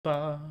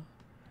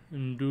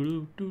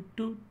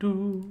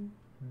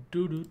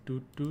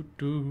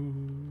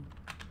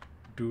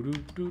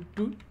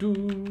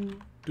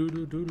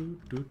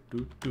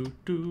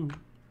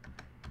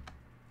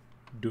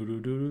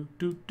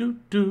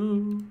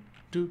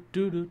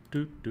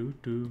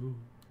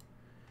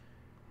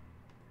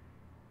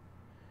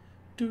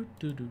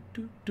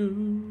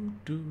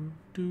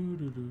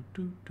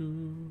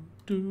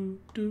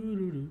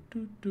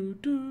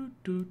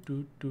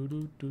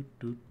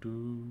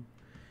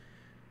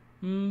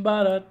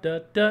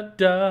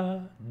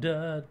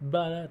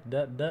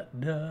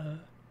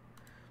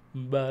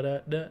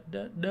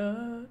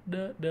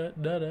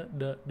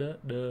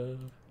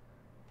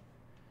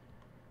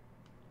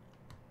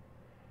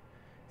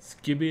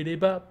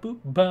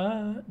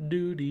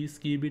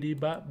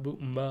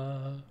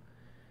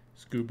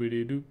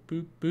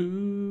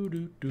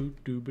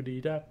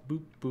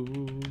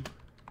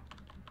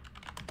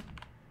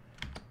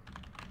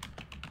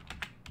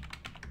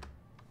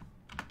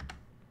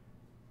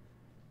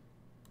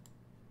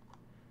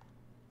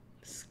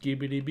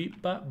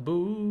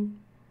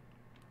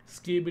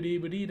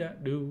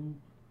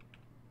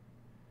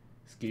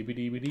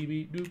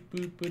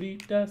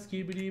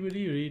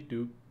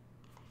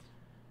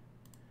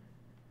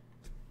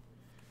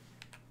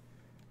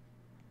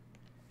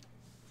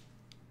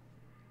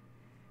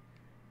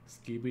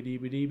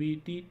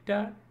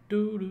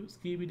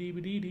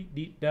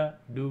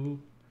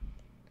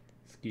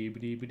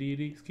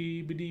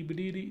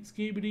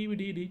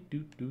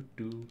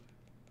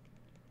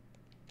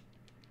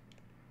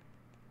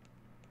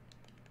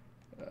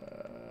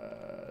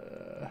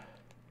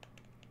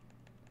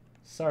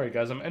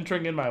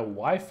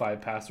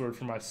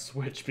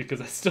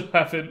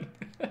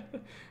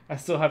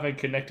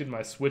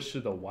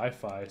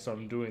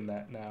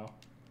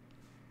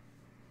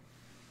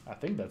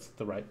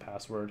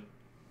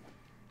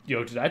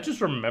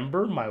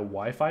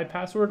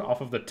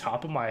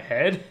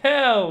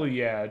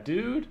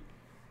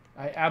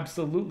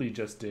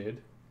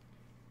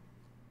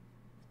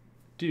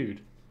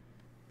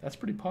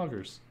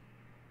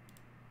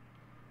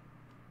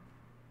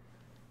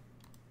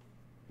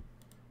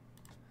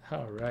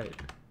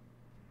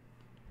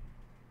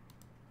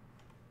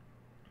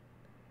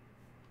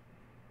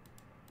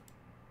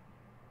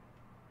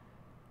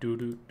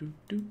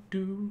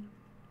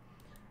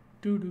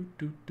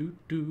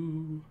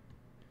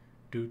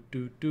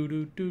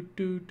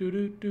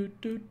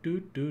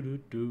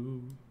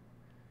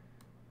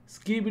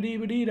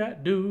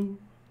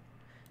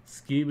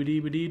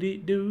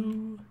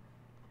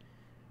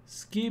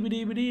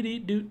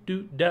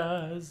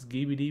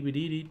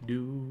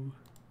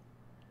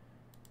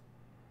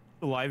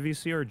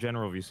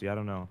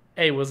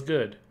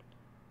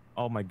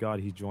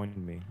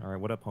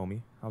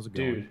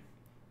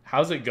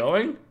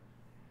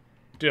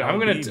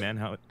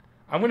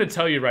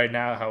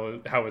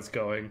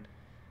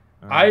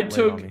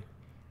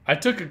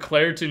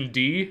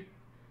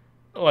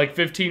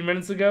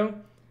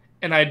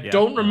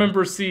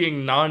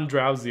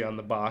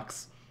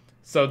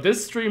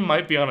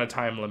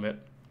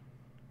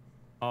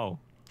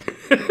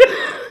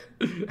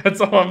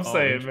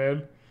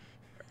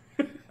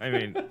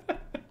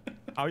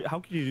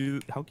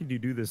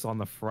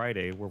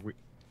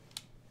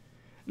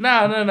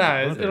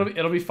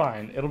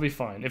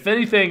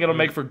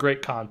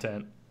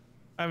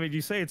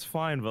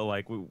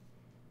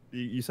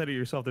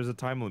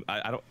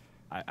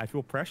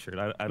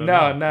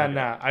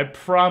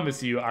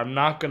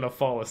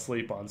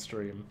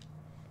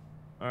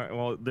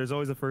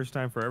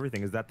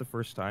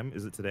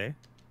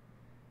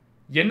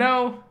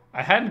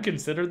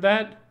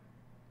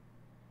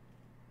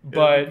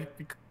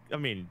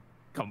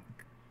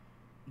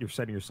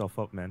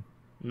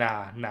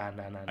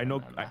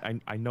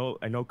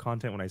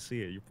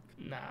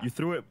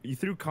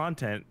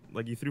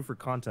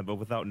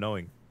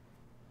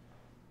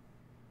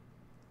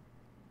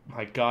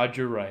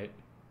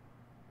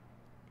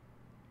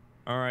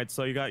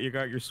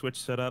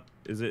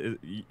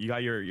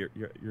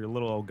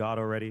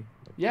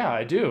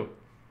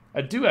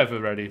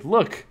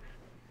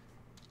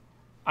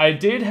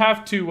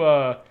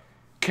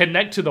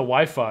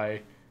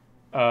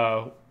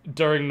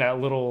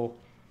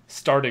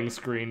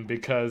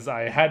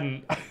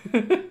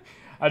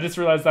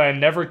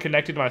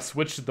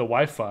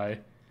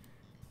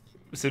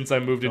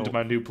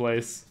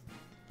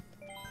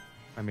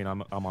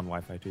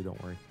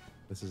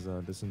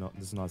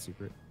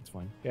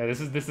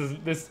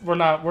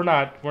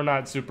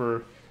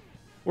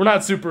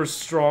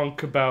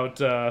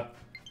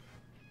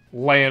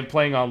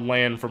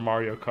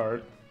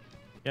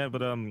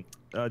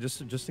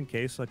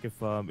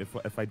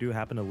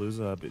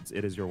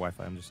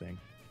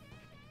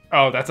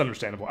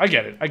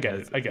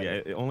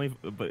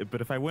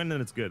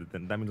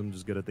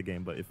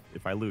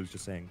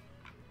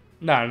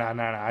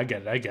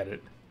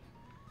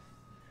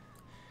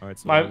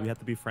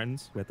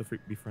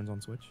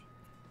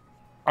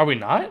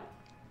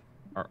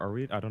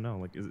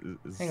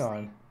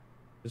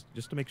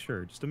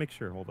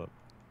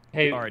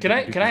Hey, All right, can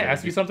I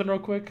ask you something real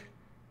quick?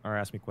 Or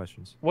ask me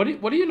questions. What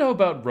do you know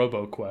about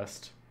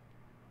RoboQuest?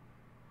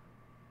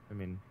 I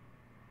mean,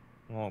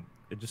 well,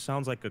 it just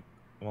sounds like a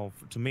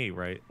to me,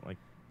 right? Like,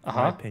 my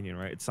Uh-huh. opinion,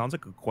 right? It sounds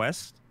like a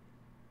quest,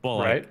 but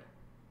Right.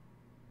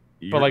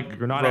 like But like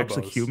you're not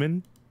actually robos.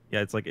 human.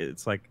 Yeah, it's like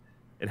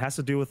it has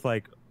to do with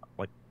like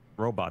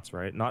robots,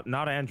 right? Not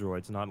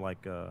androids, not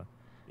like like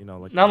Not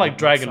like not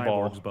Dragon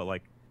Ball. cyborgs, but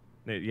like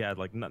yeah,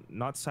 like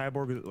not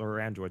cyborgs or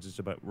androids. It's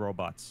about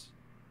robots.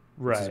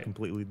 This is a Right.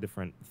 completely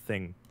different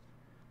thing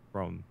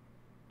from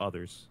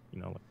others,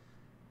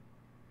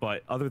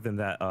 But other than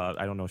that,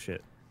 I don't know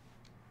shit.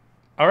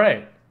 All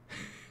right.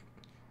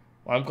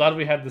 Well, I'm glad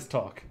we had this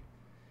talk.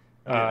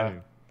 I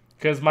mean,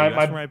 Because you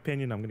asked for my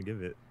opinion, I'm gonna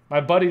give it. my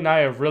buddy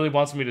Naya really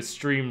wants me to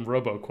stream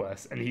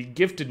RoboQuest, and he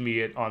gifted me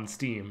it on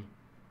Steam.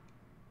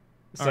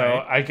 So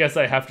Alright. I guess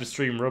I have to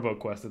stream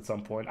RoboQuest at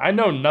some point. I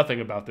know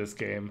nothing about this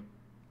game.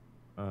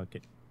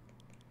 Okay.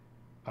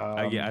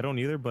 Yeah, I don't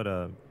either, but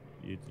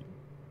you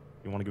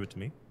want to give it to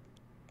me?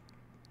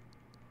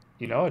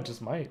 You know, it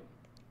just might.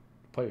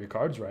 Play your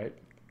cards right.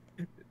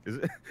 Is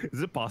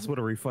it possible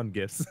to refund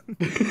gifts?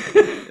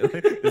 Should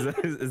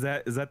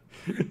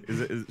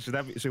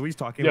we be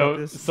talking about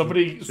this?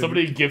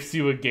 Somebody gifts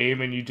you a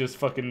game and you just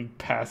fucking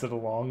pass it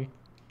along.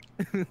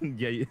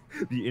 Yeah,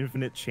 the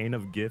infinite chain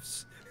of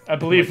gifts. I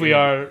believe we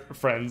are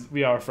friends.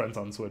 We are friends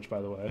on Switch,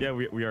 by the way. Yeah,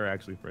 we are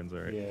actually friends,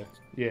 all right.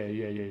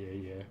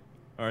 Yeah.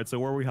 All right, so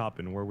where are we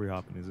hopping?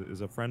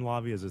 Is it a friend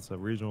lobby? Is it a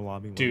regional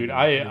lobby? Dude,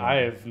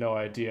 I have no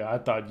idea. I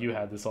thought you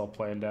had this all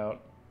planned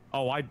out.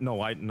 Oh, I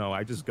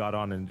just got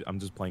on and I'm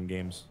just playing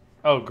games.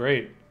 Oh,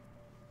 great.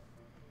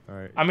 All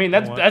right. I mean,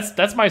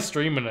 that's my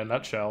stream in a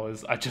nutshell.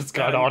 Is I just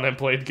got on and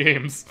played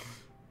games.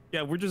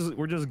 Yeah, we're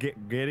just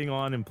getting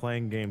on and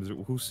playing games.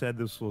 Who said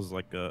this was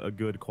like a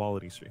good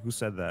quality stream? Who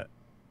said that?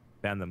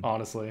 Ban them.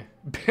 Honestly,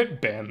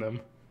 ban them.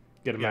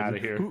 Get them out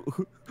of here.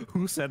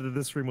 Who said that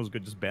this stream was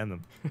good? Just ban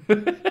them.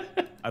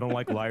 I don't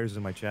like liars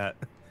in my chat.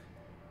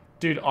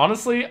 Dude,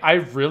 honestly, I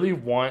really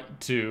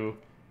want to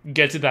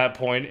get to that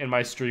point in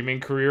my streaming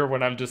career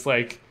when I'm just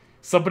like,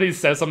 somebody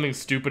says something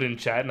stupid in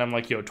chat and I'm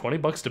like, yo,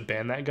 $20 to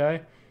ban that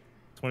guy?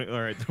 20.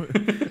 All right.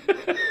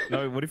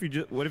 No, what if you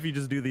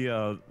just do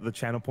the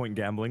channel point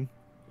gambling?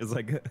 It's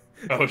like,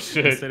 oh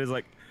shit. Instead, it's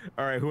like,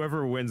 all right,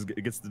 whoever wins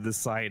gets to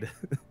decide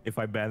if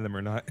I ban them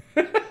or not.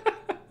 That'd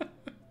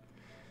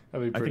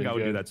be pretty I think I would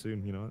good. do that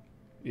soon. You know what?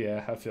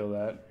 Yeah, I feel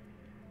that.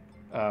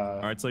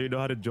 All right, so you know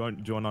how to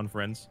join on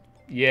friends?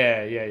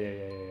 Yeah.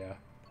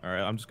 All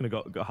right, I'm just gonna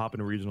go hop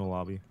in a regional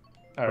lobby.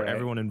 All for right.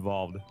 everyone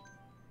involved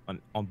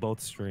on both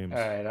streams. All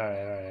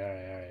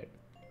right.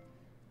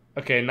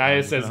 Okay,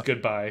 Naya says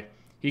goodbye.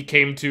 He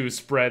came to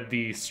spread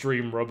the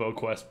stream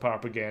RoboQuest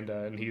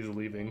propaganda, and he's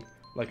leaving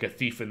like a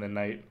thief in the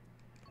night.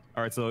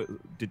 All right, so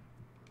did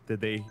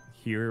they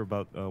hear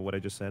about what I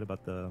just said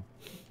about the?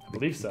 I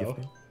believe so.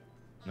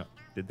 No,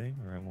 did they?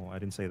 All right, well, I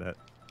didn't say that.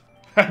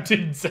 I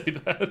didn't say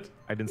that.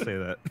 I didn't say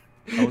that.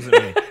 That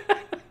wasn't me.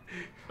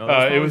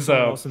 No, it was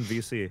Wilson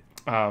VC.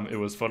 It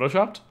was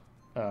photoshopped.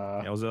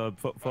 Yeah, it was a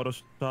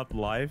photoshopped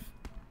live.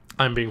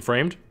 I'm being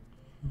framed.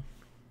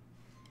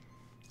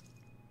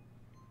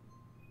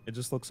 It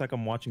just looks like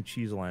I'm watching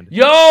Cheeseland.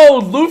 Yo,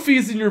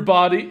 Luffy's in your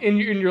body,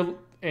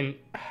 in.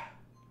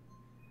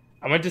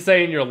 I meant to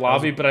say in your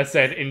lobby, but I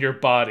said in your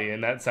body,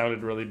 and that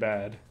sounded really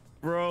bad.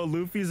 Bro,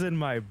 Luffy's in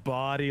my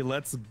body.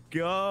 Let's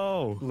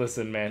go.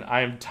 Listen, man,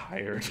 I am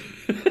tired.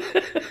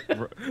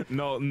 Bro,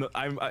 no,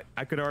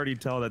 I could already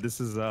tell that this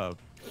is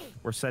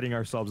we're setting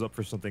ourselves up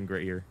for something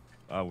great here,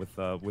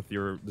 with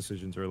your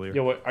decisions earlier.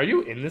 Yo, what, are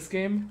you in this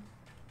game?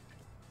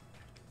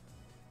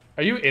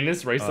 Are you in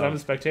this race that I'm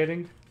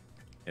spectating?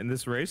 In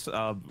this race, what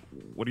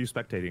are you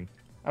spectating?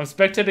 I'm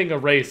spectating a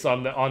race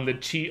on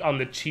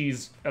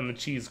the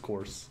cheese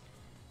course.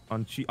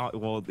 On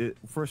well,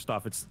 first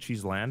off, it's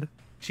Cheeseland.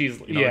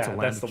 Cheese, you know, yeah,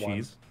 that's the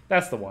one.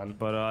 That's the one.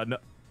 But no,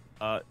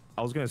 I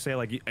was gonna say,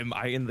 like, am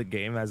I in the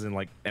game? As in,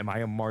 like, am I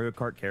a Mario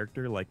Kart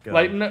character? Like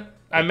no,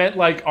 I meant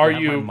like, are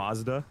you my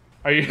Mazda?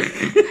 Are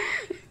you?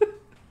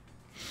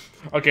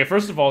 Okay,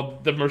 first of all,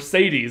 the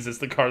Mercedes is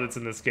the car that's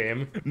in this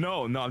game.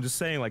 No, I'm just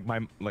saying, like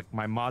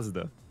my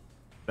Mazda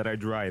that I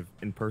drive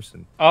in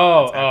person.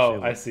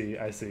 Oh, I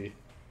see.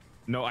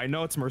 No, I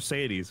know it's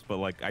Mercedes, but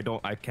like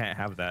I can't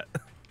have that.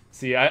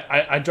 See,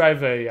 I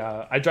drive a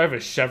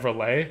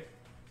Chevrolet,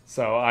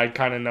 so I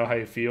kind of know how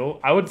you feel.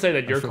 I would say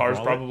that your car is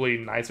probably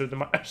nicer than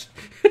my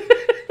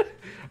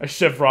a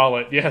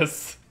Chevrolet.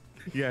 Yes.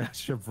 Yeah,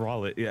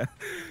 Chevrolet. Yeah.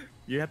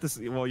 You have to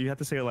say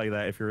it like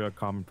that if you're a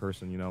common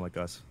person, like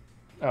us.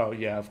 Oh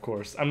yeah, of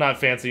course. I'm not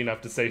fancy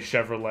enough to say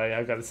Chevrolet.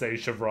 I've got to say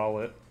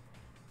Chevrolet.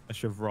 A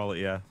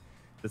Chevrolet, yeah.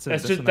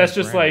 That's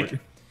just like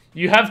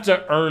you have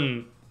to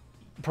earn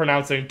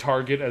pronouncing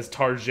Target as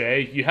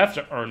Target. You have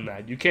to earn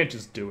that. You can't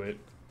just do it.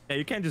 Yeah,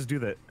 you can't just do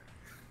that.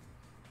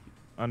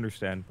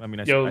 Understand? I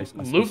mean,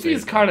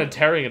 Luffy's kind of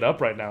tearing it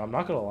up right now. I'm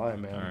not gonna lie,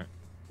 man. All right.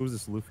 Who's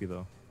this Luffy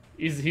though?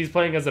 He's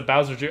playing as a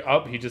Bowser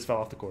Jr. He just fell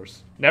off the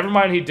course. Never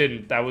mind, he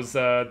didn't. That was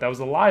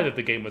a lie that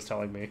the game was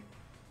telling me.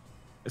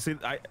 See,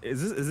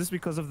 is this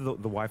because of the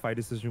Wi-Fi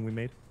decision we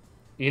made?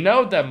 You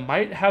know, that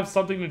might have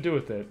something to do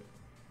with it.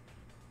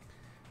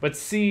 But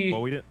see,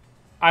 Well, we didn't.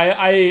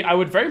 I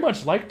would very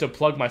much like to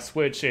plug my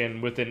Switch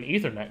in with an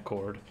Ethernet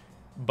cord,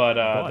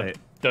 but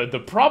the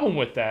problem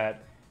with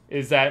that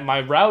is that my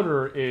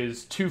router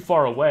is too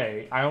far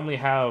away. I only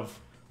have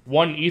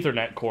one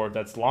Ethernet cord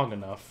that's long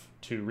enough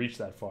to reach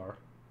that far,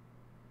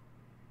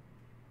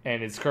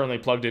 and it's currently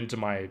plugged into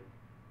my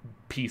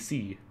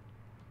PC.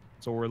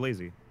 So we're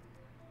lazy.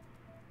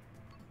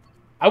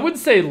 I wouldn't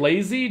say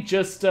lazy,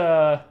 just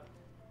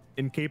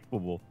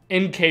Incapable.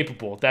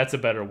 incapable. That's a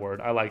better word.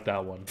 I like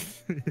that one.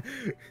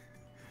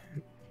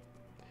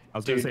 I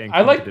was gonna say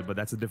I like- incompetent, but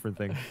that's a different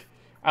thing.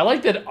 I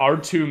like that our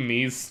two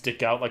Mii's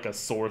stick out like a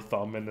sore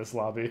thumb in this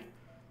lobby.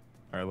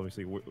 All right, let me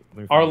see. Let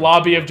me Our find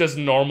lobby this. of just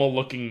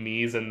normal-looking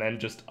Mii's and then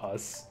just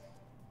us.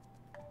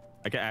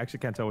 I actually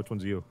can't tell which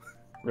one's you.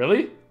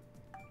 Really?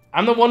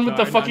 I'm the one with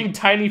No, the fucking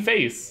tiny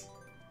face.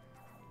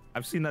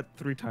 I've seen that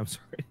 3 times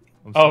already.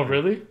 I'm Oh, sorry.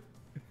 really?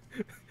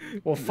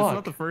 Well, It's fuck.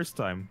 not the first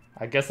time.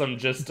 I guess I'm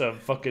just a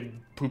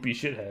fucking poopy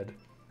shithead.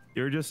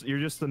 You're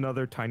just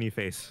another tiny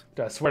face.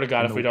 I swear to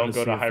God, In if the- we in don't the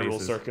go to sea of Hyrule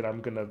faces. Circuit,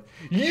 I'm gonna...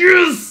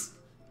 Yes!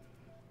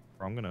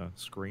 Or I'm gonna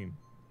scream.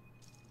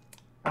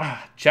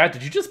 Ah, Chad,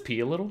 did you just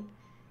pee a little?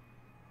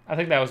 I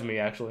think that was me,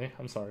 actually.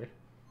 I'm sorry.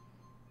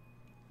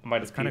 I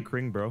might It's have kind of peed.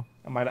 cring, bro.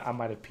 I might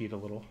have peed a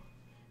little.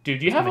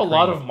 Dude, you have a kinda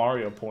lot cringe. of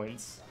Mario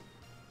points.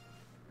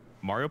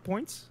 Mario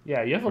points?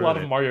 Yeah, you have a Where lot are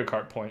of they? Mario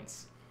Kart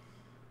points.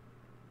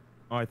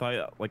 Oh, I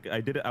thought like I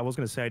did. I was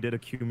gonna say I did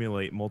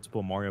accumulate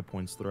multiple Mario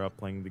points throughout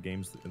playing the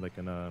games like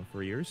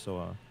for years. So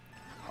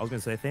I was gonna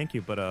say thank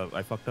you, but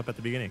I fucked up at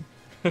the beginning.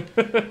 Now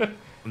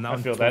I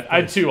I'm feel 12th that.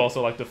 I place. too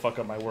also like to fuck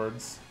up my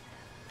words,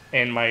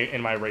 and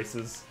my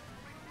races.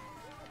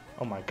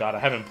 Oh my god, I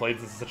haven't played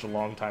this in such a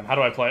long time. How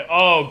do I play?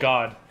 Oh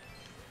god.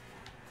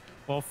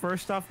 Well,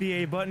 first off, the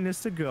A button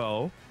is to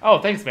go. Oh,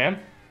 thanks, man.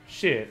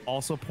 Shit.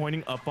 Also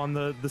pointing up on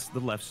the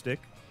left stick.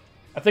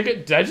 I think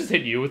did I just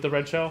hit you with the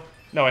red shell?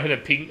 No, I hit a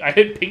pink. I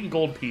hit pink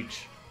gold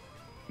peach.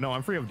 No,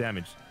 I'm free of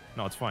damage.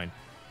 No, it's fine.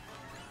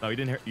 No, you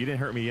didn't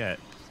hurt me yet.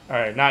 All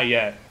right, not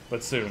yet,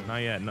 but soon. Not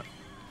yet. No.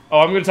 Oh,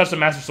 I'm gonna touch the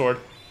master sword.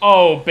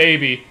 Oh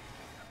baby.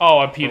 Oh,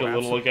 I peed Oh, a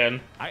little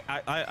again.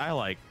 I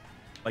like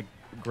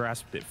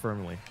grasped it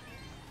firmly.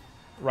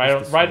 Right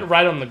Just on, the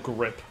right on the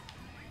grip.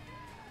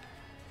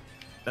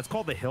 That's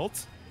called the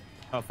hilt.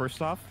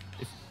 First off,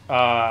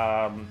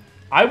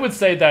 I would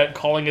say that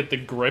calling it the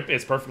grip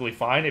is perfectly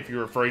fine if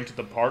you're referring to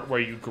the part where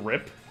you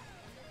grip.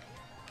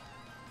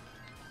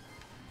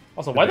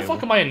 Also, why the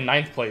fuck am I in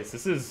 9th place?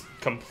 This is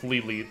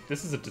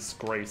a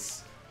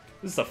disgrace.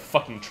 This is a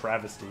fucking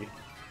travesty.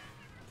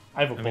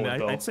 I have a bullet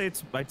bill. I'd say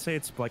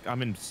it's like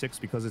I'm in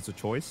 6th because it's a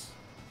choice.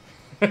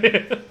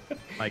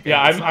 Like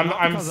Yeah, it's not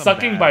I'm because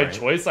sucking bad, by right?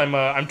 choice.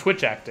 I'm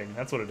Twitch acting.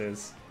 That's what it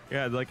is.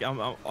 Yeah, like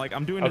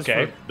I'm doing this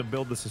Okay. to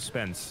build the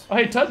suspense. Oh,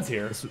 hey, Tud's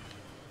here.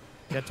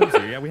 Yeah, Toad's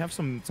here. Yeah, we have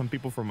some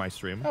people from my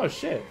stream Oh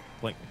shit.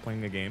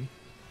 playing a game.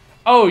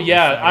 Oh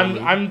yeah, Yes,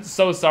 I'm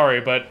so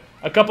sorry, but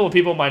a couple of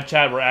people in my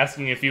chat were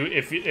asking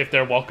if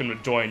they're welcome to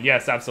join.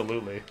 Yes,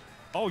 absolutely.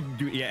 Oh,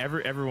 dude, yeah,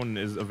 everyone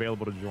is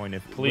available to join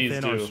if Please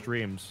within our do.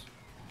 streams.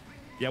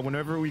 Yeah,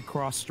 whenever we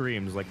cross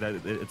streams like that,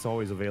 it's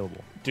always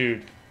available.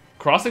 Dude,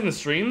 crossing the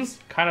streams,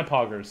 kind of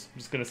poggers. I'm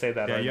just gonna say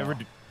that Yeah, right you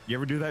now.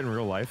 ever do that in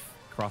real life?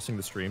 Crossing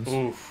the streams?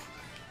 Oof.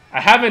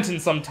 I haven't in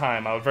some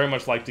time. I would very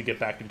much like to get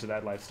back into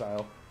that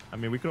lifestyle. I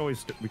mean, we could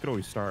always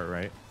start,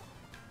 right?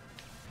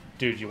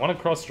 Dude, you want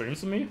to cross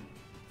streams with me?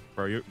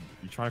 Bro, you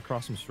trying to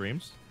cross some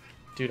streams?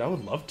 Dude, I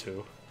would love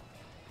to.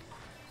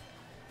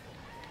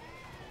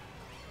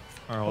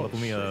 All right, hold up.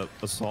 Let me shit.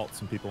 assault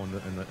some people in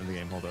the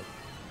game. Hold up.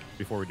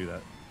 Before we do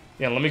that.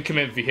 Yeah, let me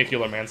commit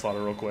vehicular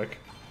manslaughter real quick.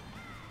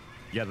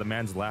 Yeah, the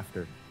man's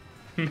laughter.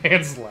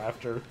 Man's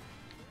laughter.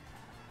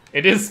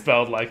 It is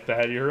spelled like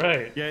that, you're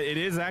right. Yeah, it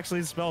is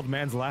actually spelled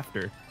man's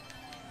laughter.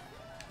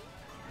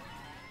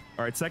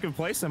 All right, 2nd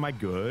place. Am I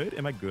good?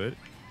 Am I good?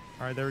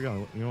 All right, there we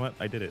go. You know what?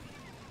 I did it.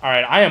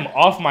 Alright, I am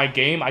off my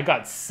game. I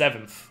got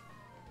 7th.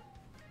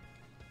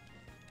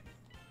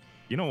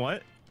 You know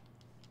what?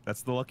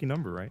 That's the lucky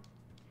number, right?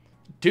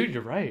 Dude,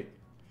 you're right.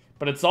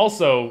 But it's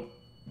also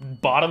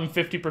bottom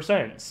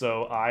 50%,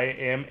 so I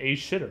am a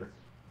shitter.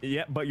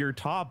 Yeah, but you're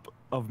top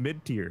of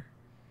mid tier.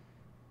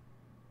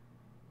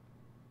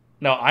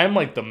 No, I'm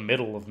like the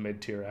middle of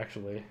mid tier,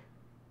 actually.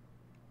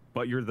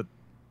 But you're the.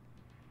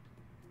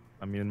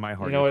 I mean, in my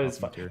heart, You know what? you're It's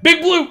top fine. mid tier.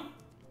 Big Blue!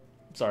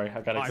 Sorry,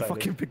 I got Oh, I excited.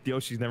 fucking picked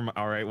Yoshi's. Never mind.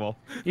 All right, well.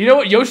 You know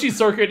what? Yoshi's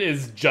Circuit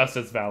is just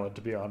as valid,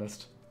 to be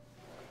honest.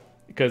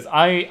 Because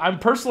I'm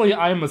personally,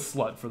 I'm a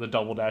slut for the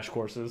Double Dash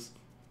courses.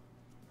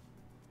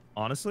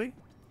 Honestly,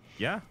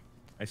 yeah,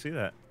 I see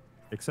that.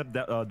 Except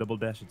that Double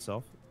Dash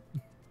itself.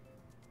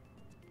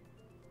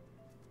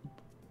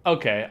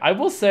 Okay, I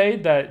will say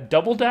that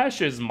Double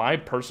Dash is my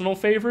personal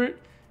favorite,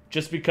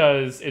 just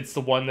because it's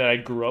the one that I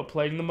grew up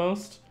playing the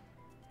most.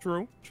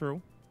 True,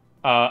 true.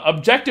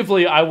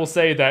 Objectively, I will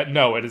say that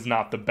no, it is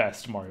not the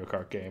best Mario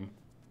Kart game.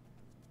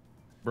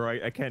 Bro,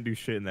 I can't do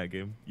shit in that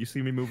game. You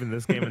see me move in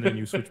this game and then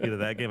you switch me to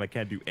that game, I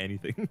can't do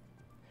anything.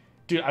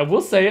 Dude, I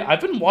will say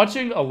I've been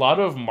watching a lot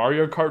of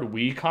Mario Kart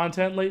Wii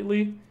content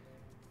lately.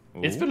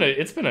 Ooh. It's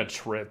been a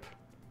trip.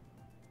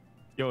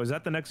 Yo, is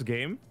that the next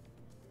game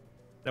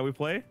that we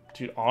play?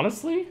 Dude,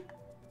 honestly,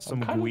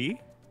 Some Wii?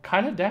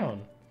 Kind of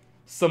down.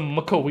 Some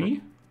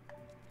Wii?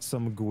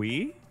 Some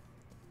Wii?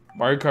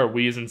 Mario Kart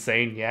Wii is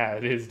insane. Yeah,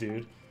 it is,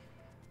 dude.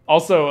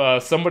 Also,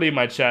 somebody in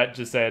my chat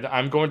just said,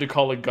 I'm going to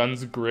call a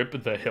gun's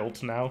grip the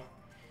hilt now.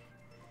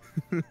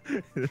 I'm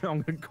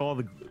gonna call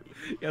the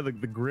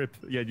grip.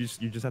 Yeah,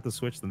 you just have to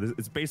switch them.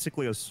 It's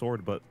basically a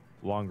sword, but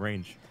long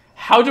range.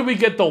 How did we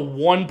get the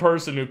one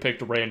person who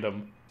picked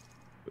random?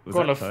 Was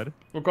that Tud?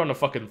 We're going to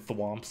fucking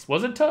Thwomps.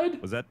 Was it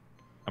Tud? Was that?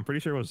 I'm pretty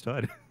sure it was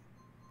Tud.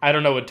 I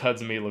don't know what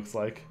Tud's me looks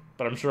like,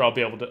 but I'm sure I'll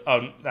be able to.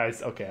 Oh,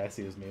 nice. Okay, I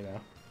see his me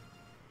now.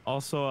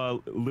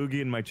 Also,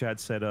 Luigi in my chat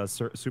said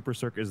Super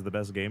Circuit is the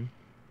best game.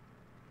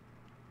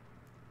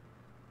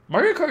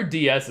 Mario Kart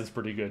DS is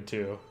pretty good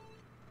too.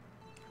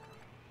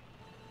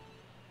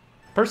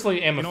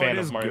 Personally, I'm a fan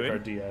of Mario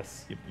Kart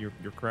DS. You're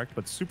correct,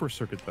 but Super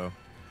Circuit though,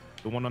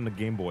 the one on the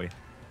Game Boy.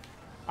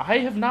 I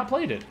have not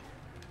played it.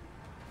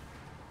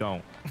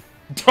 Don't.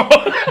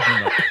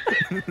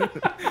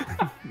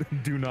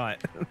 Do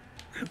not.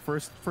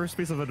 First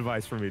piece of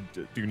advice for me: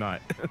 do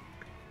not.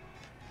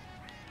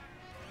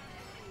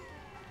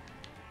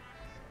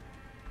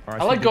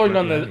 I like going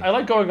on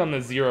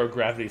the zero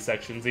gravity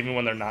sections, even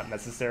when they're not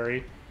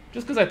necessary,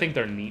 just because I think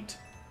they're neat.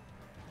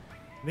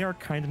 They are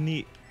kind of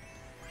neat.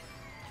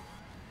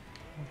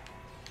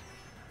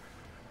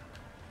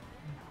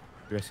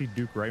 Dude, I see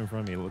Duke right in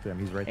front of me. Look at him.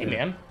 He's right there. Hey,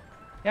 man.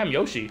 Yeah, I'm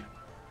Yoshi.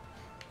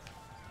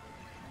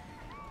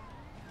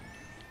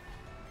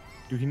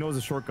 Dude, he knows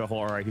the shortcut hole.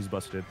 All right, he's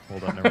busted.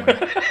 Hold on, never mind.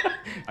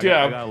 Dude,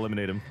 I gotta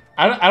eliminate him.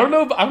 I don't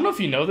know if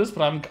you know this,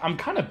 but I'm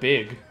kind of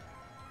big.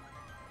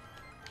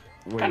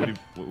 Wait,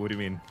 what do you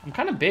mean? I'm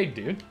kind of big,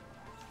 dude.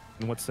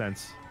 In what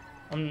sense?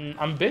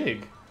 I'm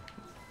big.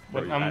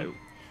 What's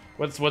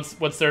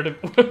there to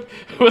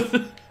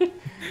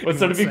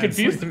be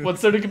confused?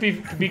 What's there to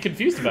be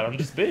confused about? I'm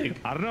just big.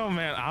 I don't know,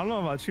 man. I don't know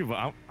about you,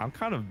 but I'm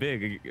kind of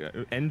big.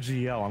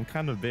 NGL, I'm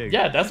kind of big.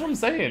 Yeah, that's what I'm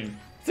saying.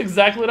 That's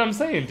exactly what I'm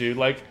saying, dude.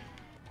 Like,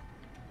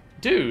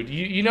 dude,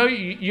 you know,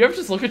 you ever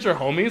just look at your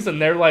homies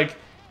and they're like,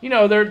 you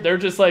know, they're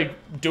just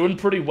like doing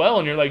pretty well,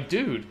 and you're like,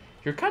 dude,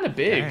 you're kind of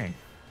big.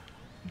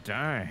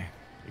 Dang.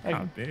 You're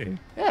kind of big.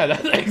 Yeah,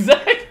 that's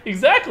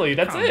exactly.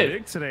 That's it.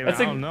 Big today, man. I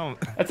don't know.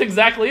 That's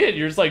exactly it.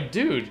 You're just like,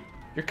 dude,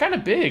 you're kind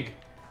of big.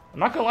 I'm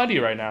not gonna lie to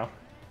you right now.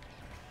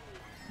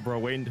 Bro,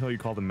 wait until you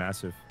call them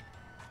massive.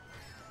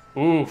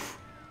 Oof.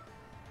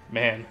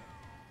 Man.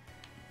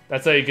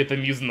 That's how you get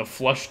them using the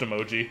flushed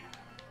emoji.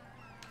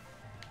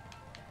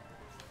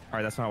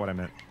 Alright, that's not what I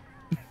meant.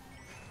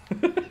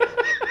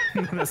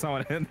 That's not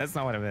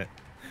what I meant.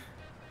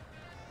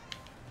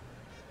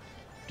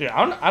 Dude,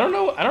 I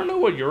don't know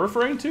what you're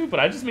referring to, but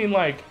I just mean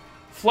like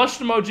flushed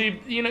emoji.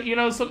 You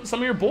know, some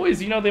of your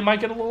boys, you know, they might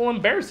get a little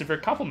embarrassed if you're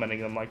complimenting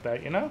them like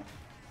that. You know.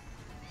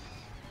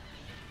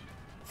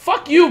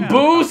 Fuck you,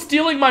 Boo!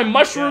 Stealing my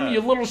mushroom,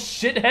 you little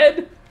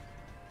shithead!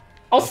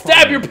 I'll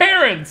stab your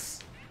parents!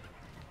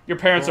 Your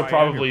parents are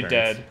probably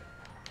dead.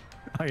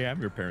 I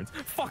am your parents.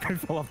 Fuck, I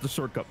fell off the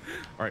shortcut.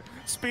 Alright,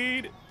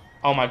 speed!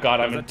 Oh my god,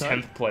 I'm in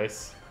 10th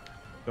place.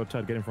 Go,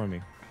 Tud, get in front of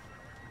me.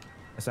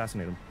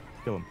 Assassinate him.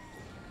 Kill him.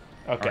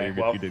 Okay, right,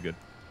 well. You did good.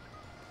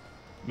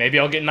 Maybe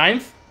I'll get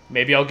 9th?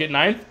 Maybe I'll get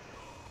 9th?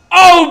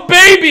 Oh,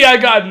 baby, I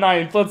got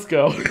 9th! Let's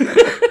go.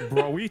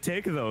 Bro, we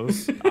take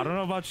those. I don't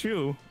know about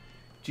you.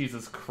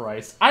 Jesus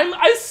Christ.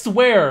 I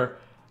swear,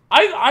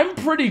 I'm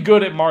pretty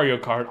good at Mario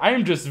Kart. I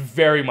am just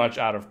very much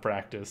out of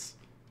practice.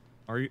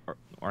 Alright,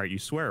 you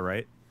swear,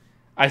 right?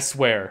 I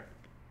swear.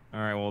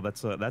 Alright, well,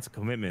 that's a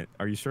commitment.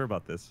 Are you sure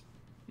about this?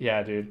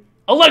 Yeah, dude.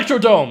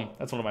 Electrodome!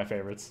 That's one of my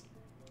favorites.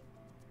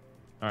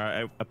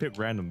 Alright, I picked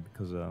random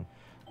because,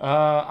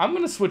 I'm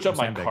gonna switch up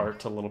my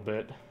kart a little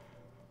bit.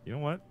 You know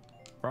what?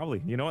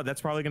 Probably. You know what?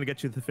 That's probably gonna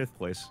get you to 5th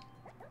place.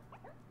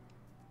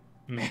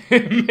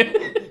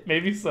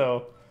 Maybe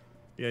so.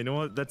 Yeah, you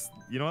know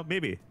what?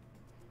 Maybe.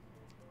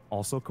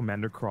 Also,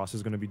 Commander Cross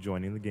is gonna be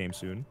joining the game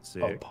soon.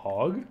 Sick. A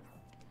Pog?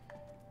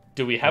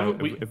 Do we have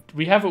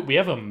we have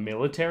a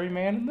military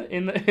man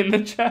in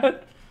the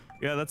chat?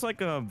 Yeah, that's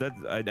like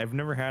I've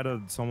never had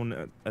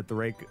someone at the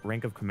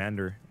rank of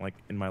commander like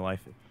in my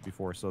life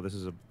before, so this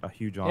is a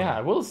huge honor. Yeah,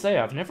 I will say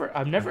I've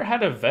never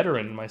had a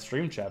veteran in my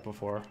stream chat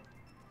before.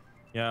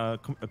 Yeah,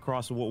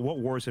 Cross. What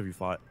wars have you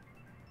fought?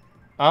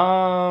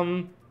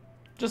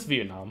 Just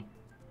Vietnam.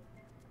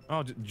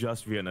 Oh,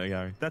 just Vietnam.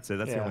 Yeah, that's it.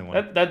 That's the only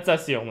one.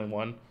 That's the only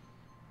one.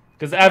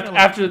 Because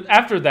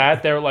after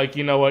that, they're like,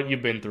 you know what,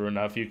 you've been through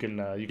enough. You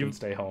can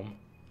stay home.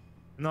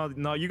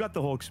 No, you got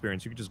the whole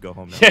experience. You can just go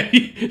home now. Yeah,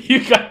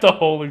 you got the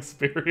whole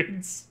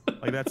experience.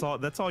 Like that's all.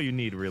 That's all you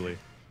need, really.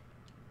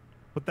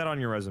 Put that on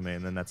your resume,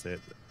 and then that's it.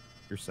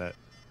 You're set.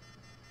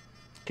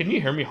 Can you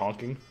hear me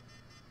honking?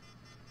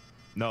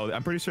 No,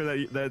 I'm pretty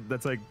sure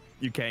that's like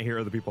you can't hear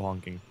other people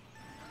honking.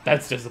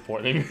 That's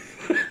disappointing.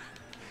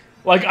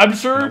 Like I'm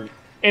sure.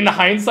 In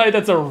hindsight,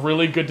 that's a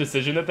really good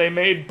decision that they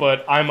made,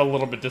 but I'm a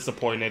little bit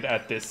disappointed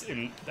at this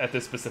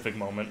specific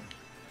moment.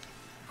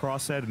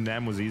 Cross said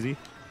Nam was easy.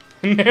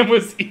 Nam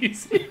was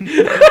easy.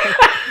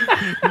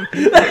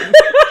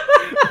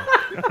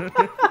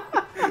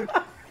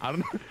 I don't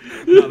know.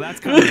 No, that's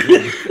kind of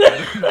big.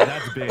 No,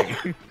 that's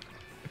big.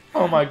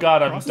 Oh my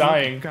god, I'm Cross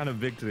dying. is kind of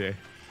big today.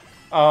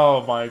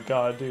 Oh my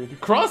god, dude.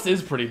 Cross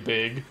is pretty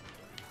big.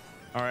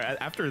 All right,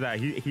 after that,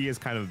 he is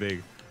kind of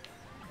big.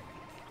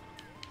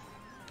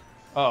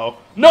 Uh-oh.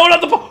 No, not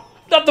the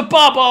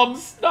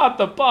bob-ombs! Not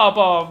the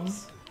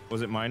bob-ombs!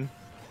 Was it mine?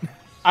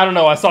 I don't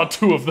know, I saw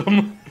two of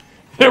them.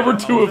 There were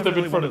two of them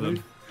in front of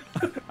me.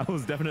 I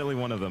was definitely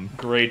one of them.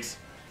 Great.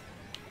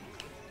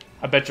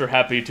 I bet you're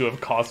happy to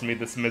have caused me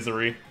this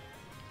misery.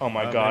 Oh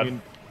my god. I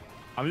mean,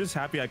 I'm just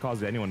happy I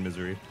caused anyone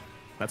misery.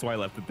 That's why I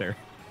left it there.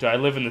 Dude, I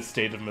live in the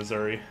state of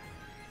Missouri.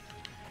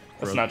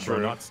 That's not true.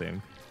 We're not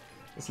same.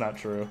 It's not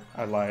true.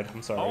 I lied.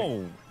 I'm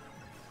sorry.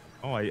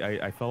 Oh,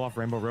 I fell off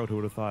Rainbow Road. Who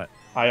would have thought?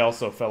 I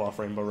also fell off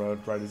Rainbow Road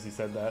right as he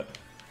said that.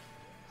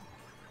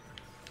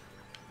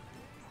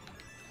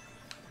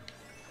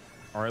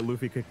 All right,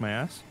 Luffy kicked my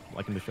ass,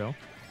 like in the show.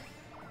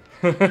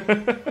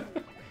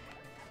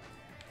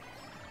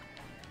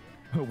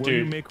 Where do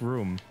you make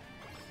room?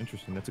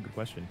 Interesting. That's a good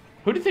question.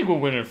 Who do you think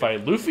will win in a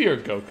fight, Luffy or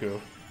Goku?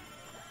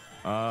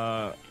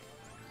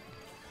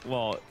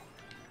 Well,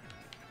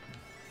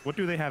 what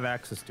do they have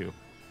access to?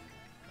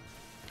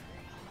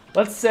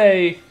 Let's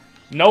say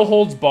no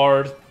holds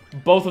barred,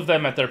 both of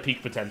them at their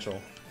peak potential.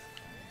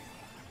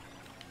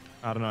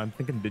 I don't know. I'm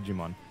thinking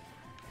Digimon.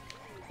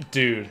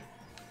 Dude,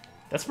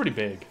 that's pretty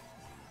big.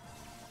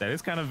 That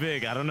is kind of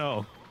big. I don't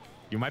know.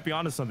 You might be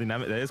onto something.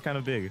 That is kind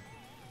of big.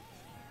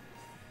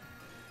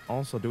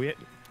 Also, do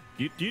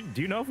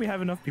you know if we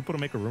have enough people to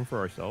make a room for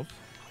ourselves?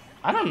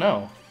 I don't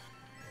know.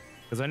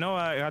 Because I know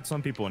I got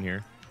some people in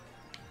here.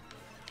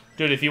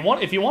 Dude, if you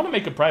want to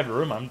make a private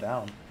room, I'm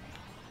down.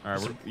 All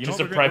right, just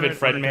a private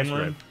friend man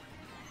room.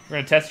 We're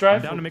gonna test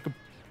drive. I'm down to make a.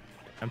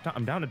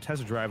 I'm down to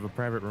test drive a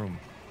private room,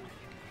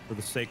 for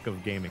the sake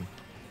of gaming.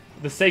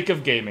 The sake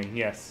of gaming,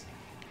 yes.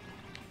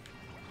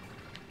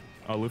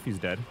 Oh, Luffy's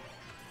dead.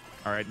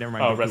 All right, never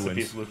mind. Oh, Goku rest in wins.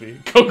 peace, Luffy.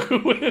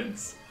 Goku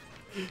wins.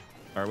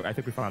 All right, I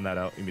think we found that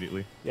out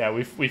immediately. Yeah,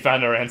 we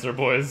found our answer,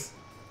 boys.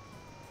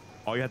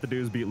 All you have to do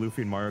is beat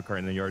Luffy in Mario Kart,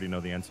 and then you already know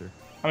the answer.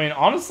 I mean,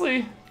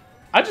 honestly,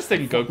 I just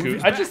think Goku.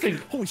 Luffy's I just back.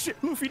 think. Holy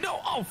shit, Luffy! No!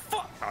 Oh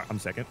fuck! I'm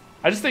second.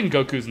 I just think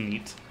Goku's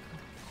neat.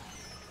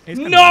 He's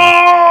kinda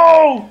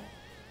No!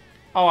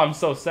 Oh, I'm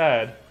so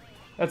sad.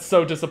 That's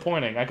so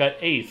disappointing. I got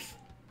 8th.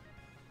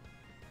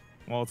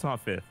 Well, it's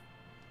not 5th.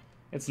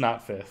 It's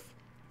not 5th.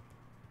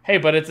 Hey,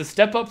 but it's a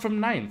step up from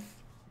 9th.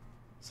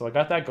 So I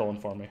got that going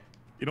for me.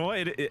 You know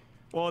what?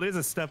 Well, it is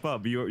a step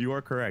up. You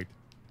are correct.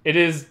 It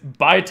is,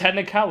 by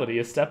technicality,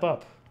 a step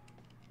up.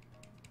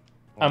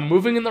 I'm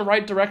moving in the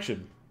right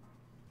direction.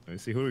 Let me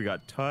see who we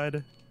got.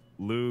 Tud,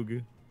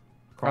 Lug,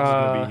 Cross is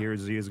gonna be here.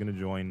 Z is gonna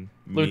join.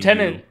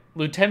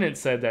 Lieutenant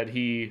said that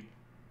he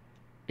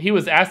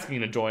was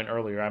asking to join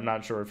earlier. I'm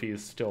not sure if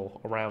he's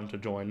still around to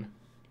join.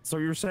 So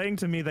you're saying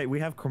to me that we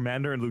have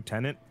Commander and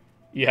Lieutenant?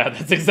 Yeah,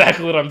 that's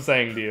exactly what I'm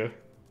saying to you.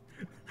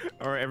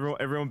 All right,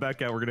 everyone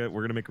back out. We're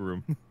gonna make a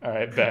room. All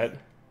right, bet.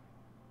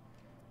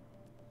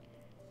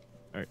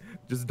 All right,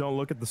 just don't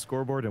look at the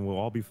scoreboard, and we'll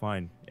all be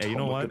fine. Yeah, you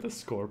know what? Look at the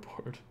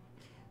scoreboard.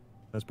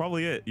 That's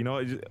probably it. You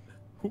know,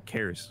 who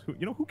cares?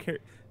 Who cares?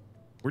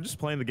 We're just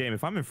playing the game.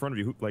 If I'm in front of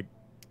you,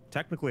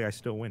 technically I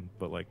still win.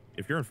 But like,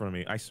 if you're in front of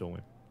me, I still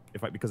win.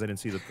 Because I didn't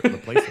see the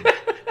placing.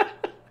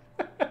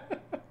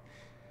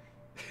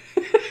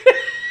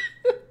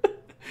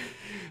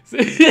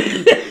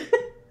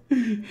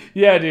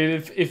 Yeah,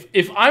 dude.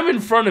 If I'm in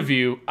front of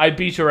you, I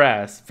beat your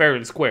ass, fair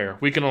and square.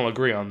 We can all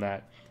agree on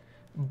that.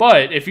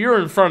 But if you're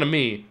in front of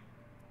me,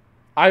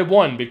 I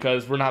won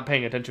because we're not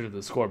paying attention to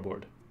the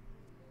scoreboard.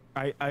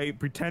 I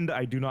pretend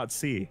I do not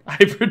see. I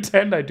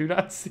pretend I do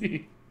not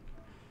see.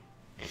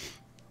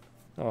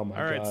 Oh my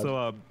god. All right,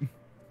 so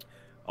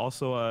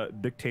also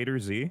Dictator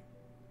Z,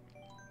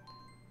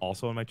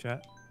 also in my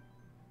chat.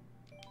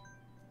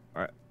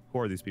 All right, who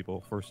are these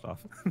people? First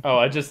off. Oh,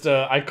 I just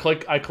I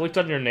clicked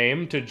on your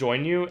name to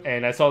join you,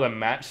 and I saw the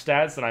match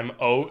stats, and I'm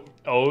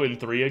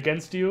 0-3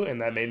 against you,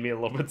 and that made me a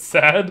little bit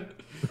sad.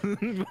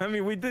 I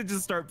mean, we did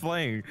just start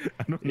playing.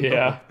 I don't know.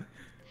 Yeah.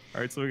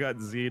 All right, so we got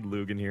Z and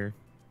Lug in here.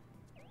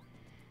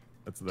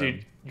 That's them.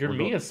 Dude, your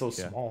me is so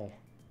small.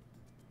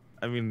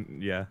 I mean,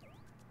 yeah.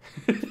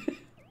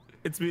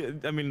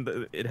 I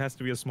mean, it has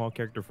to be a small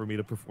character for me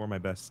to perform my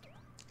best.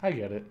 I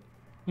get it.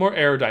 More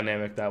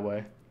aerodynamic that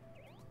way.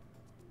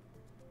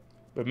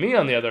 But me,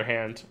 on the other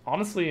hand,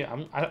 honestly,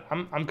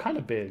 I'm kind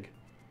of big.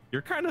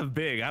 You're kind of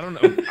big. I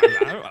don't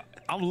know.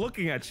 I'm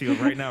looking at you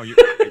right now.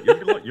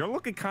 You're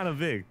looking kind of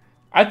big.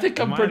 I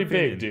think I'm pretty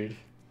big, dude.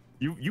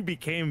 You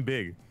became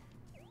big.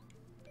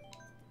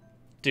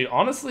 Dude,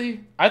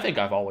 honestly, I think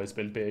I've always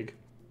been big.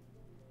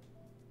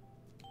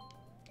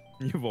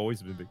 You've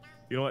always been big.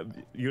 You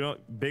know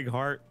what? Big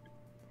heart,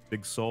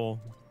 big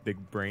soul, big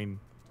brain.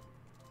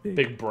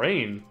 Big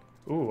brain.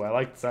 Ooh, I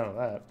like the sound of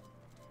that.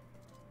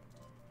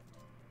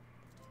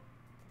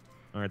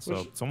 All right,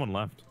 so someone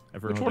left. I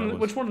forgot Which who one? that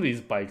was. Which one of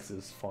these bikes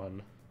is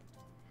fun?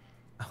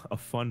 A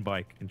fun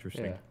bike.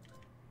 Interesting. Yeah.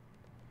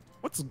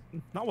 What's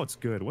not what's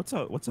good? What's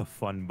a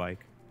fun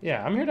bike?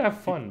 Yeah, I'm here to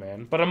have fun,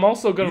 man. But I'm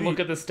also gonna Do look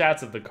the- at the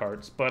stats of the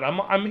carts. But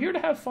I'm here to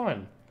have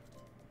fun.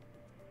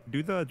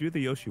 Do the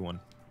Yoshi one.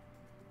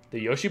 The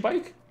Yoshi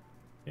bike?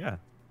 Yeah.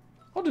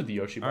 I'll do the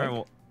Yoshi bike.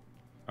 All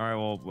right.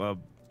 Well.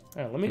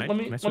 Yeah, let can I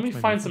me switch my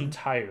find view some for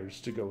tires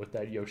to go with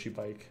that Yoshi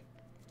bike.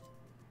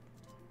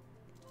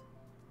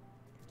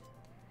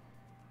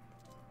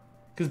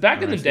 Because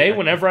back in the day,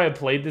 whenever I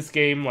played this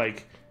game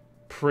like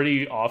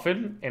pretty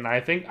often, and I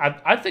think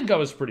I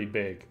was pretty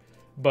big,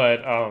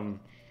 but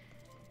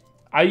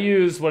I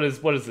use what is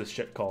this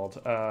shit called?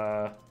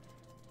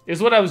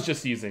 Is what I was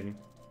just using.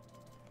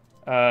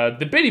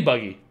 The Bitty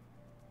Buggy.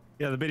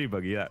 Yeah, the Bitty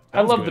Buggy. Yeah.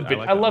 I love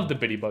the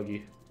Bitty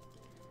Buggy.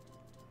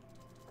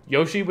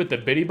 Yoshi with the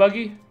Bitty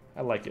Buggy.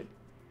 I like it.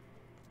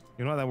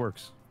 You know how that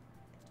works.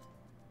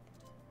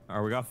 All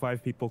right, we got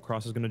 5 people.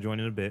 Cross is gonna join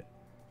in a bit.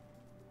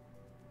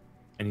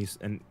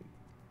 And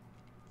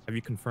have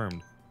you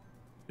confirmed?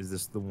 Is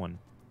this the one?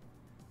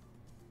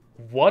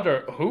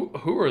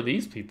 Who are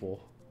these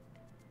people?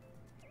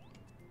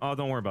 Oh,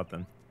 don't worry about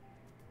them.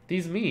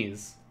 These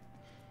me's.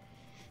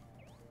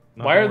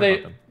 No, Why don't are worry they?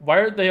 about them. Why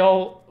are they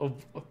all?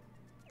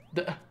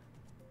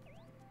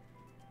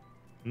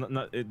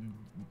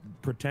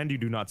 Pretend you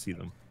do not see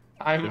them.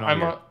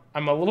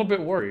 I'm a little bit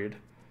worried.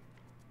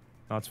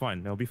 No, it's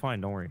fine. They'll be fine.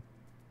 Don't worry.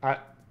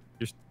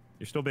 You're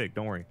still big.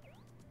 Don't worry.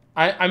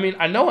 I mean,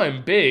 I know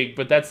I'm big,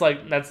 but that's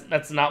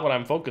not what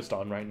I'm focused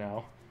on right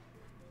now.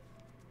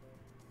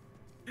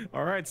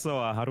 All right. So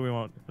how do we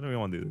want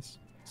to do this?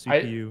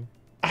 CPU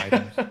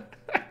items.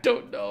 I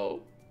don't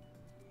know.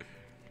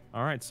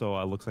 All right.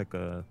 So looks like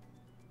do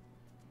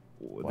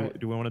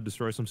we want to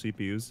destroy some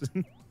CPUs?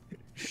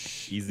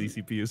 Easy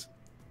CPUs.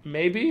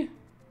 Maybe.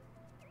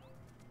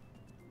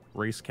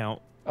 Race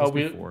count. Oh,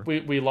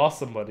 we lost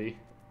somebody,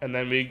 and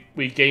then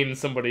we gained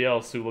somebody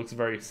else who looks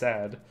very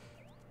sad.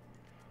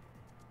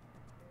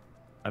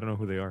 I don't know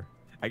who they are.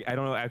 I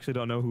don't know. Actually,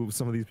 don't know who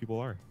some of these people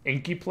are.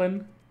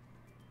 Inkyplin.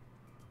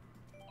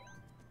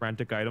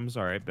 Frantic items.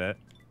 All right, bet.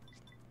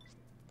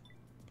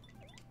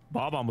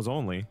 Bob-omb was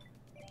only.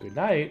 Good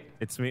night.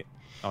 It's me.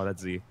 Oh,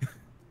 that's Z.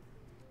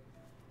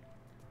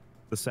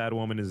 The sad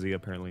woman is Z,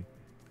 apparently.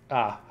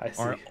 Ah, I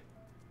see. Are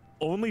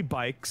only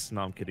bikes.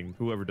 No, I'm kidding.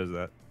 Whoever does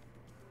that.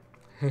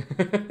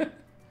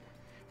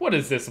 What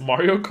is this,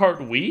 Mario Kart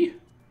Wii?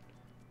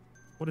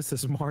 What is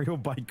this, Mario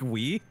Bike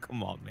Wii?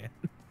 Come on, man.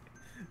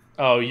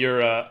 Oh,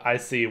 you're I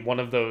see one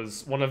of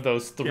those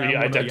three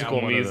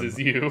identical me's is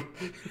you.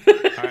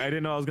 I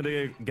didn't know I was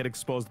gonna get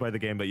exposed by the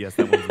game, but yes,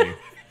 that was me.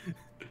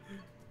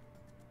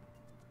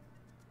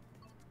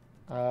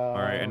 All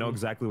right, I know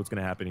exactly what's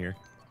gonna happen here.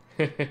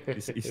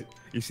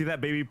 You see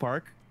that baby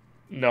park?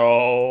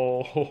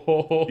 No.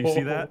 You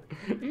see that?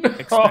 No.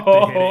 Expect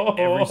to hit it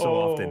every so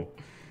often.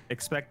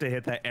 Expect to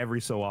hit that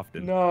every so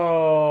often.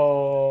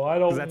 No, I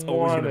don't want it. That's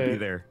always gonna be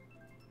there.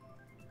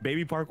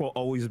 Baby Park will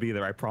always be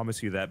there. I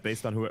promise you that,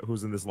 based on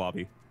who's in this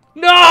lobby.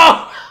 No!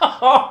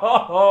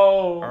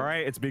 All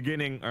right, it's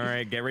beginning. All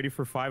right, get ready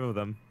for 5 of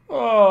them.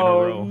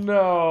 Oh, in a row.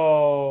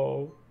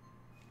 no.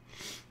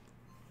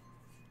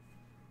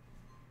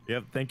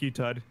 Yep, thank you,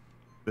 Tud.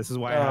 This is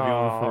why I have you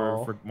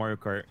over for Mario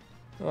Kart.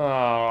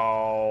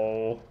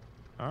 Oh.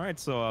 All right,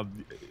 so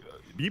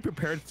be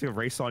prepared to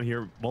race on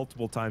here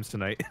multiple times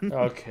tonight.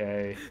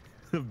 Okay.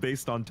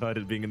 Based on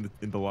Tud being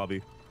in the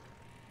lobby.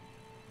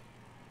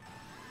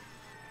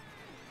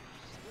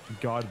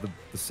 God,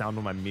 the sound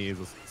of my Mii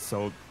is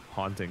so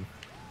haunting.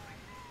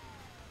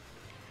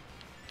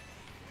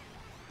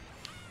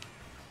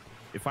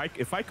 If I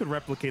could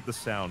replicate the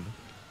sound,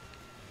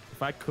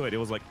 if I could, it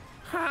was like,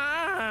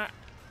 ha!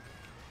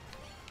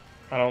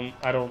 I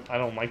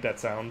don't like that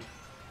sound.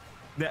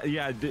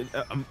 Yeah,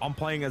 I'm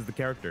playing as the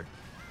character.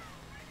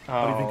 Oh.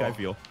 How do you think I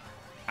feel?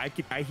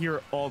 I hear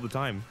it all the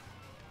time.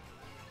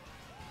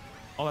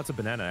 Oh, that's a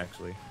banana,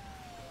 actually.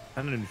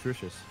 Kind of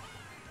nutritious.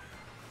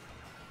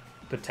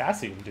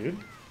 Potassium, dude.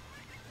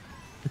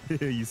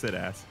 You said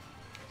ass.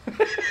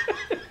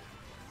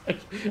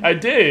 I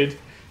did.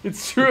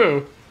 It's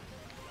true.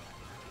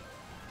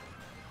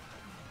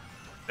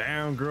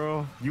 Damn,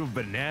 girl. You a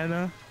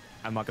banana?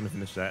 I'm not going to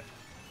finish that.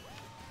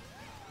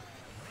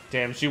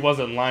 Damn, she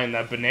wasn't lying.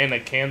 That banana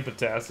can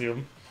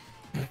potassium.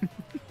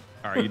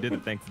 All right, you did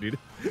it. Thanks, dude.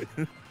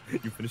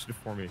 You finished it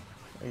for me.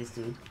 Thanks,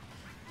 dude.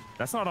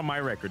 That's not on my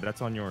record.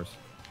 That's on yours.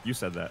 You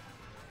said that.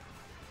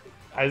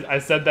 I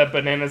said that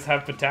bananas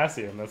have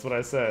potassium. That's what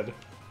I said.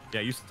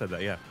 Yeah, you said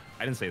that. Yeah.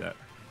 I didn't say that.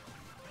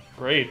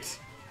 Great.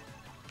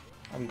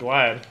 I'm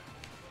glad.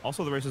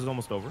 Also, the race is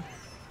almost over.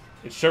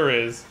 It sure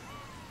is.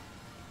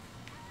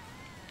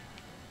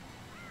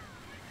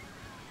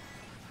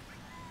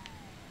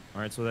 All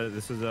right, so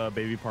this is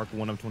Baby Park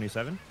 1 of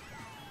 27.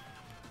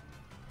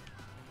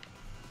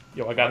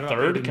 Yo, I got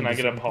third. Can I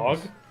get a hog?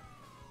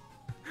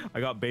 I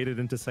got baited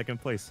into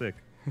second place. Sick.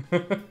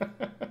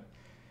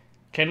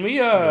 Can we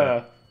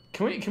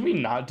can we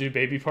not do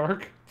Baby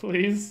Park,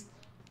 please?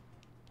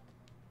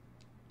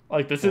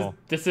 Like this Well,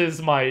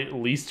 is my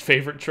least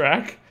favorite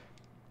track.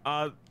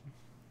 I'll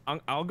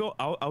go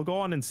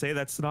on and say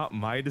that's not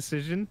my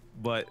decision,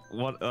 but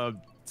what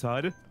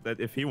Todd, that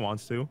if he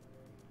wants to.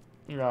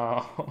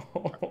 No.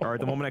 All right,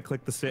 the moment I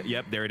click the sit,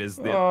 yep, there it is.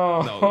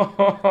 No,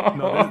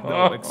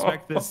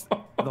 expect this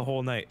the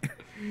whole night.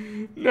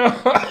 No.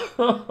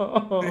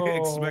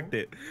 Expect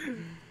it.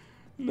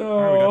 No.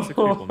 All right, we got 6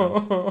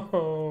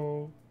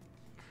 people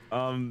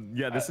now.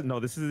 Yeah, this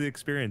is the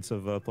experience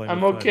of playing. I'm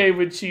with okay Todd.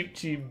 with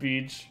cheap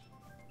beach.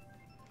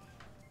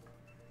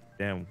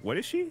 Damn, what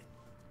is she?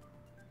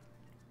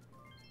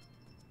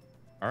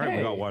 All right, Hey,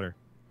 we got water.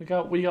 We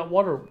got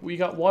water. We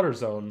got water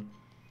zone.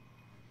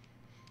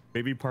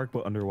 Baby park,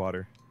 but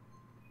underwater.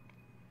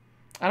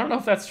 I don't know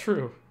if that's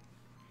true.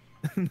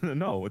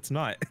 No, it's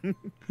not.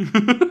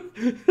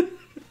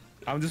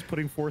 I'm just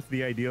putting forth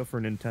the idea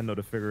for Nintendo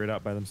to figure it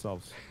out by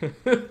themselves.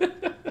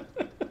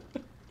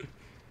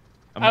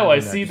 Oh, I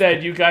see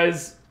that you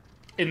guys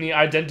in the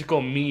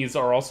identical Miis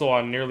are also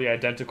on nearly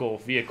identical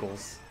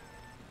vehicles.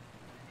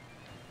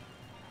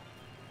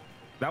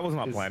 That was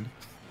not planned.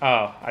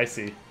 Oh, I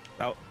see.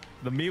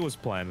 The Mii was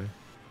planned.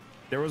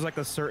 There was like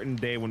a certain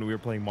day when we were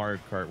playing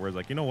Mario Kart where it's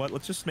like, you know what?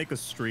 Let's just make a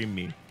stream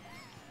Mii.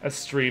 A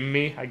stream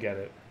Mii? I get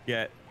it.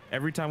 Yeah,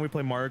 every time we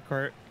play Mario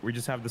Kart, we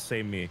just have the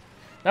same Mii.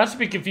 Not to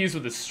be confused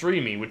with the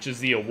Streamy, which is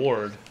the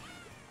award.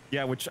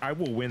 Yeah, which I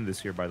will win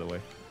this year, by the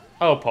way.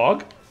 Oh,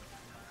 Pog?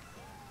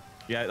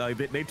 Yeah, like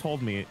they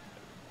told me,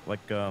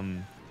 like,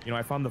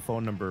 I found the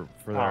phone number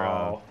for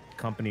their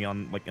company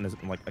on like in a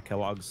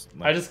Kellogg's.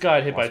 Like, I just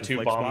got hit by Frosted 2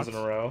 Flakes bombs box. in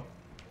a row.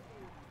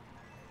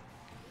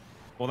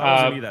 Well, that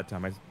wasn't me that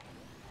time.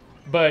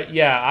 But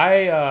yeah,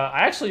 I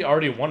actually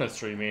already won a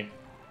Streamy.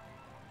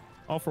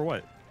 Oh, for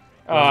what?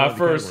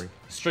 For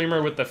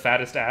streamer with the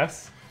fattest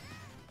ass.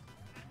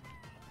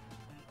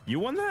 You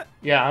won that?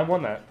 Yeah, I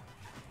won that.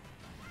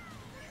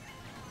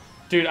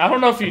 Dude, I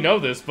don't know if you know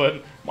this,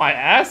 but my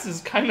ass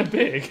is kind of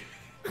big.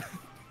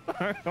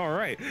 All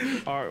right.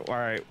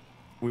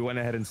 We went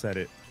ahead and said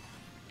it.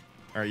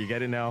 All right, you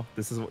get it now.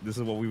 This is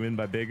what we mean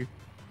by big.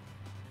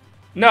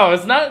 No,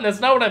 it's not. That's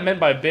not what I meant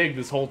by big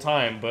this whole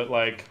time. But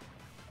like,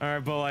 all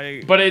right, but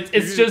like, but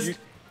it's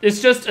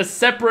just a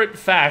separate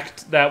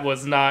fact that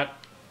was not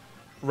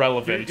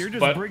relevant. You're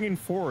just bringing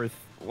forth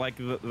like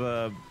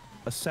a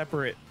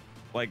separate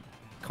like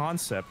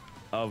concept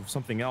of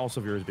something else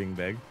of yours being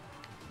big.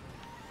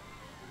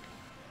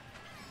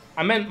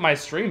 I meant my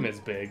stream is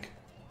big.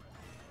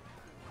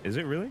 Is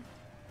it really?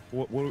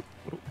 What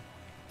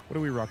are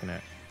we rocking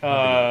at?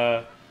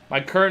 My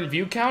current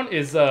view count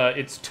is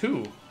it's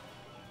 2.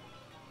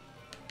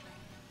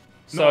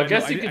 So No, I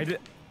guess you could.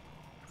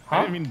 Huh?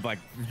 I didn't mean like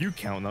view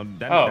count. No,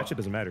 that shit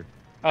doesn't matter.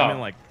 Oh. I mean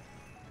like,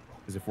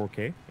 is it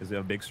 4K? Is it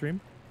a big stream?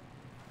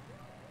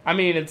 I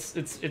mean it's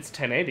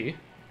 1080.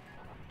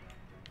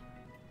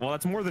 Well,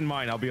 that's more than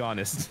mine. I'll be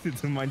honest.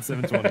 Mine's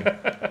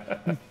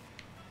 720.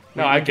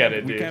 No, I get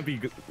it,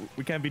 dude.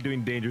 We can't be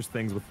doing dangerous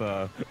things with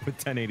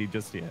 1080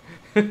 just yet.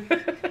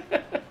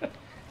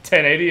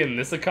 1080 in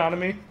this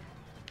economy?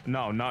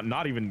 No,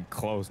 not even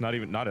close. Not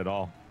at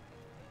all.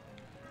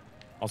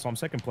 Also, I'm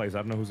second place. I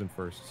don't know who's in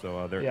first.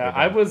 So they're. Yeah,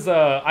 I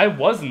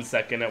was in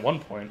second at one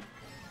point.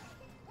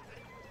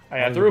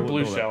 I threw a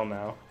blue shell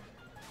now,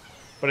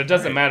 but it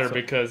doesn't matter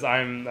because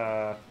I'm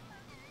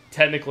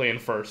technically in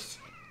first.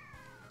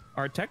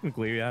 Or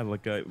technically, yeah.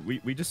 Like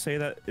we just say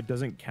that it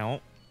doesn't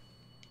count.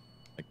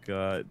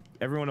 Like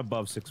everyone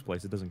above 6th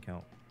place, it doesn't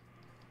count.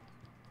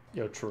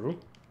 Yo, true.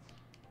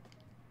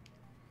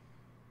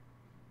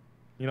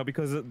 You know,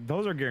 because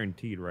those are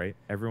guaranteed, right?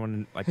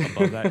 Everyone like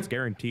above that, it's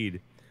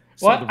guaranteed.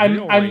 So What? the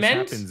real race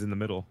happens in the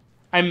middle.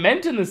 I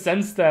meant in the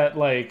sense that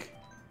like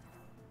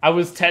I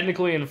was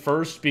technically in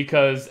first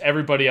because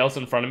everybody else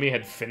in front of me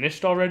had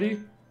finished already.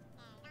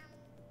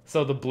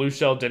 So the blue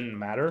shell didn't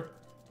matter.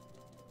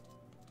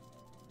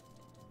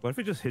 What if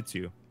it just hits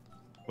you?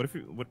 What if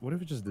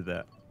it just did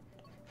that?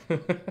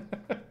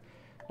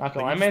 Not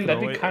gonna lie, man,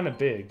 that'd be kind of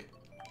big.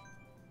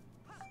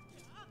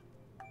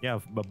 Yeah,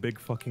 a big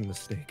fucking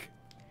mistake.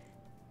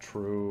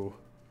 True.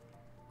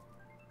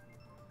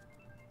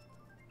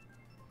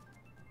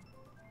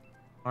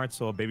 All right,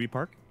 so a baby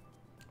park.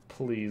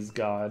 Please,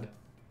 God.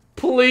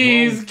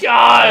 Please,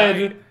 God!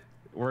 Right.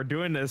 We're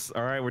doing this.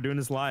 All right, we're doing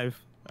this live.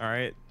 All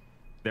right.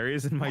 There he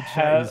is in my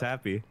chat. He's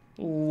happy.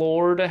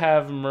 Lord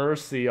have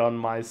mercy on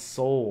my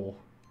soul.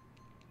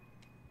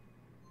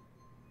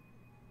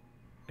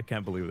 I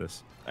can't believe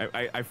this.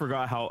 I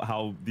forgot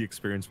how the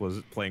experience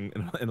was playing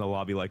in a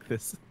lobby like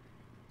this.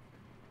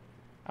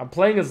 I'm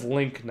playing as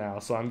Link now,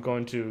 so I'm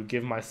going to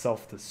give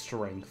myself the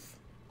strength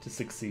to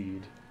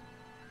succeed.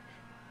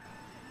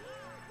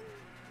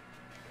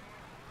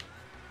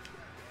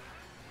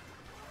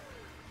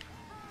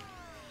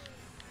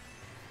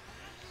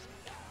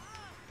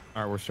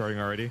 All right, we're starting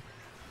already.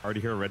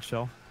 Already hear a red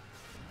shell.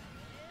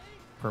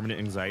 Permanent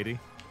anxiety.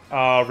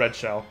 Red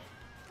shell.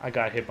 I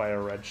got hit by a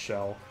red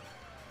shell.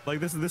 Like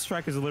this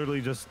track is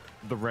literally just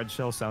the red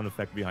shell sound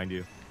effect behind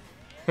you.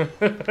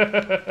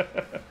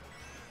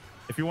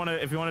 If you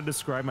wanna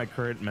describe my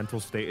current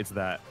mental state, it's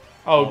that.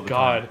 Oh all the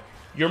god. time.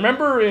 You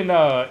remember in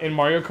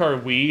Mario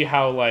Kart Wii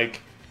how like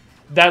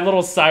that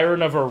little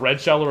siren of a red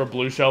shell or a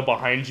blue shell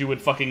behind you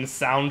would fucking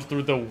sound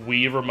through the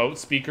Wii remote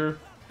speaker?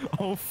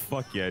 Oh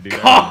fuck yeah,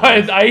 dude.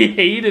 God, I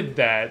hated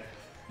that.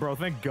 Bro,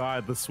 thank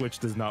God the Switch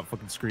does not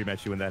fucking scream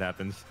at you when that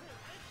happens.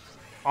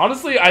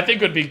 Honestly, I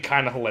think it would be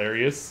kind of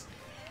hilarious,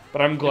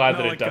 but I'm glad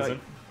that it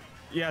doesn't.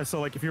 Yeah,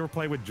 so like if you were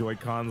playing with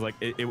Joy-Cons, like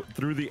it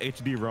through the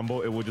HD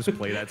Rumble, it would just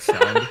play that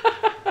sound.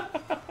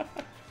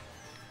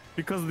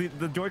 Because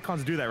the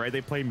Joy-Cons do that, right?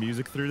 They play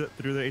music through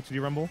the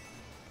HD Rumble.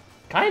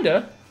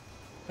 Kinda.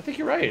 I think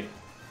you're right.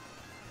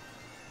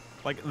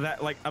 Like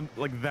that,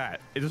 like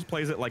that. It just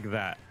plays it like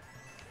that.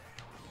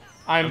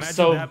 I'm Imagine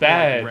so that,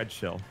 bad. like, red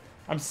shell.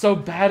 I'm so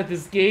bad at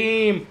this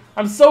game.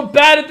 I'm so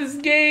bad at this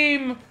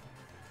game.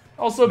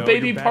 Also, No,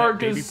 Baby you're bad at Park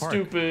Baby is Park.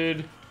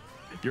 stupid.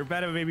 You're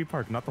bad at Baby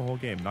Park, not the whole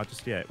game, not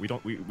just yet. We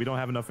don't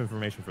have enough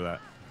information for that.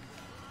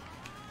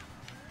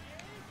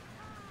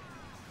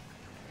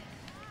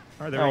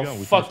 All right, there we go.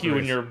 We Fuck finished you the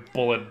and race. your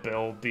bullet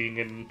bill being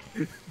in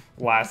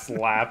last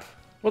lap.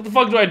 What the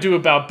fuck do I do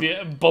about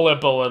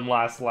bullet bill in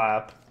last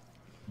lap?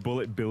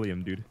 Bullet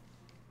Billiam, dude.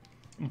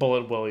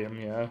 Bullet William,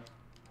 yeah.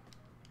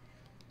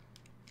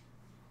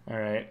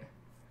 Alright.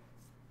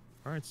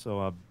 All right,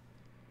 so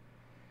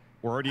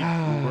we're already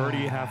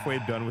halfway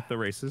done with the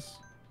races.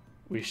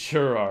 We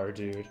sure are,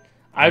 dude.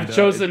 I've And,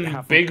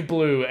 chosen Big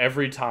Blue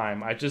every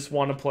time. I just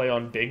want to play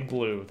on Big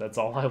Blue. That's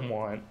all I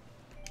want.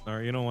 All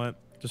right, you know what?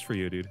 Just for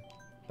you, dude.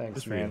 Thanks,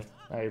 Just for man.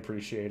 you. I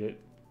appreciate it.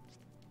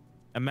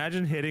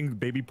 Imagine hitting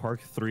Baby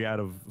Park 3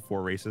 out of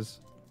 4 races.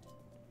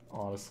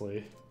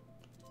 Honestly.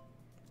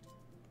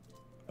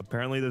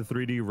 Apparently, the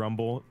 3D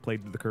Rumble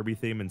played the Kirby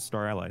theme in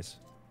Star Allies.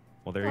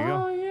 Well, there you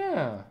go. Oh,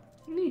 yeah.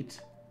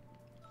 Neat.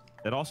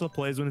 It also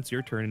plays when it's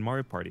your turn in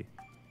Mario Party.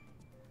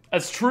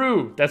 That's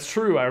true. That's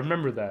true. I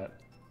remember that.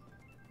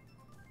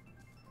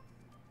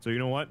 So you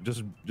know what?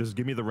 Just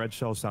give me the red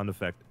shell sound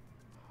effect.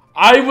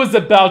 I was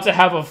about to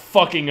have a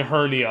fucking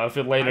hernia if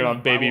it landed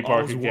on Baby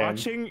Park again. I was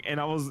watching and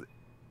I was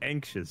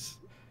anxious.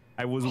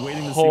 I was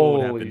waiting to see what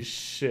would happen. Holy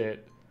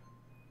shit.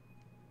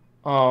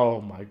 Oh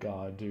my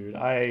god, dude.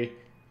 I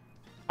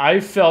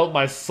felt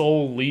my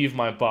soul leave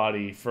my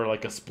body for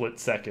like a split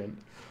second.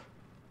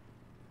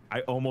 I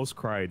almost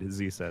cried,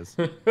 Z says.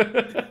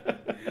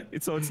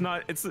 So it's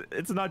not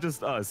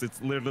just us.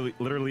 It's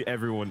literally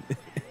everyone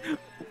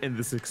in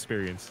this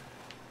experience.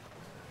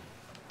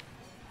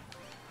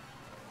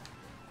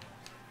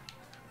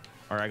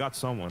 All right, I got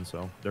someone,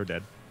 so they're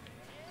dead.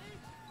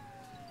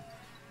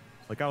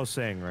 Like I was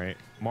saying, right?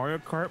 Mario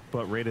Kart,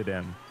 but rated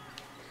M.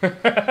 Now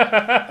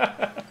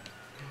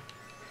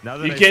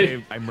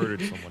that I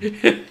murdered someone.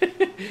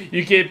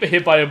 You get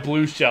hit by a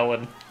blue shell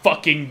and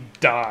fucking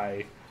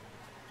die.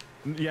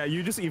 Yeah,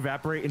 you just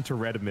evaporate into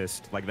red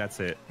mist. Like, that's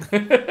it.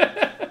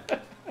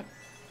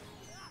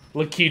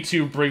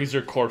 Lakitu brings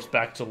your corpse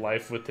back to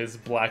life with his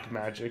black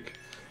magic.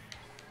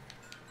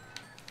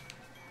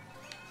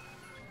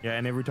 Yeah,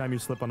 and every time you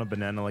slip on a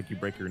banana, like, you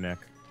break your neck.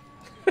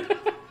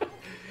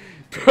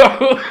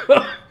 Bro,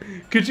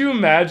 could you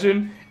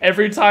imagine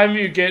every time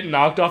you get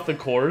knocked off the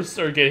course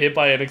or get hit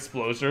by an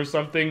explosion or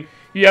something,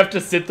 you have to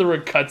sit through a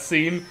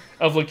cutscene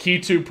of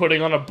Lakitu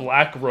putting on a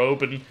black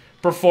robe and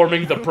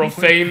performing the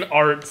profane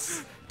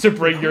arts to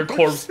bring your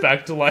corpse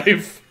back to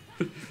life?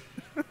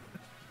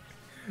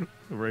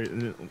 Right.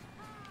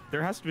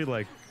 There has to be,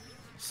 like,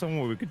 some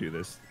way we could do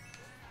this.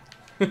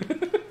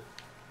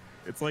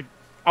 It's like...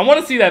 I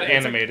want to see that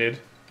animated.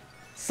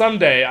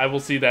 Someday, I will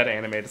see that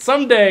animated.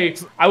 Someday,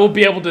 I will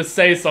be able to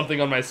say something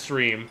on my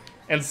stream,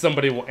 and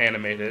somebody will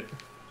animate it.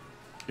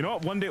 You know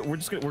what? One day, we're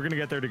gonna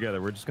get there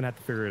together. We're just gonna have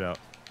to figure it out.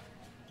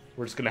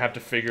 We're just gonna have to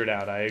figure it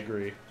out, I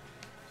agree.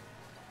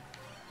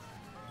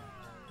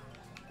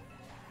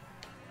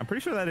 I'm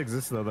pretty sure that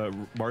exists, though, the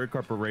Mario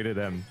Kart rated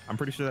M. I'm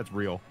pretty sure that's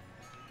real.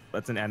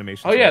 That's an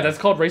animation. Oh yeah, that's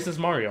called Racist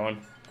Mario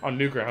on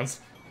Newgrounds.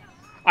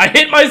 I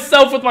hit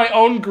myself with my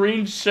own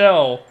green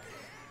shell.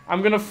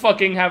 I'm gonna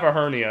fucking have a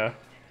hernia.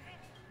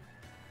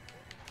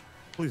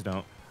 Please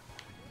don't.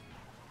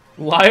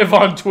 Live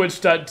on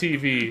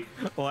Twitch.tv.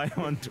 Live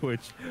on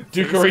Twitch.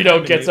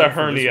 Dukerino gets a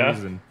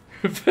hernia.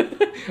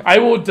 I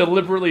will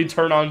deliberately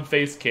turn on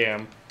face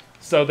cam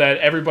so that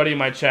everybody in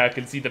my chat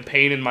can see the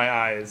pain in my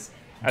eyes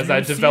as I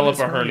develop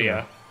a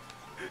hernia.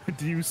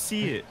 Do you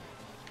see it?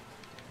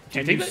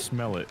 Can you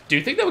smell it? Do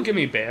you think that would get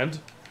me banned?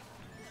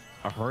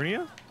 A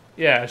hernia?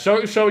 Yeah,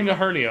 showing a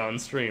hernia on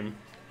stream.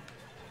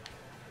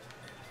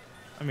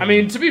 I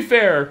mean, to be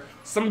fair,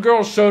 some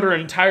girl showed her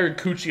entire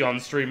coochie on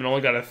stream and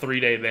only got a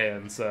 3-day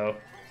ban, so...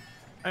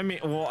 I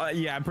mean, well,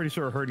 yeah, I'm pretty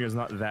sure a hernia is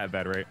not that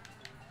bad, right?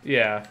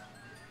 Yeah.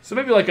 So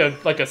maybe like a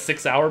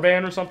 6-hour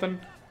ban or something?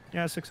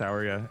 Yeah, 6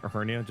 hour, yeah. A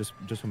hernia, just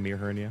a mere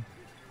hernia.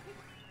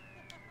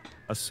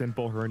 A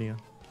simple hernia.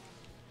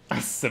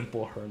 A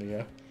simple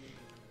hernia.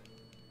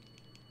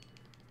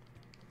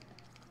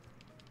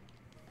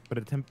 But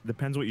it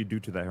depends what you do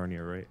to that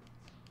hernia, right?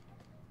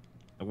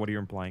 Like, what are you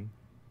implying?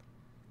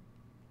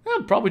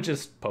 I'd probably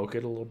just poke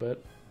it a little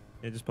bit.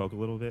 Yeah, just poke a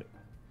little bit.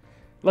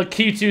 Look,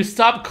 Kichu,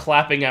 stop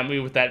clapping at me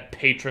with that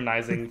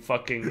patronizing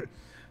fucking...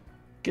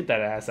 Get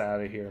that ass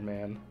out of here,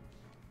 man.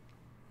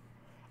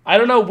 I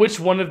don't know which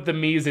one of the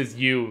me's is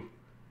you.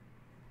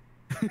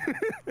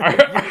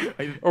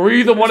 Or were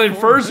you the one in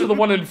first or the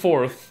one in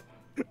fourth?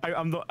 I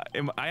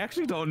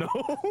actually don't know.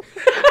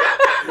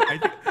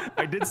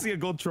 I did see a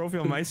gold trophy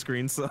on my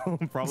screen, so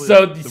probably.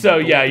 So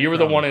yeah, you were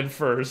the one in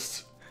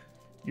first.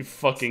 You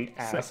fucking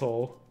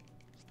asshole.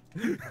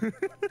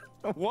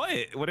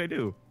 What? What'd I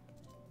do?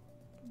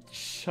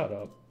 Shut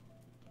up.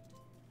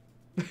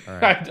 All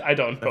right. I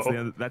don't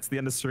know. That's the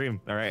end of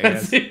stream. All right,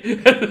 guys.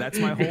 That's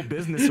my whole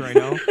business right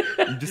now.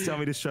 You just tell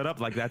me to shut up.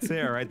 Like, that's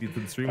it. All right, the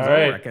stream's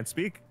over. I can't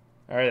speak.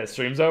 All right, that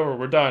stream's over.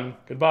 We're done.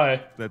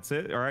 Goodbye. That's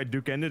it. All right,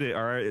 Duke ended it.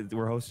 All right,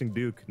 we're hosting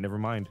Duke. Never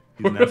mind.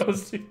 We're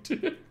hosting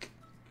Duke.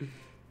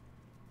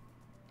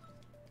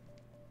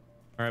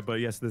 All right, but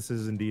yes, this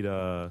is indeed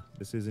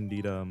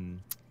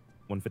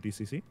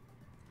 150cc.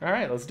 All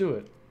right, let's do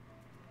it.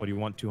 What do you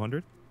want?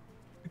 200?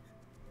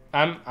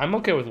 I'm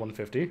okay with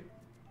 150.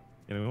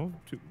 You know,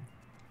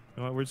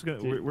 we're just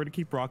gonna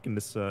keep rocking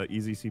this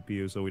easy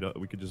CPU, so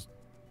we could just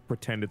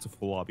pretend it's a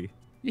full lobby.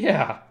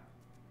 Yeah,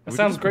 that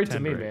sounds great to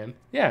me, man.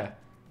 Yeah,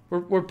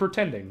 we're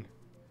pretending.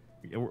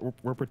 Yeah,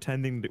 we're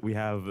pretending that we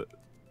have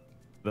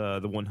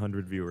the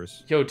 100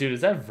 viewers. Yo, dude,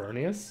 is that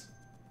Vernius?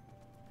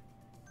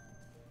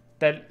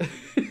 That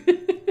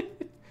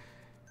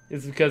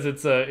it's because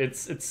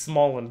it's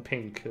small and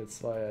pink.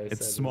 That's why I said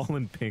it's small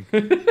and pink.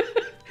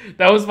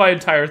 That was my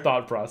entire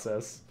thought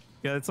process.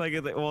 Yeah, it's like,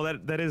 well,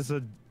 that is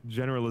a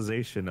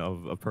generalization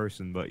of a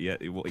person, but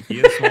yet he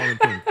is small and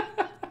pink.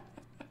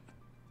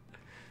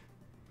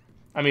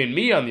 I mean,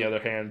 me on the other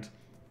hand,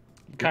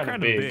 I'm kind of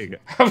big. You're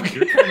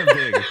kind of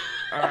big.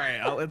 All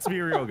right, let's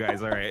be real,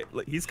 guys. All right,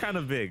 he's kind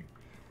of big.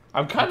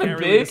 I'm kind of big.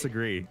 Really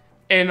disagree.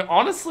 And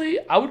honestly,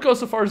 I would go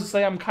so far as to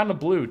say I'm kind of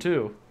blue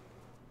too.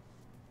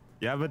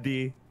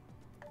 Yabba-dee.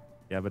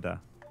 Yabba-da.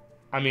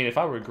 I mean, if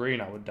I were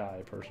green, I would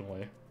die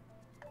personally.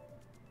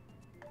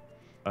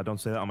 Don't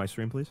say that on my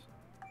stream, please.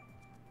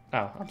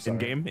 Oh, I'm sorry. In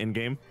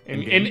game.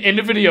 In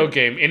the video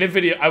game. In a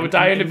video. I would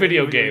die in the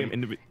video game.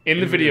 In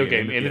the video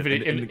game. In the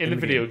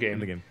video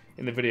game.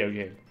 In the video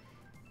game.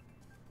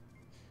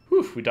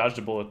 Whew, we dodged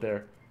a bullet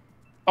there.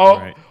 Oh.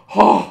 Right.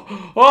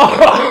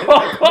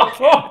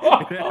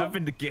 It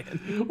happened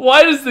again.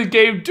 Why does the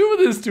game do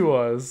this to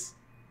us?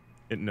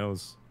 It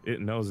knows. It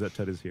knows that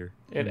Ted is here.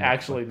 It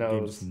actually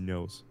knows. It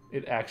knows.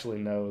 It actually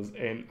knows,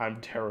 and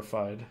I'm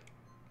terrified.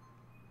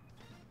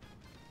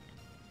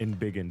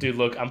 Dude,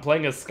 look, I'm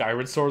playing a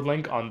Skyward Sword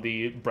Link on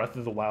the Breath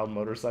of the Wild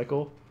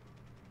motorcycle.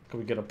 Can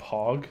we get a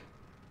Pog?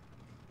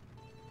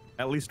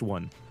 At least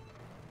one.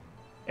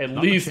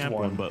 Not least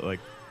one. But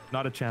like,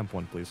 not a champ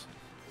one, please.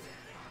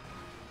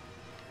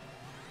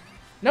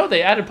 No,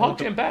 they added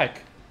PogChamp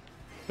back,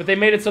 but they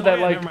made it so that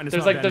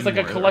there's like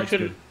a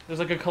collection. Right, there's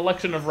like a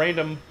collection of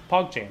random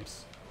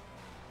PogChamps.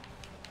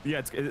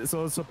 Yeah,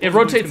 so it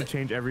rotates. It's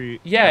change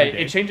every. Yeah, every day.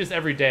 It changes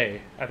every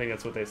day. I think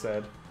that's what they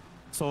said.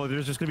 So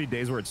there's just gonna be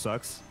days where it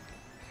sucks.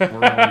 Where no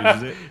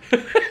one uses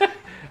it.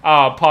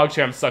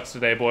 PogChamp sucks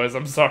today, boys.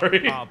 I'm sorry.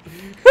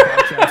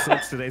 PogChamp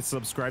sucks today.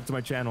 Subscribe to my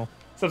channel.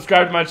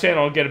 Subscribe to my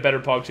channel and get a better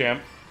PogChamp.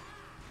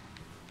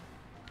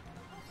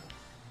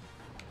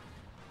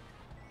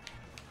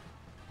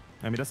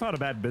 I mean, that's not a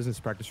bad business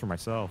practice for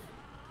myself.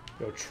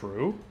 Yo,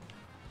 true.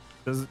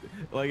 Does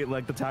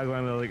like the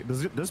tagline like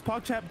does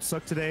PogChamp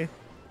suck today?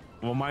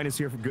 Well, mine is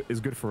here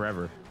is good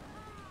forever.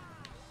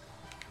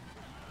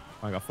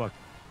 Oh, I got fucked.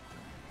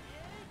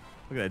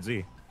 Look at that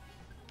Z.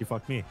 You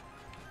fucked me.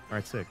 All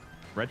right, sick.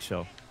 Red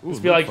shell. Ooh,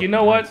 just be like, you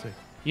know what?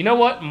 You know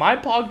what? My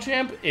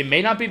PogChamp, it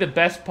may not be the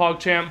best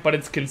PogChamp, but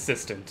it's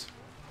consistent.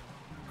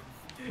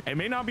 It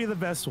may not be the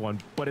best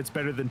one, but it's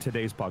better than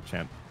today's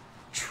PogChamp.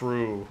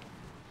 True.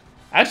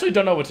 I actually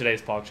don't know what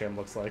today's PogChamp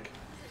looks like.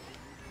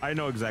 I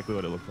know exactly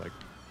what it looked like.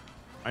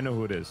 I know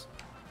who it is.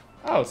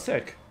 Oh,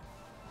 sick.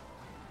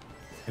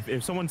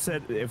 If someone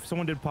did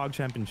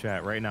PogChamp in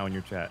chat right now in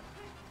your chat.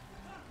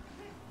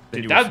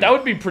 Dude, that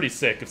would be pretty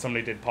sick if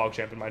somebody did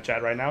PogChamp in my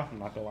chat right now. I'm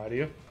not gonna lie to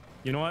you.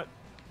 You know what?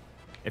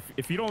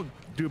 If you don't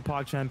do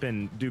PogChamp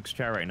in Duke's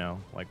chat right now,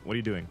 like, what are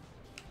you doing?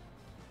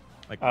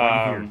 Like, why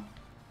are you here?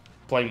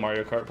 Playing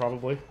Mario Kart,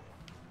 probably.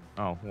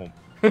 Oh, well.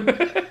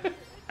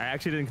 I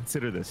actually didn't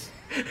consider this.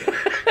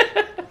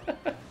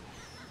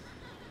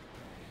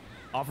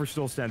 Offer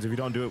still stands. If you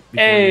don't do it before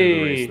the end of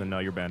the race, then no,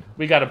 you're banned.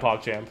 We got a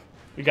PogChamp.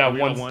 We got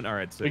one. All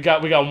right, sick. We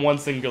got one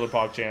singular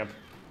PogChamp.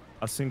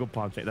 A single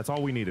PogChamp. That's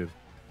all we needed.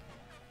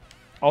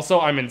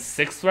 Also, I'm in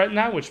 6th right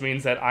now, which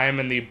means that I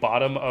am in the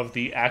bottom of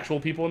the actual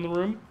people in the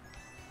room.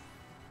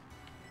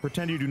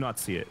 Pretend you do not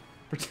see it.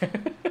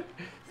 Pretend.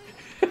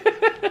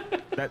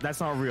 That's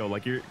not real.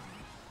 Like you're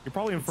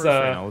probably in first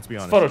right now. Let's be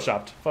honest.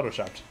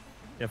 Photoshopped.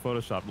 Yeah,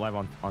 photoshopped live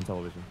on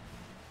television.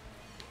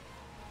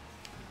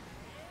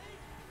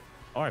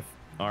 All right.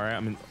 I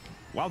mean,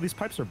 wow, these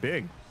pipes are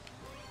big.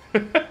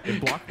 They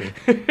block me.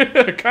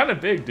 They're kind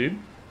of big, dude.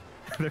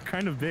 They're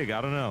kind of big.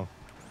 I don't know.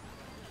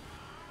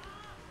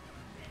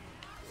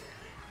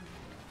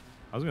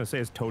 I was gonna say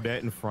it's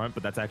Toadette in front,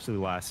 but that's actually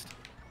last.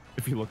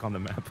 If you look on the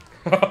map.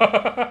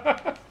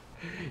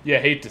 Yeah,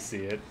 hate to see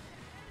it.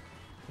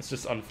 It's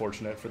just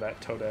unfortunate for that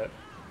Toadette.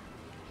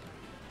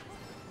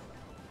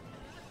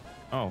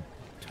 Oh,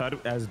 Toad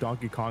as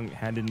Donkey Kong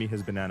handed me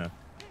his banana.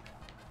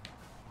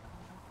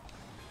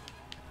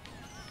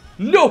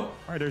 No! All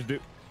right, there's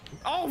Duke.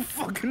 Oh,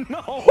 fucking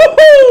no! Woohoo!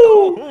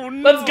 Oh,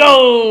 no! Let's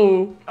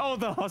go! Oh,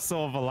 the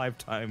hustle of a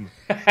lifetime.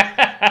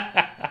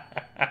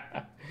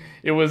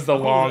 It was the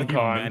long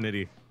con.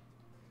 Humanity.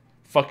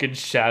 Fucking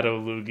Shadow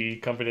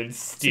Loogie coming in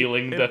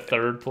stealing the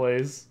third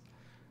place.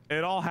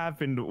 It all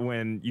happened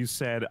when you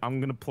said, "I'm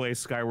gonna play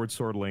Skyward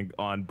Sword Link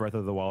on Breath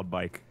of the Wild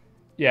bike."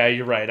 Yeah,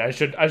 you're right. I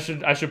should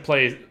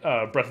play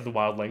Breath of the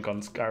Wild Link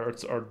on Skyward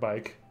Sword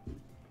bike.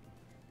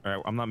 All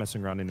right, I'm not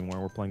messing around anymore.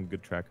 We're playing a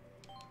good track.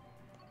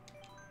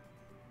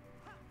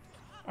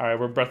 All right,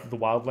 we're Breath of the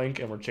Wild Link,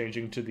 and we're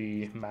changing to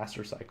the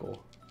Master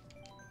Cycle.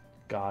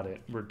 Got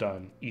it. We're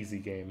done. Easy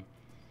game.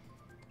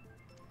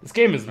 This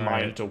game is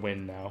mine to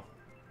win now.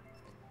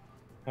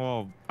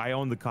 Well, I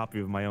own the copy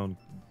of my own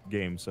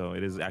game, so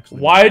it is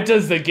actually. Why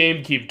does the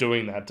game keep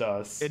doing that to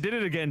us? It did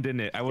it again,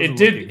 didn't it? It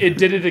did. It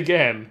did it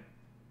again.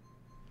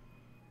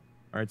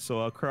 All right,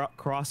 so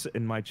Cross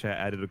in my chat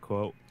added a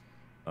quote.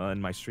 In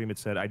my stream, it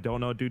said, "I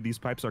don't know, dude. These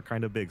pipes are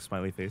kind of big."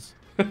 Smiley face.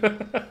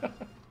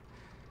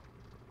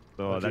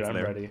 So Dude, that's I'm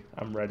there. ready.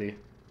 I'm ready.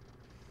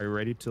 Are you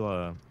ready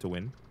to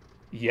win?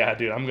 Yeah,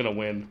 dude, I'm gonna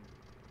win.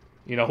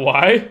 You know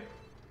why?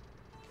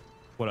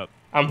 What up?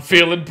 I'm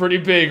feeling pretty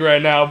big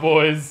right now,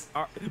 boys.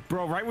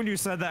 Bro, right when you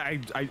said that,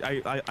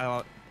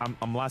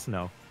 I'm last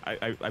now.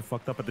 I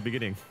fucked up at the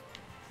beginning.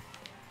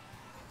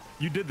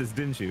 You did this,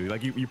 didn't you?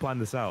 Like you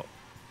planned this out.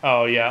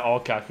 Oh yeah, all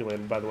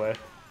calculated, by the way.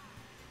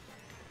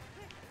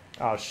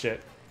 Oh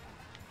shit.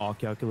 All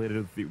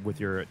calculated with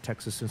your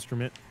Texas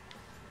instrument.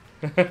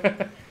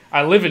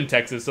 I live in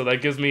Texas, so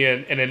that gives me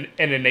an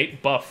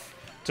innate buff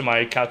to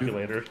my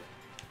calculator.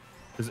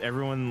 Does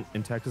everyone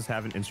in Texas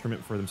have an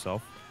instrument for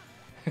themselves?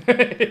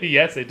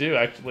 Yes, they do,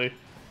 actually.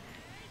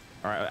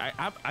 All right,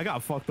 I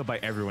got fucked up by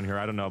everyone here.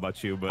 I don't know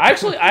about you, but I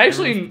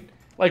actually,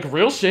 like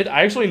real shit.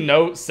 I actually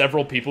know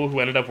several people who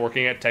ended up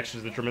working at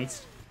Texas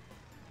Instruments.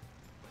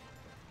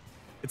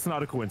 It's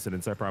not a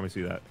coincidence. I promise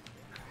you that.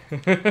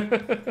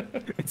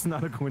 It's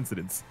not a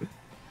coincidence.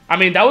 I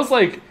mean, that was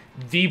like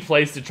the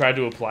place to try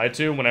to apply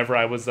to whenever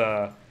I was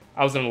an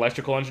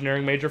electrical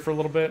engineering major for a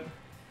little bit.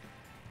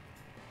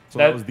 So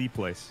that was the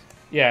place.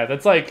 Yeah,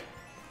 that's like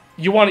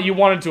you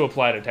wanted to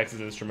apply to Texas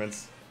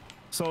Instruments.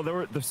 So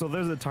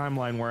there's a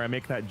timeline where I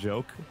make that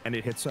joke and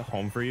it hits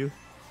home for you.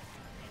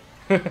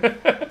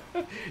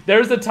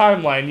 There's a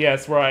timeline,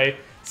 yes, where I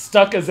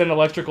stuck as an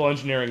electrical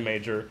engineering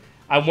major.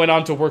 I went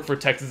on to work for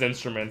Texas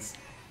Instruments,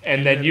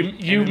 and then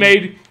you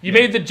made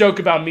the joke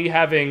about me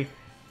having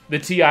the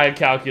TI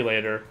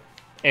calculator,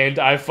 and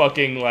I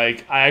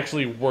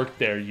actually worked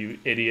there, you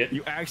idiot.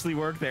 You actually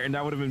worked there, and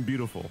that would have been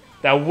beautiful.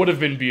 That would have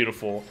been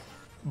beautiful.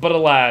 But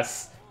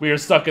alas, we are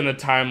stuck in the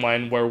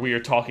timeline where we are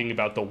talking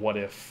about the what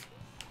if.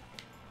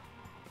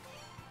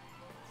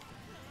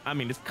 I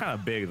mean, it's kind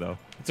of big, though.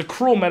 It's a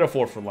cruel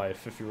metaphor for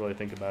life, if you really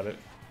think about it.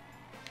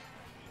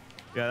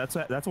 Yeah,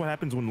 that's what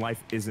happens when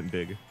life isn't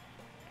big.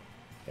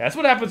 Yeah, that's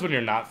what happens when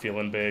you're not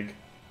feeling big.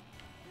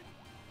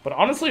 But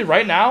honestly,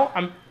 right now,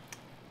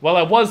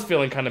 I was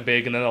feeling kind of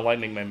big, and then the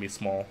lightning made me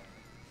small.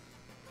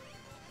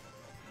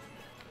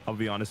 I'll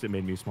be honest, it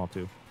made me small,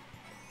 too.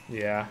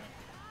 Yeah.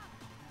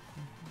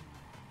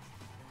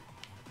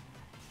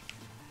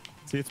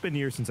 See, it's been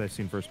years since I've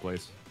seen first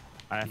place.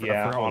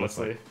 Yeah,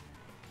 honestly.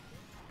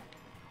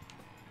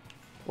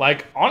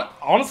 Like,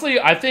 honestly,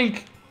 I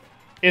think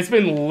it's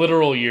been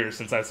literal years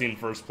since I've seen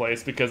first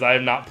place because I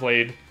have not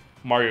played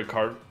Mario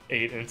Kart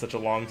 8 in such a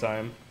long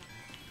time.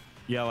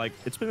 Yeah, like,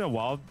 it's been a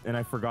while, and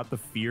I forgot the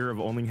fear of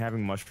only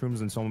having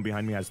mushrooms, and someone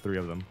behind me has 3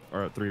 of them,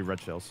 or 3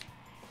 red shells.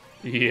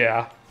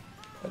 Yeah.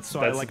 That's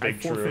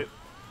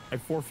I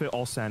forfeit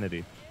all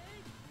sanity.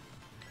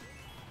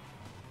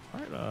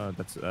 Alright,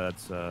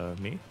 that's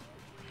me.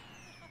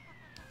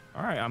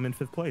 Alright, I'm in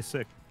 5th place,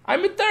 sick.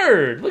 I'm in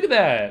 3rd! Look at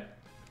that!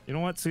 You know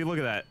what? See, look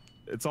at that.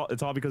 It's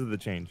all because of the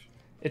change.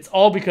 It's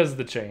all because of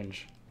the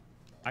change.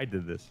 I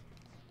did this.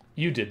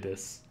 You did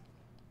this.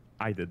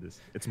 I did this.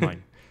 It's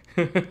mine.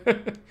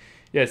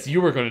 Yes,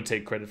 you were going to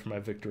take credit for my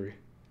victory.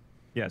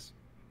 Yes.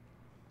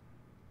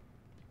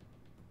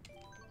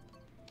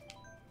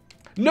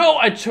 No,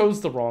 I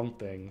chose the wrong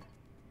thing.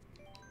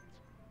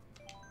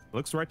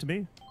 Looks right to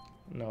me.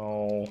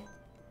 No.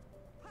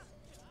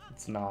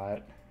 It's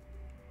not.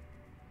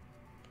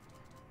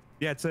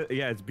 Yeah,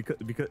 it's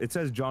because it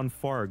says John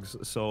Fargs,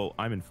 so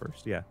I'm in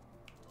 1st, yeah.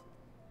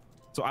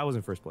 So I was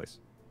in 1st place.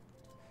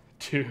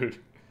 Dude.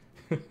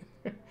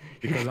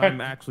 Because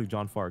I'm actually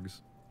John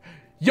Fargs.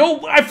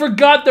 Yo, I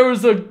forgot there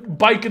was a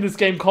bike in this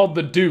game called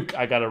the Duke.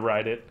 I gotta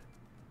ride it.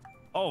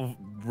 Oh,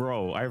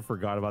 bro, I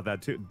forgot about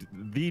that too.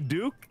 The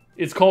Duke?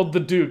 It's called the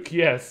Duke,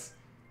 yes.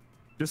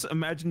 Just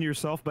imagine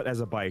yourself, but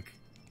as a bike.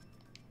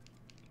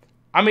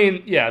 I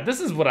mean, yeah,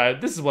 this is what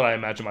I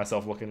imagine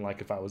myself looking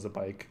like if I was a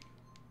bike.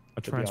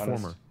 A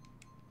transformer.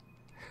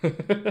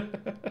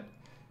 The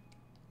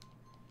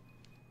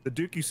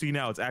Duke you see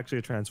now, it's actually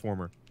a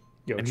Transformer.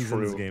 Yo, and he's true.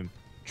 in this game.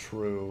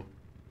 True.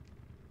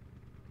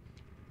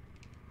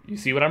 You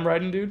see what I'm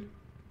riding, dude?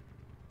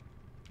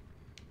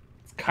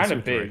 It's kind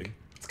of big.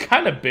 It's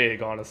kind of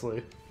big, honestly.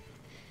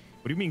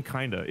 What do you mean,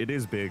 kinda? It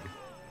is big.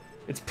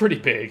 It's pretty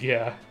big,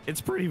 yeah.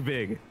 It's pretty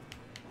big.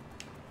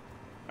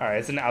 Alright,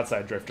 it's an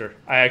outside drifter.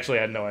 I actually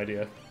had no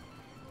idea.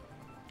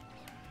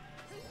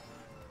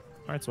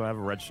 Alright, so I have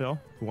a red shell.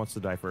 Who wants to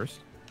die first?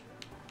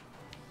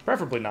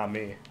 Preferably not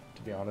me,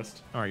 to be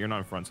honest. Alright, you're not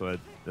in front, so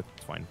that's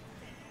fine.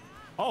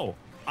 Oh,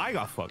 I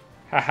got fucked.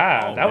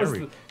 Haha,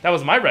 Oh, that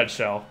was my red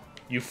shell.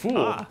 You fool.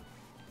 Ah.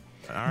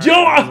 Right,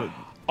 Yo!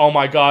 Oh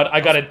my god,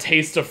 I got a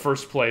taste of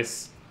first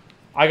place.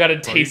 I got a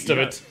taste of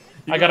it.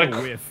 I got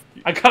a whiff.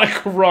 I got a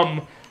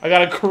crumb. I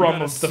got a crumb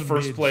got of the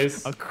first smidge,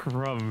 place. A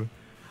crumb.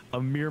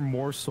 A mere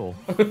morsel.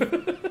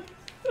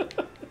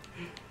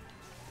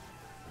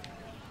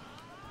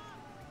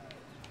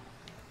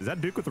 Is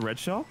that Duke with the red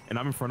shell? And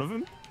I'm in front of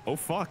him? Oh,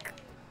 fuck.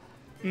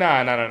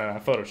 Nah,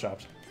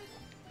 photoshopped.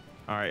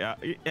 Alright, yeah,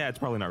 it's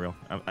probably not real.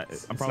 I'm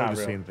probably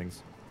just saying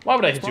things. Why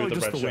would I It's hit you with the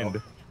red probably just shell? the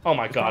wind. Oh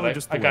my god, I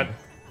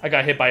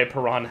got hit by a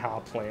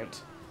piranha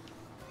plant.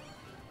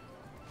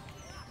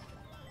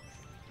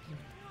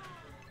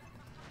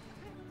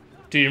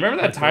 Do you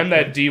remember that time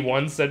that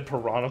D1 said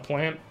piranha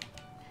plant?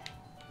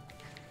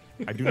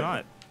 I do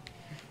not.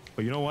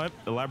 But you know what?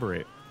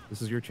 Elaborate.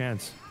 This is your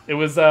chance. It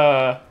was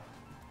on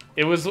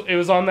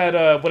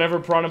that whenever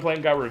piranha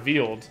plant got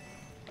revealed.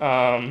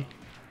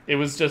 It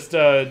was just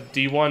a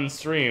D1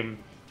 stream,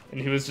 and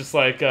he was just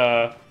like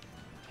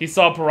he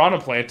saw piranha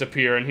plant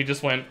appear, and he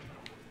just went,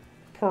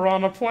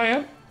 piranha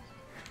plant?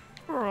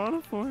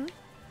 Piranha plant?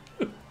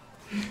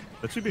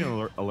 That should be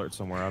an alert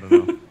somewhere. I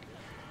don't know.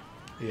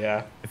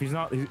 Yeah. If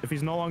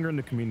he's no longer in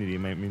the community, I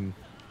mean.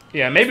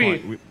 Yeah,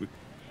 maybe.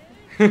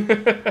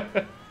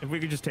 If we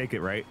could just take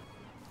it, right?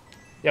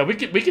 Yeah, we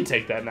can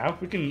take that now.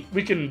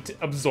 We can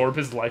absorb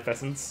his life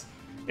essence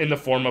in the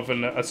form of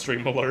a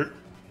stream alert.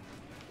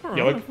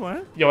 Yo,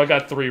 I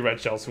got 3 red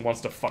shells. Who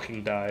wants to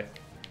fucking die?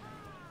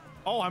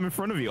 Oh, I'm in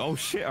front of you. Oh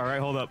shit! All right,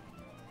 hold up.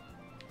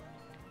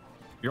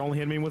 You're only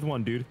hitting me with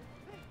 1, dude.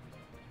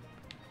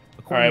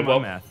 Alright, well,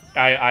 math,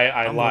 I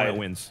I'm lied. The one that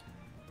wins.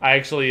 I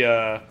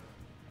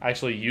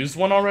actually used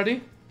one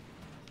already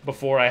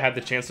before I had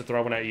the chance to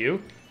throw one at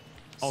you.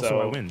 Also, so,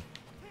 I win.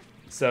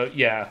 So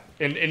yeah,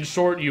 in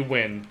short, you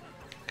win,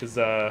 because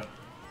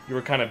you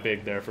were kind of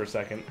big there for a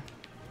second.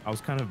 I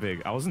was kind of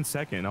big. I was in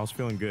second. I was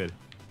feeling good,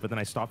 but then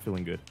I stopped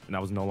feeling good, and I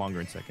was no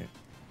longer in second.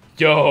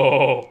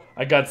 Yo,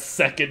 I got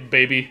second,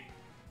 baby.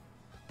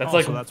 That's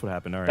so that's what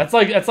happened. All right.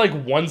 That's like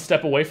 1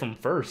 step away from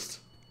first.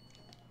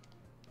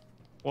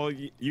 Well,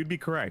 you'd be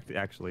correct,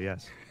 actually.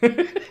 Yes.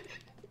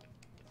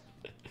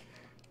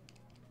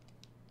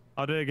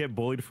 How did I get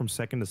bullied from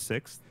second to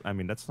 6th? I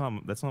mean, that's not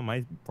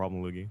my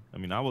problem, Loogie. I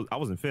mean, I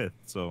was in 5th,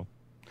 so.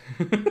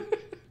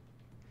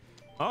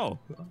 Oh,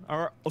 all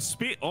right.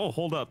 Oh,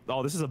 hold up.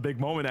 Oh, this is a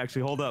big moment,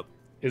 actually. Hold up.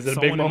 Is it a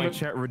big moment? Someone in my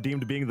chat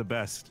redeemed being the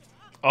best.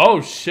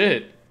 Oh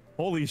shit!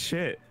 Holy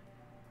shit!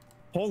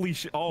 Holy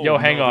shit! Oh, yo,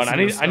 hang on. I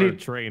need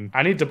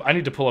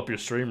to pull up your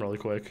stream really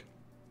quick.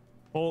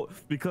 Oh,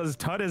 because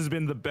Tut has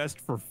been the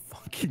best for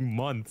fucking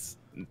months.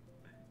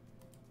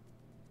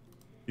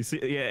 You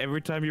see, yeah,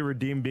 every time you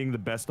redeem being the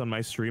best on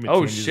my stream, it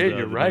changes shit, the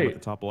you're name right. at the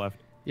top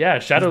left. Yeah,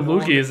 Shadow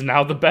Loogie is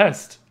now the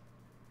best.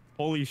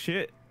 Holy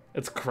shit!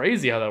 It's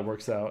crazy how that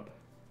works out.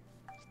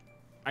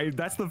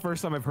 That's the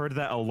first time I've heard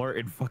that alert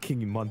in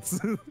fucking months.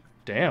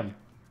 Damn.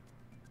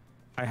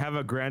 I have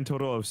a grand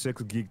total of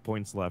 6 geek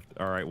points left.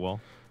 All right,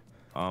 well,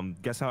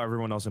 guess how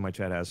everyone else in my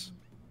chat has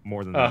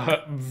more than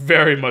that.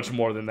 Very much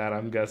more than that,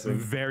 I'm guessing.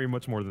 Very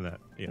much more than that.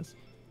 Yes.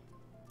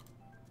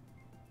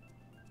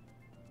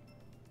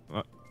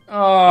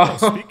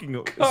 Speaking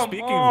of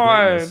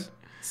greatness,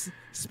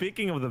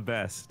 speaking of the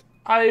best,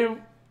 I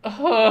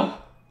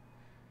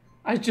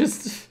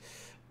just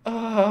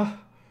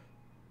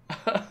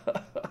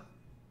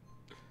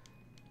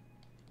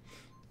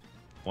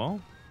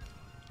well,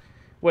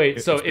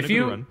 wait, so if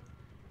you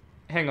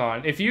hang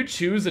on, if you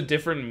choose a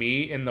different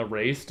me in the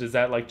race, does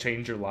that like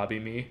change your lobby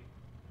me?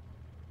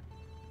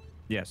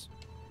 Yes.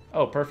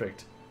 Oh,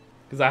 perfect.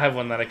 Because I have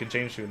one that I can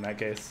change to in that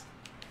case.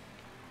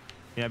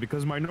 Yeah,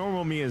 because my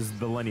normal me is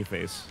the Lenny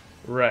face.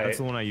 Right. That's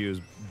the one I use.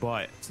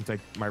 But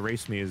since my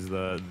race me is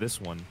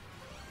this one,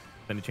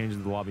 then it changes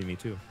the lobby me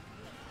too.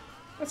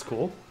 That's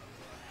cool.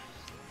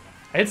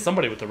 I hit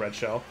somebody with the red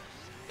shell.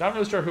 Not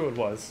really sure who it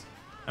was.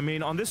 I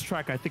mean, on this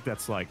track, I think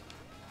that's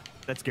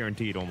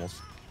guaranteed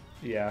almost.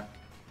 Yeah.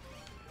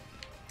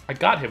 I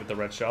got hit with the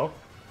red shell,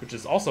 which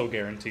is also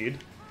guaranteed.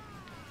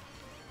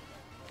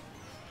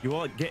 You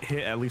will get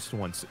hit at least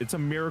once. It's a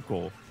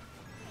miracle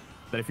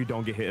that if you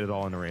don't get hit at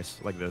all in a race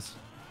like this,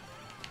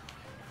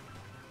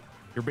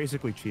 you're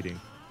basically cheating.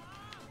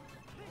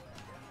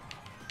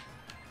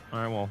 All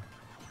right, well.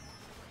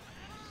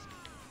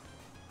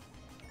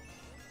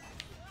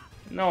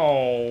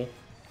 No.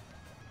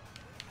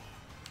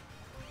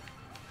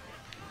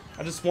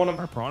 I just want to...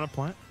 Our piranha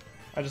plant?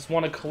 I just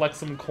want to collect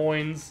some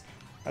coins.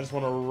 I just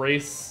want to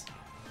race.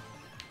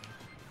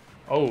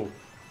 Oh.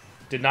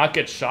 Did not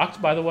get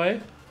shocked, by the way.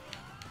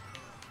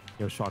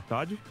 Yo, shock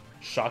dodge?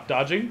 Shock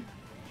dodging?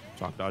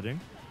 Shock dodging.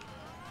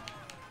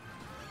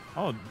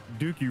 Oh,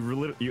 Duke,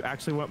 you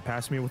actually went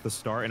past me with the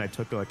star, and I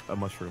took like a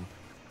mushroom.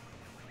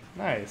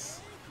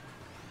 Nice.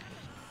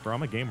 Bro,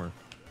 I'm a gamer.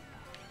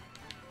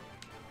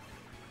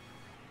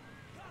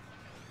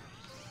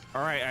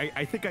 All right,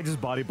 I think I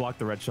just body blocked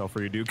the red shell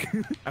for you, Duke.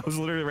 I was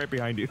literally right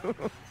behind you.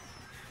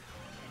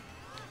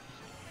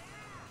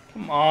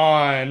 Come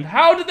on.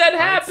 How did that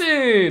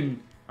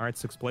happen? All right,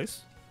 6th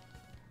place.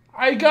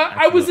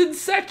 I was in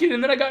 2nd,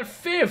 and then I got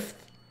 5th.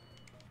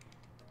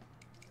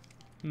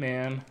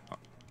 Man.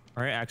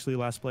 All right, actually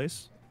last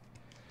place.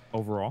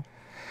 Overall.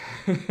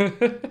 All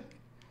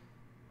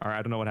right,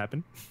 I don't know what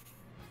happened.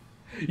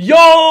 Yo,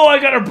 I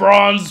got a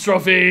bronze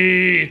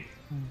trophy!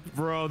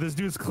 Bro, this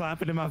dude's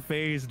clapping in my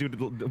face, dude.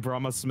 Bro,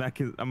 I'm a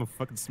fucking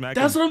smack.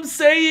 That's what I'm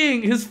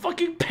saying. His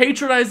fucking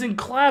patronizing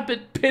clap,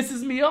 it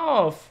pisses me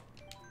off.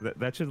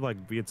 That should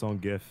like be its own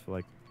GIF,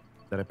 like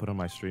that I put on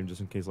my stream just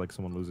in case like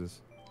someone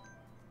loses.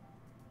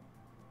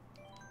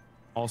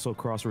 Also,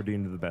 cross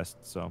redeemed to the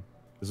best, so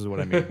this is what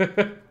I mean.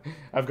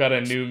 I've got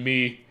a new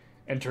me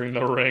entering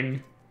the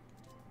ring.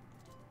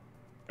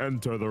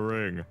 Enter the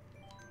ring.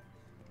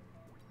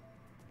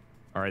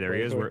 All right, there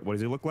he is. What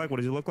does he look like? What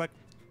does he look like?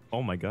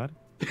 Oh my god.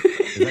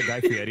 Is that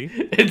Guy Fieri?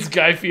 It's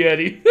Guy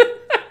Fieri.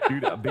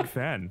 Dude, a big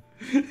fan.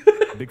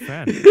 Big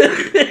fan.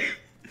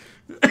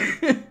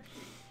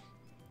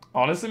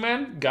 Honestly,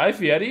 man, Guy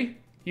Fieri,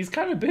 he's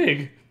kind of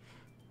big.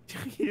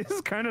 He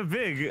is kind of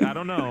big. I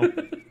don't know.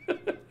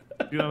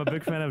 Dude, I'm a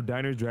big fan of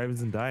diners,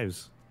 drive-ins, and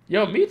dives.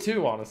 Yo, me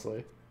too,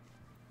 honestly.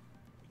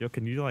 Yo,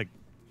 can you, like,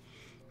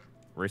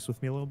 race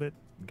with me a little bit,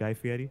 Guy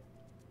Fieri?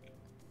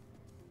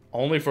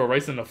 Only for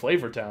racing to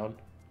Flavor Town.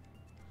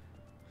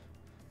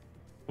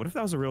 What if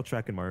that was a real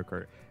track in Mario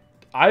Kart?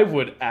 I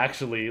would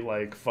actually,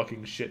 like,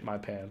 fucking shit my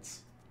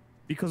pants.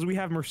 Because we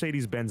have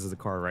Mercedes-Benz as a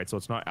car, right? So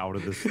it's not out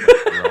of this like,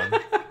 realm.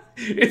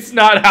 It's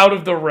not out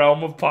of the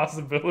realm of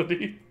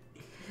possibility.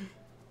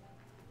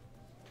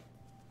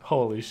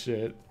 Holy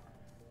shit.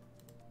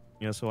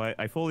 Yeah, so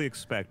I fully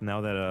expect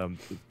now that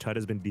Chud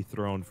has been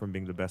dethroned from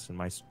being the best in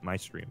my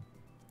stream,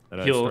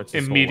 that he'll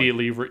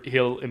immediately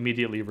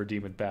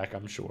redeem it back,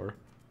 I'm sure.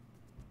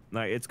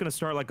 Like, it's gonna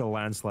start like a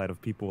landslide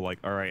of people like,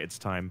 all right, it's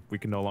time. We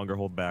can no longer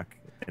hold back,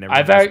 and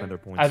everyone's gonna spend their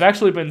points. I've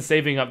actually been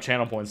saving up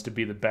channel points to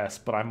be the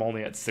best, but I'm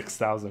only at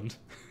 6,000.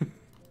 You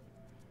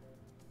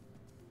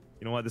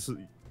know what?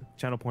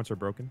 Channel points are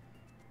broken.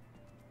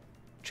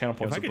 Channel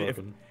points are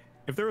broken.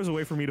 If there was a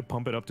way for me to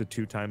pump it up to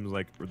 2 times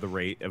like the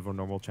rate of a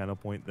normal channel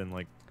point, then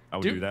like I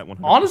would do that 100%.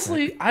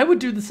 Honestly, I would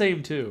do the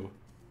same too.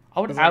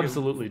 I would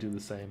absolutely do the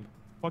same.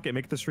 Fuck it,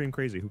 make the stream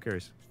crazy. Who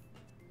cares?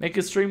 Make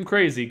a stream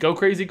crazy. Go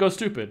crazy, go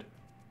stupid.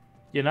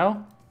 You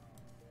know?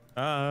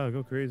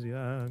 Go crazy.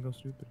 Go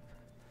stupid.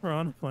 We're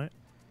on a planet.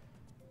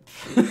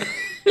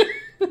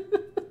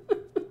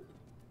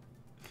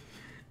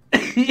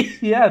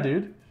 Yeah,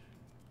 dude.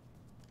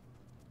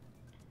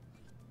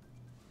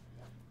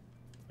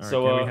 Right,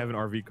 so can we have an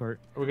RV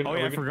cart?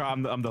 I forgot.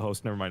 I'm the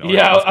host. Never mind.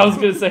 Yeah, I was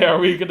gonna say, are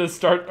we gonna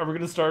start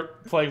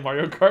playing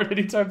Mario Kart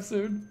anytime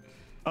soon?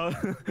 I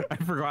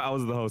forgot I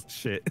was the host.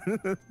 Shit.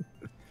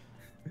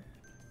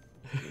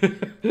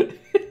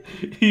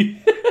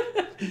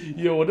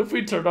 Yo, what if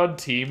we turned on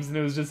Teams and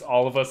it was just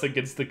all of us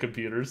against the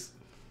computers?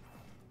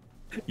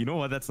 You know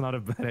what? That's not a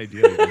bad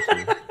idea.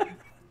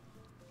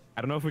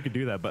 I don't know if we could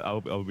do that, but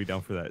I'll be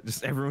down for that.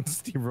 Just everyone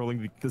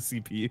steamrolling the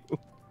CPU.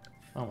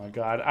 Oh my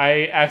god,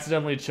 I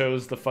accidentally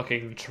chose the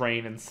fucking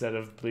train instead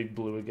of Big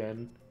Blue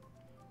again.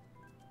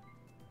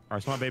 Alright,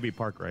 it's my baby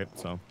park, right?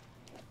 So.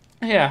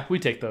 Yeah, we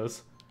take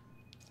those.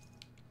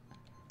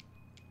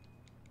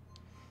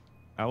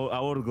 I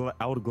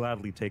would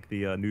gladly take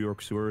the New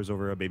York sewers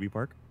over a baby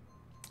park.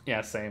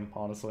 Yeah, same,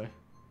 honestly.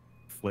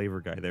 Flavor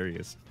guy, there he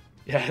is.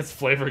 Yeah, it's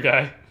Flavor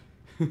guy.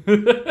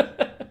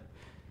 The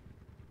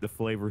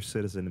flavor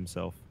citizen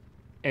himself.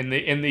 In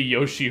the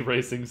Yoshi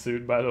racing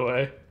suit, by the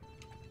way.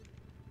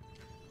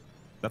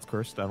 That's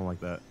cursed. I don't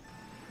like that.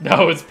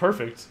 No, it's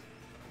perfect.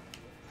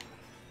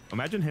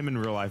 Imagine him in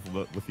real life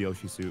with the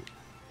Yoshi suit.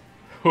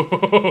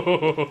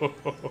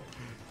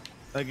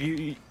 Like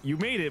you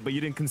made it, but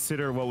you didn't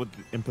consider what would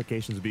the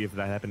implications be if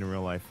that happened in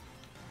real life.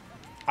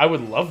 I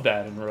would love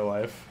that in real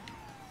life.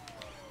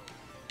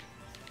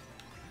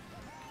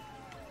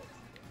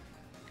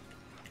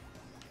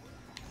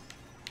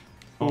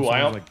 Ooh,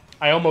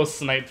 I almost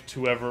sniped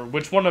whichever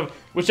one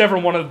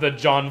of the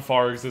John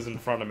Fargs is in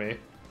front of me.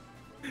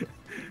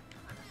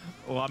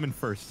 Well, I'm in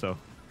first, so.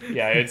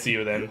 Yeah, it's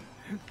you then.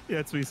 Yeah,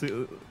 it's me.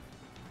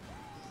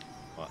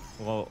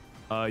 Well,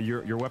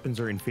 your weapons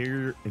are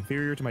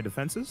inferior to my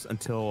defenses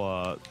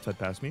until Ted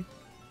passed me.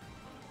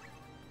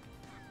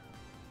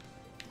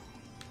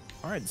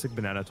 All right, sick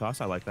banana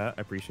toss. I like that.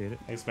 I appreciate it.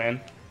 Thanks, man.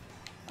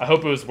 I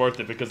hope it was worth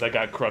it because I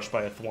got crushed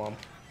by a thwomp.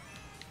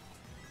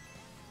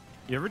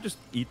 You ever just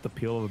eat the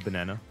peel of a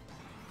banana?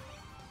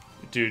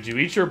 Dude, you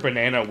eat your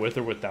banana with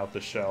or without the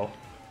shell?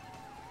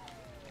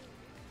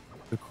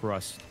 The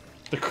crust.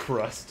 The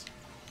crust.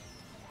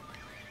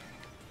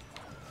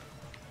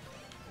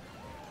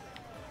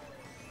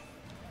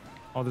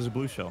 Oh, there's a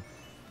blue shell.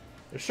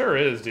 There sure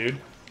is, dude.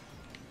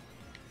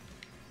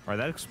 Alright,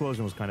 that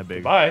explosion was kind of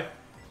big. Bye.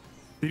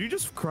 Did you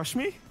just crush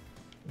me?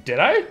 Did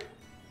I?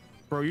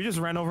 Bro, you just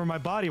ran over my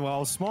body while I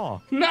was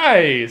small.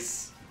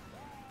 Nice.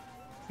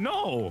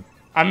 No.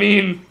 I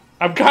mean,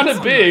 I'm kind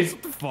of big. Nice.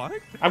 What the fuck?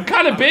 I'm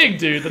kind of big,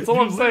 dude. That's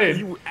all I'm saying.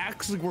 You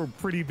actually were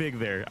pretty big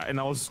there, and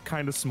I was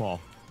kind of small.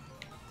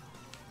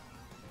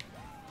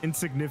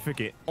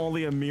 Insignificant.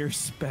 Only a mere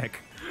speck.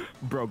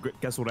 Bro,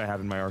 guess what I have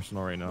in my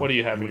arsenal right now? What do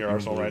you have in your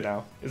arsenal right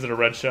now? Is it a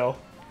red shell?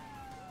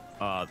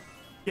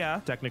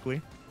 Yeah,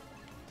 technically.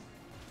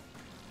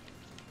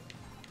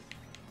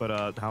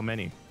 But, how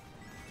many?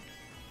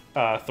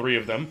 3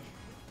 of them.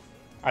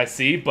 I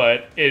see,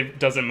 but it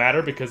doesn't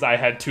matter because I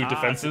had 2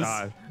 defenses.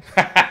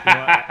 You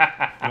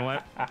know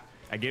what?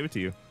 I gave it to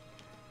you.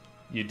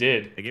 You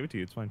did. I gave it to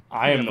you. It's fine.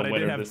 I am the but winner I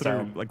did have this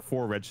time. like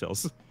 4 red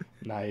shells.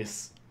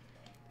 Nice.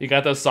 You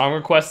got those song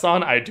requests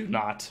on? I do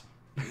not.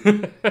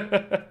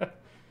 I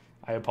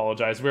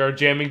apologize. We are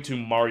jamming to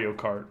Mario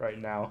Kart right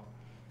now.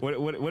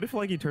 What if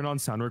like you turn on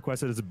sound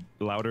requests and it's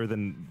louder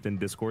than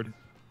Discord?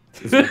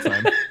 This whole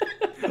time?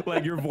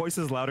 Like your voice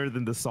is louder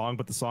than the song,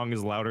 but the song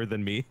is louder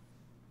than me.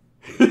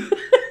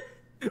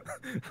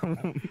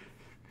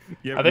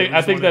 Yeah,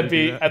 I think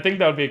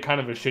that would be kind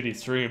of a shitty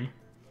stream.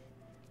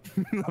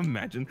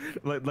 Imagine,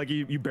 like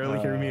you barely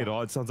hear me at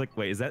all. It sounds like,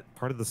 wait, is that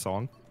part of the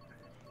song?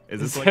 Is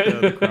this like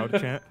the crowd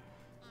chant?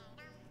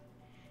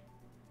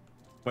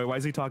 Wait, why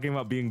is he talking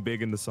about being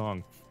big in the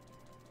song?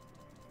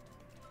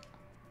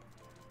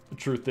 The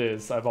truth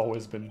is, I've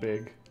always been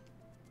big.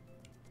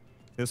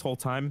 This whole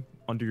time,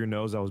 under your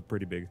nose, I was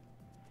pretty big.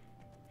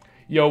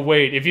 Yo,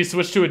 wait, if you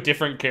switch to a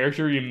different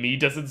character, your me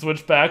doesn't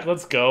switch back?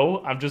 Let's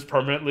go. I'm just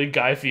permanently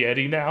Guy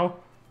Fieri now.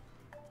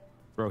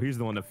 Bro, he's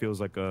the one that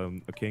feels like a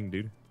king,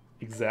 dude.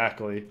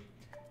 Exactly.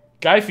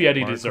 Guy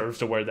Fieri deserves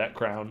to wear that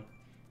crown.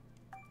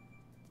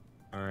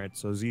 Alright,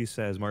 so Z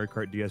says, Mario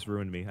Kart DS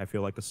ruined me. I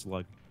feel like a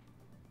slug.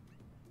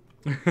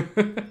 I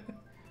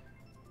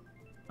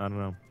don't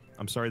know.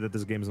 I'm sorry that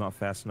this game is not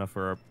fast enough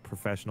for a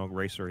professional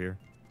racer here.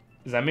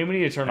 Does that mean we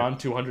need to turn on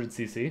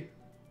 200cc?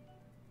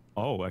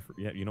 Oh,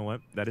 yeah, you know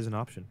what? That is an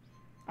option.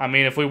 I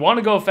mean, if we want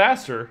to go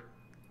faster,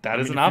 that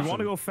is an option. If you want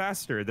to go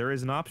faster, there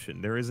is an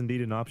option. There is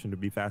indeed an option to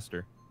be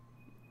faster.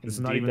 This is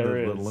not even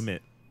the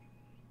limit.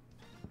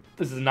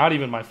 This is not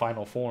even my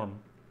final form,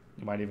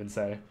 you might even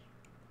say.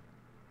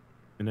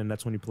 And then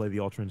that's when you play the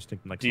Ultra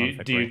Instinct like do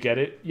you get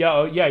it? Yeah,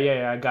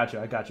 I got you.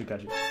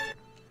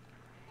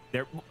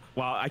 There.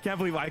 Wow, I can't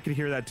believe I could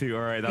hear that too.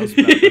 All right, that was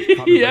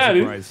probably yeah,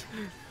 a surprise.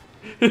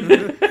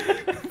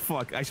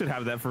 Fuck, I should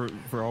have that for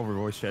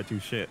Overvoice chat too.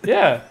 Shit.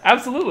 Yeah,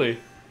 absolutely.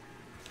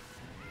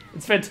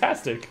 It's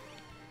fantastic.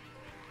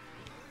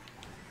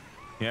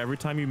 Yeah, every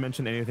time you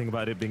mention anything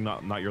about it being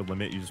not your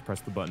limit, you just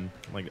press the button.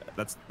 Like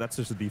that's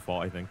just a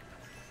default, I think.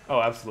 Oh,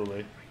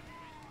 absolutely.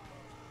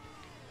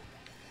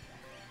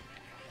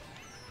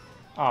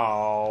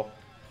 Oh.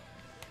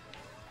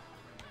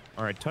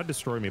 All right, Todd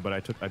destroyed me, but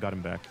I got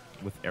him back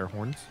with air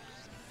horns,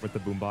 with the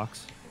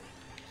boombox.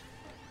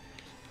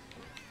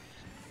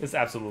 It's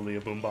absolutely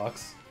a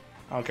boombox.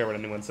 I don't care what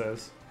anyone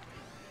says.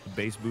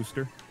 Bass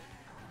booster.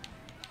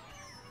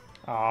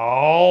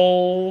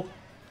 Oh.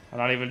 I'm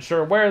not even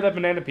sure where that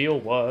banana peel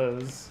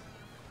was.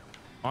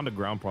 On the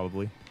ground,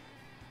 probably.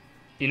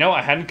 You know,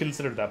 I hadn't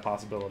considered that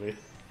possibility.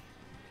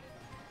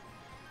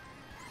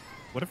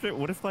 What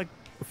if like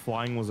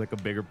flying was like a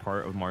bigger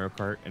part of Mario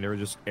Kart and they were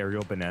just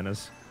aerial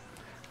bananas?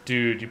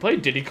 Dude, you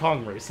played Diddy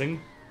Kong Racing?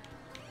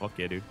 Fuck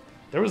yeah, dude.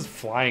 There was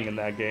flying in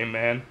that game,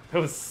 man. That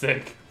was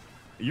sick.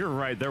 You're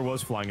right, there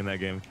was flying in that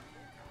game.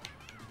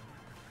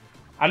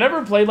 I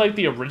never played like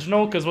the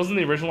original, because wasn't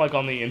the original like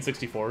on the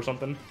N64 or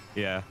something?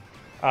 Yeah.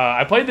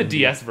 I played the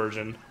DS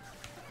version.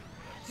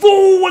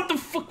 Whoa, what the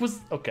fuck was...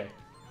 Okay.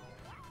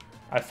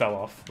 I fell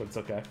off, but it's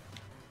okay.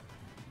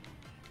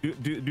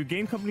 Do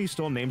game companies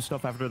still name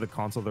stuff after the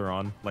console they're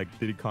on? Like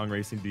Diddy Kong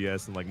Racing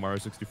DS and like Mario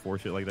 64,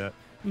 shit like that?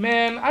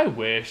 Man, I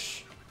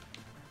wish.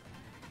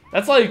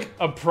 That's like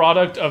a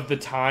product of the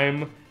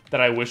time that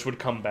I wish would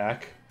come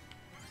back.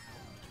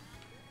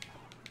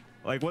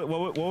 Like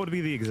what would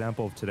be the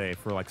example of today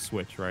for like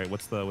Switch, right?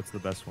 What's the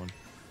best one?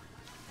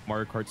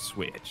 Mario Kart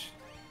Switch.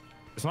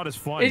 It's not as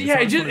fun. It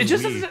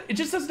just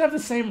doesn't have the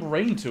same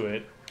ring to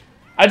it.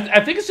 I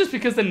think it's just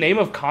because the name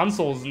of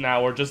consoles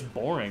now are just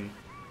boring.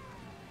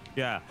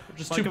 Yeah,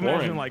 just too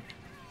boring.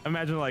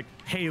 Imagine like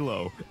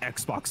Halo,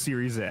 Xbox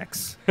Series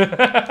X.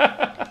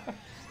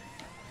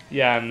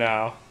 Yeah,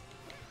 no.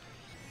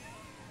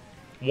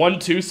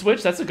 1-2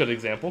 Switch, that's a good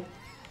example.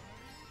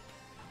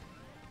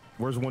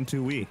 Where's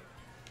 1-2 Wii?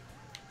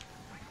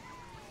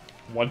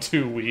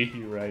 1-2 Wii,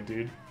 you're right,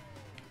 dude.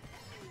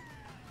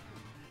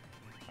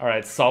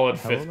 Alright, solid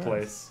 5th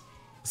place.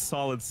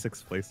 Solid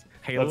 6th place.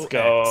 Halo Let's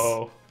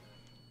go. X.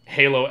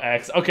 Halo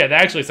X. Okay,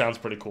 that actually sounds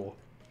pretty cool.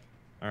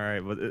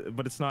 Alright,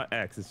 but it's not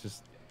X, it's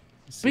just...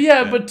 But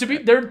yeah, but to be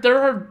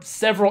there are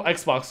several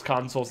Xbox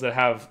consoles that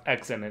have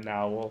X in it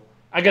now. Well,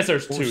 I guess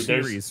there's Or two.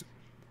 Series.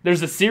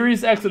 There's the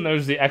Series X and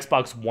there's the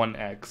Xbox One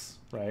X,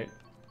 right?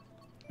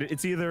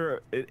 It's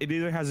either it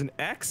either has an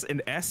X,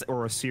 an S,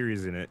 or a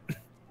series in it.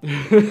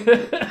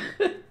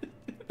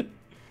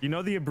 You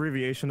know the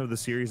abbreviation of the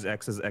Series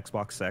X is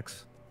Xbox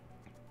X?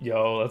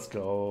 Yo, let's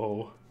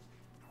go.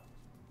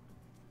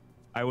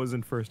 I was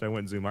in first. I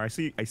went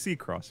Zoomer. I see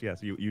Cross.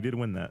 Yes, you did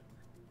win that.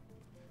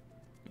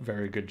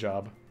 Very good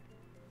job.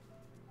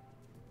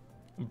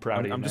 I'm proud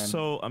of you, I'm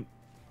man.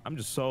 I'm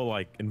just so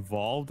like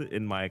involved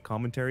in my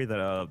commentary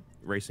that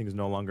racing is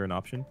no longer an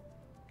option.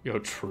 Yo,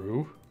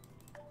 true.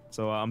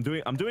 So I'm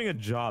doing a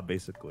job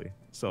basically.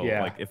 So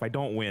Yeah. like if I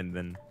don't win,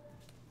 then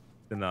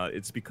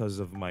it's because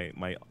of my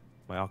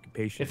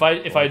occupation. If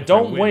I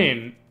don't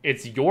win,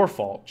 it's your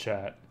fault,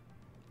 chat.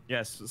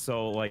 Yes.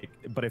 So like,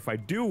 but if I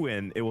do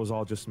win, it was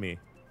all just me.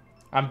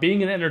 I'm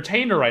being an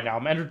entertainer right now.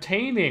 I'm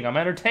entertaining. I'm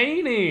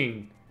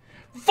entertaining.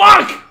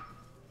 Fuck!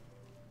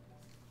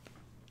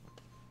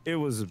 It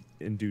was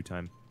in due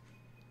time.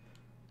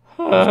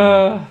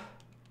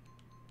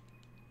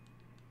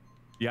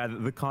 Yeah,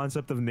 the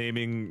concept of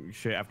naming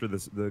shit after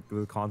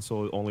the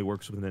console only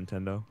works with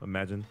Nintendo.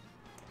 Imagine.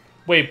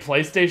 Wait,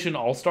 PlayStation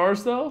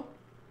All-Stars, though?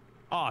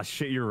 Oh,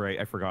 shit, you're right.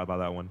 I forgot about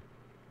that one.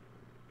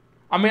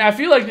 I mean, I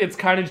feel like it's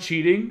kind of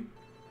cheating,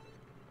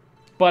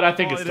 but I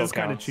think it still counts. It is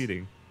kind of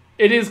cheating.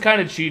 It is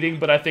kind of cheating,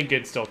 but I think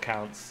it still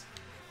counts.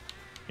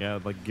 Yeah,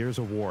 like Gears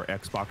of War,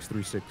 Xbox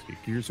 360.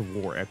 Gears of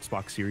War,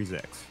 Xbox Series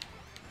X.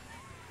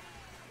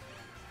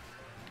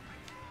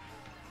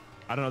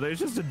 I don't know. There's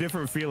just a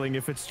different feeling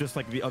if it's just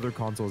like the other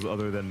consoles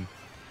other than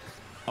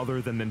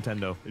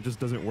Nintendo. It just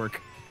doesn't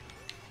work.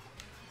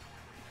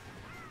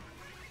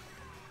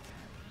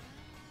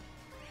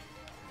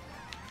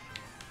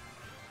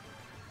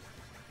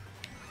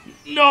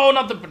 No,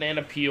 not the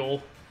banana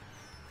peel.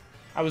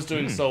 I was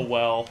doing so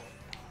well.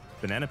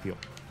 Banana peel.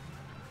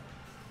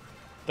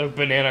 The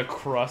banana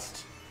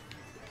crust.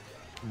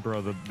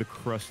 Bro, the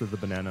crust of the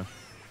banana.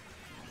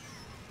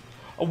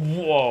 Oh,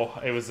 whoa!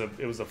 It was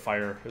a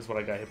fire. Is what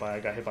I got hit by. I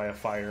got hit by a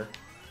fire.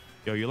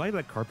 Yo, you like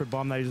that carpet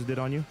bomb that I just did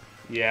on you?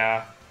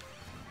 Yeah,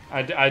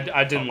 I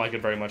didn't like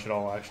it very much at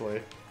all,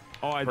 actually.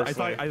 Oh,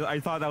 I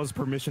thought that was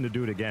permission to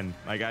do it again.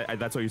 Like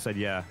that's what you said.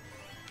 Yeah.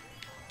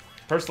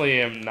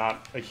 Personally, I'm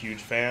not a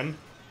huge fan.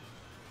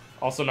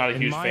 Also, not a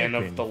huge fan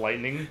of the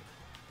lightning.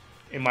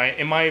 In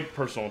my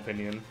personal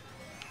opinion.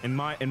 In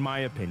my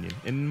opinion.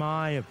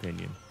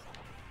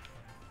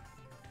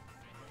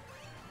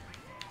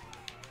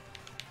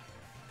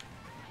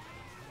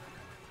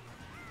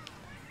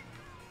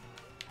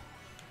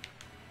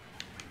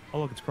 Oh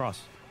look, it's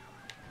Cross.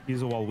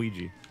 He's a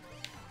Waluigi.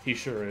 He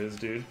sure is,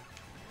 dude.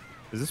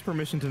 Is this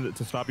permission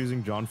to stop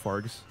using John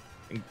Fargs?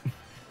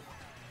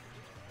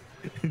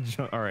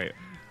 All right.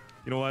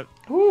 You know what?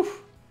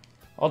 Oof.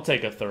 I'll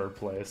take a third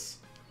place.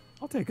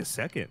 I'll take a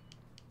second.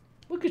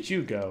 Look at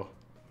you go.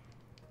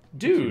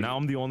 Dude. Now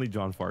I'm the only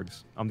John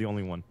Fargs. I'm the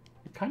only one.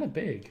 You're kind of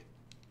big.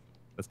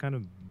 That's kind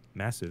of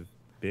massive.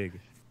 Big.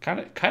 Kind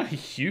of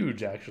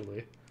huge,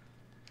 actually.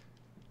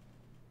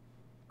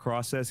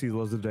 Cross says he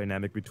loves the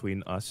dynamic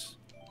between us.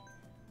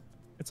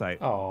 It's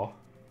aight. Oh.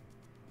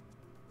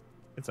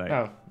 It's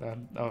aight.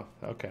 Oh,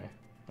 okay.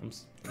 I'm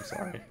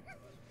sorry.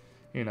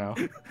 You know.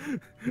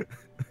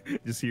 You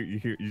just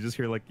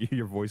hear like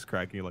your voice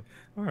cracking. You're like,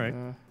 all right.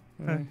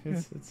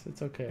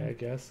 It's okay, I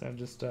guess. I'm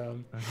just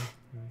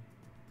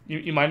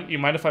You mind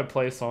if I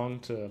play a song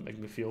to make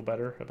me feel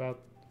better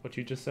about what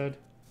you just said?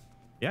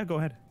 Yeah, go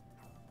ahead.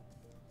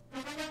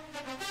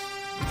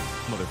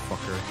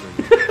 Motherfucker.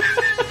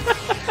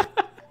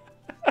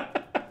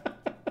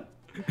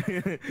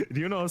 Do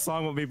you know a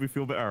song that made me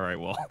feel better? All right,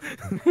 well.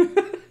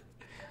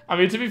 I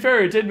mean, to be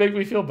fair, it did make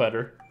me feel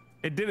better.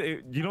 It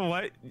did. You know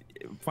what?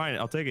 Fine,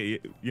 I'll take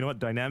it. You know what?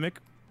 Dynamic.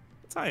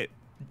 It's aight.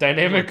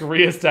 Dynamic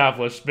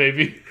reestablished,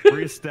 baby.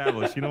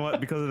 Reestablished. You know what?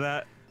 Because of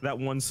that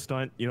one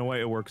stunt, you know what?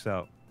 It works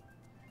out.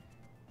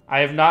 I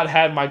have not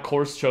had my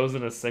course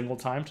chosen a single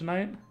time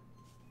tonight.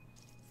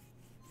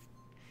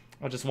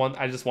 I just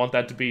want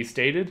that to be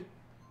stated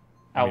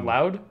out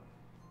loud.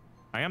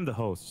 I am the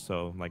host,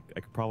 so like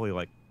I could probably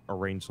like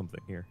arrange something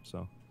here,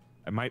 so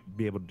I might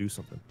be able to do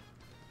something.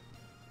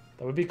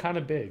 That would be kind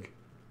of big.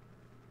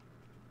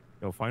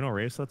 Yo, final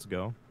race, let's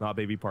go. Not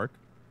Baby Park.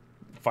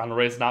 Final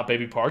race, not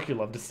Baby Park. You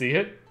love to see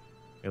it.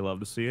 I love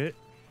to see it.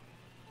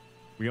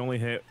 We only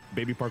hit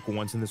Baby Park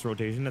once in this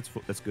rotation.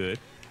 That's good.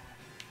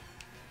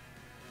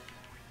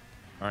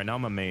 All right, now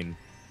I'm a main,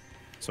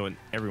 so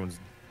everyone's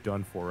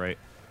done for, right?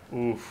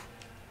 Oof.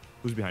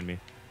 Who's behind me?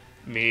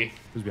 Me.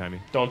 Who's behind me?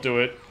 Don't do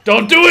it.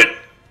 Don't do it!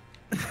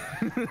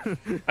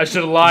 I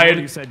should have lied.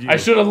 I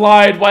should have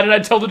lied. Why did I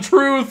tell the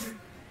truth?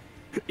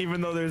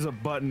 Even though there's a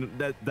button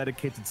that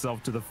dedicates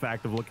itself to the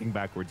fact of looking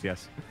backwards,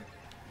 yes.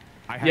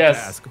 I have to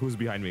ask, who's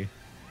behind me?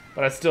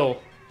 But I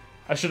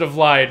should have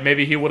lied.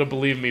 Maybe he would have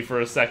believed me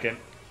for a second.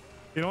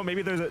 You know what?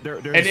 Maybe there's and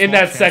a in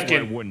that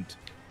second, I wouldn't.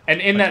 And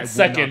in like, that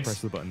second,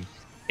 press the button.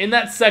 In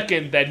that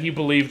second that he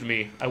believed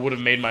me, I would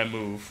have made my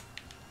move.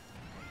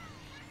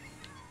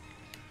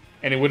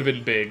 And it would have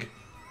been big.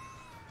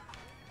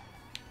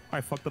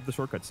 I fucked up the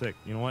shortcut. Sick.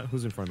 You know what?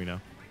 Who's in front of me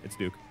now? It's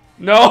Duke.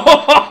 No!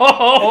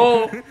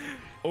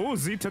 Oh,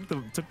 Z took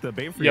the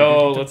bait for you.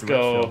 Yo, Dude. let's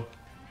go.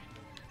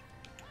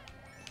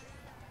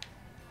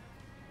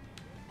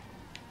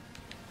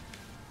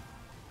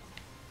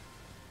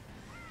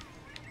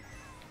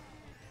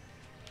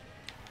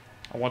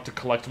 I want to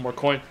collect more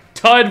coin.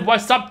 Tud, why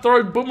stop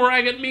throwing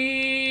boomerang at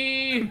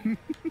me?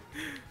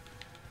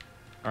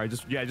 All right,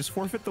 just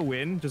forfeit the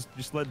win.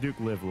 Just let Duke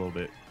live a little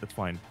bit. That's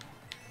fine.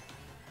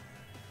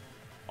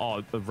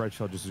 Oh, the red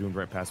shell just zoomed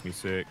right past me.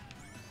 Sick.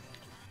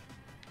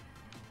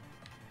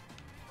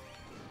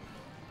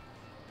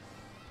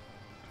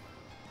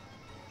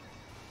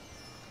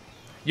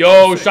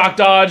 Yo, shock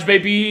dodge,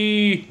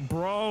 baby!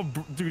 Bro,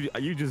 dude,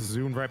 you just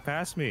zoomed right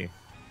past me.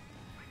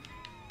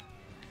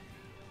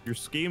 You're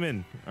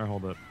scheming. All right,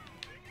 hold up.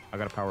 I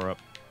gotta power up.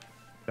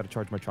 Gotta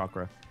charge my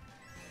chakra.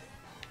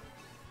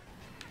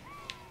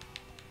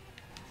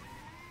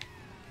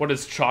 What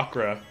is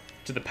chakra?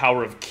 To the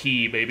power of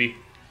ki, baby.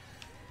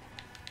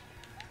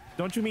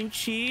 Don't you mean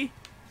chi?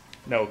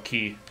 No,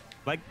 ki.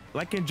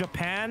 Like in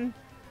Japan?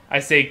 I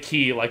say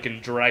ki like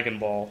in Dragon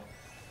Ball.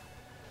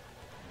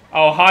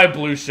 Oh, hi,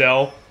 Blue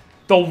Shell.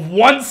 The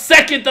 1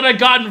 second that I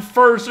got in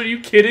first, are you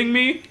kidding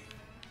me?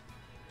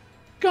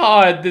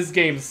 God, this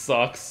game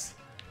sucks.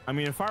 I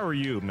mean, if I were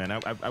you, man,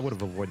 I would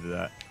have avoided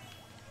that.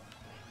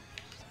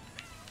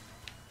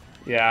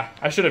 Yeah,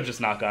 I should have just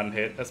not gotten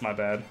hit. That's my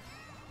bad.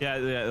 Yeah,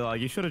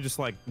 like, you should have just,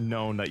 like,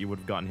 known that you would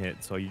have gotten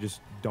hit, so you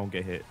just don't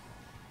get hit.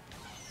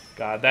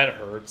 God, that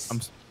hurts.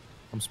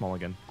 I'm small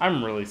again.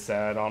 I'm really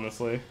sad,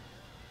 honestly.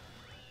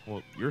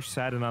 Well, you're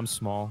sad and I'm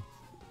small.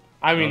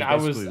 I mean, I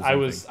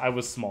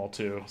was small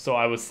too, so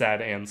I was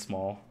sad and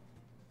small.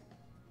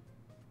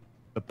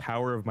 The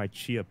power of my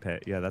chia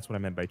pet. Yeah, that's what I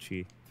meant by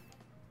chi.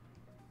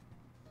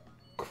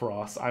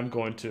 Cross, I'm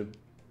going to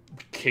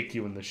kick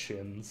you in the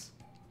shins.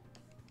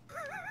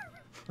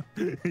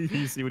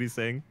 You see what he's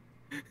saying?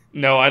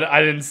 No,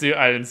 I didn't see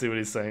what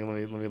he's saying.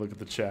 Let me look at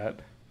the chat.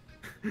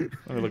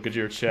 Let me look at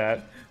your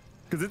chat.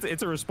 Because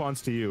it's a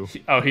response to you.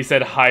 Oh, he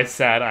said, "Hi,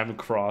 sad. I'm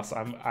cross.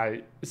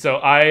 I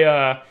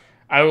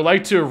would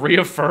like to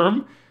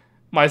reaffirm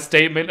my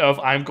statement of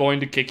I'm going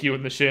to kick you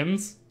in the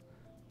shins."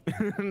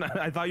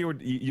 I thought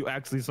you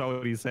actually saw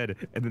what he said,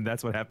 and then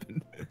that's what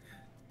happened.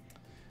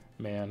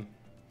 Man,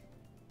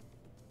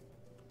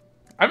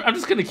 I'm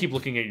just gonna keep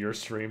looking at your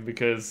stream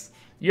because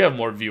you have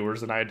more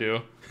viewers than I do.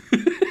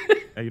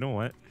 Hey, you know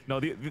what? No,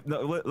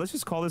 let's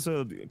just call this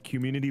a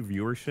community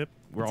viewership.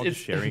 We're all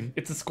just sharing.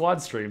 It's a squad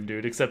stream,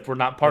 dude. Except we're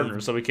not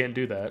partners, so we can't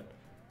do that.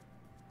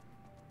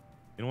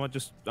 You know what?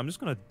 I'm just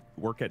gonna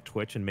work at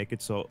Twitch and make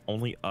it so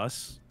only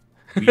us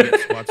we get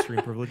squad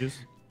stream privileges.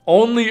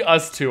 Only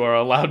us two are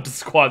allowed to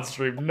squad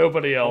stream.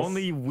 Nobody else.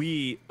 Only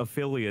we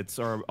affiliates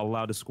are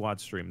allowed to squad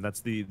stream.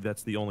 That's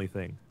the only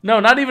thing. No,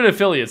 not even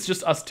affiliates.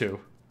 Just us two.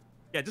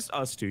 Yeah, just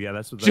us two. Yeah,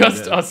 that's what.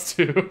 Just us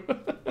two.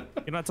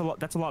 You know,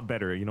 that's a lot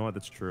better. You know what?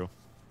 That's true.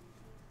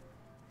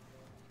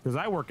 Because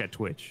I work at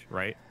Twitch,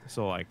 right?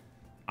 So like,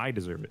 I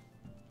deserve it.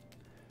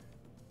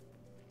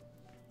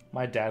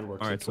 My dad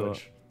works at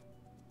Twitch.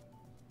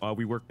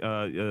 We work.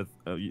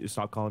 You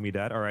stop calling me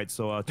dad. All right.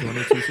 So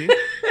 200 cc.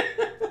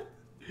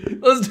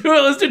 Let's do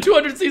it. Let's do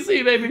 200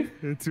 cc, baby.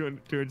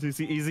 200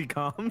 cc easy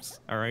comms.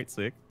 All right,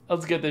 sick.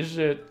 Let's get this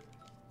shit.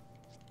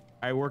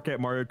 I work at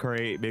Mario Kart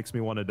 8. Makes me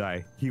want to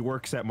die. He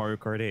works at Mario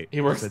Kart 8. He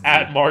works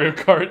at Mario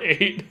Kart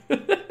 8.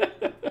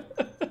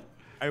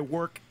 I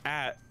work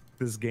at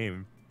this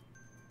game.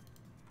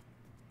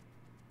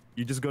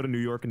 You just go to New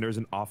York and there's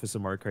an office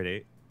of Mario Kart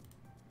 8.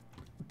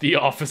 The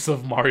office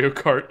of Mario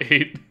Kart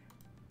 8.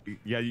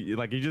 Yeah, you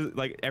just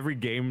like every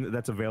game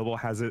that's available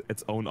has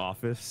its own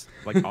office,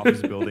 like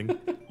office building.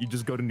 You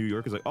just go to New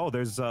York. It's like, oh,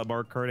 there's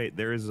Mario Kart 8.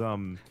 There's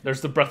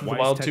the Breath of the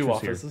Wild 2 Tetris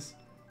offices.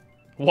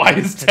 Why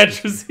is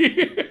Tetris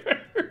here?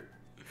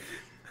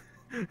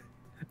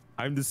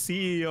 I'm the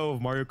CEO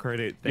of Mario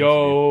Kart 8. Thanks,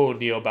 Yo,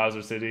 Neo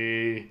Bowser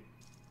City.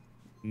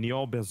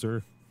 Neo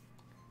Bowser.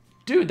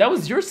 Dude, that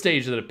was your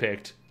stage that it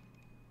picked.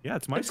 Yeah,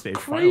 it's my stage.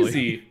 Crazy.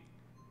 Finally.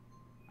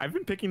 I've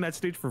been picking that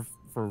stage for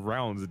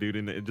rounds, dude,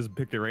 and it just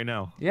picked it right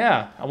now.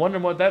 Yeah, I wonder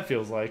what that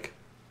feels like.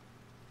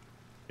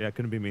 Yeah, it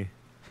couldn't be me.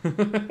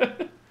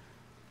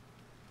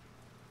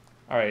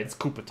 Alright, it's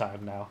Koopa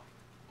time now.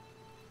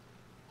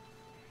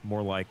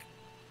 More like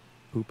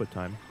Poopa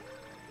time.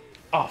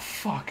 Oh,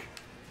 fuck.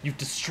 You've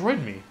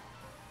destroyed me.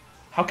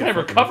 How can I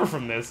recover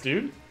from this,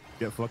 dude?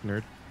 Yeah, fuck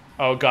nerd.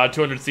 Oh god,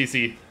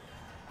 200cc.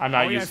 I'm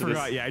not used to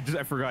this. Yeah,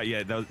 I forgot. Yeah,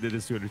 it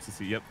is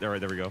 200cc. Yep, all right,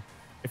 there we go.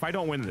 If I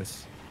don't win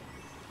this...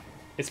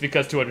 It's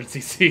because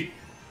 200cc.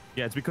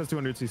 Yeah, it's because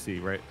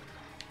 200cc, right?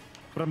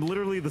 But I'm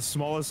literally the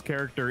smallest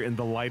character in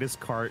the lightest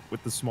cart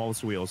with the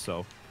smallest wheels,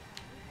 so...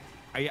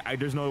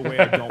 there's no way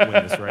I don't win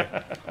this, right?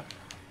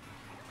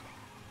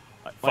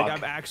 Like,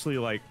 I'm actually,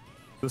 like,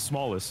 the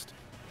smallest.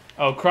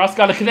 Oh, Cross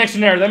got a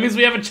connection error. That means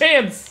we have a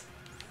chance!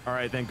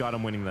 Alright, thank God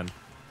I'm winning then.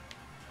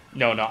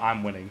 No,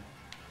 I'm winning.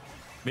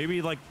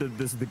 Maybe, like,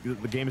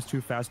 the game is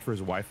too fast for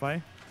his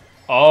Wi-Fi?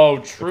 Oh,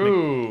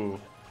 true.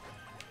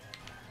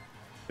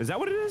 Is that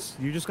what it is?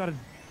 You just gotta...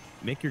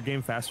 make your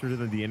game faster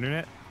than the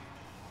internet?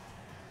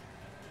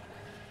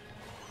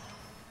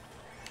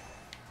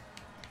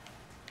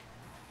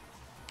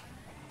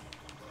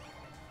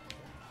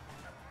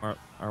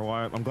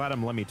 I'm glad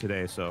I'm Lemmy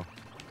today, so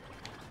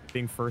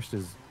being first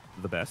is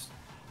the best.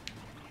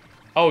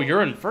 Oh,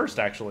 you're in first,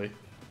 actually.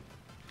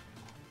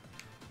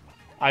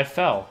 I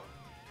fell.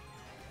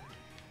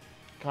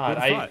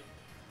 God,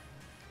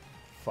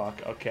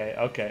 Fuck, okay,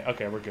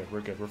 we're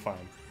good, we're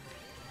fine.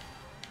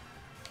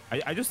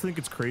 I just think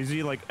it's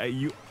crazy, like,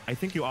 I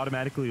think you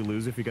automatically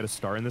lose if you get a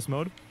star in this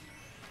mode.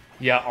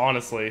 Yeah,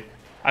 honestly.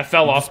 I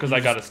fell off because I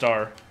got a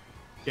star.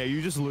 Yeah,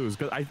 you just lose,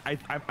 because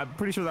I'm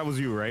pretty sure that was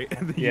you, right?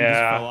 You Yeah. just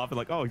fell off and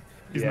like, oh,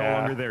 he's no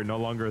longer there, no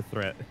longer a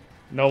threat.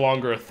 No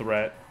longer a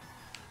threat.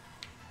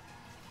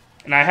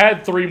 And I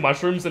had 3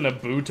 mushrooms and a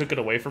boo took it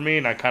away from me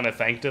and I kind of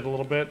thanked it a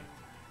little bit.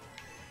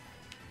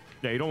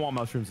 Yeah, you don't want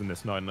mushrooms in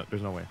this. No,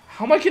 there's no way.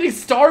 How am I getting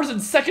stars in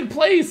 2nd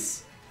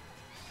place?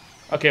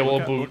 Okay, well,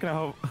 Look at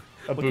how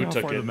far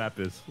the map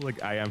is.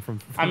 Like, I am from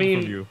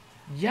you.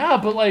 Yeah,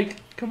 but like,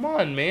 come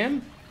on,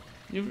 man.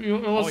 You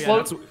want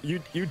to slow?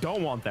 You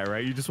don't want that,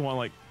 right? You just want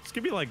like, just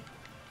give me like.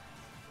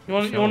 You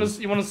want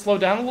to slow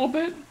down a little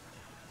bit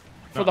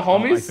for the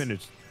homies?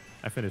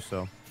 I finished.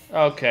 So.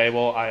 Okay,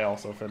 well, I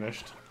also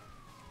finished.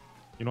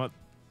 You know what?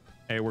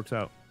 Hey, it works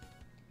out.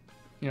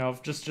 You know,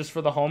 just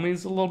for the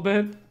homies a little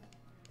bit.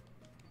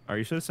 Oh,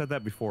 you should have said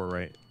that before,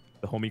 right?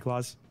 The homie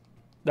clause.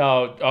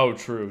 No, oh,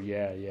 true.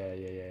 Yeah.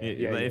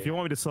 If you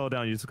want me to slow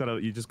down, you just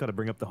gotta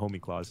bring up the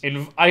homie clause.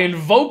 I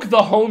invoke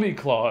the homie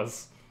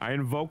clause. I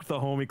invoked the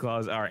homie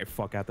clause. All right,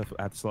 fuck. I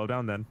have to slow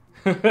down then.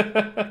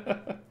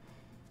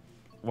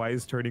 Why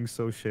is turning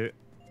so shit?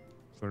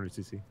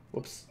 200cc.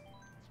 Whoops.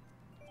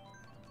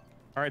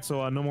 All right,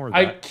 so no more of that.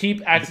 I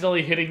keep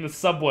accidentally hitting the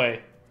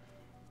subway.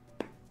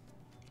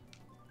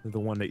 The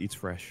one that eats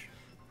fresh.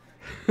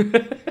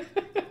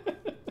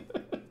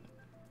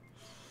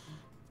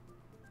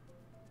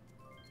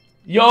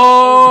 Yo!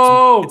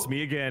 Oh, it's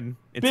me again.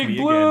 It's Big me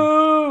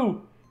Blue!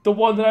 Again. The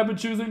one that I've been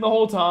choosing the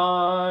whole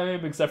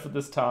time, except for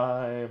this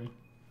time.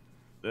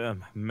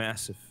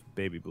 Massive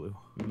baby blue.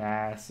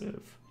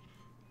 Massive.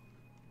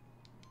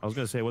 I was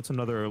gonna say, what's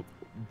another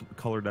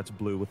color that's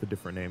blue with a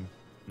different name?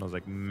 And I was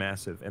like,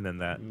 massive, and then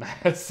that.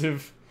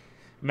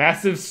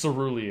 Massive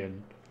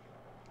cerulean.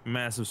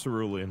 Massive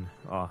cerulean.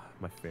 Ah, oh,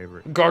 my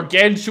favorite.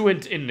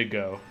 Gargantuan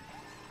indigo.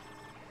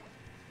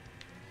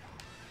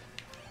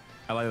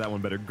 I like that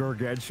one better.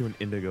 Gargantuan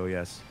indigo,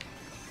 yes.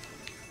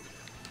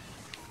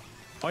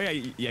 Oh yeah,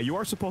 you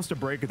are supposed to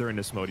brake during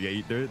this mode.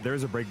 Yeah,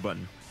 there's a brake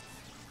button.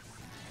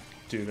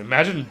 Dude,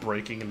 imagine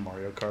braking in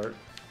Mario Kart.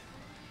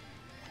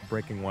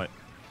 Braking what?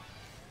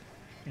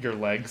 Your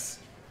legs.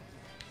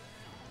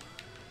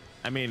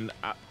 I mean,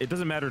 it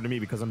doesn't matter to me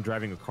because I'm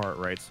driving a cart,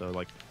 right? So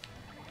like,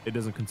 it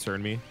doesn't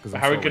concern me.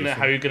 How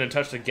are you gonna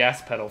touch the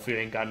gas pedal if you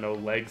ain't got no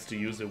legs to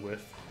use it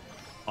with?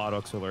 Auto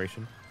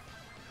acceleration.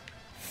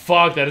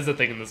 Fuck, that is a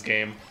thing in this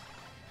game.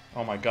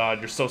 Oh my god,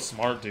 you're so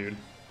smart, dude.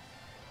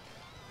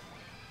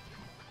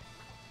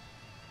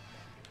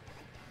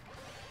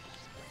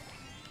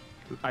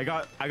 I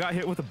got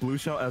hit with a blue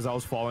shell as I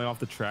was falling off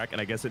the track,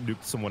 and I guess it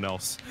nuked someone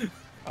else.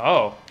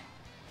 Oh.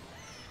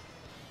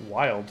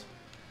 Wild.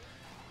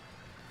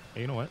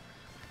 Hey, you know what?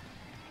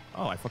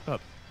 Oh, I fucked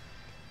up.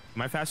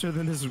 Am I faster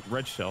than this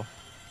red shell?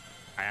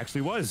 I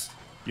actually was.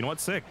 You know what?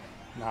 Sick.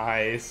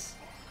 Nice.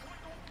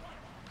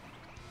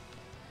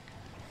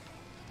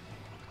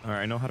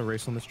 Alright, I know how to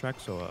race on this track,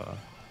 so,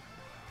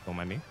 don't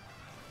mind me.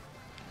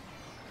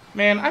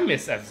 Man, I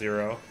miss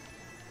F-Zero.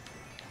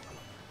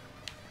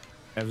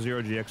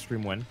 F-Zero GX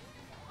Stream when?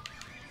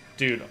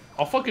 Dude,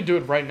 I'll fucking do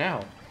it right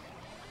now.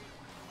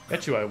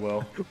 Bet you I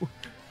will.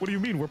 What do you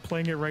mean? We're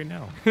playing it right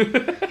now.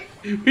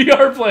 We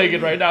are playing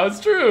it right now,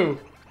 it's true.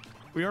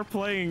 We are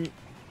playing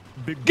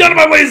Big... Get out of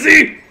my way,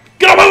 Z!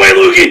 Get out of my way,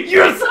 Loogie!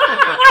 Yes!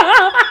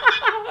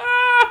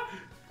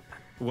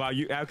 Wow,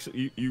 you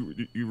actually...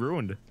 You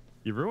ruined.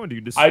 You ruined. You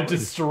destroyed. I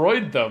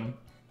destroyed them.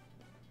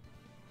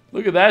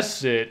 Look at that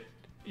shit.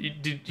 You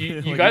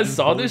Like guys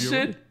saw this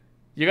shit?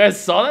 You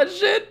guys saw that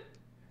shit?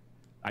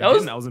 I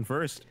was in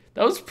first.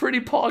 That was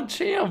pretty pog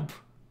champ.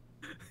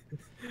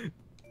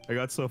 I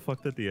got so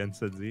fucked at the end,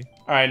 said Z.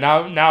 Alright,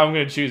 now I'm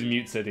gonna choose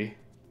Mute City.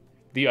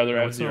 The other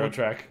F-Zero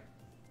track.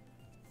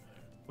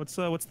 What's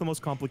the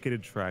most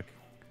complicated track?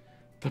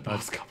 The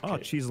most complicated.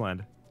 Oh,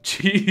 Cheeseland.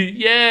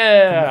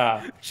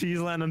 Yeah!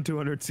 Cheeseland on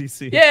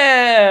 200cc.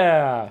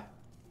 Yeah!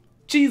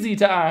 Cheesy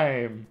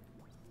time!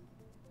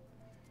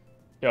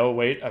 Oh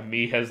wait, a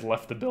me has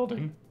left the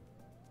building.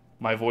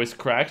 My voice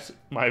cracked.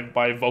 My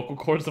vocal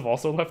cords have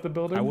also left the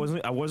building. I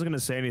wasn't gonna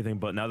say anything,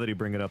 but now that you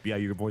bring it up, yeah,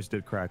 your voice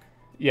did crack.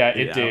 Yeah,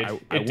 it did.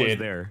 I was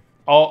there.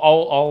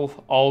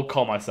 I'll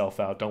call myself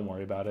out. Don't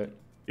worry about it.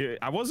 Yeah,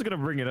 I wasn't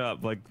gonna bring it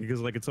up, like, because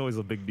like it's always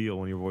a big deal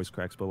when your voice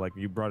cracks, but like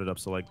you brought it up,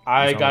 so like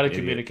I got a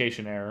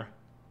communication error.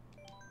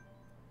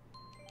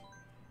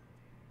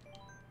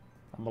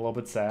 I'm a little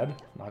bit sad.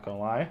 Not gonna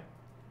lie.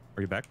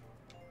 Are you back?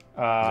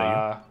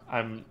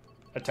 I'm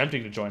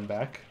attempting to join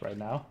back right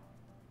now.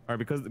 All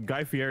right, because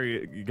Guy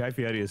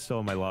Fieri is still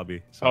in my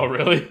lobby. So. Oh,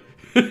 really?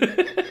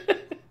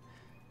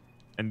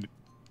 And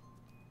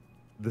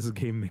this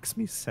game makes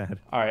me sad.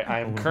 All right,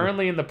 I'm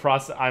currently in the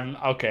process. I'm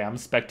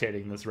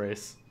spectating this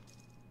race.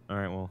 All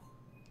right, well.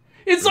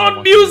 It's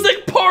on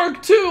Music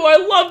Park too.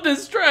 I love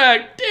this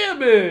track.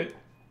 Damn it.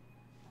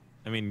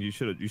 I mean, you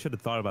should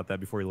have thought about that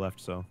before you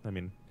left. So, I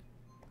mean.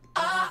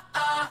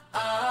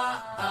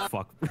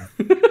 Fuck.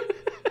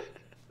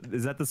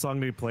 Is that the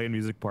song they play in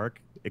Music Park?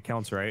 It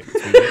counts, right?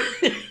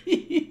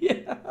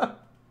 Yeah.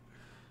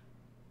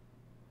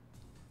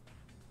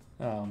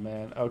 Oh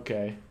man.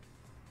 Okay.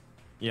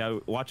 Yeah,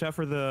 watch out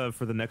for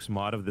the next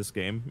mod of this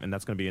game, and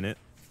that's gonna be in it.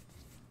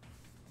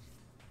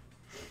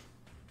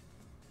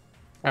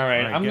 All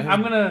right, I'm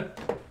gonna,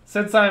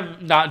 since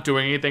I'm not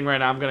doing anything right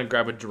now, I'm gonna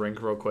grab a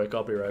drink real quick.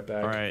 I'll be right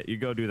back. All right, you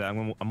go do that.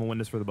 I'm gonna win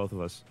this for the both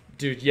of us.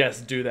 Dude, yes,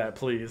 do that,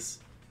 please.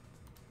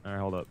 All right,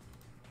 hold up.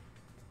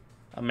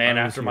 A man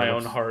after my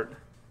own heart.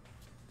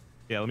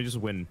 Yeah, let me just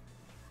win.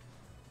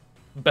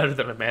 Better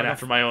than a man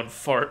after my own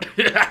fart.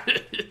 All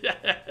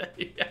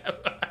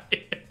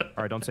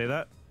right, don't say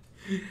that.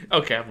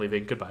 Okay, I'm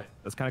leaving. Goodbye.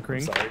 That's kind of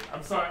cringe.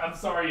 I'm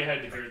sorry you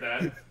had to hear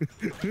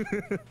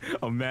that.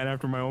 A man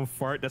after my own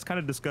fart. That's kind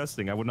of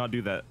disgusting. I would not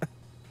do that.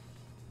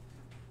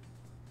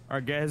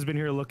 Our guy has been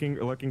here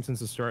lurking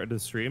since the start of the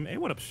stream. Hey,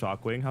 what up,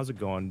 Shockwing? How's it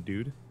going,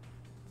 dude?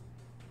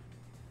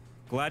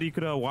 Glad you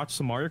could watch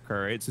some Mario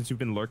Kart, right? Since you've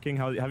been lurking,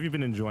 how have you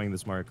been enjoying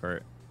this Mario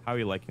Kart? How are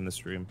you liking the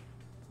stream?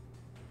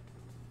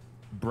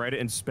 Bread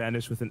in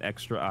Spanish with an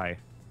extra I.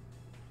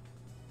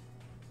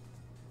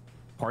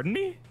 Pardon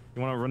me?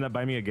 You want to run that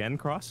by me again,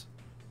 Cross?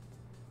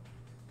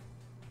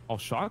 I'll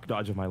shock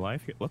dodge of my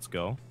life. Let's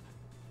go.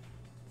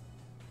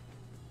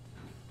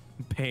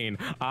 Pain.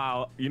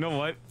 You know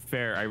what?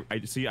 Fair.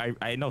 I see.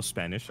 I know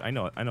Spanish. I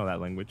know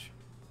that language.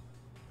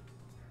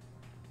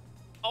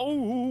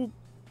 Oh.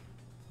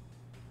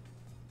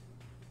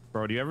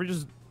 Bro, do you ever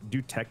just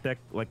do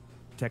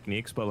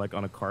techniques, but like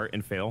on a cart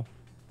and fail?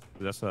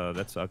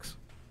 That sucks.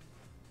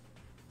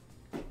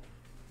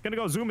 Gonna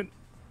go zoom in.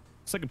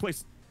 Second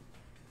place.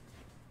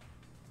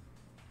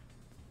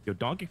 Yo,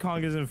 Donkey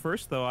Kong is in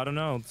first though. I don't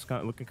know. It's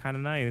looking kind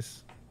of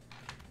nice.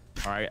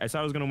 All right, I said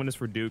I was gonna win this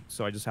for Duke,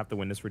 so I just have to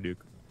win this for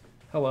Duke.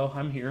 Hello,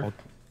 I'm here.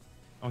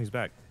 Oh, he's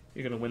back.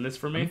 You're gonna win this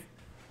for me?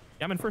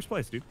 Yeah, I'm in first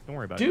place, dude. Don't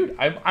worry about it. Dude,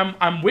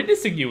 I'm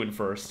witnessing you in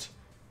first.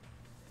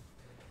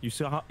 You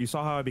saw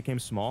how I became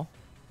small?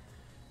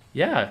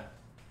 Yeah.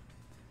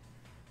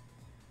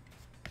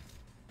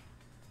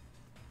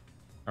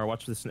 All right,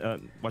 watch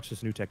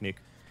this new technique.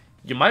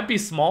 You might be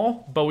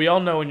small, but we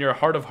all know in your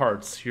heart of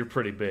hearts, you're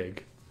pretty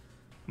big.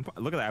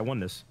 Look at that, I won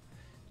this.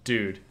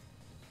 Dude,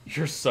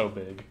 you're so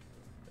big.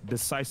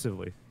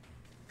 Decisively.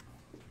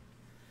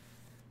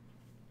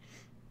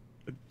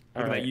 Look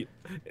at that.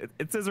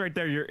 It says right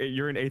there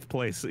you're in 8th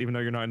place, even though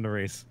you're not in the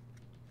race.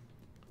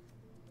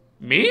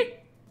 Me?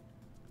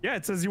 Yeah,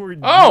 it says you were.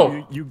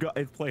 Oh! You got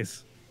 8th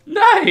place.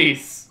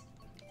 Nice!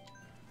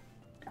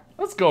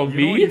 Let's go, you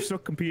me. Know what? You're still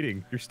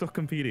competing. You're still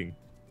competing.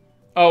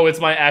 Oh, it's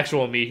my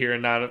actual me here,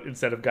 and not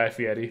instead of Guy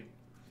Fieri.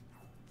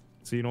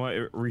 So you know what?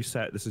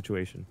 Reset the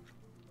situation.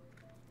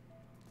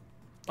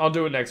 I'll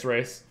do it next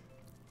race.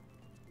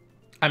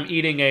 I'm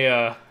eating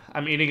a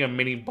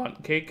mini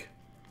bundt cake.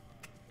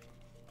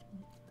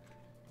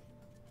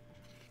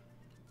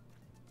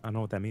 I don't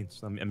know what that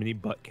means. A mini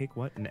butt cake?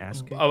 What? An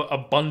ass cake? A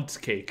bundt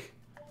cake.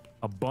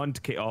 A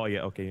bundt cake. Oh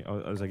yeah, okay. I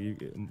was like,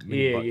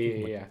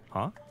 Yeah.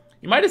 Huh?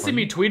 You might have seen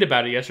me tweet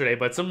about it yesterday,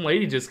 but some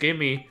lady just gave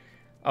me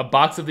a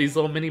box of these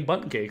little mini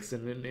bundt cakes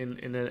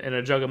in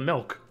a jug of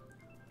milk.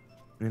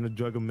 In a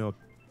jug of milk,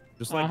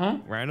 just like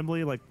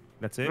randomly, like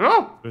that's it.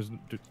 Yeah.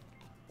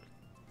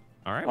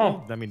 All right.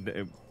 Well, I mean,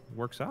 it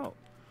works out.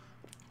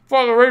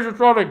 Fuck, the race is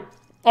starting.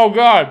 Oh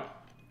god.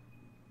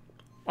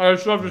 I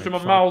just shoved this in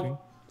my mouth.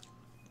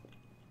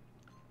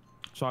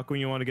 Shock, when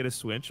you want to get a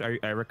Switch,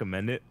 I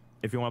recommend it.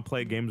 If you want to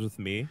play games with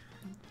me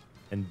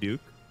and Duke,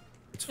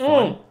 it's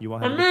fun. You will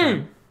have a good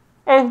time.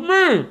 Oh,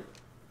 me!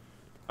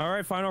 All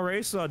right, final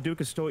race.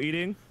 Duke is still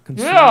eating,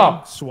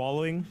 consuming,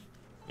 swallowing,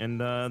 and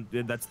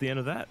that's the end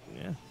of that.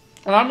 Yeah.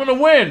 And I'm gonna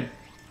win.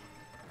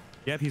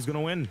 Yep, he's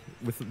gonna win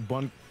with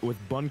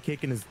bun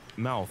cake in his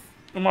mouth.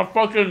 In my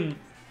fucking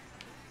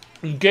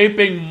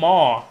gaping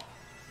maw.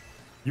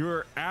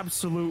 Your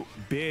absolute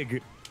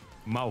big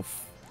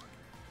mouth.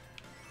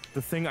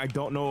 The thing I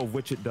don't know of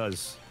which it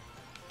does.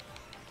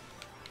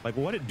 Like,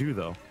 what'd it do,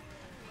 though?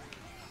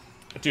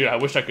 Dude, I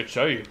wish I could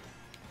show you.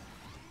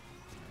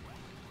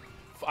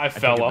 I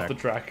fell off the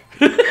track.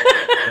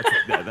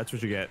 That's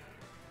what you get.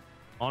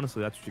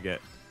 Honestly, that's what you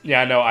get.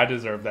 Yeah, no, I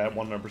deserve that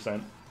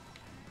 100%.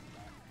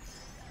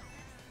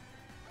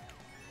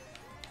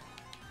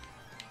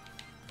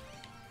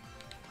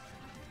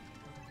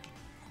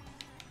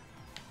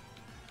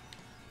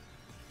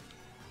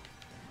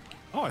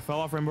 Oh, I fell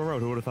off Rainbow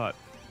Road. Who would have thought?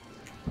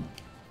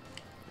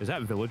 Is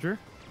that Villager?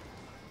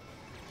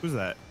 Who's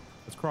that?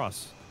 It's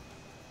Cross.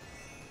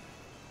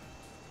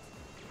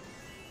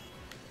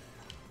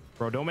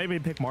 Bro, don't make me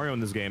pick Mario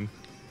in this game.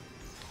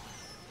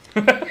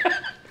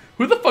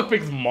 Who the fuck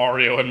picks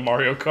Mario and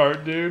Mario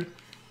Kart, dude?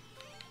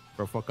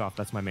 Bro, fuck off.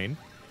 That's my main.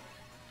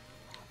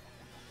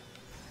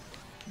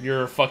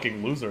 You're a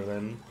fucking loser,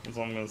 then. That's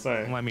what I'm gonna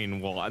say. Well, I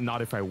mean, well,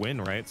 not if I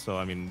win, right? So,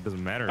 I mean, it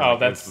doesn't matter. Oh, like,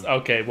 that's...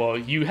 Okay, well,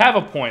 you have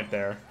a point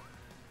there.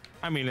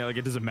 I mean, like,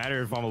 it doesn't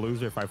matter if I'm a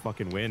loser if I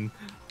fucking win.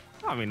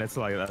 I mean, that's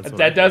like...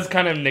 That does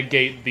kind of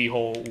negate the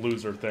whole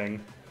loser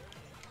thing.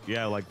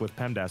 Yeah, like with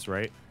PEMDAS,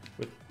 right?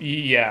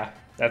 Yeah,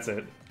 that's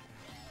it.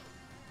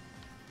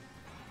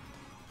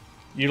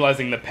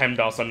 Utilizing the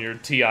PEMDAS on your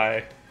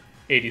TI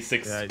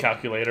 86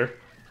 calculator.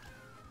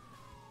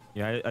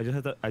 Yeah,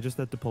 I just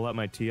had to pull out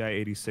my TI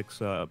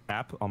 86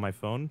 app on my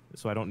phone,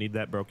 so I don't need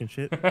that broken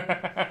shit.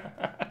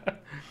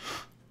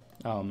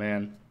 Oh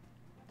man.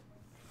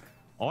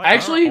 I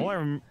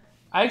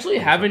actually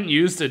haven't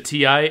used a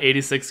TI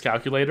 86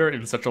 calculator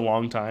in such a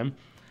long time.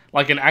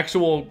 Like an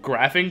actual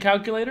graphing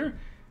calculator,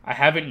 I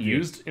haven't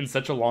used in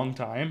such a long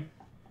time.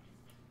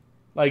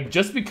 Like,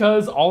 just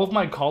because all of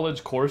my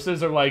college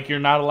courses are like, you're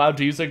not allowed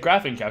to use a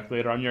graphing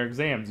calculator on your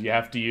exams. You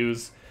have to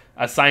use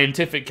a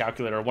scientific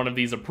calculator, one of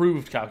these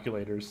approved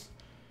calculators.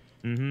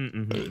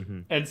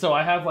 And so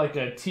I have like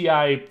a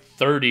TI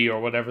 30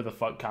 or whatever the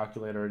fuck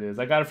calculator it is.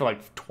 I got it for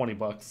like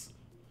 $20.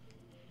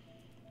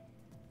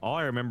 All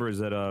I remember is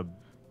that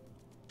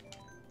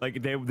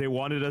like they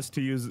wanted us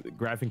to use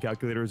graphing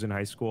calculators in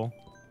high school,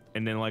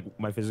 and then like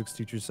my physics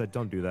teacher said,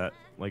 don't do that.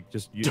 Like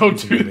just use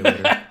an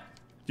emulator.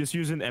 Just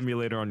use an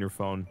emulator on your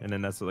phone, and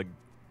then that's like,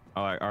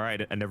 all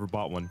right, I never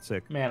bought one.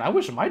 Sick. Man, I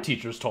wish my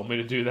teachers told me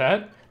to do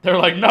that. They're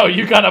like, no,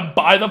 you gotta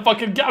buy the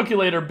fucking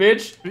calculator,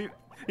 bitch.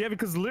 Yeah,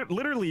 because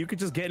literally you could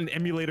just get an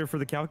emulator for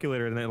the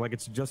calculator, and then like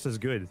it's just as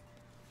good.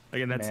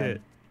 Like, and that's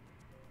it.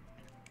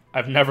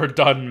 I've never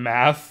done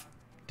math.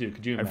 Dude,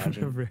 could you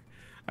imagine?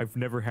 I've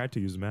never had to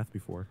use math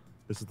before.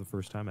 This is the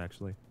first time,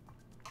 actually.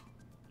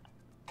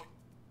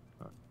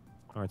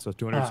 All right, so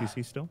 200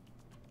 cc still?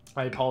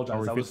 I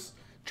apologize. I was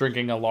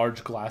drinking a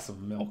large glass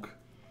of milk.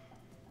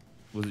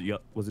 Was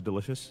it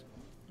delicious?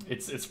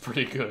 It's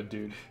pretty good,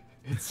 dude.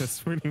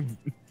 It's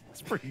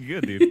pretty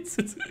good, dude.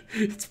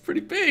 It's pretty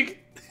big.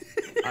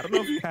 I don't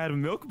know if you had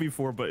milk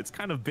before, but it's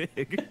kind of big.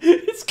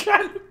 It's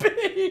kind of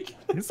big.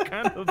 It's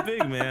kind of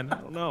big, man.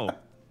 I don't know.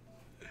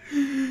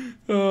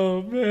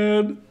 Oh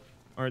man.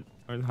 All right,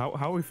 how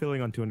are we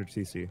feeling on 200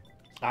 cc?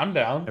 I'm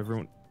down.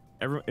 Everyone,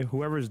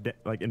 whoever's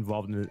like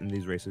involved in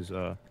these races,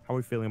 how are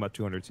we feeling about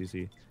 200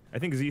 cc? I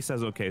think Z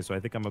says okay, so I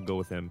think I'm gonna go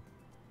with him.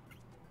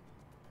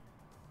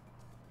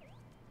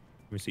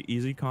 Let me see,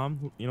 easy,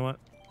 calm. You know what?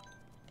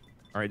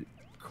 All right,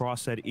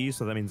 Cross said E,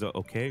 so that means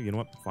okay. You know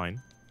what?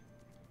 Fine.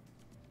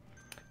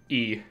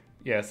 E.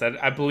 Yes,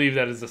 I believe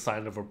that is a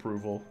sign of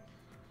approval.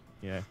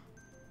 Yeah.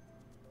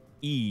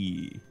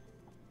 E.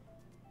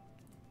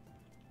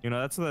 You know,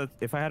 that's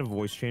if I had a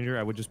voice changer,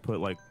 I would just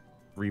put like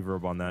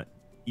reverb on that.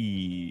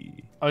 E.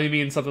 Oh, you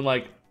mean something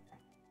like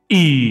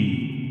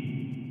E?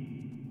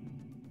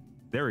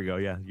 There we go.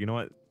 Yeah. You know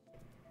what?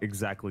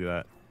 Exactly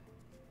that.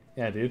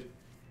 Yeah, dude.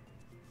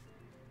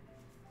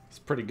 It's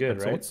pretty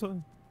good, right?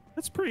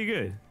 That's pretty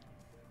good.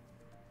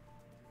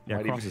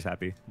 Yeah, Cross is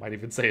happy. Might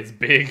even say it's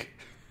big.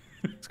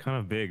 It's kind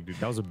of big, dude.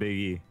 That was a big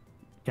E.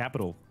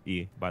 Capital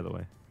E, by the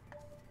way.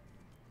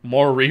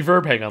 More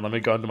reverb? Hang on, let me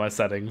go into my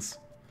settings.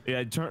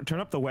 Yeah, turn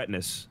up the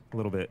wetness a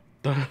little bit.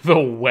 The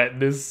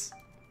wetness?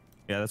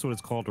 Yeah, that's what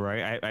it's called,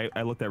 right?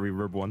 I looked at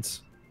reverb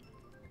once.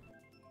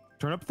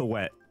 Turn up the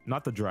wet,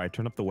 not the dry.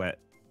 Turn up the wet.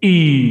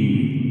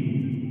 E.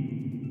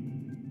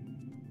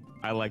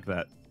 I like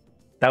that.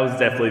 That was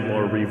definitely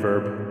more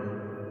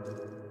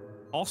reverb.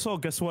 Also,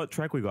 guess what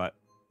track we got?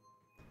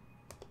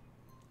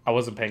 I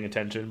wasn't paying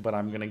attention, but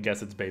I'm gonna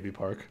guess it's Baby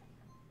Park.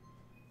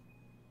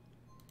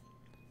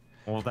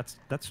 Well, that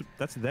is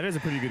a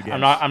pretty good guess.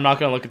 I'm not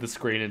gonna look at the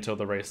screen until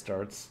the race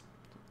starts.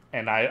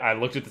 And I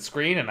looked at the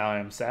screen and now I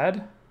am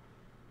sad.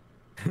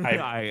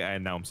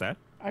 Now I'm sad.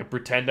 I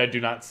pretend I do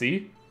not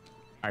see.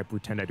 I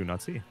pretend I do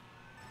not see.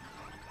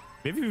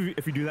 Maybe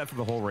if you do that for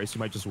the whole race, you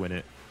might just win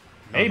it.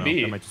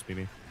 Maybe. That might just be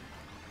me.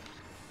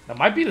 That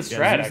might be the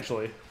strat,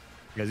 actually.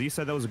 Yeah, Z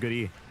said that was a good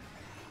E.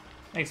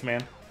 Thanks,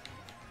 man.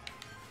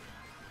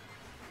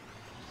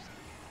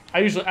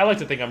 I like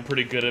to think I'm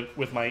pretty good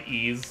with my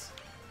E's.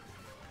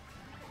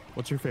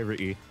 What's your favorite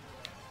E?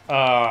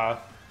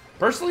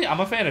 Personally,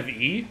 I'm a fan of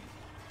E.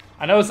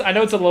 I know it's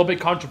a little bit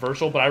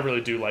controversial, but I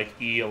really do like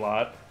E a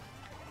lot.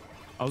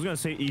 I was gonna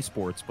say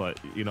esports, but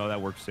you know that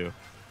works too.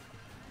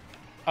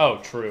 Oh,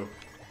 true.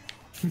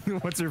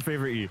 What's your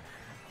favorite E?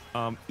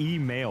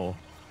 Email.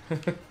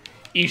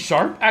 E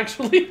sharp,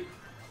 actually.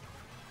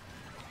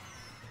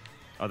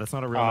 Oh, that's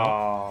not a real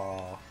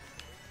note?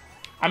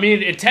 I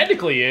mean, it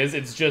technically is.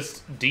 It's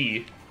just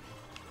D.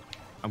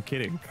 I'm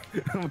kidding.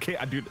 Okay,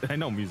 dude, I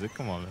know music.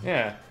 Come on, man.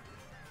 Yeah,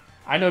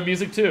 I know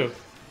music too.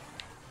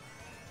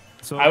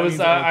 So I'm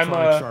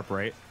sharp,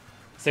 right?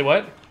 Say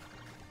what?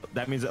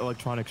 That means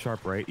electronic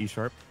sharp, right? E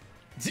sharp.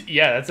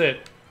 Yeah, that's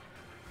it.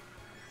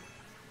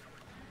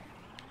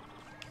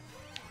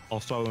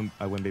 Also,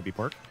 I win Baby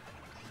Park.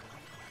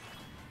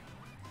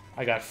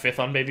 I got 5th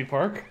on Baby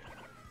Park.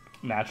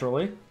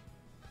 Naturally.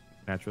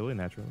 Naturally.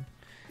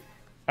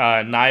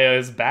 Naya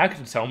is back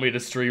to tell me to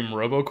stream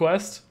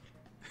RoboQuest.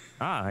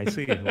 Ah, I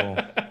see. Well,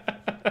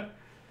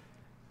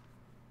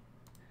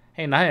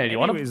 Hey Naya, do you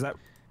want anyways, to?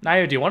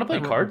 Naya, do you want to play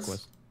that cards?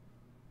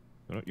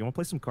 RoboQuest. You want to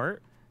play some kart?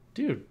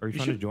 Dude, Are you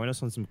trying to join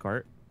us on some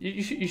kart?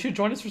 You should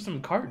join us for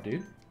some card,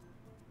 dude.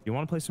 You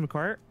want to play some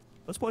kart?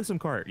 Let's play some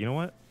kart. You know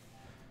what?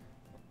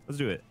 Let's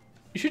do it.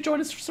 You should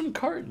join us for some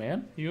cart,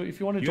 man. If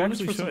you want to join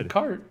us for some should.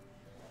 cart.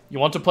 You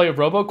want to play a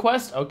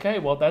RoboQuest? Okay,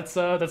 well that's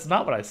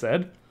not what I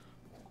said.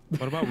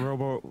 What about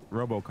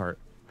Robo Kart?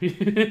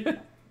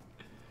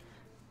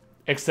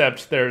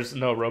 Except there's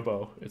no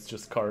Robo. It's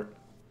just cart.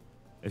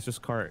 It's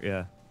just kart,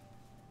 yeah.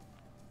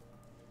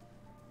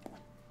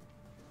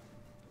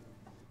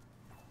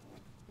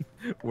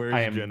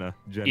 Where's Jenna?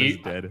 Jenna's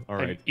dead. All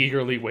right. I'm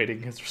eagerly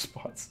waiting his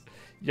response.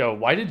 Yo,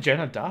 why did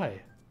Jenna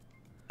die?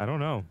 I don't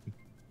know.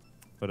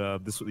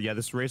 But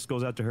this race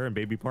goes out to her in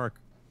Baby Park.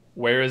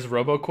 Where is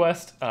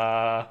RoboQuest?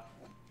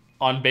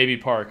 On Baby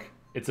Park.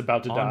 It's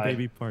about to die. On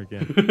Baby Park,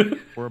 yeah.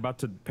 We're about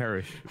to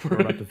perish. We're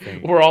about to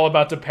faint. We're all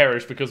about to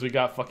perish because we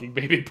got fucking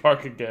Baby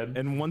Park again.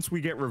 And once we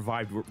get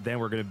revived, then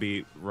we're gonna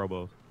be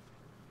Robo.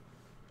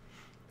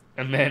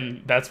 And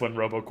then that's when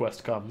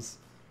RoboQuest comes.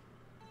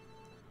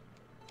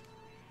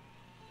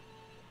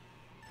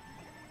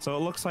 So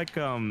it looks like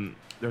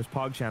there's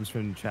PogChamps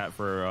in chat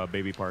for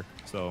Baby Park.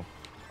 So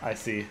I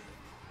see.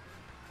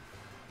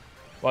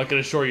 Well, I can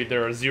assure you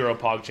there are 0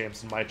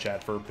 PogChamps in my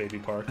chat for Baby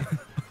Park.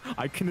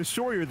 I can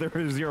assure you there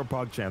are 0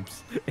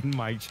 PogChamps in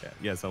my chat.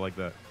 Yes, I like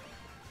that.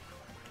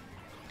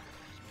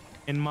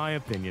 In my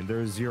opinion, there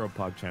are 0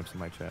 PogChamps in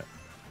my chat.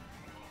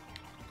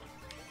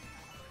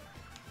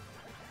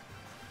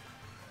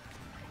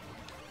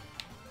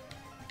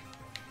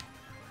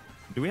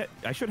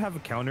 I should have a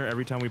counter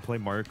every time we play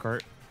Mario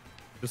Kart.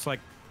 Just like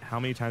how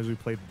many times we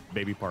played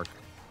Baby Park.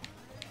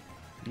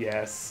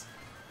 Yes.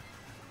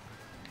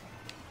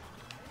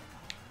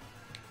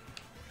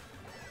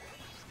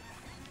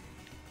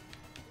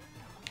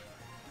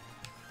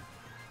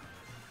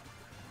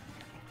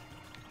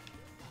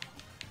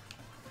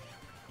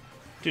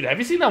 Dude, have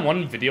you seen that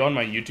one video on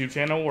my YouTube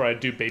channel where I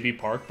do Baby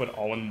Park but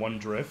all in one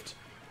drift?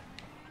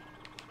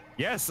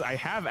 Yes, I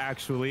have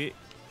actually.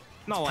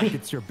 Not like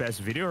it's your best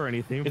video or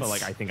anything, but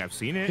like I think I've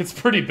seen it. It's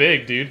pretty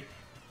big, dude.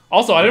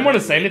 Also, I didn't want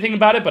to say anything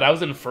about it, but I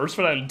was in first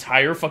for that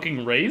entire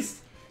fucking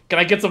race. Can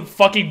I get some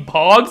fucking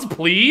pogs,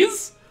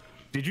 please?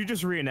 Did you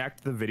just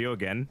reenact the video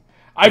again?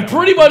 I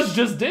pretty much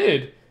just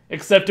did.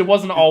 Except it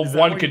wasn't all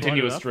one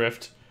continuous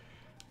drift.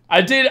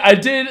 I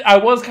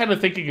was kind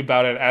of thinking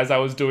about it as I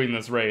was doing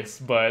this race,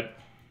 but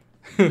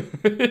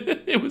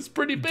it was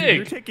pretty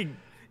big. Dude,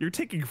 you're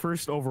taking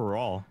first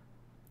overall.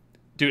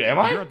 Dude, am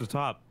I? You're at the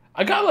top.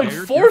 I got like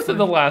fourth in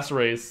the last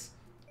race.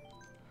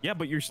 Yeah,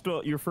 but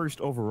you're first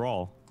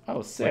overall.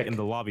 Oh, sick. Like in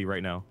the lobby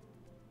right now.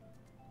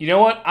 You know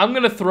what? I'm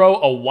gonna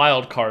throw a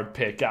wild card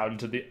pick out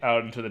into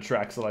the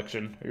track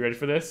selection. Are you ready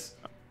for this?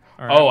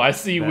 Right, oh, I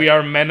see. We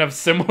are men of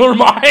similar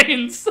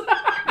minds.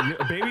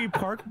 Baby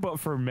Park, but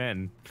for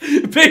men.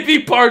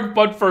 Baby Park,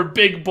 but for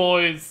big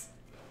boys.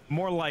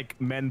 More like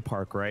Men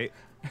Park, right?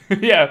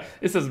 Yeah,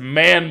 it says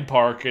Man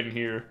Park in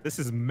here. This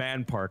is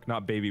Man Park,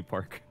 not Baby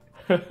Park.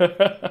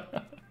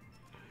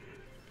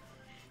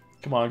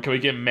 Come on, can we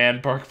get Man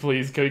Park,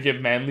 please? Can we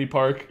get Manly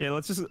Park? Yeah,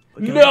 let's just...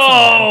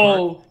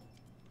 No!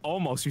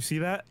 Almost, you see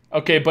that?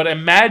 Okay, but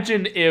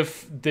imagine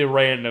if the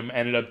random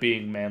ended up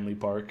being Manly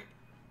Park.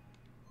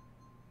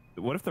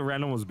 What if the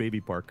random was Baby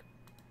Park?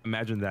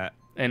 Imagine that.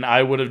 And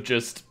I would have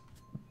just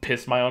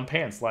pissed my own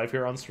pants live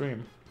here on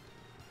stream.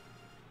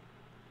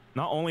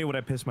 Not only would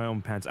I piss my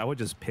own pants, I would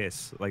just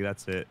piss. Like,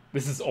 that's it.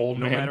 This is old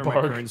no man matter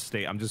Park. my current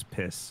state, I'm just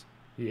piss.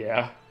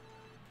 Yeah.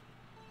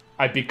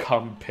 I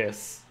become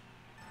piss.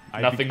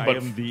 I am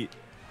the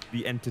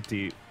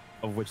entity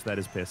of which that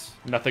is piss.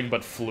 Nothing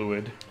but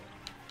fluid.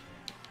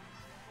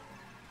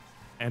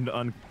 And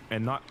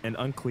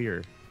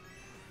unclear.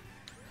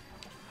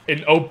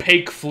 An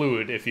opaque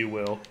fluid, if you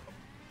will.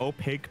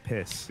 Opaque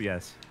piss,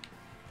 yes.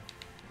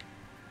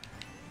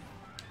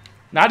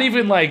 Not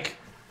even like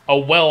a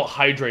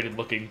well-hydrated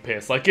looking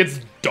piss. Like,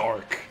 it's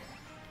dark.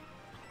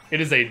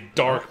 It is a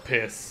dark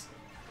piss.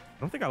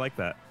 I don't think I like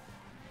that.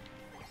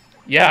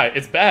 Yeah,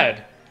 it's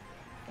bad.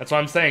 That's what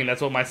I'm saying.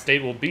 That's what my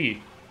state will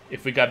be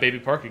if we got Baby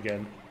Park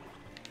again.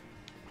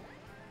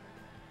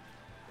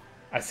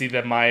 I see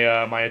that my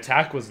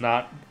attack was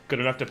not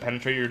good enough to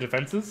penetrate your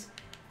defenses.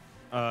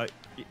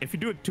 If you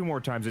do it 2 more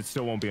times, it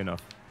still won't be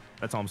enough.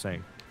 That's all I'm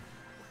saying.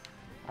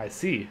 I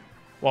see.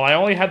 Well, I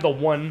only had the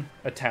 1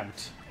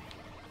 attempt.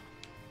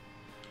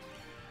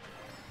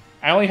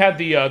 I only had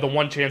the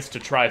 1 chance to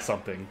try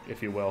something,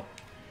 if you will.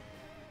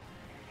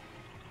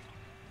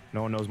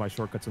 No one knows my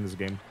shortcuts in this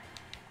game.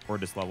 Or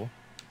this level.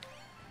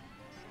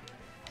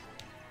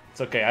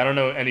 It's okay, I don't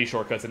know any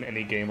shortcuts in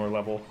any game or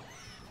level.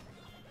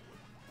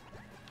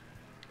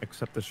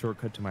 Except the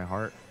shortcut to my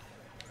heart.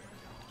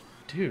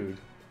 Dude.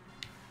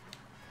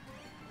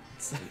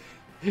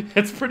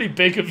 It's pretty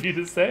big of you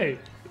to say.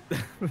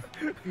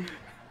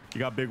 You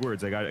got big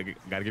words, I gotta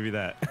give you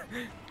that.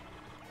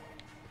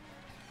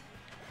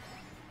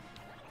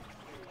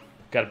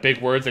 Got a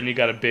big words and you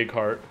got a big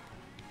heart.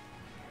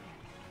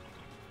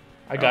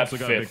 I got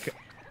fifth.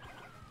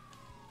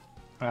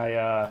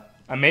 I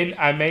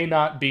may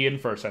not be in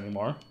first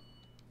anymore.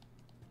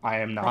 I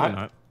am not. Probably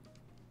not.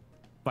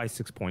 By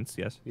 6 points,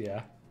 yes.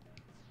 Yeah.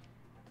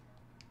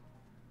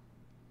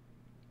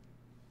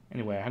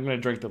 Anyway, I'm gonna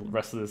drink the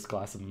rest of this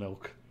glass of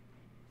milk.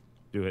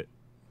 Do it.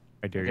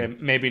 I dare you.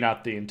 Maybe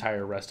not the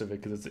entire rest of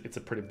it because it's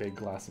a pretty big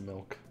glass of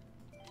milk.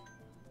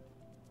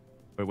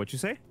 Wait, what'd you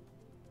say?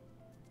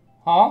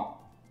 Huh?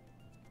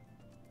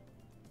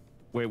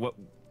 Wait, what?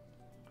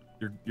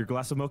 Your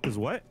glass of milk is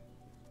what?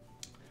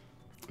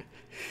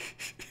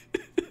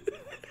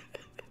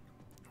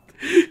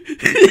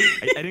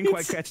 I didn't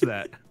quite catch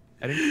that.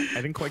 I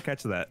didn't quite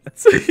catch that.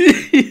 It's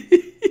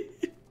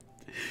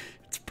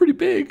pretty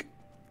big.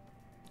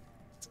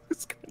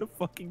 It's kind of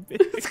fucking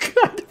big. It's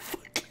kind of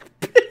fucking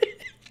big.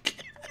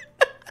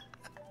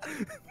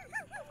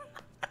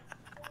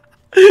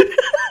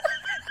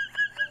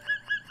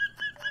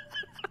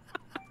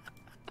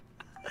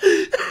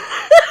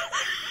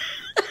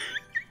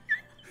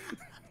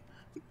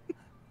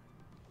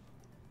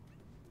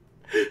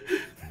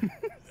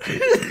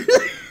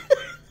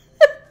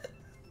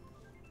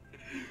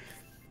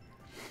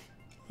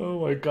 Oh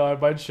my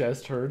god, my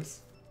chest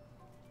hurts.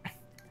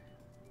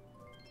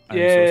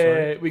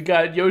 Yeah, so we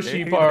got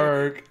Yoshi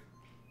Park.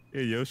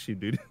 Yeah, Yoshi,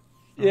 dude.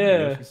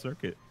 Yeah. Yoshi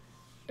Circuit.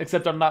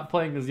 Except I'm not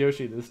playing as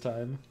Yoshi this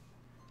time.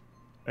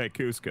 Hey,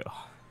 Cusco.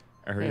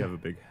 I heard you have a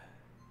big...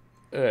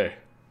 Hey,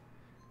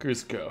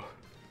 Cusco.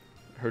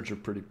 I heard you're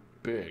pretty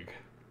big.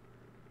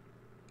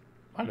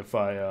 Mind if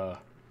I,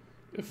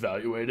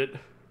 evaluate it?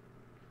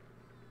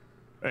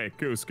 Hey,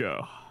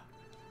 Cusco.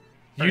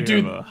 You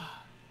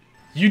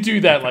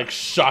do that, like,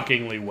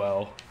 shockingly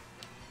well.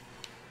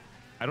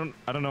 I don't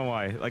know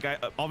why. Like,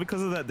 all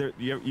because of that.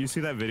 You see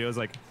that video? It's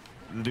like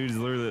the dude's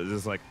literally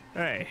just like,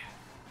 "Hey,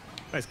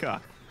 nice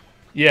cock."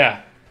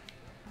 Yeah.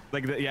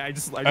 Like, yeah. I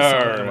just saw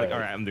that. I'm like, all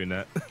right, I'm doing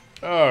that.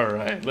 All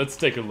right, let's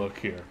take a look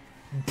here.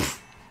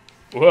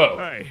 Whoa.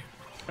 Hey,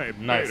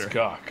 nice Peter.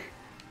 cock.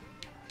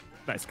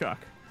 Nice cock.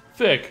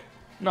 Thick,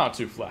 not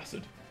too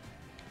flaccid,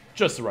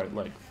 just the right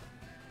length.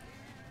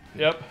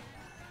 Yep.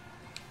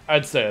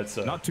 I'd say it's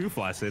not too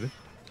flaccid.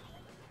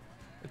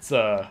 It's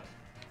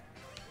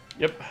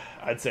Yep.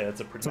 I'd say that's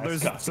a pretty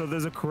nice cock. So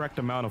there's a correct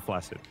amount of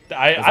flaccid.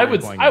 I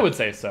would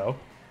say so.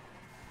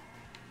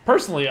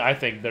 Personally, I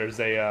think there's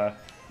a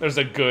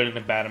good and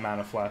a bad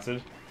amount of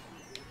flaccid.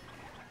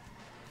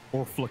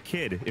 Or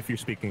flaccid, if you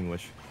speak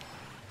English.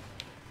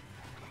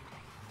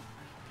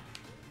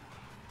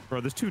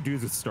 Bro, there's 2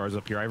 dudes with stars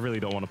up here. I really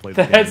don't want to play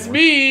this game That's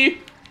anymore.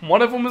 me!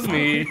 One of them is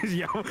me.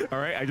 Yo,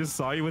 alright, I just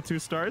saw you with 2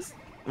 stars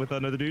with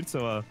another dude,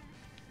 so,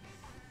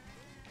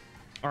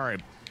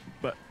 Alright,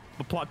 but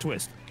plot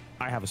twist.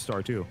 I have a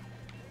star, too.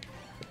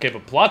 Okay,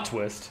 but plot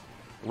twist.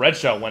 Red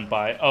Shell went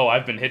by. Oh,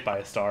 I've been hit by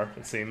a star,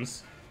 it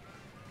seems.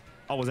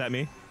 Oh, was that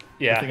me?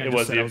 Yeah, it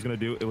was you. I was gonna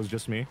do. It was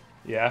just me.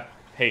 Yeah.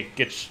 Hey,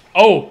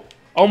 Oh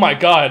my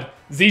god.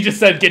 Z just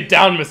said, "Get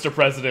down, Mr.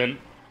 President,"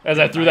 as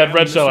I threw that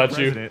red shell at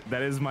you.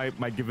 That is my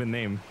given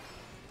name.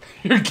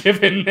 Your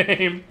given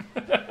name.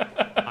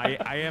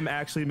 I am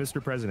actually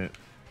Mr. President.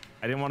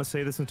 I didn't want to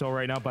say this until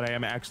right now, but I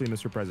am actually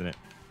Mr. President.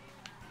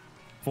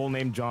 Full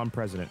name, John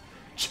President.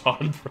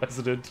 John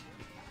President.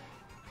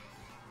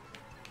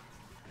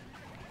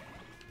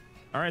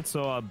 Alright,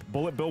 so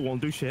Bullet Bill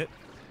won't do shit.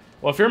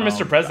 Well, if you're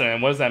Mr. President,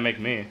 what does that make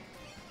me?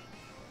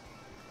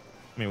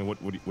 I mean, what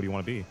do you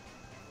want to be?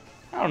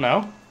 I don't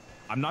know.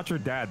 I'm not your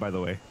dad, by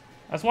the way.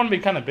 I just want to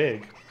be kind of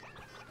big.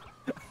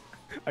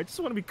 I just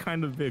want to be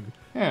kind of big.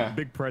 Yeah.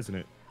 Big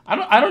president.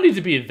 I don't need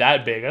to be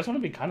that big. I just want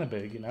to be kind of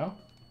big, you know?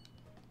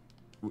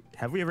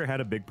 Have we ever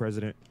had a big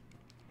president?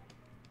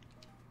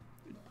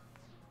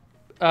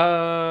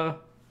 Taft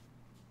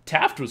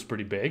was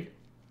pretty big.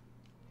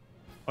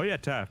 Oh yeah,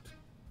 Taft.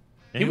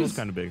 And he was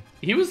kind of big.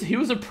 He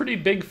was a pretty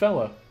big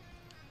fella.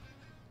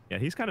 Yeah,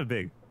 he's kind of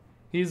big.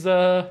 He's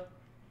I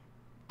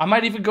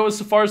might even go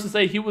so far as to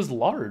say he was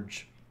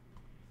large.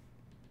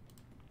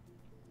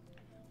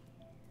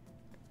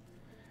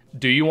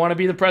 Do you want to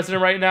be the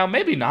president right now?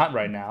 Maybe not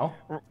right now.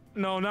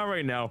 No, not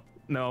right now.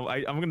 No,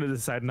 I'm gonna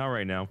decide not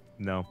right now.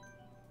 No.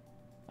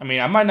 I mean,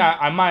 I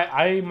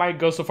might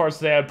go so far as to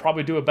say I'd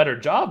probably do a better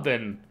job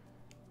than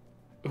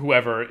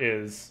whoever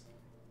is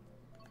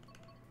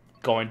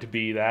going to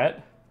be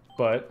that.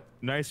 But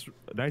nice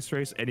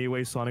race.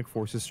 Anyway, Sonic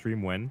Forces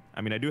stream when?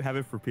 I mean, I do have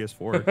it for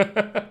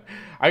PS4.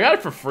 I got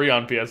it for free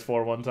on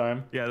PS4 one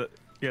time. Yeah,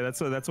 that's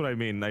what I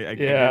mean. I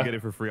did get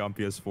it for free on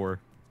PS4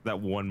 that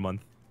 1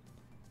 month.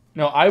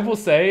 No, I will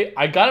say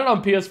I got it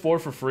on PS4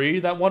 for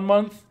free that 1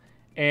 month,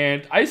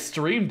 and I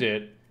streamed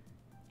it.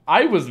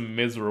 I was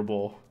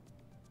miserable.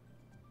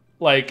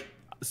 Like,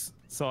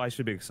 so I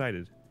should be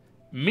excited.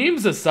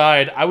 Memes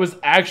aside, I was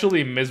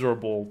actually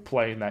miserable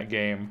playing that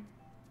game.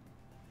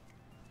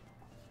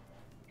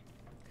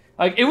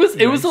 Like it was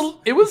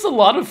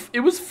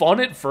fun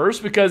at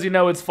first because, you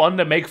know, it's fun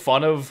to make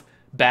fun of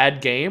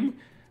bad game,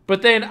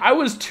 but then I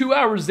was 2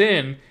 hours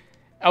in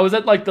I was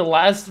at like the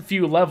last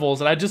few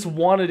levels and I just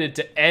wanted it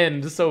to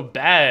end so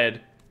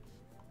bad.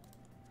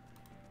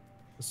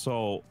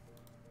 So,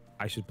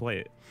 I should play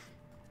it.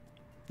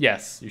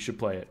 Yes, you should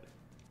play it.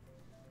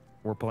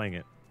 We're playing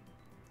it.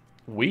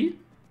 We?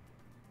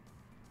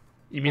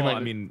 You mean Well,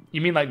 like I mean,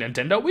 you mean like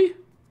Nintendo Wii?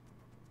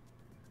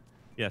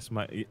 yes,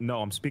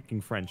 no, I'm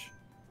speaking French.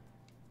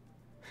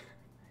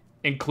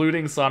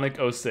 Including Sonic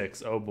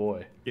 06. Oh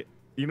boy. Yeah,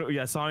 you know,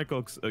 yeah, Sonic.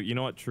 You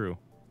know what? True.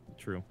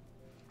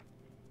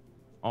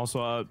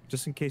 Also,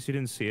 just in case you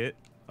didn't see it,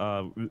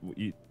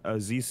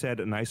 Z said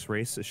a nice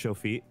race, show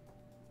feet.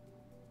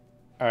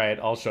 All right,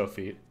 I'll show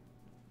feet.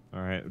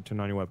 All right, turn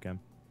on your webcam.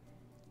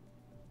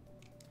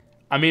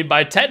 I mean,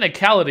 by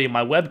technicality,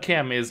 my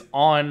webcam is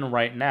on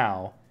right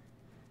now.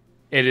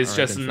 It is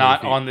just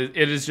not on the.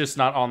 It is just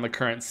not on the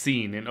current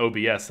scene in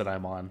OBS that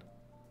I'm on.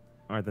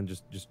 All right, then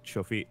just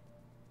show feet.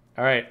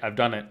 All right, I've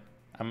done it.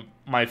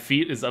 My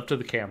feet is up to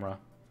the camera.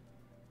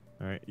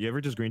 All right, you ever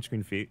just green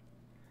screen feet?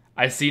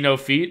 I see no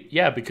feet.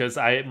 Yeah, because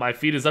my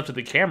feet is up to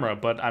the camera,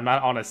 but I'm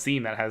not on a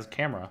scene that has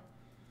camera.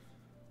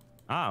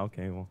 Ah,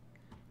 okay. Well,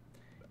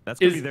 that's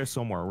gonna be there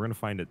somewhere. We're gonna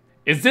find it.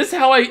 Is this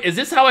how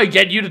I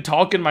get you to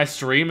talk in my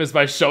stream? Is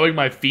by showing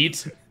my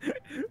feet?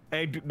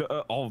 Hey,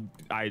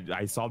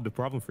 I solved the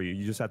problem for you.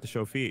 You just have to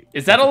show feet.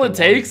 Is that all it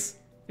takes?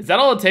 Is that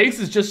all it takes?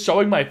 Is just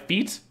showing my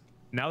feet?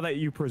 Now that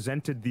you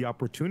presented the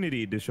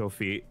opportunity to show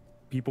feet,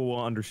 people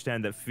will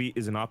understand that feet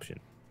is an option.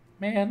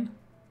 Man.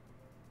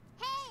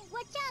 Hey,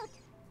 watch out!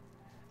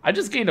 I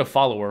just gained a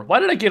follower. Why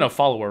did I gain a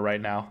follower right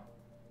now?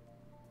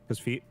 Because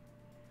feet?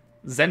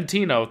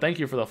 Zentino, thank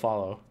you for the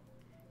follow.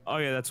 Oh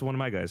yeah, that's one of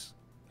my guys.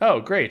 Oh,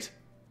 great.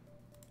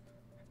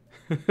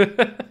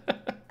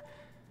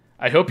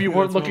 I hope you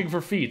weren't looking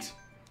for feet.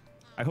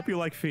 I hope you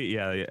like feet.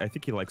 Yeah, I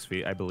think he likes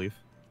feet, I believe.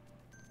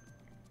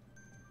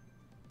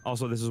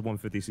 Also, this is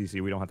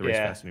 150cc. We don't have to race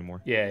fast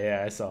anymore.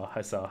 Yeah, I saw.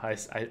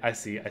 I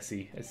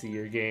see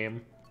your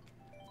game.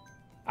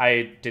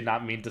 I did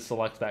not mean to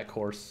select that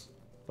course,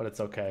 but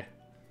it's okay.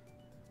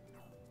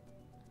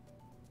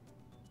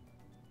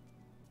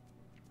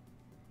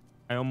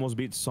 I almost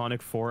beat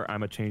Sonic 4.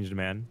 I'm a changed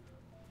man.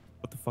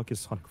 What the fuck is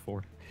Sonic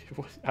 4?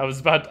 I was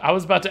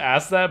about to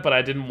ask that, but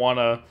I didn't want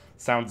to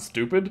sound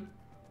stupid.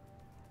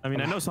 I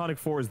mean, I know Sonic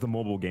 4 is the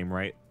mobile game,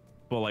 right?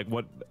 But like,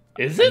 what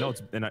is it?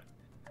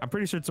 I'm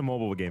pretty sure it's a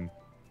mobile game.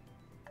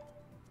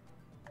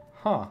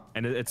 Huh?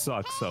 And it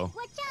sucks. So.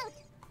 Watch out!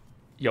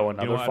 Yo,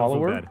 another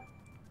follower.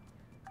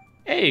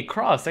 Hey,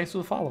 Cross, thanks for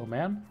the follow,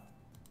 man.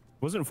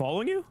 Wasn't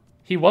following you?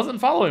 He wasn't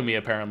following me,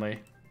 apparently.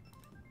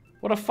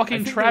 What a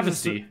fucking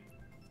travesty.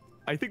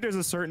 I think there's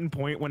a certain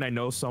point when I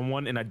know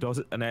someone and I've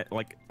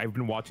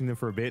been watching them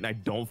for a bit and I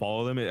don't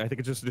follow them. I think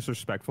it's just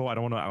disrespectful. I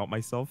don't want to out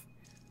myself.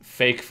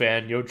 Fake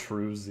fan, yo,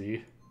 true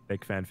Z.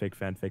 Fake fan, fake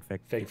fan, fake fan.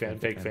 Fake fan,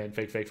 fake fan,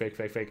 fake, fake, fake,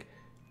 fake, fake.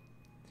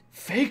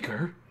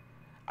 Faker?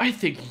 I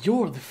think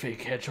you're the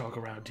fake hedgehog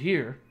around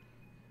here.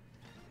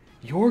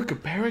 You're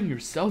comparing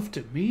yourself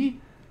to me?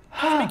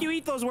 Huh. Make you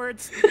eat those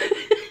words.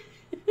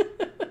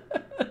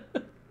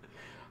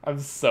 I'm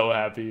so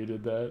happy you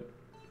did that.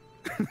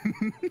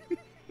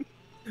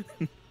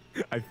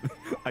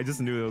 I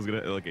just knew it was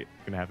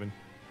gonna happen.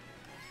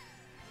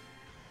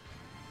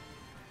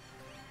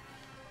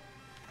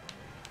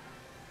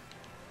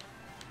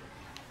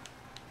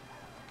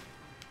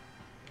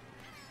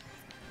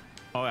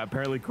 Oh,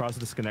 apparently Cross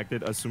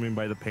disconnected, assuming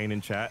by the pain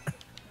in chat.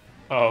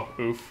 Oh,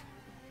 oof.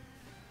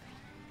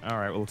 All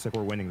right, well, looks like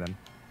we're winning then.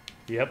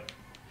 Yep.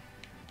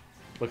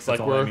 Looks like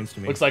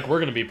we're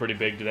gonna be pretty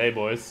big today,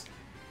 boys.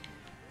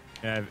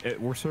 Yeah,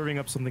 we're serving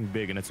up something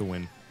big, and it's a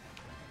win.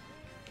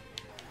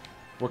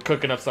 We're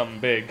cooking up something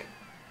big.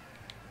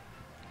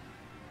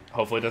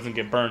 Hopefully it doesn't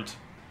get burnt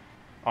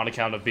on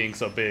account of being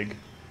so big.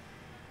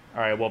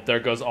 Alright, well, there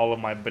goes all of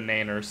my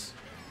bananas.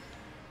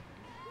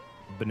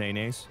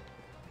 Bananas?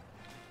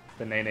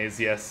 Bananas,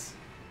 yes.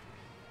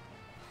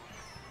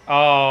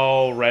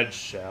 Oh, red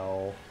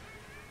shell.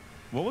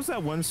 What was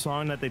that one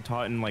song that they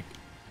taught in, like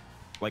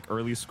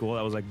early school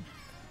that was, like,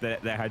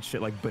 that had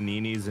shit like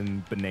bananas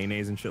and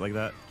bananas and shit like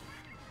that?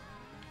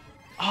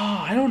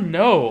 Oh, I don't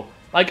know.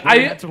 Like,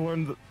 you had to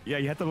learn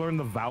you had to learn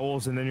the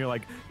vowels, and then you're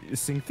like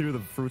sing through the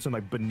fruits and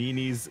like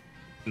bananas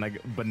and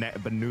like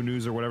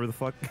banunus or whatever the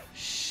fuck.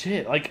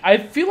 Shit, like I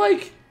feel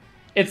like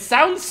it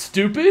sounds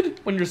stupid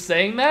when you're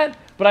saying that,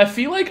 but I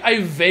feel like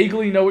I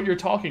vaguely know what you're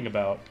talking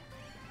about.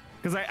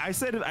 Because I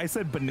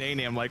said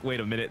banana. I'm like,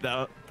 wait a minute,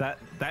 that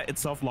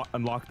itself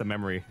unlocked the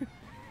memory.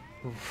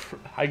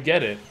 I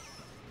get it,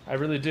 I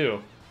really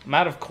do. I'm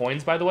out of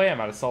coins, by the way. I'm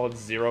at a solid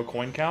 0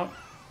 coin count.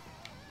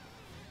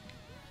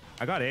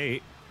 I got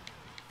 8.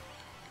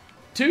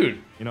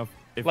 Dude, you know,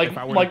 if I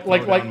were to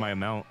throw down my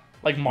amount,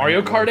 like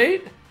Mario Kart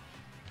 8.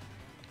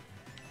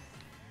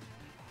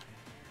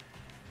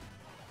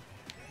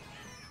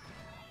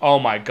 Oh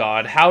my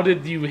god, how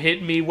did you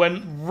hit me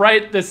when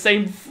right the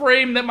same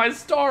frame that my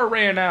star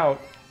ran out?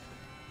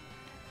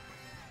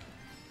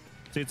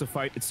 See, it's a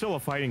fight. It's still a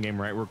fighting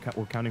game, right?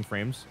 We're counting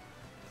frames.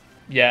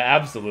 Yeah,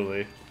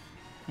 absolutely.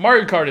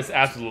 Mario Kart is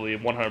absolutely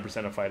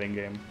 100% a fighting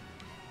game.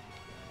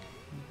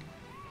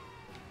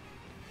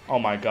 Oh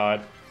my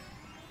god.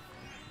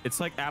 It's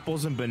like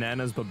apples and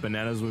bananas, but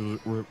bananas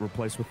were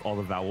replaced with all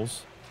the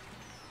vowels.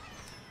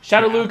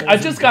 Shadow The Luke, I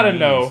apples just and gotta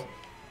bananas. know,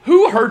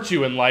 who hurt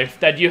you in life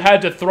that you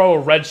had to throw a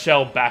red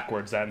shell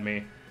backwards at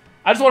me?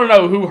 I just want to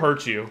know who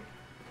hurt you.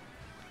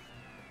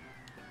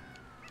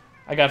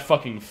 I got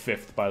fucking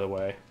 5th, by the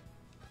way.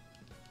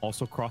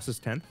 Also crosses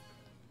 10th.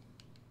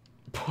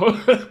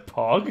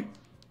 Pog?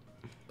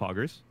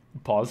 Poggers.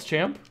 Pause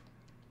champ?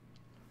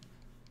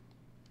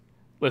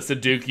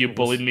 Listen, Duke, you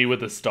bullied me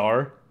with a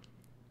star.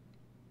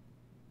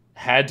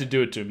 Had to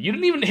do it to him. You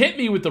didn't even hit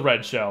me with the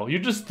red shell. You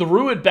just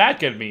threw it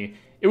back at me.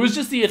 It was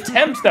just the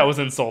attempt that was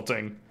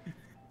insulting.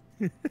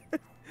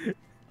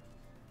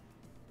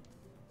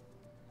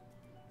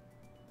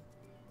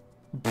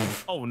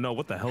 Oh no!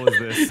 What the hell is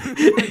this?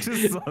 I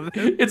just saw that.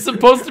 It's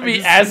supposed to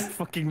be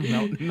fucking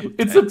mountain. Of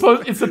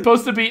it's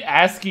supposed to be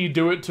ASCII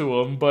do it to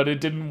him, but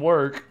it didn't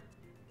work.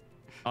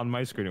 On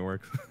my screen it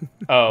works.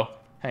 Oh,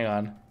 hang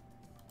on.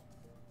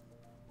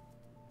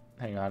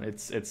 Hang on.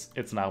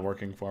 It's not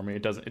working for me.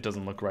 It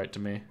doesn't look right to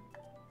me.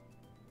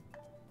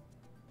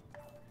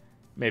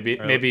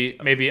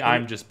 Maybe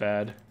I'm just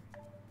bad.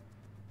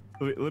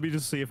 Let me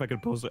just see if I can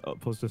post a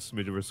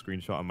smidge of a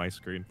screenshot on my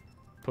screen.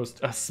 Post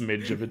a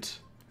smidge of it.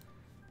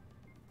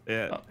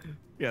 Yeah,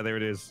 yeah, there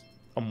it is.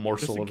 A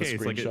morsel of a case,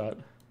 like screenshot.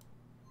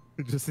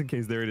 Just in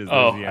case, there it is.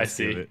 Oh, There's the I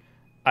ASCII of see. it.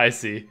 I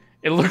see.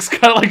 It looks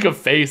kind of like a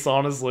face,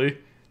 honestly.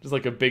 Just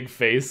like a big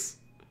face.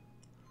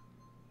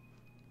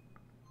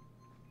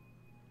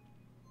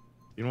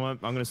 You know what?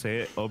 I'm gonna say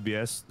it.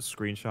 OBS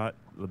screenshot,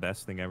 the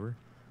best thing ever.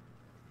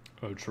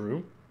 Oh,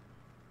 true.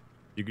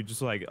 You could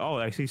just like, oh,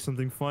 I see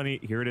something funny.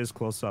 Here it is,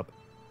 close up.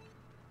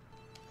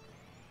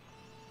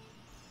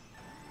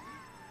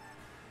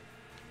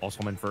 Also,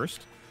 I'm in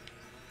first.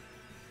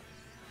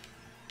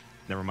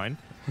 Never mind.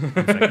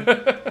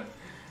 I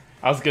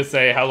was gonna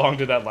say, how long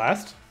did that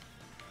last?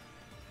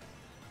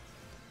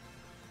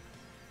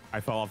 I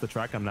fell off the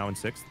track. I'm now in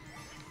 6th.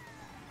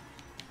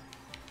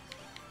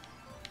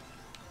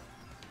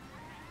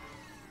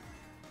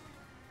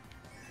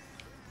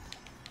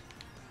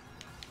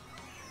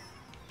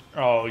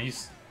 Oh,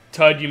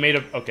 Tud, you made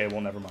a... Okay,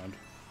 well, never mind.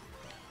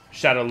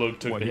 Shadow Luke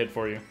took What, the he- hit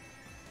for you.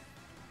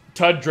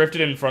 Tud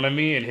drifted in front of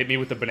me and hit me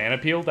with the banana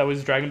peel that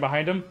was dragging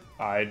behind him.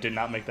 I did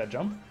not make that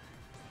jump.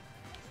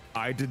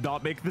 I did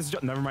not make this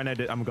jump. Never mind, I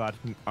did. I'm god.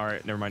 All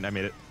right, never mind. I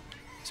made it.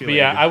 See you But later,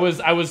 yeah,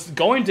 dude. I was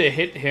going to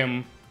hit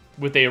him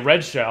with a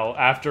red shell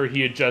after he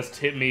had just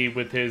hit me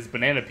with his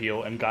banana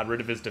peel and got rid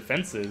of his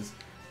defenses.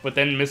 But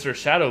then Mr.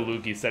 Shadow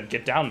Luke said,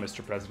 "Get down,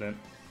 Mr. President."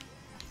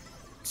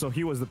 So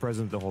he was the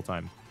president the whole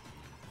time.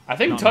 I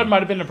think Not Tud me. might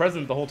have been the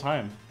president the whole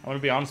time. I want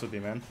to be honest with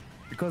you, man.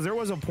 Because there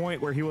was a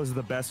point where he was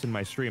the best in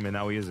my stream, and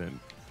now he isn't.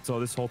 So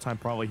this whole time,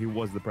 probably he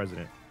was the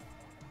president.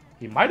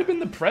 He might have been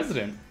the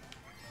president.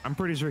 I'm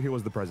pretty sure he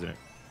was the president.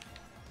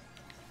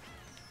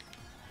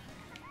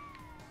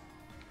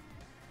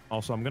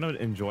 Also, I'm gonna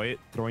enjoy it,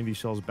 throwing these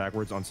shells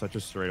backwards on such a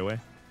straightaway.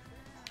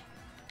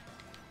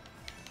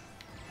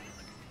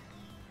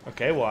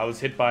 Okay, well, I was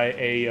hit by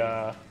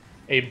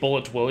a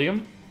Bullet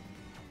William.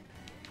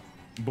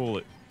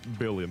 Bullet.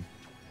 Billion.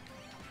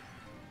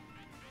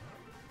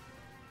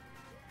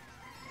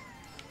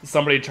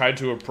 Somebody tried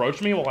to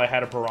approach me while I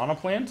had a piranha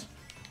plant.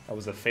 That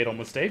was a fatal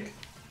mistake.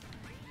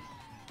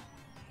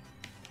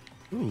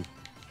 Ooh.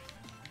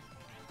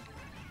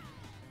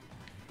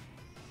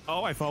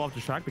 Oh, I fell off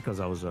the track because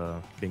I was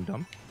being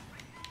dumb.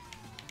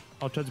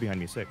 Oh, Chud's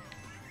behind me. Sick.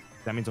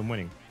 That means I'm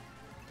winning.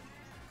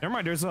 Never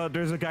mind. There's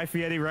a guy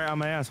Fieri right on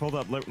my ass. Hold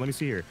up. Let me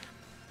see here.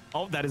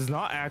 Oh, that is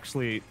not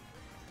actually.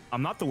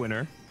 I'm not the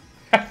winner.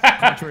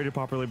 Contrary to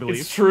popular belief.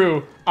 It's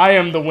true. I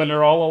am the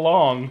winner all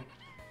along.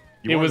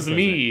 You It are the was president.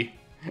 me.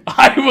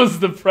 I was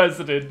the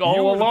president You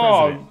all were the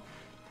along.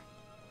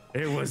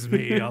 president. It was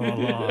me all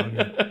along.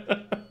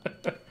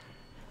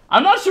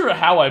 I'm not sure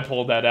how I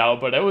pulled that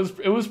out, but it was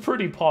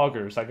pretty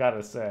poggers, I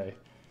gotta say.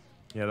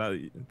 Yeah,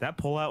 that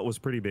pullout was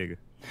pretty big.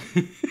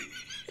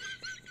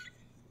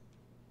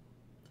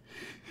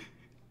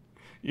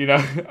 You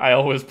know, I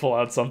always pull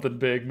out something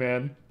big,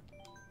 man.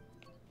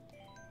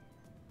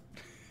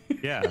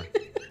 Yeah.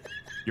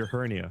 Your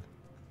hernia.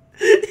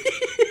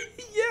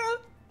 Yeah.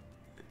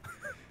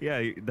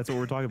 Yeah, that's what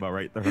we're talking about,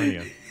 right? The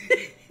hernia.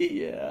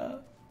 Yeah.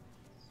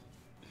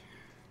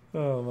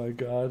 Oh my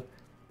god.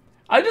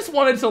 I just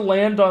wanted to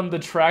land on the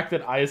track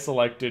that I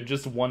selected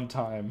just one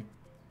time.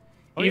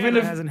 Oh, Even yeah,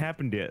 if that hasn't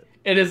happened yet.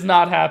 it has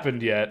not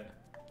happened yet.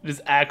 It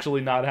has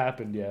actually not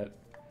happened yet.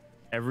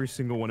 Every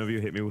single one of you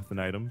hit me with an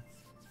item.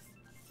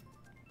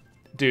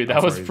 Dude, I'm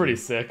that was sorry, pretty dude.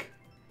 sick.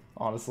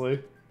 Honestly.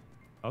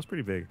 That was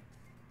pretty big.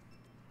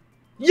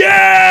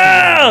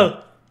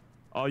 Yeah!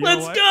 Oh, you know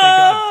Let's what? Thank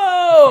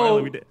God. Finally,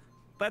 go! we did.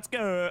 Let's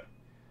go.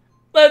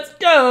 Let's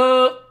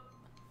go!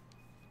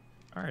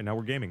 All right, now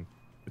we're gaming.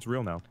 It's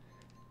real now.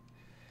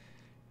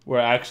 We're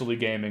actually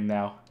gaming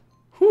now.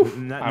 Whew,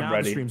 Now I'm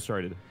ready. the stream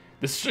started.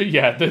 The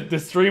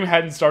stream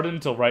hadn't started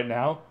until right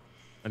now.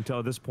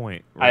 Until this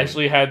point. I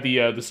actually had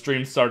the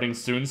stream starting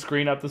soon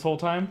screen up this whole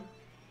time.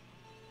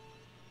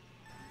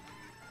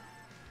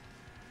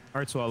 All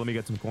right, so let me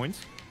get some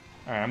coins.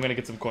 All right, I'm gonna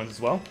get some coins as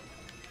well.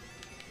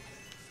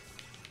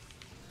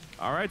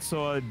 All right,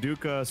 so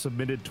Duke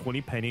submitted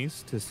 20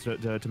 pennies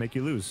to make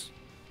you lose.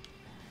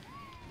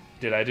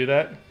 Did I do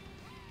that?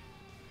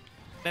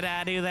 Did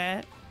I do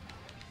that?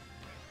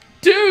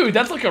 Dude,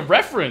 that's like a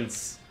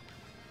reference.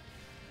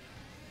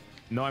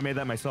 No, I made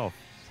that myself.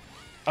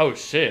 Oh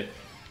shit.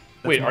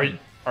 That's Wait, mine.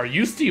 are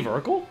you Steve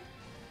Urkel?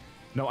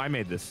 No, I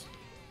made this.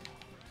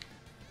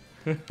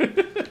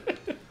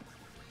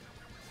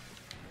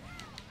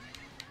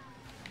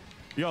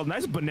 Yo,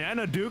 nice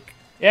banana, Duke.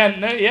 Yeah,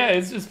 no, yeah,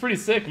 it's pretty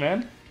sick,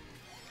 man.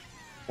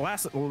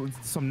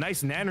 Some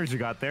nice nanners you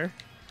got there.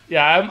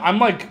 Yeah, I'm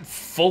like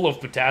full of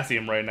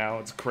potassium right now.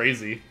 It's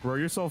crazy. Bro,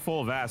 you're so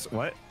full of ass.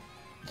 What?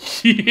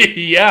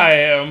 Yeah, I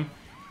am.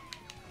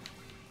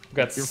 I've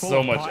got You're full so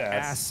of much hot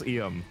ass.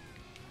 ass-ium.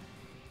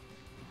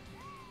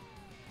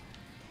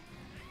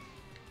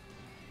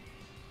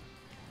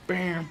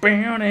 It's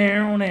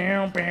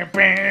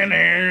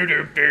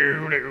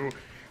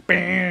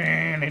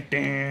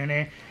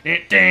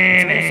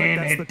almost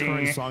like that's the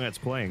current song that's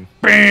playing.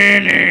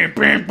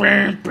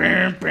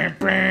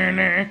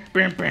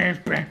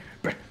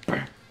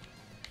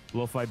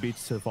 Lo-fi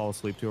beats to fall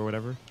asleep to or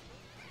whatever.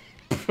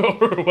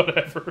 Or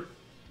whatever.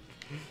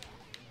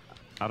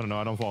 I don't know.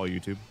 I don't follow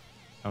YouTube.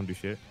 I don't do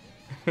shit.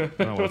 I don't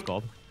know what it's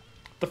called.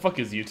 The fuck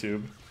is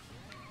YouTube?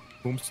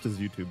 Boomst is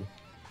YouTube.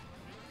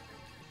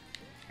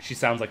 She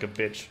sounds like a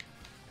bitch.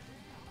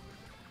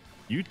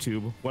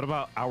 YouTube? What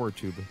about our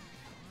tube?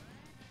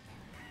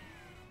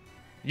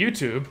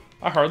 YouTube?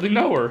 I hardly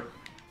know her.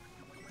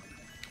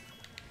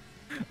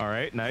 All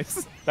right,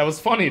 nice. That was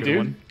funny, Good dude.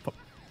 one.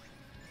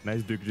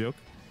 Nice Duke joke.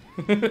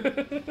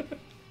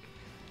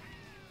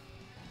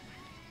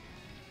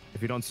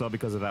 If you don't sub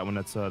because of that one,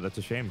 that's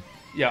a shame.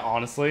 Yeah,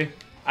 honestly.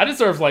 I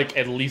deserve like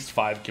at least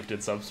 5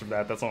 gifted subs for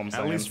that. That's all I'm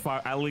saying.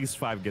 At least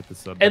five get the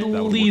sub. At That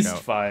would work least out.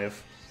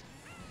 5.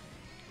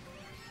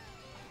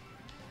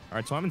 All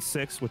right, so I'm in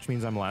 6, which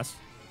means I'm last.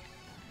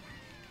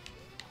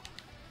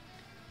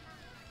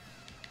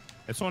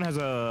 If someone has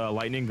a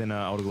lightning, then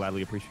I would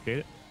gladly appreciate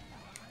it.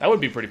 That would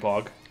be pretty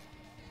pog.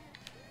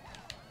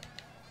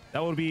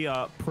 That would be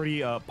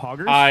pretty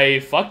poggers. I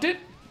fucked it.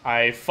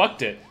 I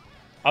fucked it.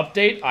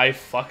 Update, I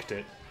fucked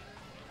it.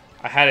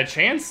 I had a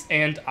chance,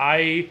 and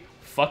I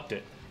fucked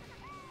it.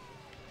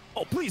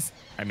 Oh, please.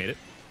 I made it.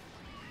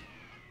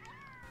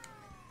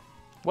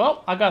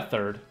 Well, I got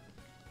 3rd.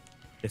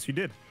 Yes, you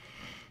did.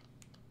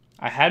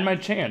 I had my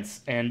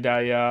chance, and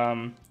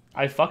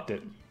I fucked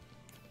it.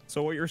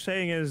 So what you're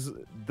saying is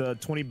the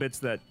 20 bits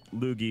that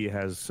Luigi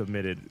has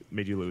submitted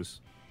made you lose.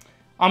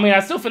 I mean, I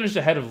still finished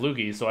ahead of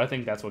Luigi, so I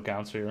think that's what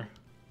counts here.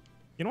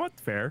 You know what?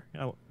 Fair.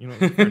 You know,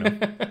 fair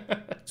enough.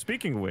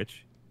 Speaking of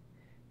which,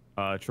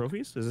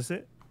 trophies? Is this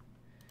it?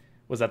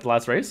 Was that the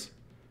last race?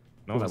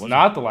 No, It that was wasn't.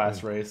 not the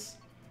last race.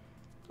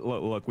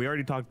 Look, we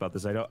already talked about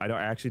this. I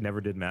actually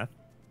never did math.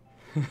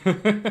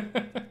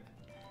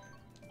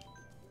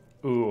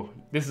 Ooh,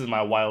 this is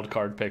my wild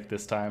card pick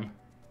this time.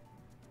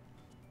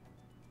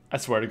 I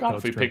swear to God,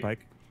 if we pick,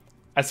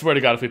 I swear to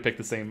God, if we pick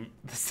the same,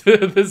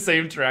 the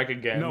same track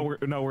again. No,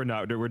 we're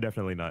not. We're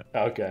definitely not.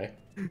 Okay.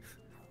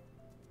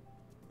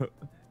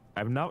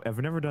 I've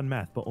never done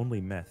math, but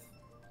only meth.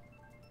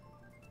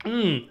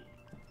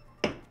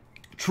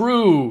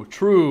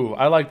 True.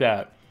 I like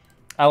that.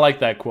 I like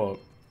that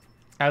quote.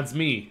 That's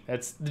me.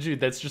 Dude,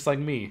 that's just like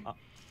me.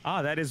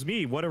 That is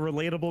me. What a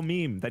relatable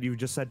meme that you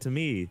just said to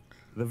me,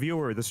 the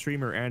viewer, the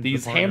streamer, and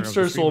These the partner of the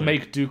hamsters will streamer.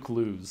 make Duke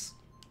lose.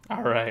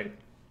 All right.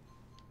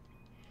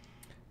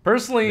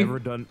 Personally, Never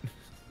done.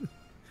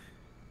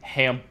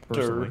 hamster.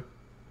 Personally.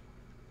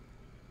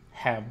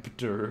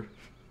 Hamster.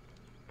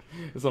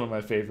 It's one of my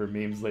favorite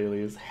memes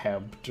lately. Is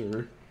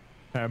hamster.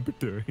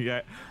 Hamster.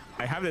 Yeah,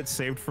 I have that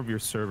saved from your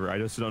server. I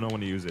just don't know when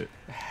to use it.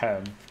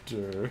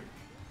 Hamster.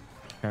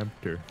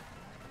 Hamster.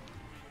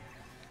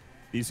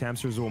 These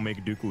hamsters will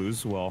make Duke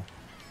lose. Well,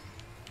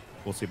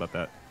 we'll see about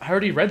that. I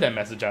already read that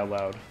message out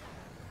loud.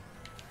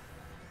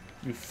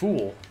 You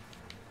fool.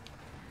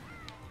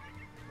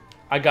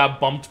 I got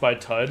bumped by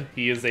Tud.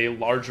 He is a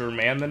larger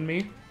man than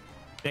me.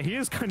 Yeah, he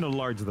is kind of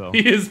large though.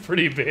 He is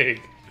pretty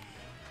big.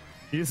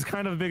 He is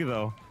kind of big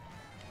though.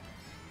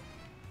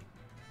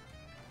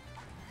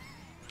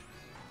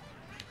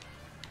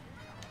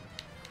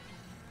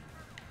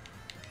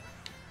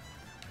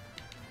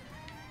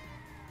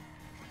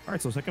 All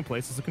right, so second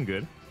place is looking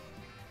good.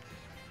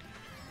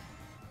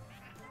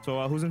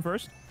 So who's in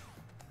first?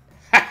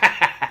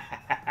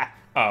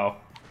 Oh.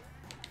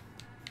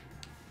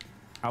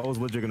 I was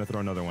legit gonna throw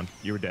another one.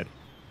 You were dead.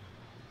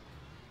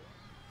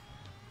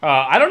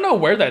 I don't know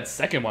where that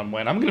second one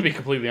went. I'm gonna be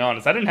completely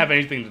honest. I didn't have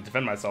anything to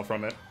defend myself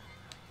from it.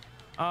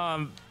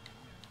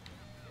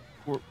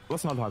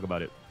 Let's not talk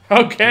about it.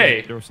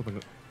 Okay. There was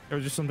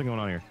just something going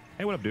on here.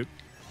 Hey, what up, dude?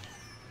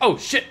 Oh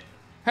shit.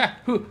 Ha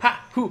hoo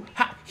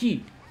ha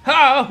he.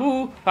 Ha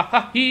hoo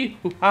ha he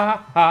hoo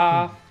ha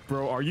ha.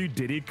 Bro, are you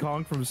Diddy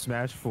Kong from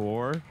Smash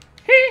 4?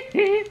 Hee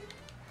hee.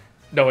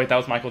 No, wait, that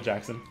was Michael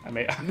Jackson. I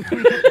may.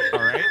 All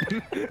right.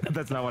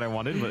 That's not what I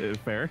wanted, but it's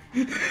fair.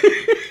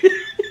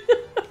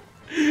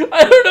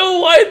 I don't know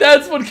why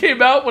that's what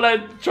came out when I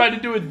tried to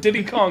do a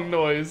Diddy Kong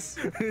noise.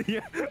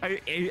 Yeah,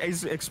 I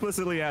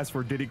explicitly asked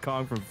for Diddy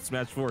Kong from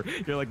Smash 4.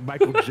 You're like,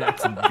 Michael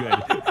Jackson,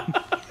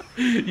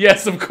 good.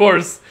 Yes, of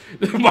course.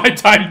 My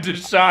time to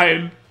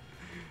shine.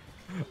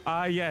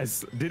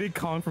 Yes, Diddy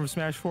Kong from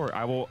Smash 4.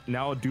 I will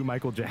now do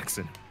Michael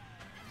Jackson.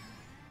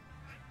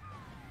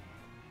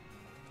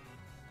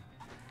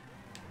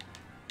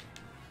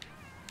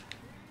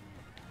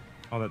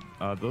 Oh, that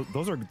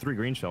those are 3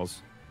 green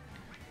shells.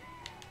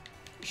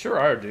 Sure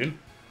are, dude.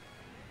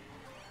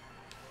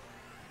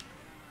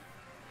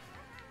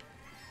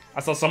 I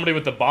saw somebody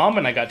with the bomb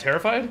and I got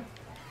terrified.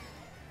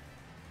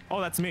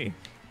 Oh, that's me.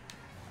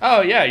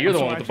 Oh yeah, you're the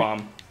so one with the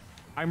bomb.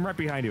 I'm right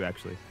behind you,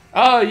 actually.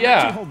 Oh yeah.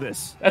 Actually, hold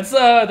this. That's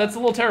a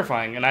little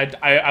terrifying, and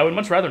I would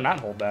much rather not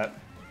hold that.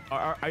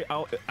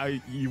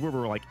 You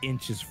were like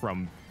inches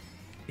from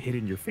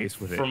hitting your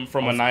face with it.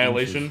 From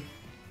annihilation. Inches.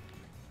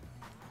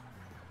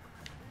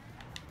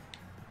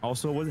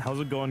 Also,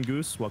 how's it going,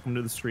 Goose? Welcome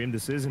to the stream.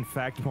 This is, in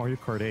fact, Mario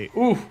Kart 8.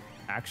 Ooh.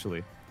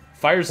 Actually.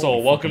 Fire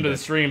Soul, welcome to the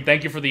stream.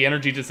 Thank you for the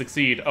energy to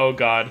succeed. Oh,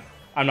 God.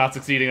 I'm not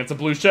succeeding. It's a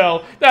blue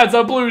shell. That's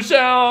a blue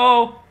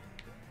shell!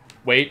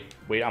 Wait,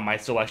 I might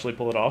still actually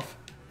pull it off.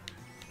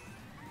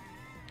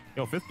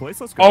 Yo, 5th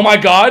place? Let's go. Oh, my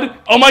God.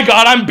 Oh, my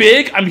God. I'm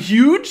big. I'm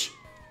huge.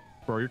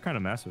 Bro, you're kind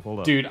of massive. Hold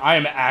up. Dude, I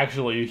am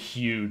actually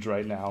huge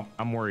right now.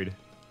 I'm worried.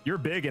 You're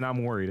big, and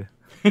I'm worried.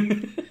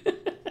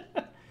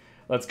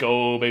 Let's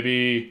go,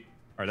 baby.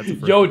 All right, that's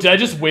the first. Yo, did I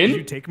just win? Did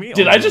you take me?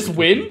 Did I just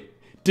win?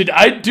 Did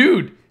I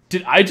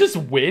just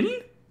win?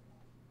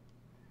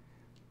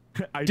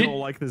 I don't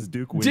like this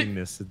Duke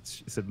winningness,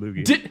 said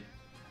Loogie.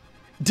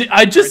 Did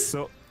I just...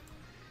 Right, so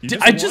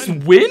did I just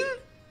win?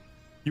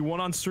 You won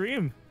on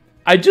stream.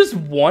 I just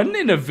won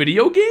in a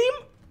video game?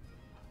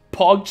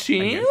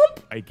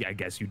 PogChamp? I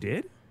guess you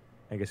did.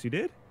 I guess you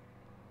did.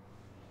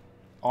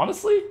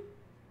 Honestly?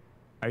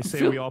 I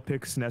say we all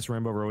pick SNES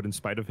Rainbow Road in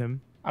spite of him.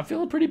 I'm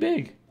feeling pretty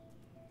big.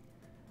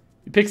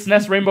 You picked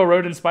SNES Rainbow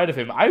Road in spite of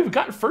him. I've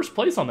got first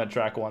place on that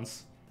track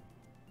once.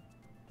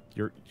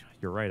 You're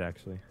right,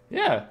 actually.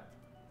 Yeah.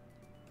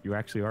 You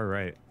actually are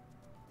right.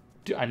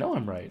 Dude, I know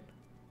I'm right.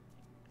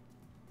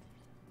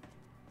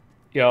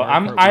 Yo,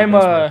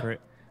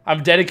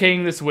 I'm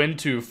dedicating this win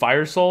to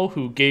Fire Soul,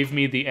 who gave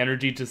me the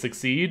energy to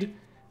succeed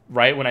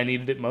right when I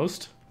needed it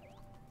most.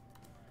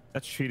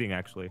 That's cheating,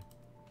 actually.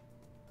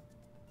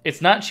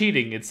 It's not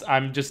cheating.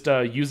 I'm just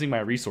using my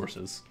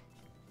resources.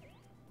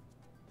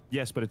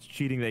 Yes, but it's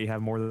cheating that you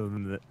have more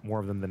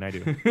of them than I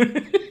do.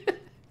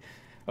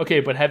 Okay,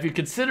 but have you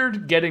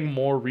considered getting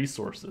more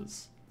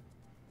resources?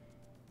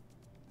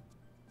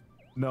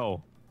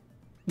 No.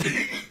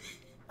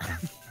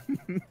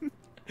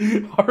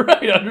 All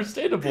right,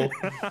 understandable.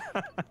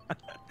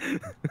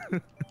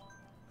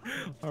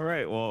 All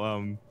right,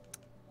 well,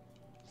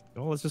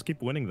 let's just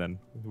keep winning then.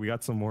 We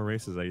got some more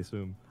races, I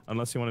assume.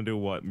 Unless you want to do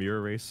what,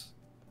 mirror race,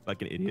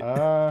 like an idiot.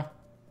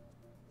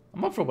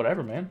 I'm up for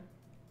whatever, man.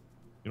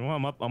 You know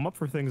what? I'm up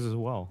for things as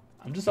well.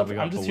 I'm just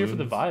here for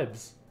the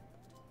vibes.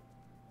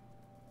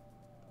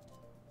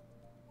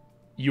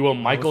 You a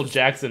Michael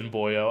Jackson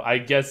boyo. I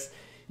guess,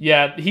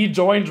 yeah, he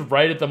joined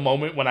right at the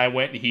moment when I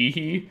went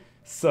hee-hee.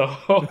 So,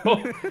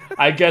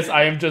 I guess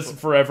I am just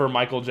forever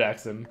Michael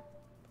Jackson.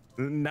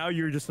 Now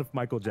you're just a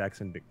Michael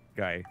Jackson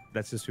guy.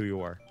 That's just who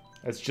you are.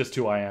 That's just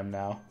who I am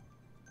now.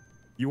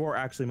 You are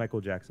actually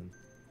Michael Jackson.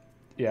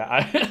 Yeah,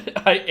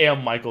 I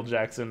am Michael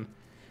Jackson,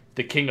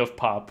 the king of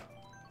pop.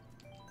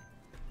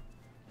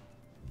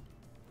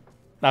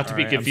 Not to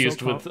be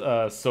confused with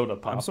soda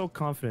pop. I'm so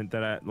confident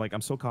that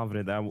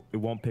it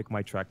won't pick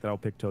my track. That I'll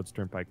pick Toad's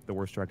Turnpike, the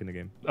worst track in the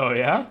game. Oh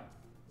yeah?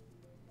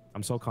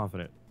 I'm so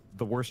confident.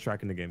 The worst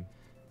track in the game.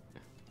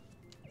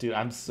 Dude,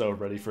 I'm so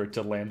ready for it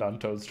to land on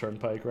Toad's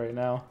Turnpike right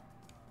now.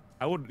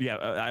 I would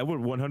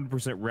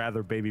 100%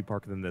 rather Baby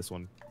Park than this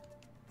one.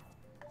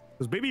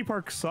 Because Baby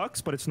Park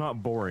sucks, but it's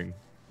not boring.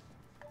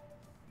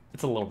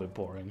 It's a little bit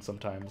boring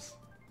sometimes.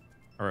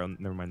 All right,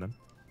 never mind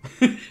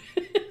then.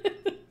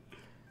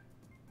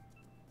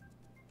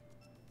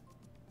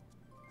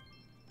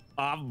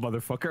 Ah,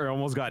 motherfucker, I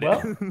almost got it.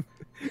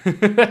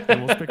 I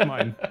almost picked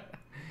mine.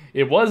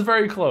 It was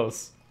very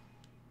close.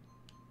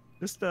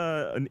 Just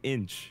an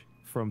inch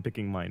from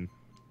picking mine.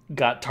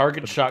 Got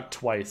target shocked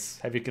twice.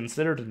 Have you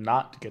considered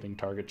not getting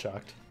target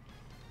shocked?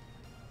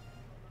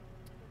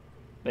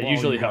 That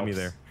usually helps. Me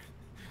there.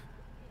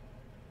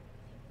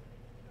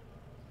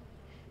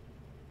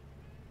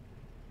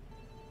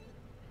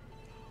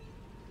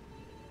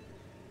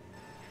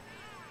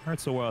 All right,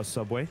 so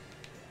Subway.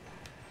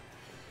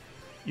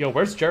 Yo,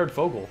 where's Jared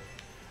Fogle?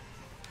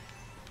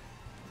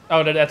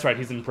 Oh, no, that's right.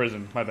 He's in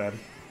prison. My bad.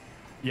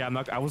 Yeah,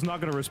 I was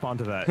not gonna respond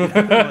to that.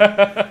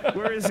 Like,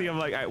 where is he? I'm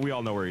like, we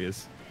all know where he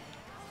is.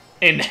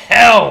 In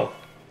hell!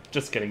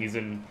 Just kidding. He's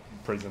in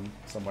prison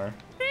somewhere.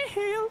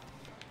 Hell.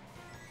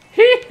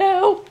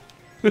 Hell.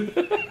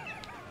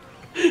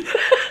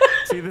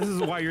 See, this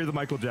is why you're the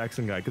Michael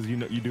Jackson guy, because you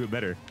do it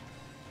better.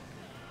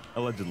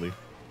 Allegedly.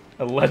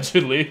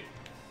 Allegedly.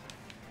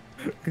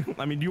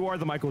 I mean, you are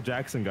the Michael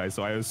Jackson guy,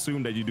 so I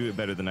assume that you do it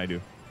better than I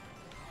do.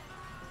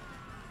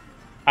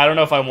 I don't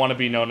know if I want to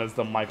be known as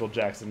the Michael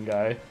Jackson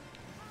guy.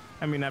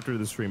 I mean, after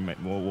the stream,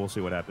 we'll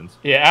see what happens.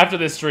 Yeah, after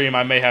this stream,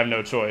 I may have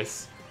no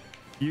choice.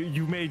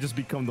 You may just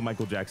become the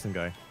Michael Jackson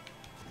guy.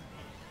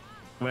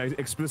 When I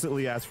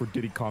explicitly asked for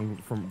Diddy Kong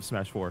from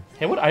Smash 4.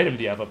 Hey, what item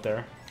do you have up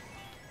there?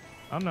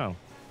 I don't know.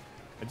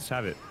 I just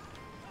have it.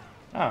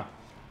 Oh,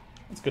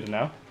 that's good to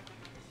know.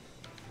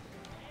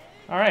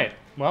 All right.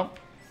 Well,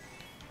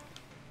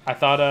 I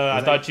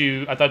thought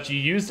you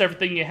used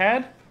everything you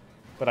had,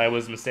 but I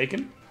was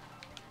mistaken.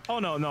 Oh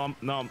no,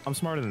 I'm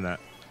smarter than that.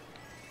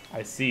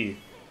 I see.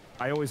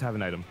 I always have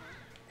an item.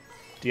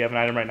 Do you have an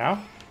item right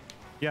now?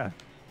 Yeah.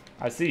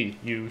 I see.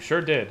 You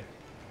sure did.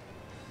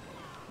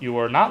 You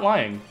were not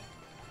lying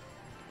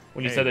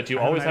when you said that you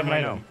always have an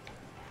item. Right,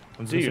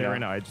 I'm just Do gonna you say it now? right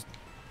now. I just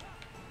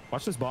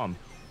watch this bomb.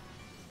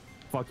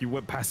 Fuck, you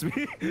went past me.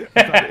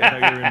 I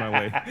thought you were in my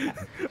way.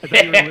 I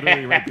thought you were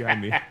literally right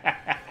behind me.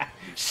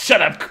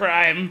 Shut up,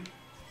 crime.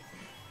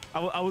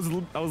 I was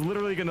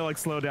literally gonna like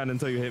slow down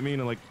until you hit me,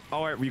 and I'm like,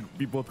 all right, we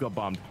both got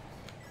bombed.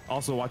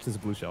 Also, watch this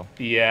blue shell.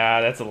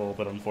 Yeah, that's a little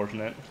bit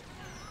unfortunate.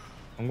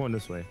 I'm going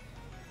this way,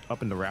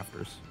 up in the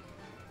rafters.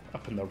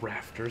 Up in the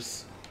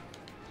rafters.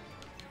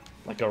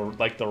 Like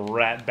the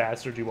rat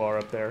bastard you are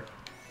up there.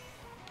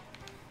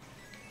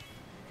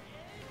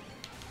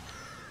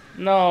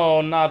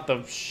 No, not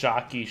the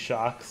shocky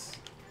shocks.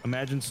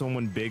 Imagine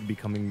someone big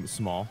becoming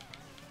small.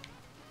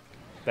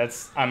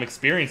 I'm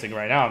experiencing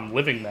right now. I'm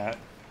living that.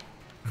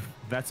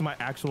 That's my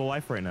actual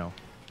life right now.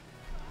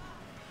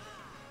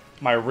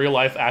 My real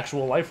life,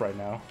 actual life right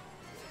now.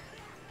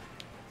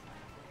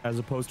 As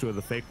opposed to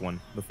the fake one,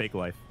 the fake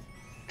life.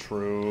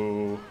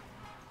 True.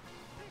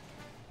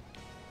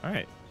 All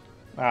right.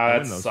 Ah,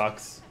 that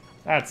sucks.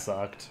 That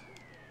sucked.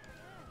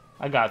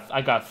 I got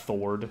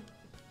Thored. All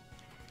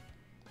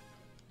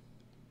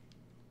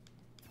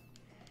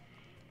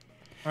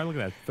right, look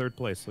at that. Third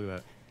place. Look at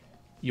that.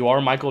 You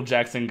are Michael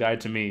Jackson guy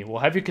to me. Well,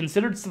 have you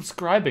considered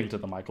subscribing to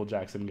the Michael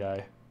Jackson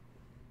guy?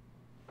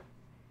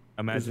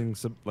 Imagine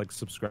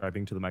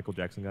subscribing to the Michael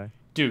Jackson guy.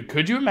 Dude,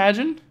 could you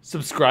imagine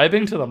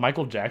subscribing to the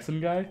Michael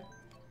Jackson guy?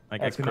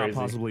 Like, That's I cannot crazy.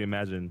 possibly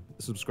imagine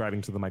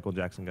subscribing to the Michael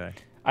Jackson guy.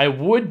 I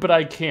would, but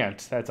I can't.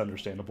 That's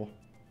understandable.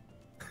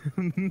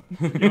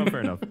 Fair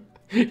enough.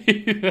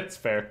 That's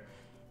fair.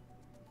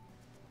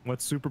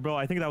 What's Super Bell?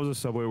 I think that was a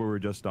subway we were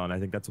just on. I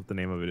think that's what the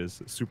name of it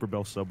is. Super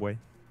Bell Subway.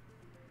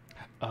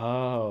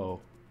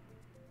 Oh.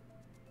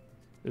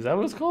 Is that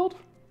what it's called?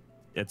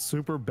 It's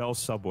Super Bell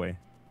Subway.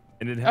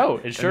 And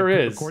it sure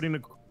is.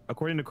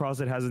 According to Cross,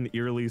 it has an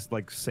eerily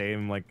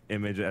same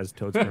image as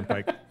Toad's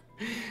Turnpike.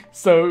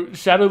 So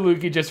Shadow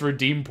Luki just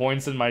redeemed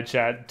points in my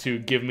chat to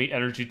give me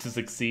energy to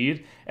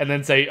succeed, and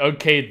then say,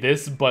 "Okay,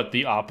 this, but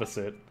the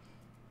opposite."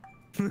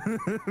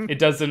 It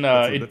doesn't.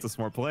 That's a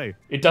smart play.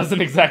 It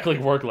doesn't exactly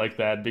work like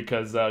that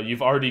because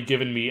you've already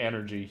given me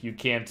energy. You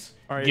can't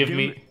give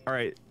me. All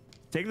right,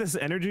 take this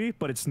energy,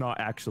 but it's not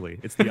actually.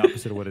 It's the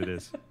opposite of what it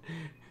is.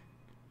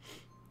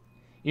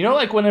 You know,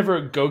 like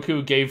whenever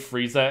Goku gave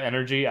Frieza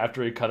energy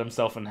after he cut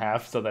himself in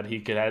half so that he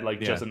could have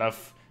just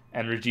enough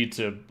energy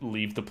to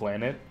leave the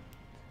planet.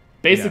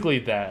 Basically,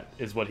 that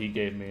is what he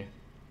gave me.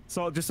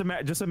 So just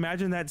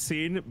imagine that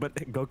scene, but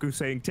Goku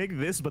saying, "Take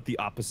this, but the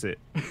opposite."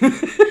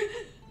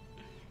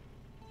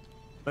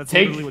 That's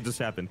literally what just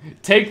happened.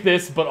 Take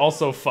this, but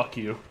also fuck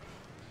you.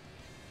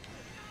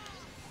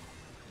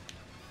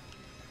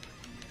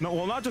 No,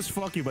 well, not just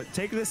fuck you, but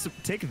take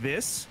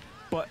this,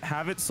 but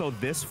have it so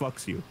this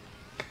fucks you.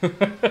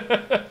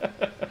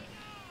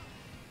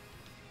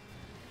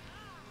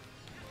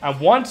 I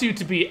want you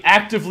to be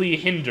actively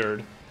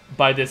hindered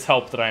by this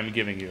help that I am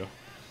giving you.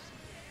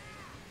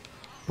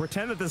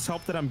 Pretend that this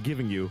help that I'm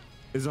giving you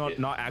is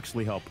not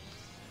actually help.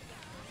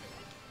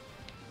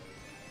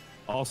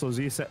 Also,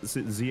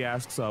 Z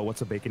asks,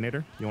 what's a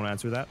Baconator? You want to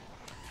answer that?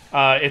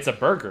 It's a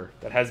burger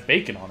that has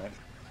bacon on it.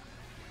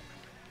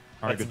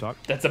 All right, good talk.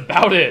 That's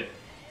about it.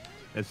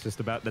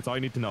 That's all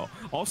you need to know.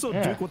 Also,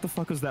 Yeah. Duke, what the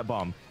fuck is that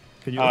bomb?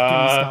 Can you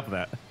stop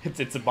that?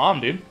 It's a bomb,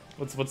 dude.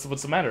 What's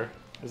the matter?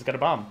 It's got a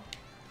bomb.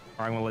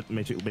 All right, I'm gonna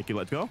make you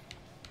let go.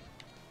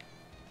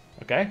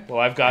 Okay. Well,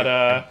 I've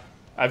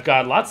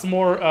got lots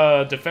more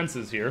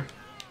defenses here.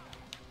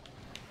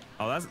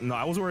 Oh,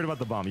 I was worried about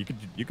the bomb. You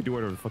could do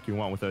whatever the fuck you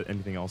want with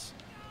anything else.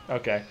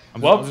 Okay. I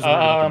was just worried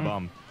about the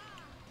bomb.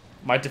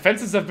 My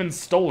defenses have been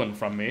stolen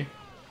from me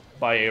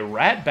by a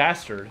rat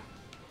bastard.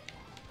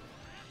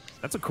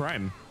 That's a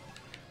crime.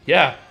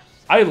 Yeah,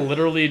 I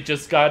literally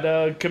just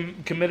got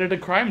committed a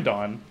crime,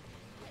 Don.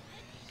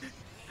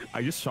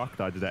 I just shock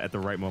dodged that at the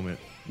right moment.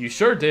 You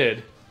sure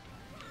did.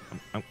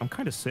 I'm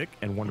kind of sick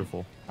and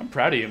wonderful. I'm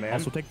proud of you, man.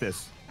 Also take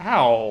this.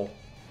 Ow.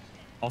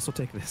 Also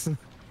take this.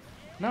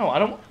 No, I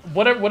don't.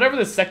 Whatever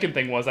the second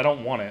thing was, I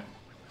don't want it.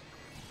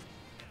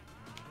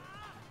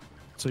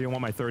 So you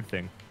want my third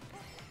thing?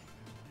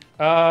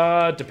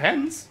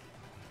 Depends.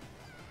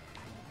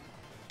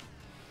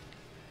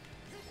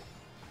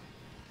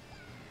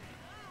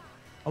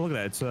 Oh, look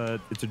at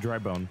that. It's a dry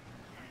bone.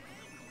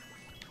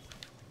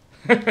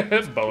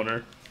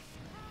 Boner.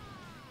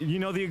 You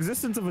know, the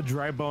existence of a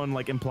dry bone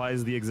like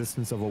implies the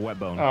existence of a wet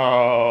bone.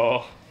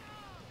 Oh.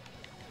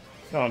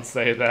 Don't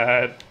say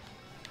that.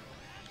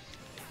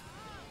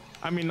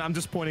 I mean, I'm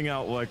just pointing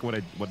out like what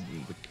an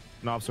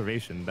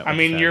observation. That I was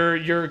mean,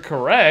 sad. you're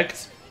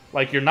correct.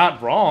 Like, you're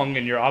not wrong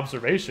in your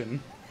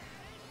observation.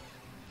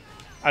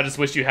 I just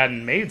wish you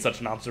hadn't made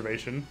such an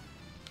observation.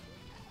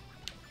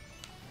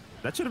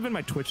 That should have been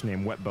my Twitch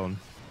name, Wetbone.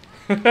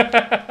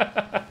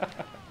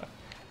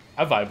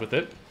 I vibe with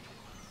it.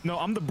 No,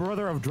 I'm the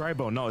brother of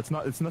Drybone. No, it's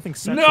not. It's nothing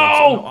sexual.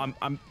 No!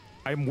 I'm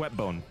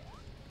Wetbone.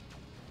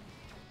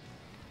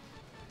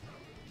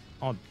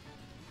 Oh,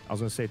 I was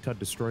gonna say Tud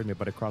destroyed me,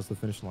 but I crossed the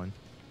finish line.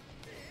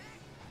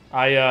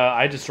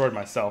 I destroyed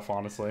myself,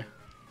 honestly.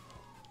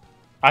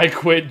 I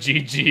quit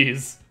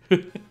GG's.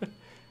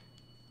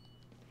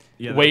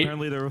 Yeah, Wait.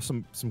 apparently there were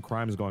some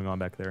crimes going on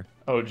back there.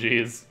 Oh,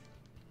 jeez.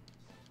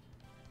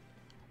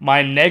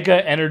 My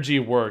nega energy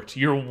worked.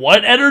 Your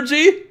what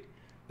energy?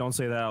 Don't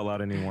say that out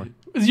loud anymore.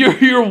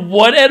 Your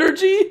what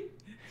energy?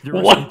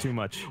 You're risking too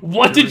much.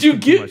 What did you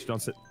give?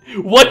 Don't say,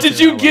 What don't did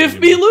say you that out give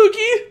loud me, anymore.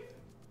 Lukey?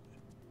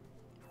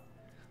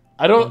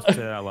 I don't. Don't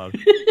say that out loud.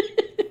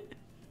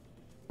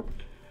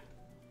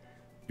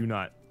 Do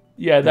not.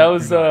 Yeah, that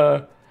was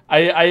I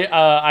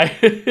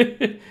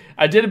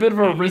did a bit of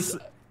a risk.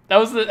 That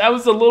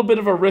was a little bit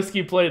of a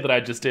risky play that I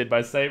just did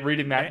by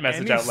reading that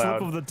message out loud. Any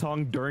slip of the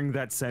tongue during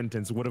that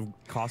sentence would have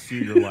cost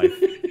you your life.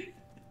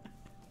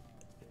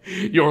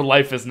 Your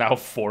life is now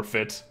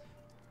forfeit.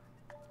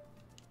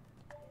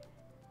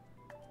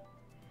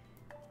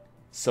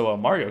 So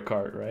Mario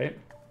Kart, right?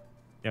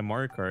 Yeah,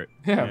 Mario Kart.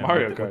 Yeah,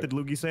 Mario Kart. What did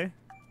Loogie say?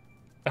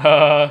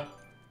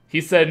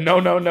 He said no,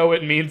 no, no.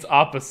 It means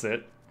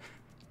opposite.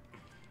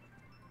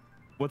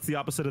 What's the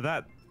opposite of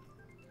that?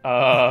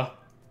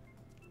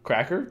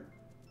 Cracker.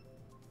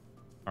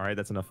 All right,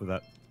 that's enough of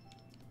that.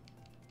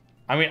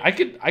 I mean, I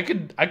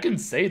can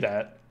say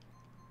that.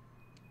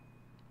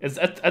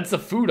 That's a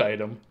food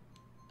item.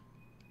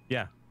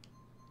 Yeah.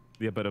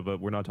 Yeah, but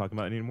we're not talking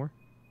about it anymore.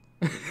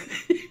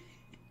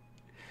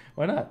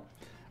 Why not?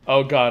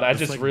 Oh god, I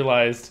just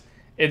realized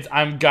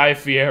I'm Guy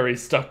Fieri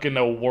stuck in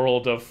a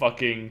world of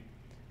fucking.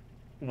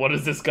 What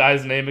is this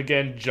guy's name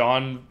again?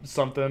 John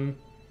something.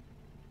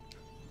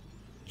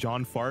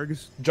 John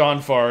Fargs.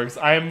 John Fargs.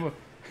 I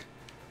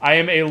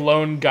am a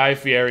lone Guy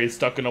Fieri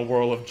stuck in a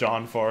whirl of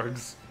John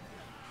Fargs.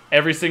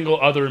 Every single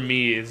other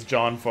me is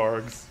John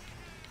Fargs.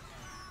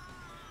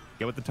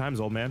 Get with the times,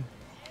 old man.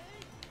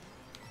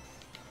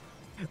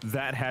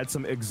 That had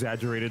some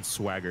exaggerated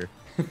swagger.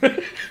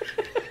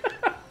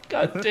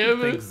 God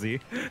damn it. Thanks, Z.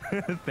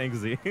 Thanks,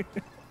 Z.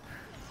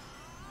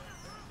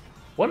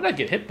 What did I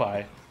get hit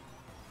by?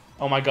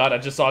 Oh my god, I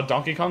just saw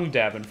Donkey Kong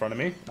dab in front of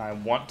me. I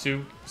want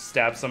to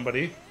stab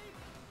somebody.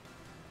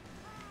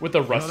 With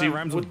a rusty...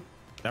 No,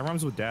 that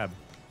rhymes with dab.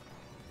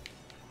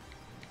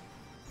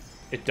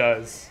 It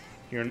does.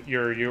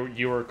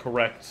 You are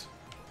correct.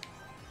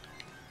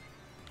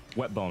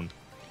 Wet bone.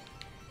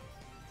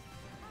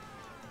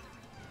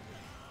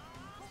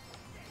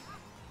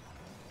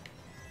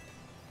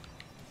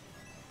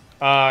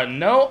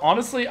 No,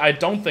 honestly, I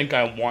don't think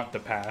I want the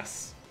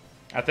pass.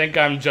 I think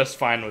I'm just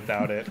fine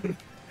without it.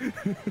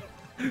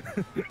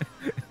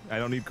 I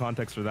don't need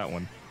context for that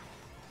one.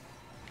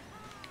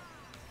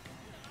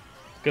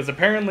 Because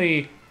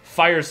apparently,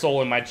 Fire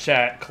Soul in my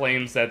chat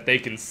claims that they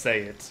can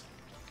say it.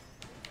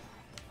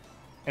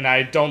 And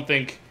I don't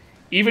think,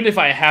 even if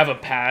I have a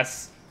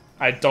pass,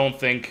 I don't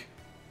think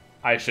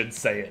I should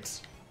say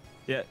it.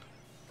 Yeah,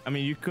 I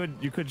mean, you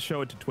could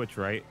show it to Twitch,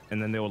 right?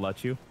 And then they will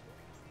let you.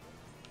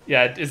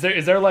 Yeah, is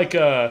there like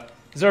a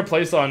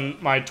place on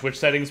my Twitch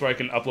settings where I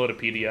can upload a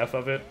PDF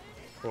of it,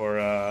 or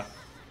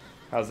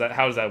how does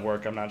that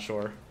work? I'm not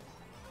sure.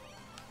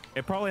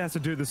 It probably has to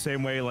do the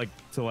same way, to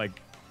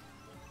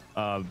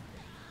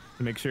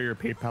make sure your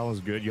PayPal is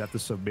good. You have to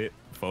submit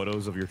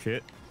photos of your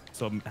shit,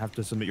 so have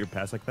to submit your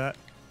pass like that.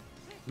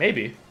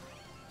 Maybe.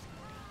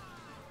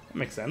 That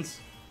makes sense.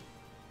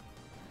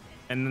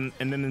 And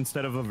then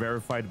instead of a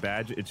verified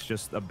badge, it's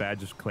just a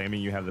badge just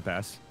claiming you have the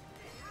pass.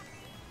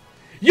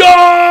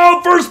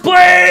 Yo, first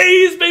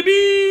place,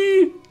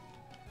 baby!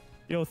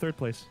 Yo, third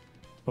place.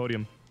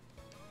 Podium.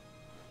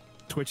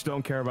 Twitch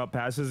don't care about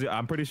passes.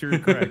 I'm pretty sure you're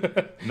correct.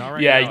 Not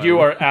right now. Yeah, you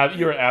are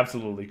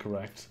absolutely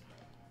correct.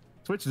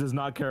 Twitch does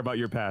not care about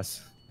your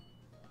pass.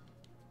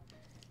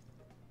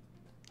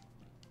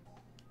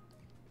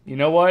 You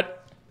know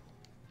what?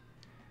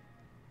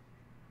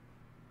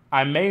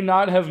 I may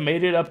not have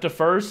made it up to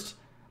first,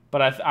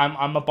 but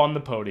I'm up on the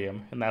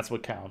podium, and that's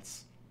what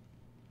counts.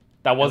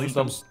 That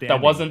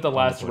wasn't the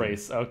last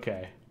race.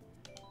 Okay.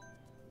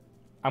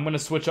 I'm gonna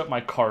switch up my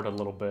cart a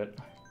little bit.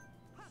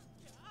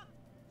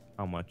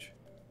 How much?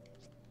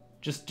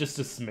 Just a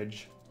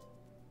smidge.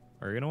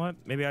 Or you know what?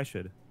 Maybe I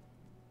should.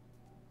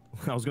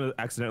 I was gonna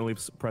accidentally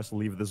press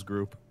leave this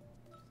group.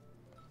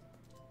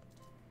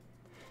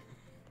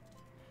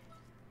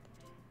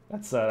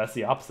 That's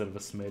the opposite of a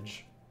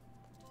smidge.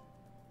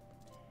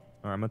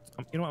 All right, you know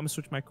what? I'm gonna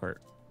switch my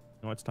cart.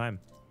 You know, it's time.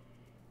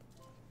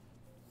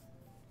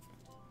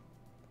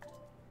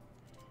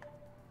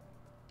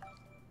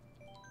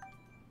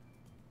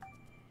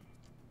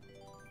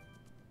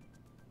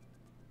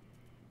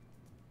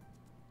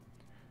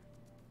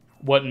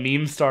 What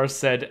meme star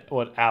said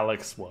what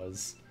Alex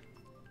was.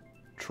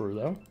 True,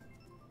 though.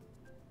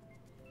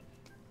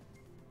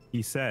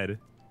 He said,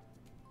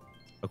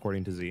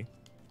 according to Z,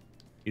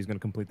 he's going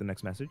to complete the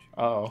next message.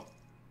 Uh-oh.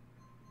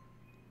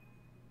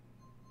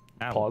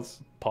 Alex.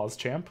 Pause,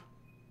 champ?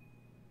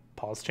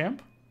 Pause,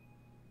 champ?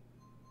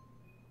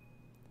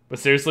 But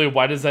seriously,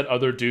 why does that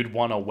other dude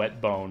want a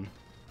wet bone?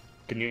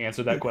 Can you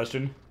answer that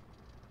question?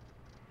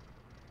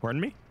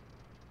 Pardon me?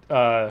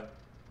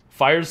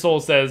 Fire Soul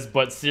says,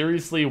 but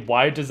seriously,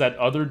 why does that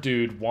other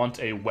dude want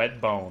a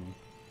wet bone?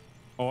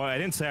 Oh, I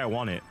didn't say I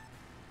want it.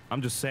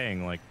 I'm just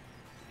saying, like...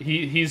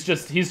 He's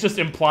just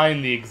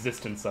implying the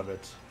existence of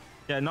it.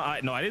 Yeah, no,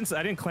 I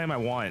didn't claim I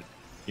want,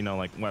 you know,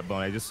 like, wet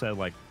bone. I just said,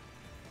 like,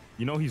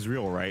 you know he's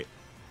real, right?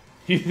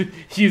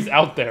 He's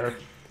out there,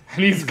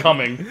 and he's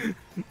coming.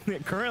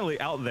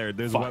 Currently out there,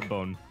 there's a wet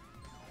bone.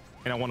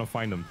 And I want to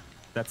find him.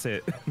 That's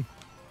it.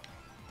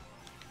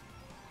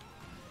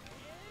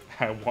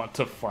 I want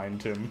to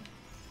find him.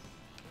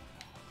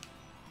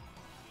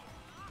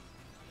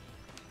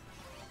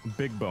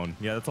 Big bone.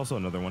 Yeah, that's also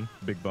another one.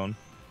 Big bone.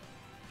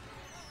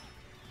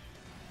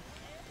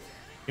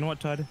 You know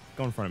what, Todd?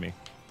 Go in front of me.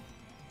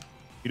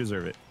 You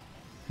deserve it.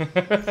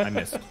 I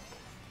missed.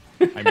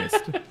 I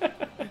missed.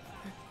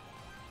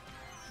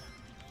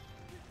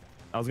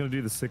 I was going to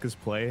do the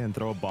sickest play and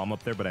throw a bomb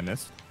up there, but I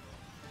missed.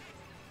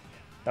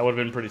 That would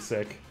have been pretty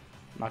sick.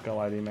 Not gonna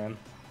lie to you, man.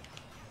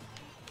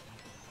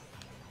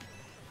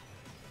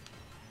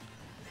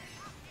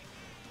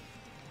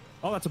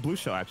 Oh, that's a blue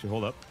shell, actually.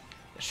 Hold up.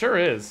 It sure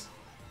is.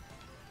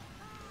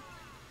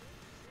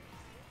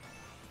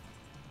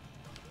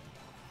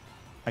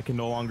 I can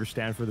no longer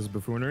stand for this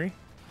buffoonery.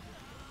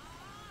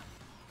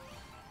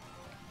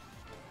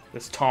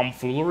 This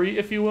tomfoolery,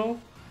 if you will.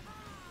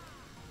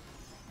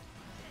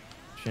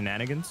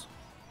 Shenanigans.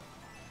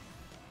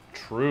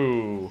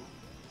 True.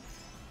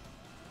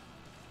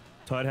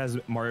 Todd has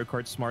Mario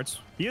Kart smarts.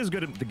 He is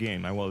good at the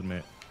game, I will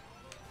admit.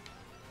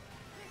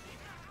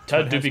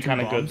 Todd do be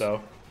kind of good,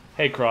 though.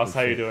 Hey, Cross,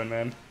 how you doing,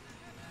 man?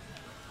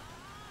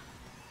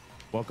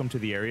 Welcome to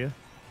the area.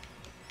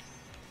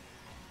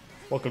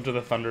 Welcome to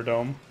the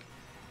Thunderdome.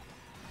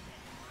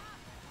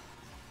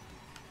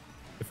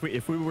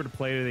 If we were to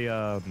play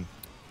the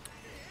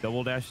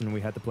Double Dash and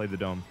we had to play the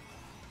Dome.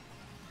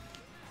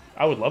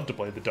 I would love to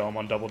play the Dome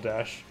on Double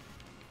Dash.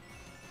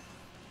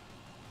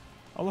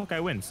 Oh look, I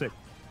win. Sick.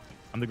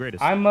 I'm the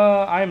greatest.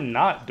 I'm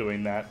not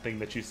doing that thing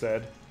that you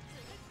said.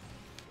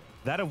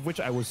 That of which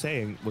I was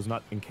saying was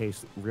not in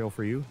case real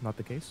for you, not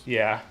the case?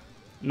 Yeah.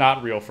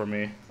 Not real for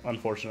me,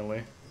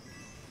 unfortunately.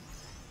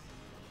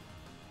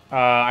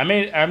 I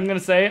made a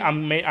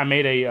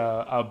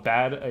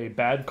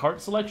bad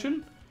cart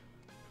selection.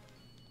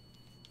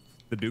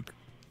 The Duke.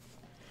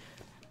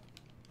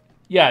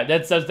 Yeah,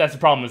 that's the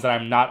problem, is that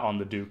I'm not on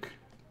the Duke.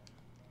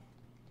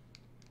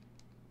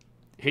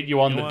 Hit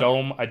you on the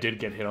dome. I did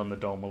get hit on the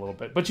dome a little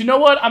bit. But you know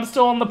what? I'm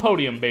still on the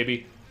podium,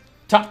 baby.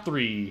 Top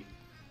 3.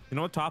 You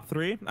know what? Top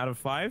 3 out of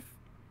 5?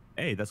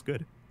 Hey, that's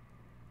good.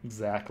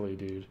 Exactly,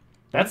 dude.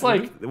 That's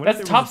like,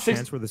 that's top 6.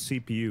 Chance where the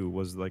CPU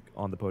was like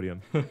on the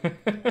podium.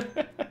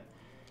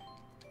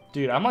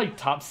 Dude, I'm like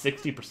top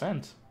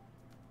 60%.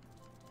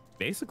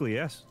 Basically,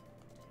 yes.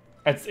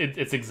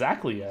 It's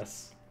exactly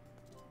yes.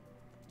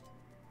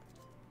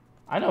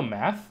 I know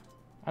math.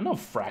 I know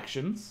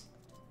fractions.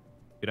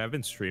 Dude, I've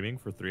been streaming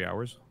for 3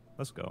 hours.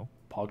 Let's go.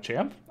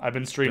 PogChamp? I've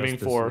been streaming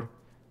for...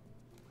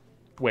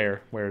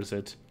 Where? Where is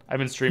it? I've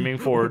been streaming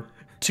for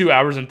 2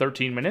 hours and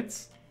 13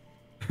 minutes.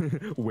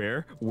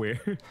 Where? Where?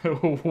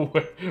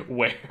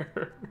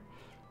 Where?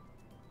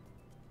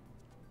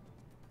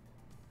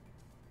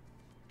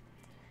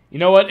 You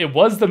know what? It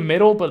was the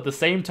middle, but at the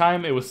same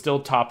time, it was still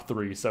top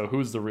 3. So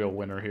who's the real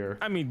winner here?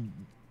 I mean,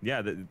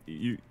 yeah,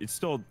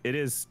 it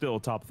is still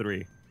top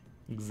 3.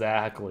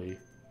 Exactly.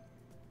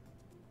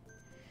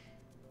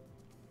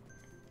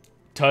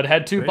 Tud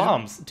had 2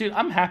 bombs. Dude,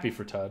 I'm happy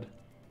for Tud.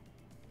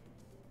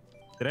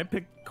 Did I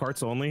pick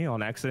carts only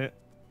on accident?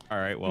 All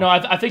right, well. No,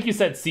 I think you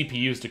said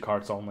CPUs to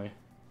carts only.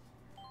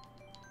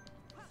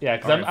 Yeah,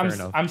 because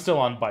I'm still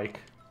on bike.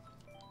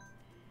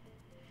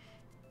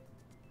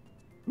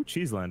 Ooh,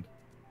 Cheeseland.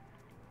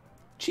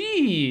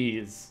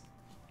 Cheese.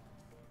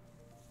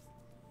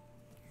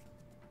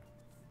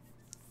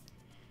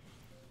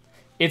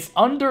 It's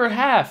under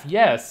half,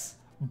 yes,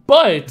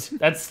 but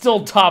that's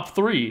still top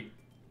 3.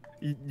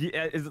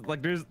 Yeah, it's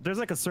like there's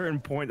like a certain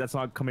point that's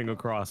not coming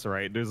across,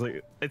 right? There's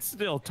like it's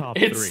still top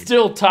 3. It's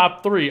still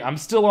top 3. I'm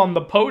still on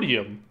the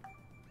podium.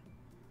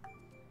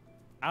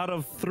 Out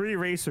of 3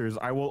 racers,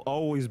 I will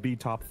always be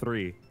top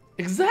 3.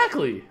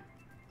 Exactly.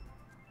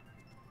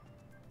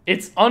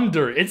 It's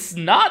under. It's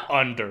not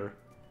under.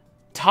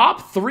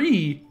 Top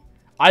 3.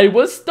 I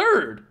was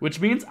 3rd,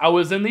 which means I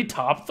was in the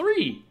top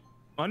 3.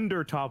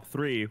 under top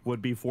 3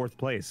 would be 4th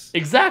place.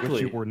 Exactly.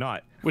 Which you were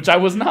not. Which I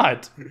was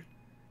not.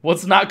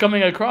 What's not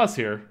coming across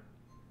here?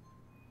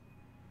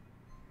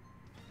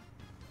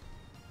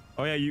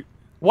 Oh yeah, you.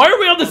 Why are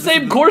we on the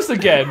same course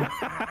again?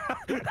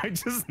 I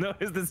just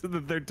noticed this is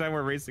the 3rd time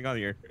we're racing on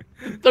here.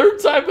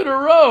 3rd time in a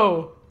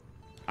row.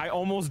 I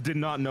almost did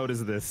not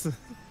notice this.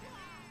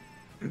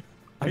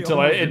 Until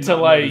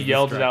I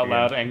yelled it out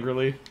loud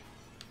angrily.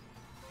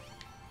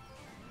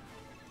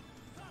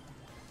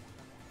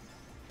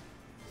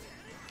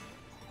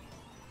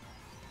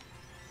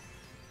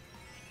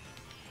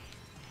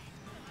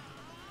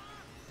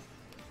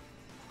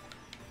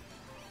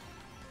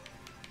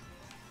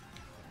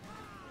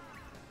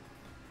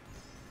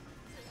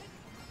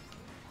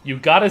 You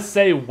gotta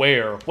say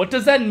where. What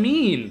does that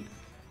mean?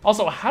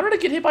 Also, how did I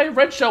get hit by a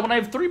red shell when I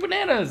have 3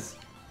 bananas?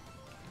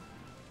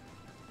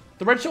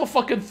 The red shell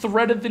fucking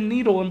threaded the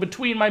needle in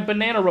between my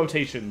banana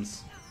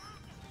rotations.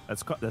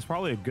 That's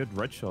probably a good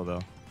red shell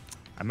though.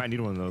 I might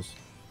need one of those.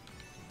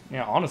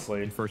 Yeah,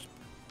 honestly. In first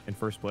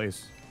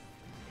place.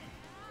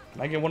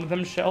 Can I get one of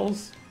them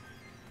shells?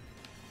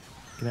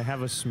 Can I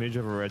have a smidge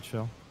of a red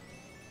shell?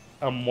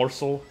 A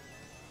morsel?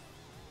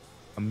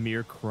 A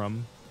mere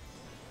crumb?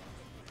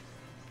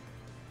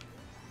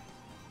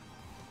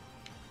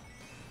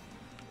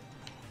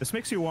 This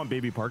makes you want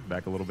Baby Park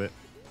back a little bit.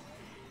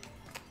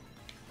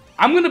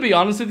 I'm gonna be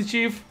honest with you,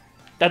 Chief.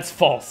 That's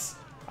false.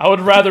 I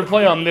would rather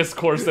play on this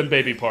course than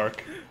Baby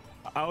Park.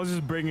 I was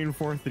just bringing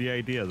forth the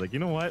idea. Like, you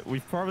know what?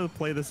 We've probably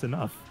played this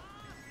enough.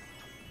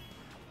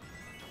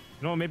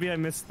 You know, maybe I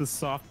missed the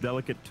soft,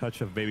 delicate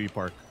touch of Baby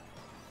Park.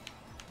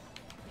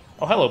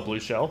 Oh, hello, Blue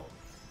Shell.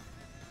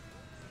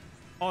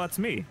 Oh, that's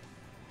me.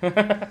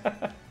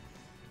 How'd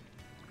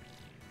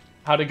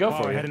it go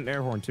for I you? had an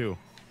air horn too.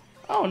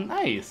 Oh,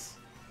 nice.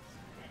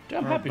 Dude,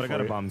 I'm happy but for I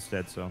got you. a bomb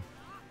instead, so.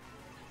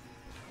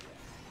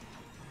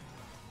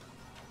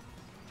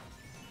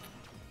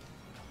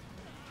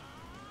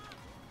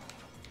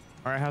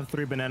 Alright, I have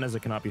 3 bananas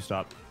that cannot be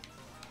stopped.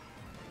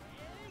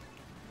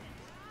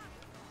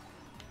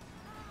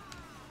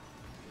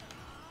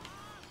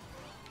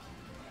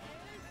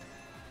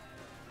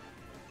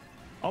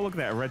 Oh, look at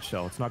that red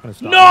shell. It's not going to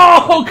stop.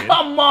 No,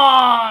 come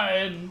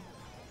on!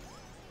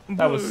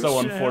 That was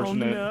so Blue shell,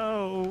 unfortunate.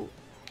 No.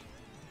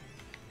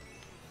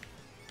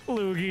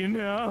 Loogie,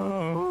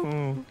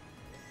 no.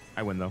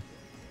 I win, though.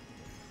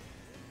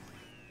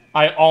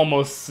 I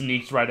almost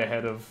sneaked right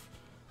ahead of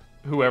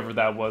whoever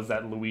that was,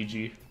 that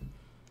Luigi.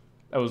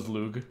 That was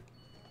Lug.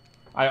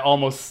 I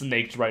almost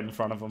snaked right in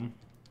front of him.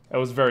 That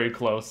was very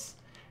close.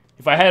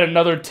 If I had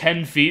another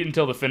 10 feet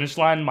until the finish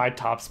line, my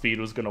top speed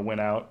was going to win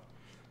out.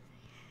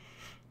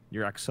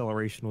 Your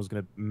acceleration was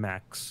going to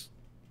max.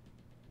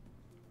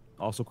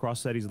 Also,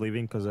 Cross said he's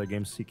leaving because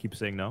game keeps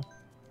saying no.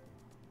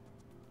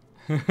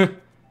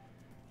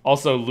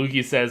 Also,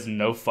 Luigi says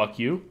no, fuck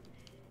you.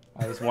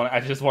 I just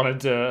wanted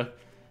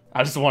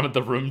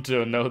the room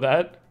to know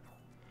that.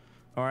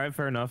 All right,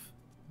 fair enough.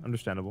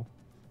 Understandable.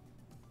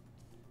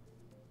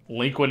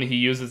 Link, when he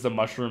uses the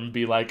mushroom,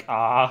 be like,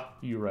 ah,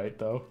 you right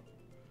though.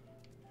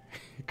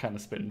 Kind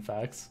of spitting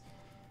facts.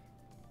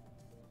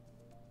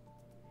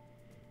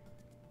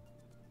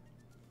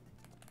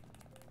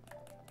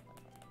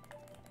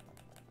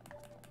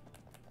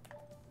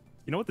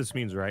 You know what this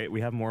means, right?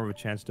 We have more of a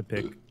chance to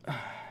pick,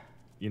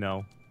 you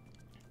know.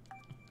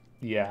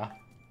 Yeah,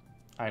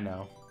 I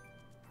know.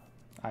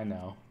 I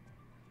know.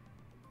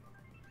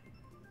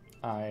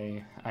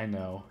 I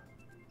know.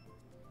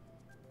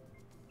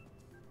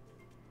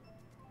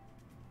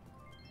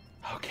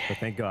 Okay. But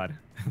thank God.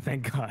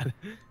 Thank God.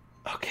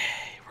 Okay,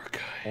 we're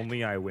good.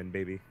 Only I win,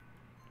 baby.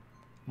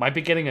 Might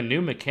be getting a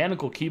new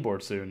mechanical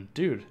keyboard soon.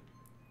 Dude,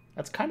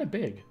 that's kind of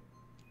big.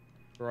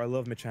 Bro, I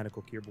love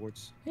mechanical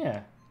keyboards.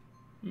 Yeah.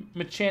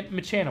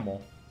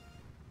 Mechanimal.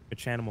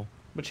 Mechanimal.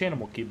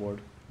 Mechanimal keyboard.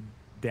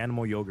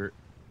 Danimal yogurt.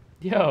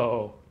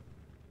 Yo.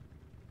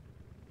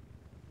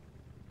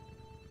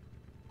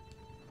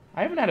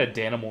 I haven't had a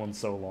Danimal in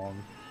so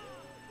long.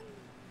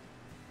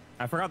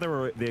 I forgot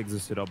they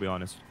existed, I'll be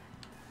honest.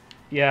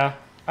 Yeah,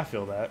 I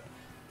feel that.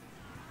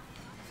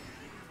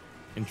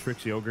 And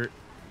Trix yogurt.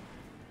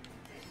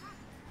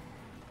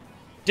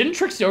 Didn't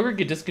Trix Yogurt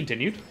get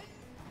discontinued?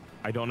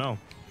 I don't know.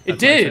 It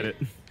That's why I said did.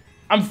 it.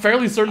 I'm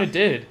fairly certain it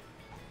did.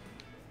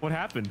 What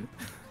happened?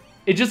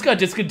 It just got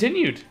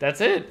discontinued.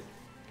 That's it.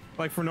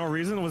 Like for no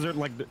reason? Was there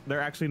like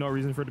there actually no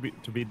reason for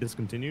it to be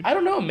discontinued? I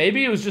don't know.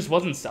 Maybe it was just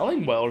wasn't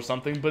selling well or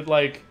something. But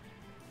like,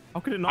 How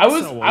could it not? I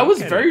was sell well? I was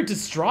Look at very it.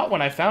 distraught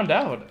when I found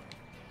out.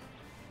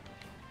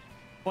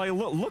 Like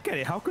look at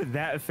it. How could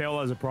that fail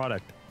as a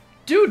product?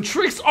 Dude,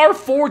 Tricks are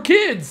for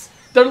kids.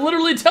 They're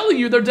literally telling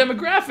you their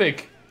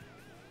demographic.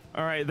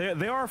 All right,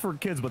 they are for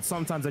kids, but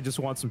sometimes I just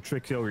want some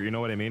Trix yogurt. You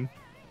know what I mean?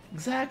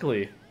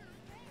 Exactly.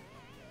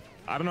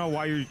 I don't know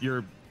why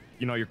you're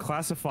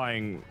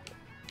classifying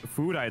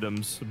food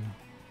items,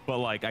 but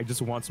like I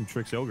just want some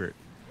Trix yogurt.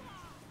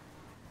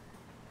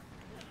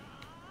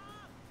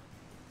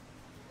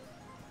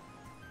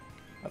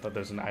 I thought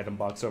there's an item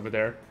box over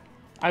there.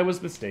 I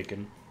was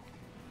mistaken.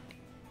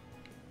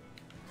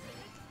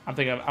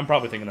 I'm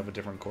probably thinking of a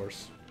different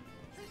course.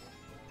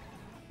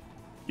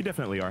 You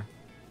definitely are.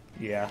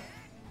 Yeah.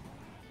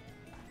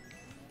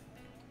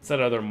 It's that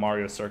other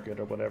Mario circuit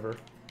or whatever.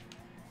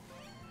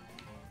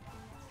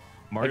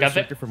 Mario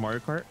Circuit for Mario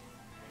Kart?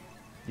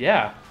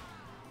 Yeah.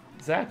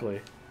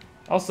 Exactly.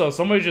 Also,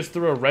 somebody just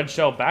threw a red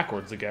shell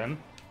backwards again.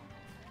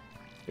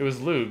 It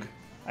was Lug.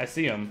 I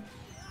see him.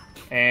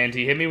 And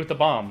he hit me with the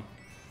bomb.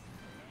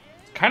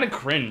 Kind of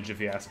cringe, if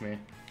you ask me.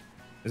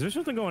 Is there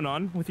something going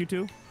on with you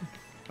two?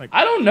 Like,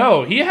 I don't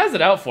know. He has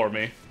it out for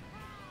me.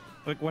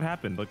 like what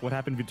happened? Like what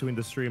happened between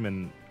the stream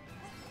and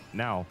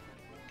now?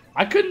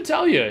 I couldn't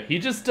tell you. He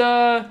just,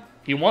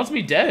 he wants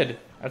me dead.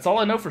 That's all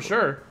I know for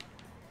sure.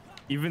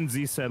 Even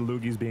Z said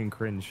Lugi's being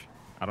cringe.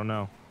 I don't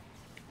know.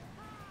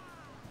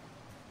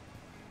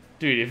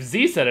 Dude, if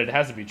Z said it, it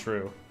has to be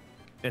true.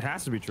 It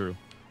has to be true.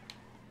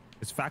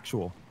 It's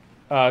factual.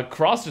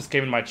 Cross just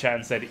came in my chat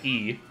and said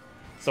E.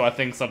 So I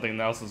think something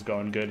else is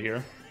going good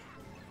here.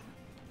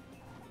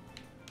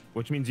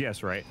 Which means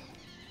yes, right?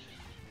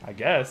 I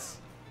guess.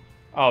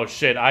 Oh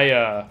shit,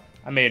 I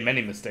made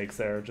many mistakes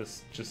there,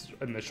 just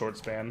in the short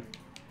span.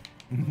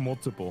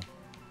 Multiple.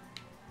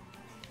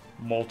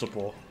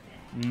 Multiple.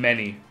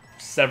 Many.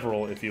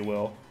 Several, if you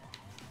will.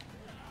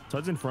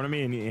 Todd's in front of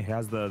me and he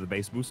has the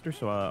base booster,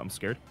 so I'm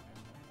scared.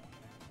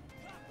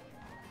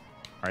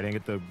 Alright, I didn't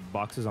get the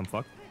boxes, I'm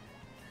fucked.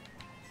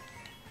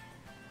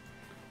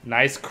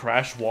 Nice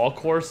crash wall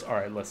course.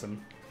 Alright,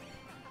 listen.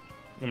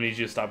 I'm gonna need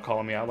you to stop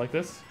calling me out like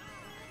this.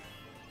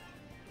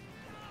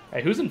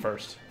 Hey, who's in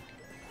first?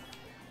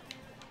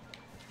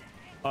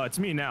 It's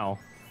me now.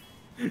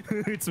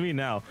 It's me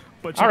now.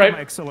 But All check right. out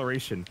my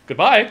acceleration.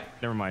 Goodbye.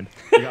 Never mind.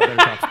 You got better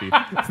top speed.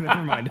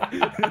 Never mind.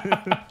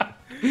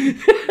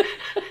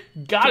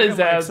 Got Check his out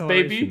my ass,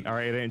 baby. acceleration.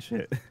 Alright, it ain't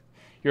shit.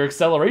 Your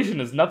acceleration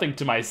is nothing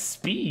to my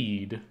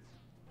speed.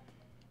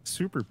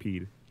 Super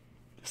peed.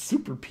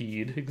 Super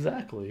peed,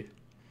 exactly.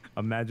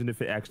 Imagine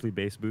if it actually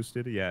base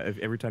boosted. Yeah, if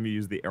every time you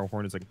use the air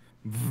horn, it's like...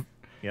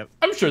 Yep.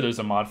 I'm sure there's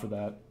a mod for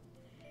that.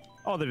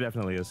 Oh, there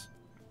definitely is.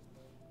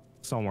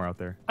 Somewhere out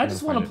there. I I'm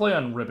just gonna want to find play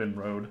on Ribbon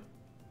Road.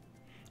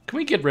 Can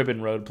we get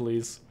Ribbon Road,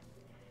 please?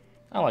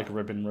 I like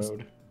Ribbon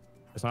Road. it.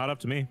 It's not up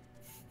to me.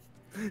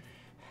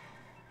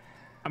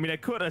 I mean, I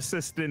could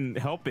assist in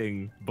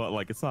helping, but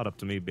like, it's not up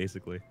to me,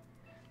 basically.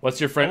 What's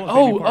your friend?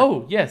 Oh, Baby Park.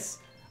 Oh, yes.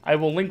 I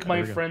will link my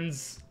There we go.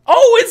 friends.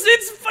 Oh,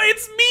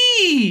 it's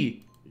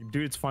me.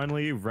 Dude, it's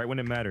finally right when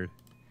it mattered.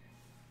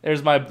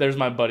 There's my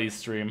buddy's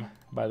stream,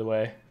 by the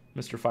way,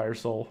 Mr.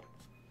 Firesoul.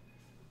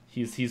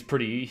 He's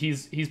pretty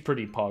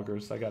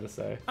poggers, I gotta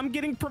say. I'm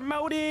getting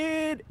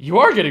promoted. You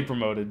are getting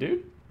promoted,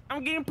 dude.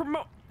 I'm getting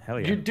promoted. Hell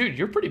yeah. Dude,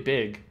 you're pretty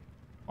big,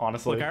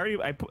 honestly.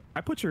 Look,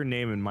 I put your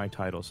name in my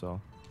title,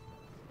 so.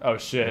 Oh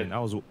shit. And I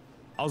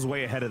was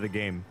way ahead of the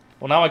game.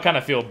 Well, now I kind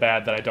of feel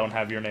bad that I don't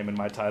have your name in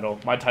my title.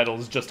 My title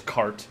is just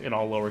Kart in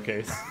all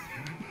lowercase.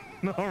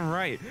 All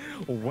right.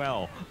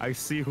 Well, I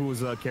see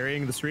who's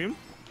carrying the stream.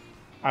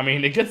 I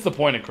mean, it gets the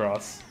point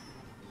across.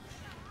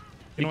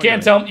 You You know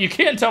can't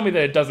what, tell me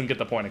that it doesn't get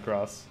the point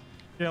across.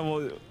 Yeah,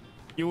 well,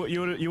 you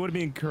would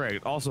be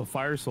incorrect. Also,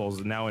 Fire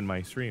Soul's now in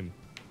my stream.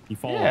 He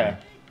followed Yeah.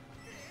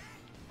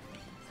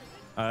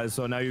 me.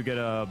 So now you get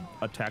a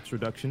tax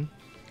reduction.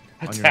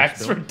 A on your tax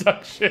next bill.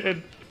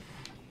 reduction.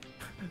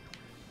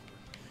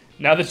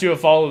 Now that you have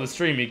followed the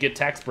stream, you get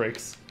tax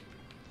breaks.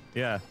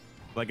 Yeah,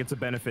 like it's a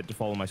benefit to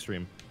follow my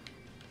stream.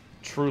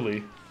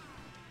 Truly.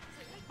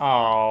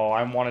 Oh,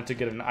 I wanted to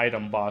get an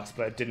item box,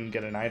 but I didn't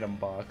get an item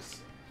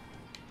box.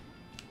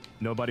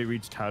 Nobody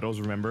reads titles,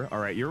 remember? All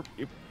right,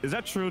 is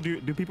that true?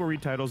 Do people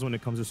read titles when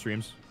it comes to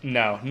streams?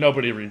 No,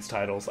 nobody reads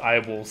titles. I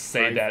will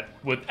say Right. that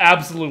with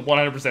absolute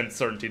 100%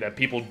 certainty that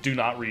people do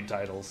not read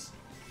titles.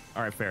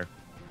 All right, fair.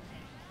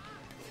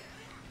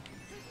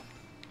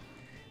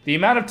 The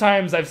amount of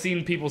times I've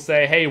seen people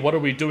say, hey, what are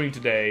we doing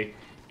today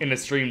in a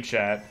stream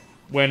chat,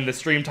 when the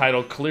stream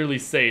title clearly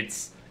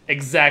states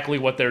exactly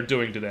what they're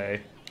doing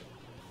today.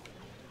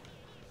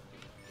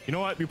 You know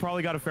what? You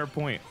probably got a fair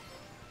point.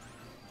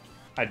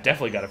 I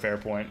definitely got a fair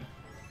point.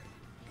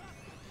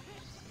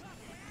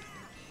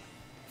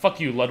 Fuck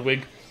you,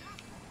 Ludwig.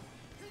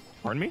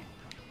 Pardon me?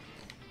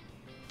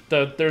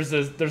 There's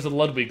a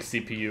Ludwig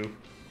CPU.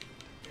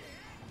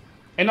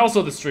 And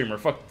also the streamer.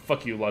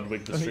 Fuck you,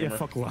 Ludwig, the streamer. Yeah,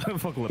 fuck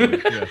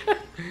Ludwig. Yeah.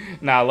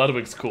 Nah,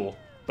 Ludwig's cool.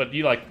 But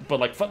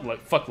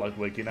fuck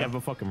Ludwig, you know? Yeah,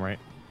 but fuck him, right?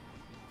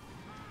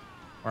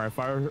 All right,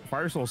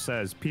 Firesoul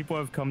says, people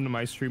have come to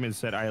my stream and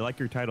said, I like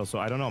your title, so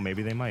I don't know,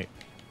 maybe they might.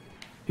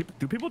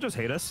 Do people just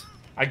hate us?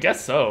 I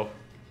guess so.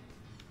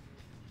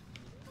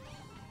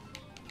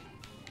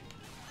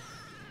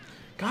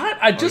 God,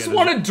 I just yeah,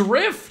 want to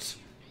drift.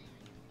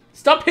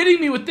 Stop hitting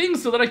me with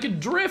things so that I can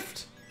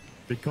drift.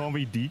 They call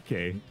me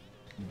DK,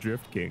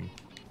 Drift King.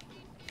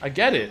 I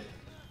get it.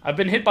 I've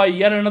been hit by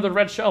yet another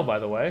red shell, by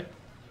the way.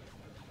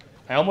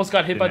 I almost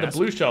got hit by the Didn't ask.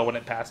 blue shell when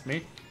it passed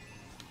me.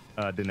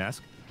 Didn't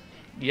ask.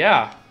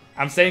 Yeah,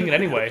 I'm saying it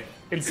anyway,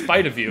 in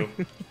spite of you.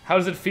 How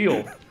does it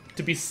feel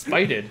to be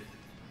spited?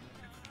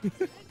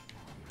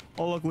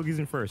 Oh, look, he's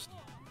in first.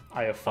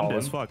 I have I'm dead fallen.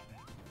 as fuck.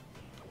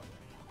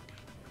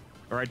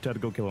 All right,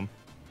 Tud, go kill him.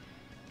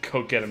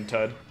 Go get him,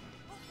 Tud.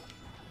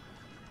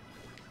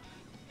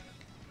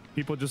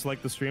 People just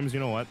like the streams. You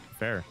know what?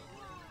 Fair.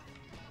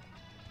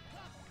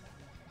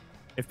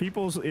 If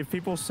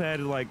people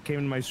said like came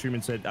to my stream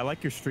and said I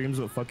like your streams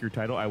but fuck your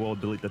title, I will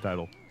delete the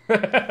title.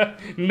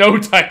 No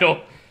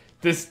title.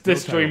 This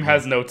stream title,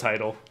 has no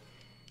title.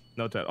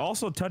 No title.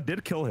 Also, Tud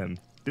did kill him.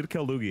 Did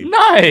kill Loogie.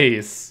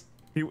 Nice.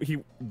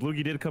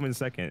 Loogie did come in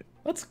second.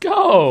 Let's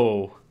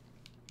go.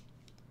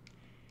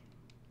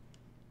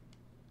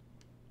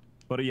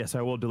 But yes,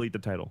 I will delete the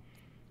title.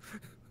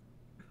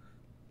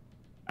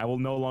 I will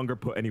no longer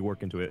put any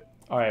work into it.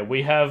 All right,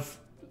 we have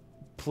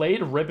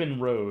played Ribbon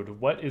Road.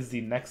 What is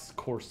the next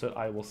course that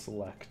I will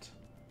select?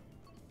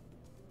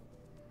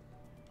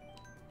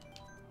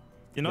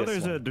 You know,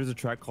 This there's a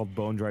track called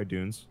Bone Dry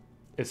Dunes.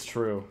 It's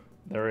true.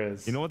 There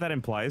is. You know what that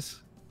implies?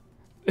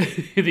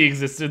 The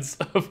existence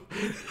of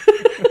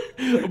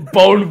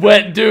bone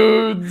wet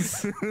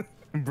dudes.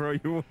 Bro,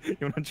 you're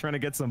not trying to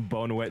get some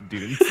bone wet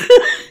dudes.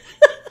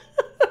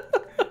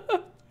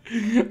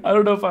 I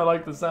don't know if I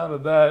like the sound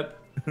of that.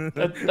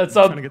 That Trying to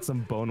sounds get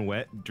some bone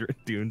wet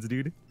dunes,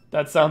 dude.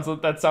 that sounds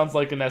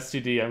like an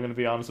STD. I'm gonna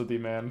be honest with you,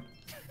 man.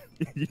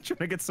 You trying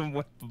to get some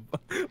wet?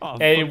 Oh,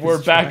 Hey, fuck we're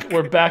this back. track.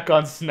 We're back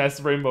on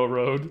SNES Rainbow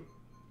Road.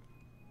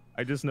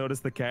 I just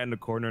noticed the cat in the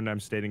corner, and I'm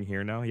standing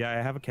here now. Yeah, I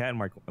have a cat in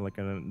my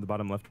in the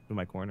bottom left of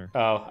my corner.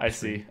 Oh, I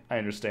see. I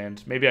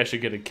understand. Maybe I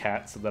should get a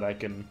cat so that I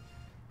can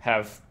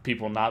have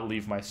people not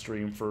leave my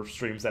stream for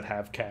streams that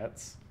have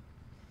cats.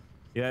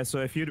 Yeah, so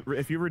if you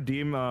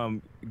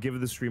redeem,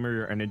 give the streamer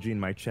your energy in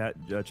my chat.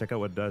 Check out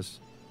what it does.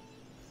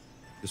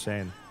 Just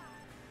saying.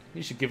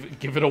 You should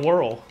give it a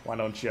whirl. Why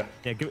don't you?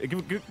 Yeah, give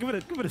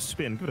it a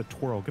spin, give it a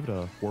twirl, give it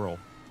a whirl.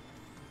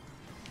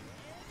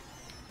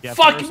 Yeah,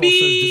 Fuck Parasol me!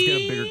 Says just get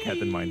a bigger cat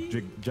than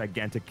mine.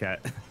 Gigantic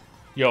cat.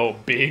 Yo,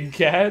 big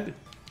cat.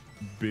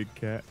 Big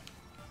cat.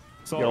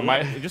 So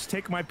Yo, just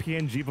take my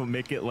PNG but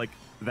make it like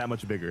that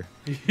much bigger.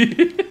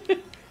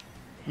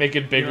 Make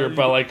it bigger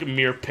by like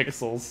mere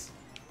pixels.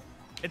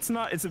 It's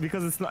not. It's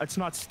because it's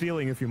not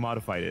stealing if you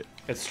modified it.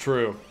 It's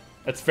true.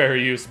 It's fair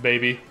use,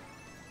 baby.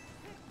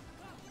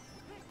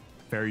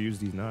 Fair use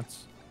these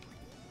nuts.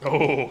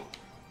 Oh,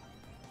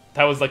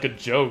 that was like a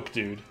joke,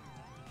 dude.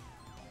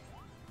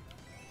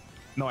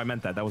 No, I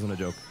meant that. That wasn't a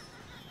joke.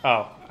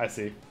 Oh, I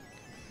see.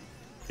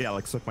 Yeah,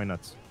 like suck my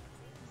nuts.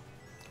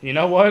 You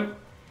know what?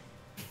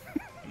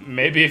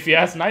 Maybe if you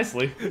ask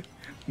nicely.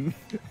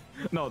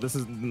 No, this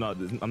is not.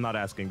 I'm not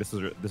asking. This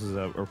is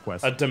a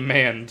request. A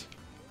demand.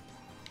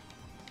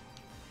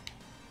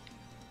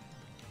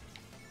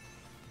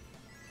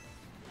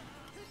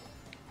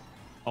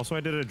 Also,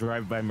 I did a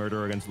drive-by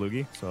murder against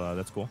Loogie, so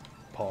that's cool.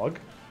 Pog.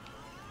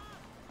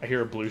 I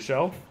hear a blue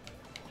shell.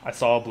 I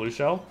saw a blue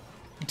shell.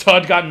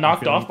 Todd got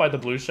knocked off by the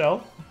blue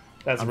shell.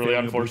 That's really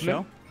feeling a blue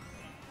unfortunate.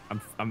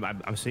 shell.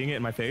 I'm seeing it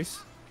in my face.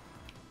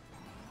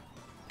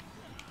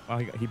 Oh,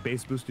 he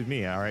base boosted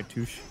me. All right,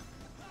 Touche.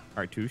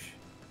 All right, Touche.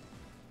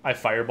 I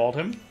fireballed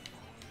him.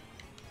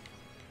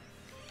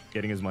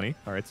 Getting his money.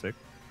 All right, sick.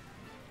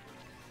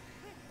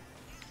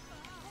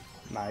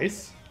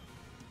 Nice.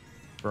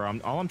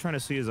 Bro, all I'm trying to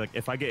see is like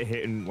if I get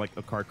hit in like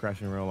a car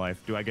crash in real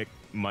life, do I get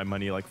my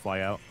money like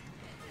fly out?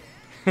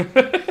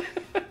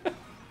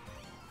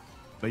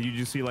 Like you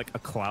just see like a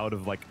cloud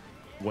of like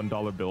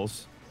 $1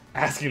 bills.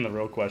 Asking the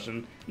real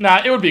question.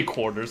 Nah, it would be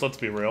quarters. Let's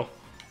be real.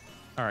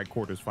 All right,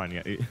 quarters, fine.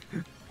 Yeah.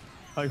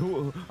 Like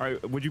who? All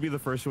right, would you be the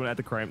first one at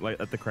the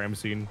crime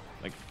scene?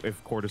 Like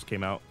if quarters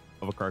came out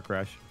of a car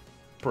crash?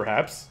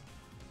 Perhaps.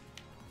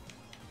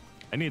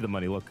 I need the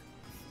money. Look,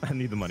 I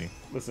need the money.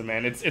 Listen,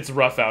 man, it's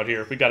rough out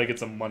here. We gotta get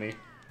some money.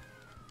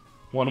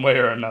 One way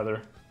or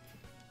another.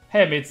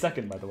 Hey, I made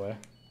second, by the way.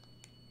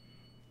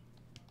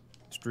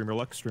 Streamer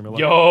luck, streamer luck.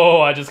 Yo,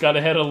 I just got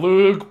ahead of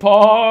Luke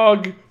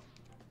Pog.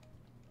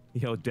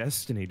 Yo,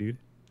 Destiny, dude.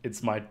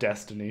 It's my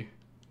destiny.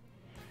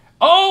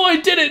 Oh, I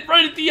did it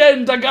right at the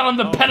end. I got on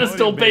the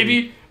pedestal, podium,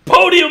 baby. baby.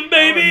 Podium,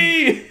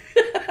 baby.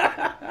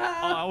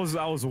 I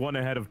was one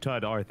ahead of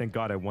Tud. All right, thank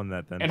God I won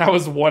that then. And I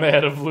was one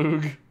ahead of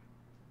Luke.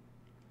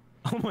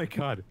 Oh my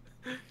God.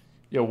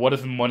 Yo, what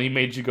if money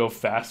made you go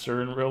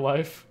faster in real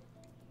life?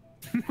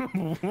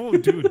 Whoa,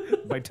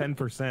 dude, by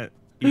 10%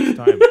 each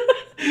time.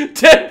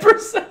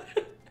 10%.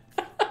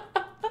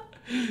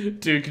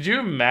 Dude, could you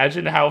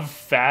imagine how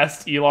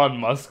fast Elon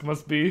Musk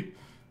must be?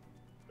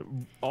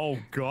 Oh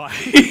God.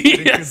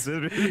 He has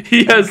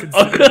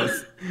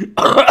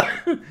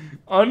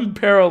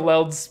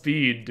unparalleled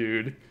speed,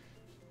 dude.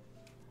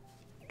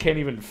 Can't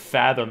even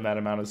fathom that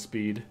amount of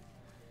speed.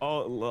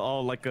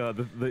 Oh, like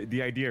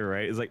the idea,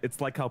 right? Is like it's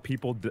like how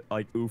people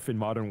like oof in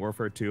Modern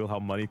Warfare 2, how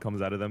money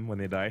comes out of them when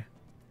they die.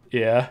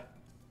 Yeah.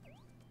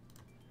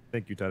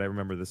 Thank you, Ted. I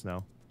remember this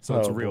now. So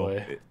it's real.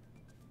 Boy.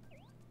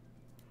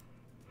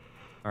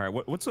 All right,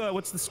 what's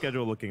the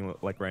schedule looking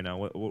like right now?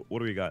 What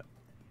do we got?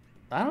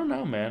 I don't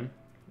know, man.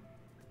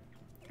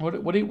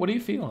 What are you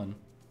feeling?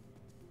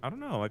 I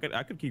don't know. I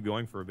could keep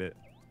going for a bit.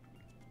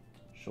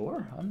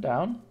 Sure, I'm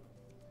down.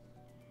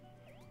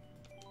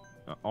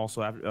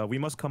 Also, we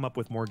must come up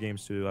with more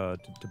games to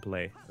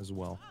play as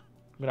well.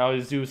 We can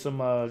always do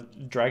some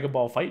Dragon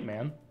Ball Fight,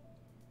 man.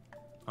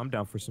 I'm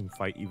down for some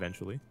fight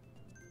eventually.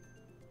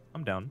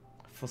 I'm down.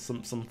 For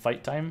some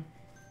fight time.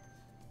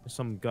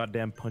 Some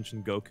goddamn Punch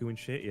and Goku and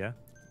shit, yeah.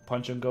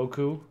 Punch and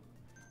Goku.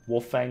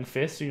 Wolfang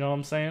Fist, you know what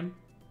I'm saying?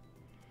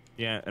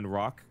 Yeah, and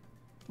Rock.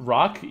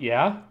 Rock,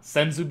 yeah.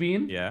 Senzu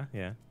Bean. Yeah,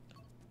 yeah.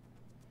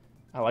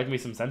 I like me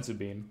some Senzu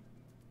Bean.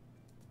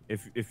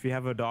 If you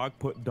have a dog,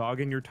 put dog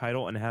in your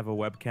title and have a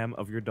webcam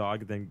of your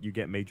dog, then you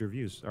get major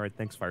views. All right,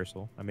 thanks,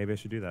 Firesoul. Maybe I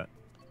should do that.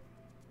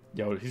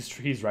 Yo,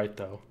 he's right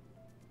though.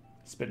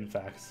 Spitting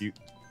facts. Do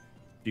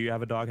you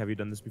have a dog? Have you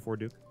done this before,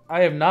 Duke?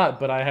 I have not,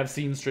 but I have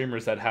seen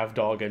streamers that have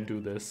dog and do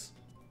this.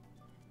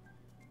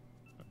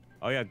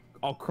 Oh yeah,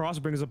 Cross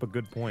brings up a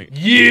good point.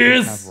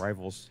 Yes! Does Duke have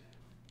rivals?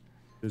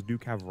 Does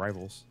Duke have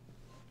rivals?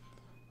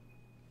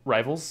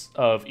 Rivals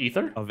of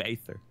Ether? Of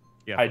Aether.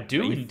 Yeah. I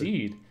do Aether.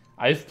 indeed.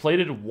 I've played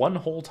it one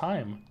whole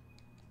time.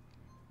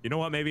 You know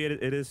what? Maybe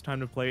it is time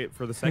to play it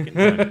for the second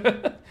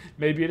time.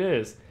 Maybe it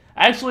is.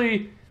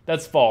 Actually,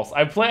 that's false.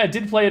 I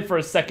did play it for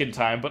a second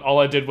time, but all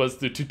I did was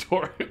the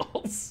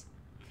tutorials.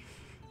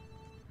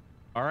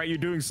 All right, you're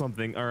doing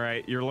something. All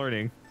right, you're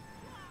learning.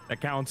 That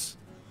counts.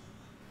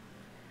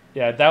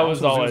 Yeah, that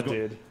was Also, all I Z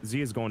did.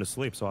 Z is going to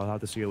sleep, so I'll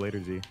have to see you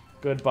later, Z.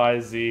 Goodbye,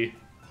 Z.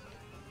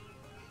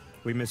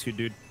 We miss you,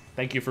 dude.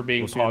 Thank you for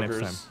being We'll see you next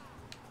poggers. time.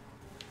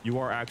 You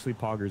are actually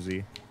Pogger,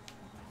 Z.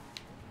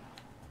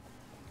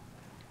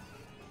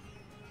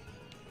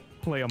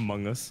 Play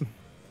Among Us.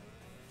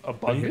 A A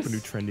hip bungus? new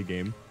trendy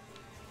game.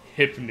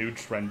 Hip new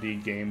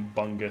trendy game,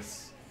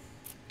 bungus.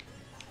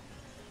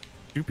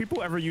 Do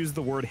people ever use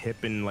the word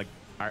hip in like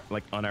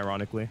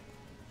unironically?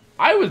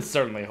 I would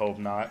certainly hope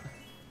not.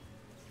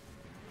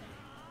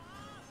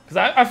 Because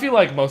I feel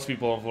like most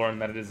people have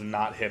learned that it is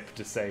not hip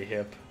to say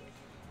hip.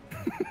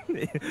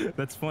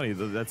 That's funny.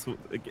 That's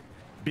like,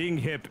 being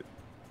hip,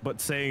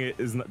 but saying it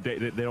is not.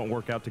 They don't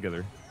work out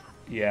together.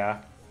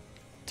 Yeah.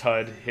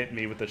 Tud hit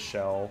me with a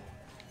shell.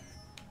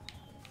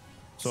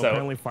 So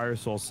apparently, Fire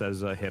Soul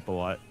says hip a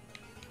lot.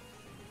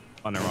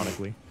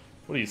 Unironically.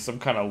 What are you, some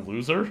kind of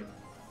loser?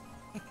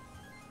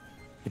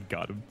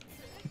 Got him.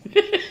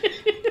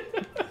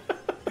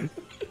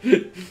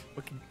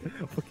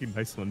 fucking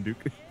nice one, Duke.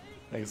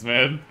 Thanks,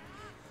 man.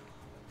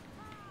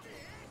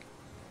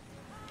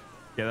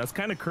 Yeah, that's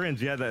kind of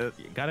cringe. Yeah,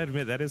 gotta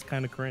admit that is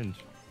kind of cringe.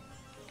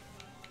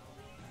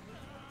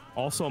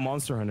 Also,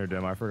 Monster Hunter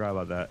demo. I forgot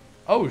about that.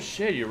 Oh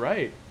shit, you're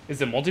right.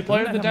 Is it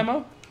multiplayer, the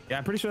demo? Yeah,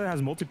 I'm pretty sure that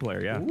has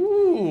multiplayer. Yeah.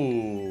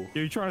 Ooh. Are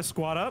you trying to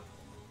squat up?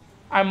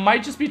 I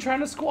might just be trying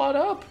to squat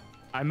up.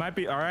 I might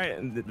be. All right,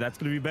 that's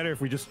gonna be better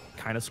if we just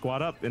kind of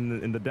squat up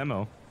in the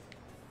demo.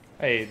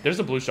 Hey, there's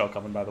a blue shell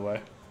coming, by the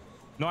way.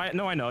 No,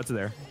 I know it's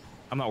there.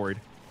 I'm not worried.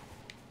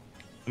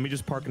 Let me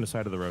just park on the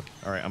side of the road.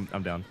 All right,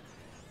 I'm down.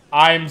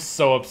 I'm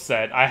so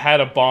upset. I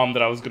had a bomb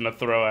that I was gonna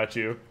throw at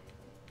you.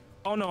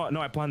 Oh no,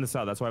 I planned this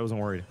out. That's why I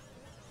wasn't worried.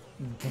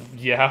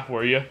 Yeah,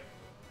 were you?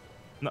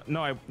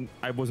 No,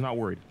 I was not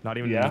worried. Not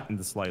even in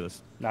the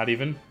slightest. Not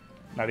even?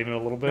 Not even a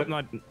little bit?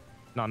 Not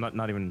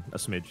even a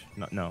smidge.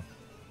 No.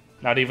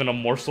 Not even a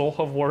morsel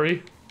of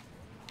worry?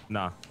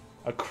 Nah.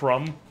 A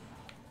crumb?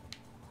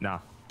 Nah.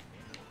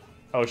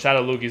 Oh,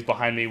 Shadow Lugi's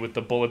behind me with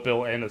the bullet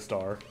bill and a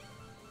star.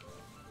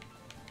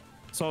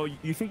 So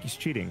you think he's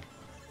cheating?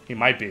 He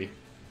might be.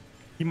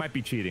 He might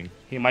be cheating.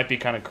 He might be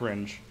kind of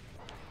cringe.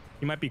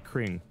 He might be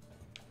cring.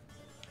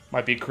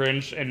 Might be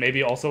cringe and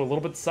maybe also a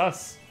little bit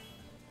sus.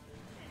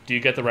 Do you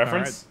get the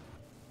reference?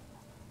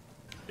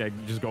 Right.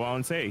 Yeah, just go out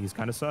and say it. He's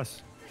kind of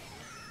sus.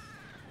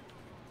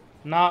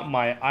 Not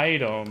my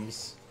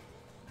items.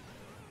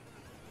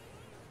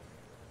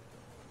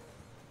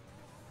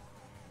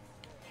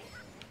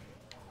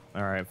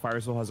 All right,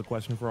 Firesoul has a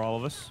question for all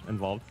of us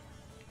involved,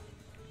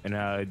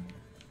 and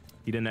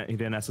he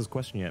didn't ask his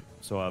question yet,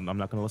 so I'm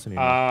not gonna listen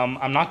anymore.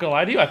 I'm not gonna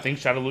lie to you. I think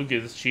Shadow Lugi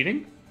is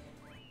cheating.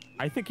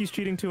 I think he's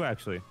cheating too,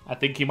 actually. I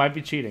think he might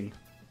be cheating.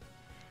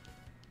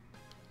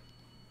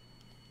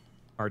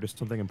 All right, there's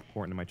something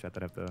important in my chat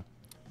that I have to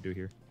do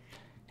here.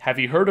 Have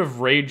you heard of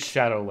Raid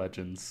Shadow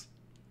Legends?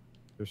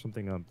 There's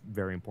something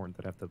very important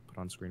that I have to put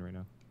on screen right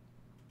now.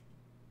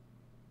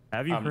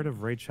 Have you heard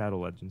of Raid Shadow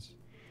Legends?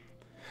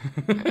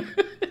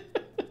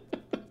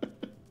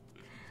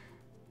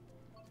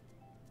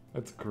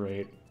 That's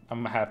great.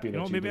 I'm happy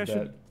that you maybe did I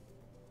that.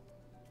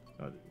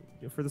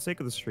 should. For the sake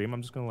of the stream,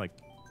 I'm just gonna like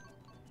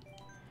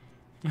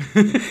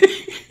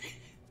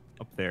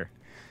up there.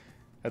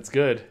 That's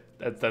good.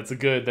 That's a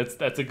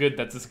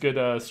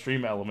good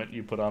stream element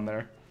you put on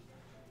there.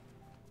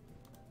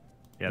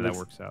 Yeah, that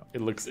works out.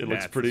 It looks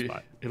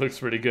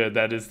pretty good.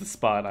 That is the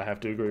spot. I have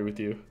to agree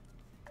with you.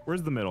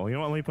 Where's the middle? You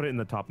know what? Let me put it in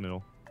the top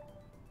middle.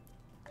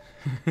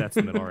 That's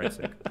the middle, right?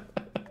 Sick.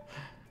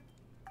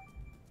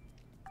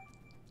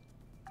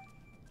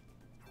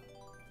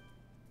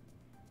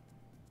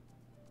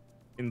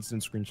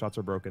 Instant screenshots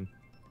are broken.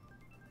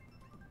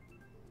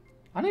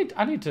 I need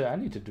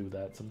to do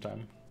that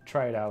sometime.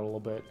 Try it out a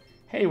little bit.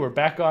 Hey, we're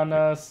back on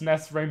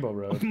SNES Rainbow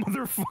Road.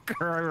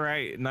 Motherfucker! All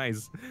right,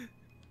 nice.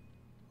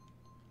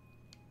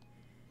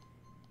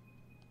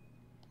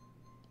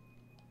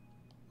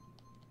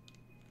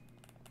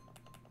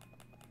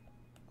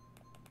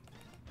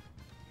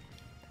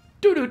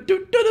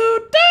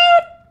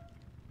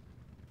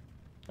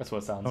 That's what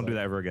it sounds Don't like. do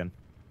that ever again.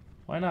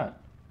 Why not?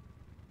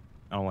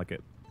 I don't like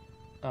it.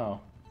 Oh.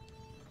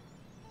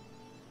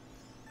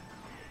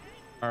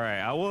 All right,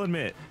 I will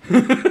admit,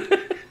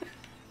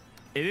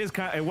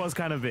 it was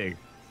kind of big.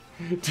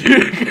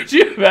 Dude, could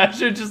you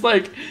imagine just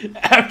like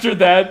after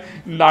that,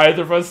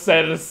 neither of us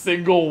said a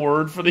single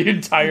word for the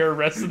entire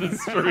rest of the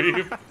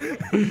stream?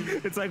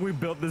 It's like we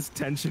built this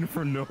tension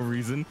for no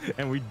reason,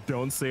 and we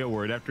don't say a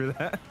word after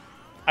that.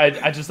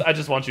 I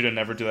just want you to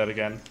never do that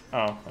again.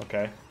 Oh,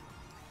 okay.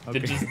 Okay.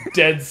 Just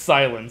dead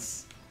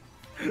silence.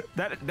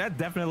 That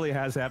definitely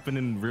has happened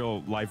in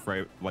real life,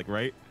 right? Like,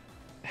 right?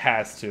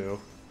 Has to.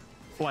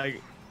 Like,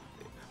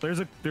 there's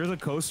a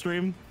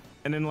co-stream,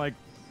 and then like,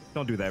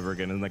 don't do that ever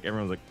again, and like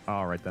everyone's like, oh,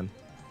 all right then.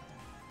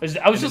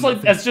 I was just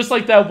like, it's just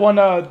like that one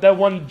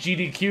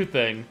GDQ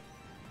thing,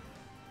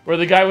 where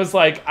the guy was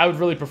like, I would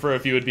really prefer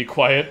if you would be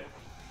quiet.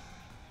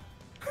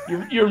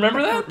 You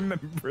remember that? I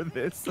remember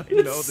this. I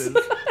know this.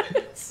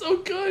 It's so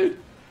good.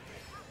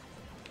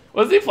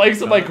 Wasn't he playing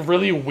some like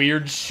really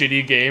weird,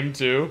 shitty game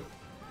too?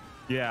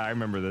 Yeah, I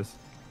remember this.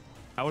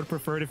 I would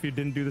prefer it if you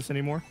didn't do this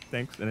anymore.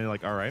 Thanks. And then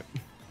like, all right.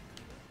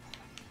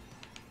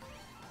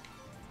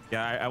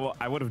 Yeah,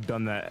 I would have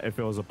done that if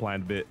it was a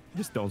planned bit.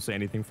 Just don't say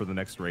anything for the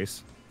next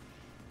race.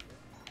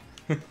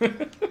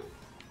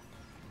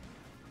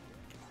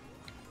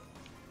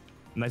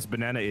 Nice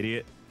banana,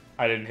 idiot.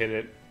 I didn't hit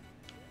it.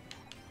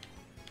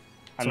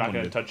 I'm not Someone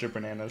gonna did. touch your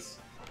bananas.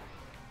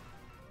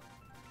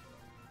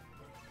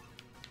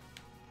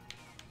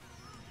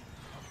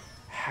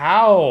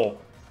 How?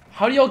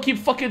 How do y'all keep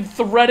fucking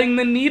threading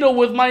the needle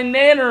with my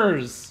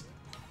nanners?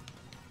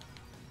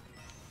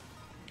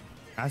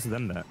 Ask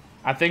them that.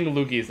 I think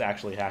Luki is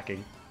actually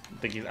hacking. I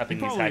think he's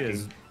Probably hacking.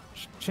 is.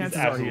 He's Chances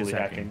are he is absolutely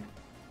hacking.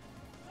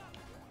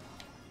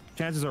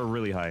 Chances are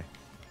really high.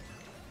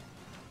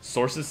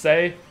 Sources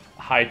say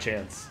high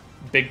chance,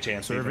 big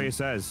chance. Survey even.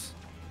 says.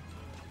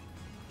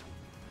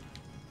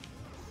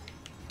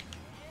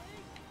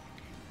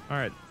 All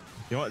right.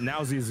 You know what?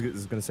 Now Z is going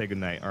to say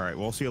goodnight. All right.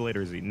 We'll see you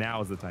later, Z.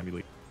 Now is the time you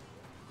leave.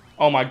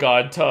 Oh my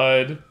god,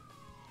 Tud.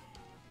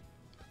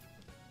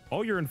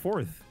 Oh, you're in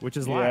fourth, which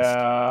is last.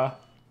 Yeah.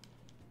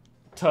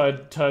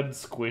 Tud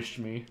squished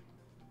me.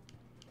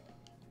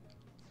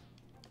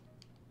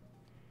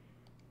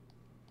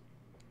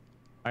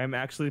 I am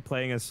actually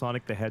playing as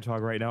Sonic the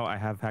Hedgehog right now. I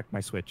have hacked my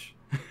Switch.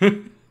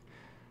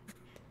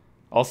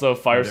 Also,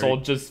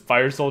 Firesoul just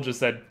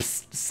said,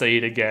 "Psst, say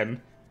it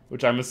again,"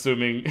 which I'm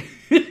assuming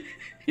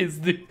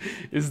is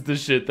the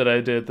shit that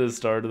I did at the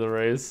start of the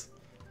race.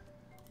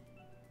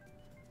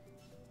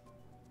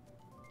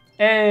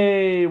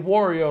 Hey,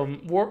 Wario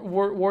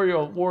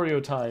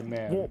time,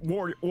 man.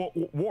 War. It's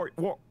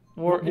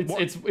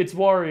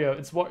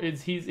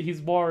Wario.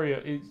 He's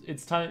Wario.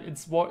 It's time.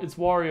 It's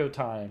Wario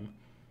time.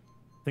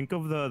 Think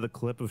of the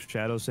clip of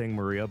Shadow saying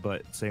Maria,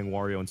 but saying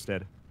Wario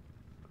instead.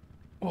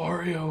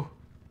 Wario.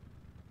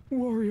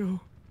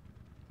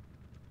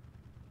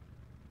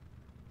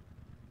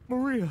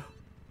 Maria.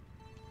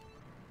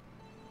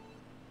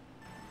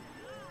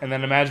 And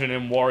then imagine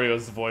in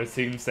Wario's voice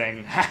him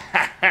saying, "Ha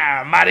ha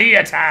ha,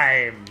 Maria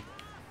time."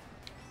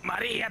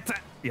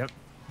 Yep.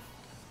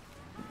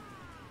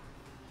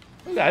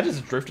 I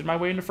just drifted my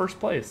way into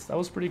first place. That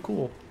was pretty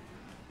cool.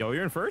 Yo,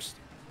 you're in first?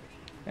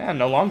 Yeah,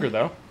 no longer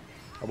though.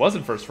 I was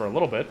in first for a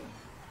little bit.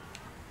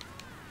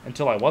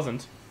 Until I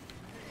wasn't.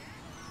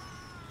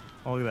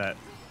 Oh, look at that.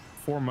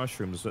 4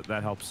 mushrooms.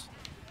 That helps.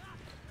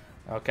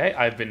 Okay,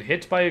 I've been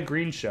hit by a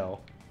green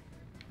shell.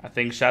 I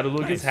think Shadow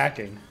Luke is Nice.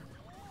 hacking.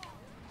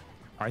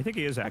 I think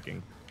he is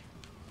hacking.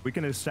 We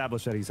can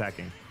establish that he's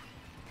hacking.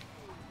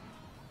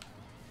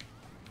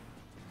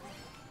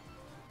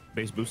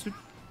 Base boosted?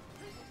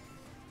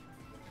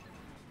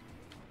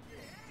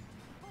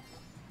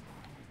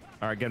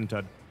 Alright, get him,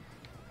 Todd.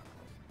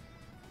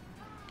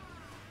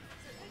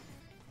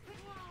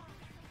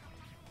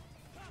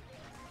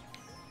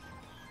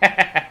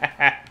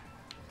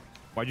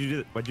 Why'd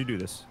you do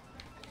this?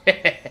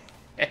 Why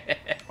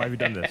have you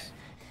done this?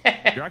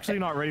 You're actually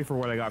not ready for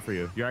what I got for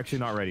you. You're actually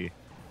not ready.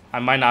 I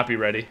might not be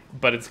ready,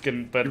 but it's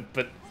gonna.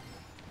 But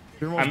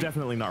You're most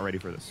definitely not ready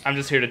for this. I'm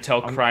just here to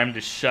tell crime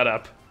to shut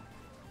up.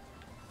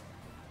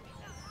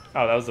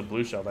 Oh, that was a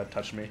blue shell that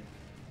touched me.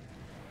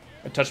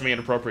 It touched me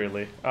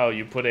inappropriately. Oh,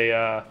 you put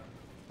a.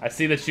 I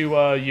see that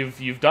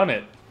you've done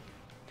it.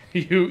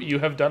 You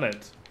have done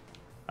it.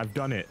 I've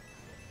done it.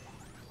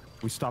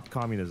 We stopped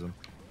communism.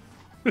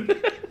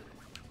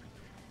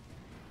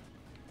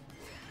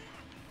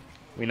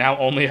 We now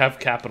only have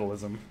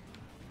capitalism.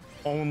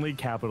 Only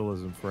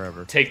capitalism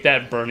forever. Take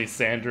that, Bernie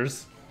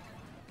Sanders.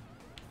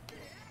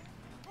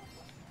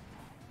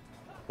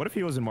 What if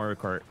he was in Mario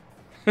Kart?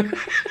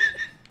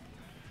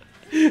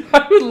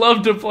 I would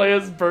love to play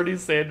as Bernie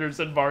Sanders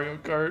in Mario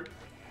Kart.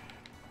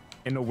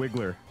 In a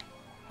Wiggler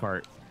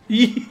kart.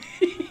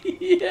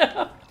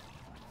 Yeah.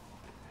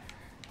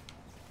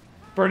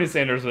 Bernie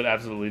Sanders would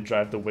absolutely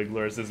drive the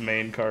Wiggler as his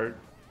main cart.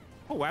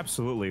 Oh,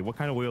 absolutely. What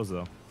kind of wheels,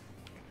 though?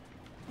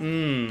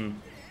 Mmm.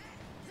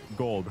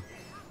 Gold.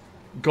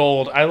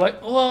 Gold. I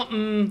like. Well,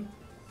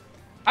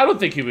 I don't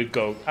think he would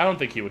go. I don't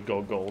think he would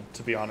go gold,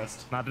 to be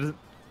honest. Not does it.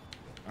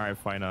 All right,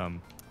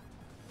 fine.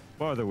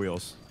 What are the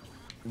wheels?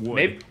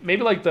 Wood.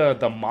 Maybe like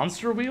the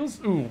monster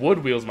wheels. Ooh,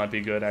 wood wheels might be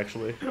good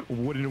actually.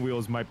 Wooden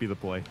wheels might be the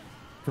play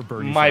for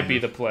Bernie. Might be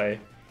the play.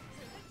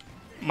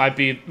 Might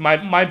be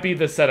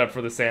the setup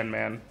for the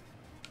Sandman.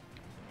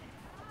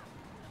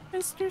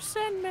 Mr.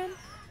 Sandman,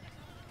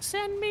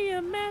 send me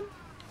a man.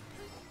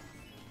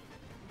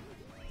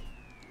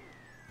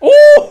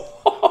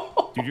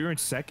 Oh! Dude, you're in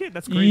second?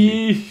 That's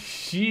crazy.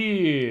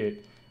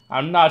 Shit.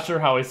 I'm not sure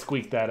how I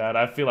squeaked that out.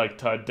 I feel like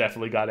Todd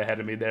definitely got ahead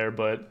of me there,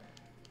 but...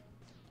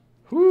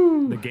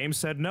 Whew. The game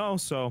said no,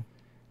 so...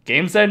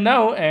 Game said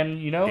no, and,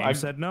 you know, I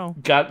said no.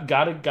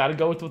 Gotta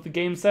go with what the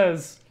game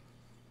says.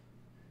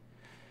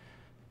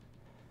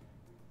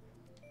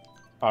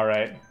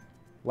 Alright.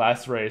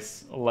 Last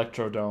race.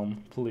 Electrodome.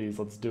 Please,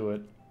 let's do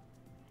it.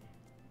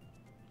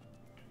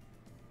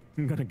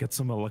 I'm gonna get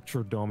some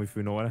Electrodome, if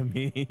you know what I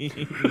mean.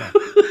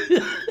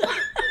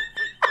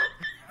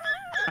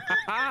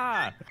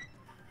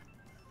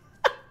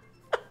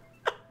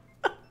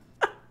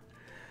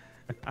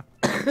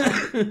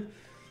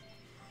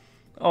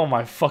 Oh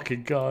my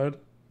fucking god.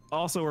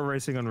 Also, we're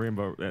racing on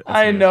Rainbow.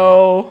 I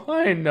know.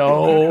 I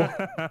know.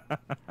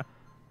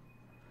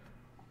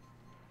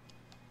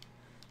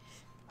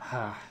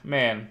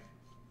 Man.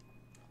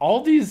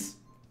 All these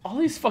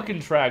fucking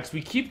tracks,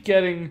 we keep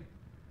getting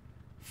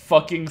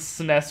fucking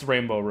SNES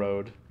Rainbow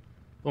Road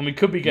when we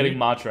could be getting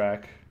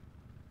Mottrack.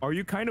 Are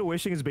you kind of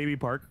wishing it's Baby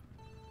Park?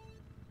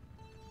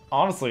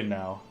 Honestly,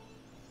 no.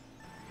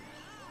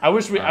 I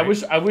wish we.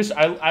 Right.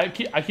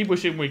 I keep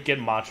wishing we'd get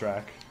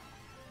Mottrack.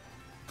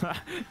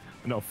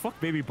 No, fuck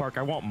Baby Park.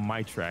 I want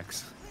my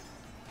tracks.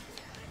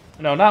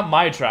 No, not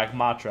my track.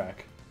 Mottrack.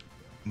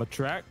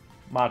 Matrack?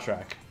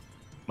 Mottrack.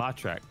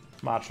 Mottrack.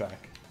 Mottrack.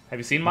 Have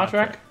you seen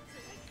Mottrack?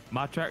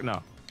 Mottrack?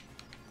 No.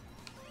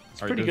 It's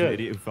pretty good. An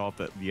idiot who fell off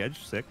the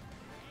edge. Sick.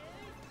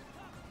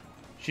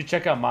 You should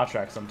check out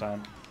Mottrack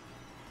sometime.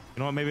 You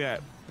know what? Maybe I.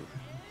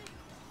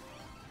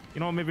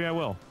 You know what? Maybe I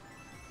will.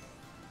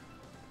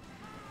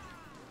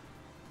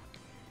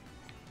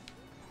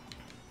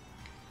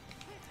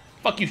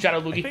 Fuck you, Shadow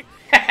Loogie.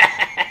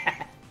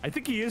 I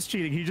think he is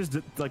cheating. He just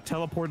like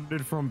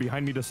teleported from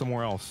behind me to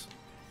somewhere else.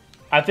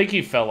 I think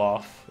he fell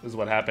off, is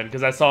what happened,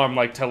 because I saw him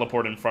like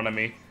teleport in front of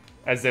me,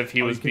 as if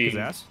he was you kicked being. His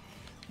ass?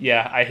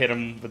 Yeah, I hit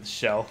him with the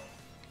shell.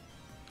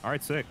 All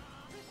right, sick.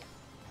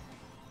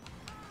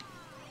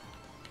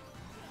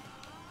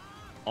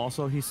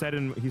 Also, he said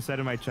in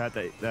my chat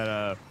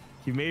that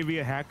he may be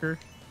a hacker,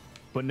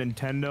 but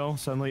Nintendo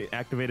suddenly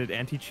activated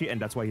anti-cheat, and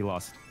that's why he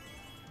lost.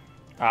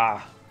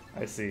 Ah,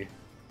 I see.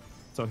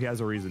 So he has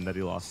a reason that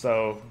he lost.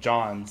 So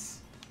John's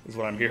is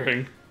what I'm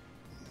hearing.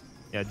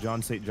 Yeah,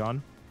 John St.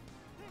 John.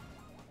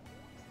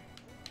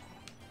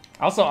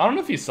 Also, I don't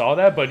know if you saw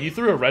that, but you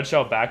threw a red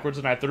shell backwards,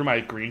 and I threw my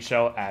green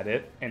shell at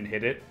it and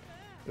hit it.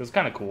 It was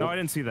kind of cool. No, I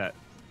didn't see that.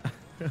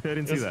 I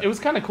didn't see that. It was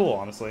kind of cool,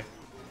 honestly.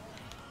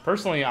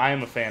 Personally, I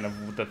am a fan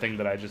of the thing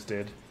that I just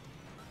did.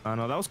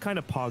 No, that was kind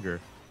of pogger.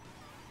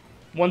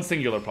 One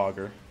singular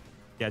pogger.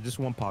 Yeah, just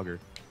one pogger.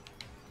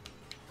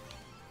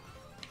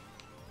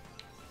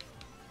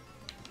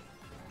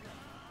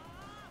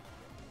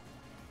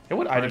 Hey,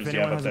 what items do you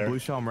have up has there? A blue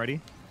shell, I'm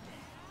ready.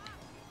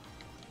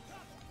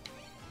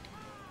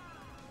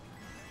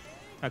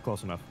 Not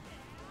close enough.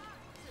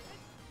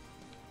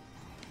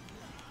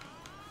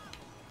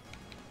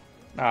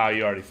 Ah,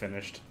 you already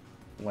finished.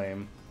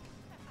 Lame.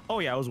 Oh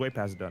yeah, I was way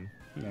past done.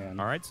 Man.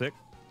 All right, sick.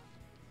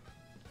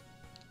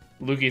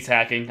 Lugie's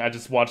hacking. I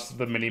just watched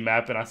the mini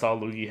map and I saw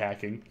Lugie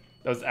hacking.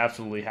 That was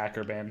absolutely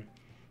Hackerman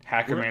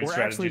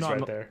strategies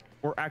right there.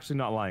 We're actually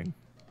not lying.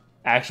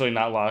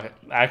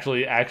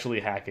 Actually actually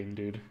hacking,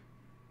 dude.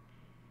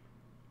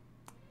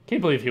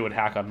 Can't believe he would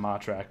hack on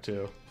Mottrack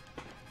too.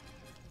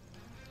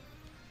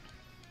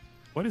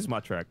 What is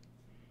Mottrack?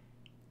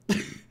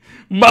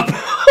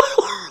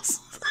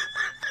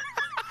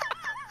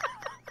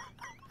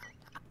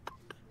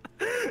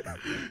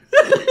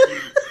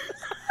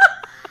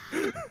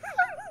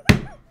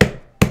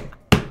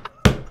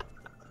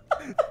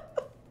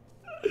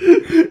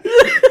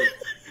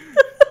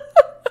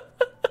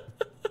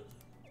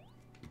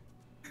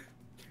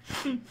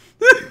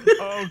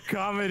 Oh,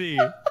 comedy.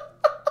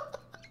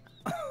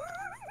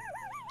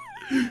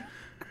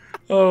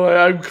 Oh,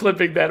 I'm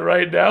clipping that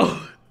right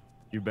now.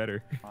 You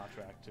better.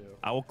 Mottrack too.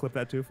 I will clip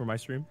that too for my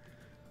stream.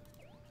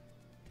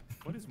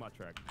 What is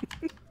Mottrack?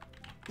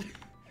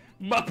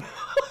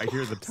 I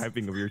hear the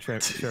typing of your Cherry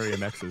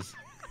MXs.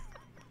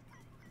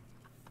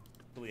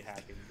 Really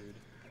hacking, dude.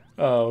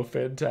 Oh,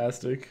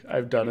 fantastic.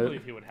 I've done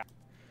it.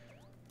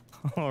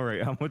 All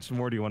right, how much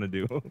more do you want to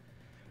do?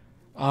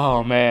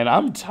 Oh, man,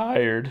 I'm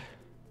tired.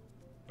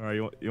 All right,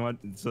 you want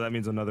so that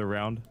means another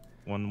round?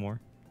 One more?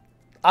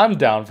 I'm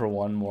down for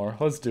one more.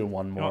 Let's do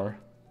one more.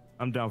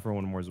 I'm down for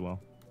one more as well.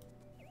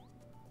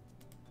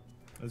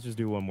 Let's just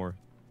do one more.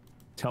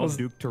 Tell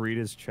Duke to read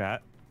his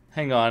chat.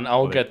 Hang on,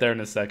 I'll get there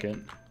in a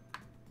second.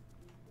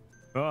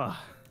 Ugh.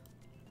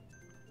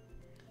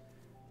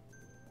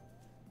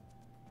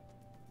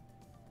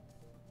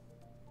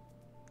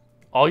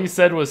 All you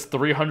said was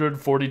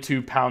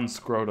 342-pound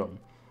scrotum.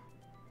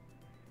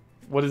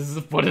 What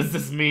does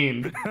this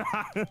mean?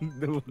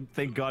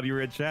 Thank God you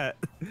were in chat.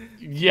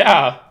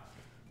 Yeah.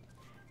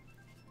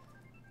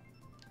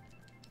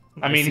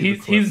 I mean, see the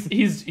clip.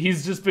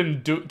 he's just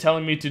been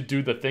telling me to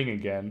do the thing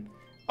again.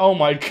 Oh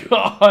my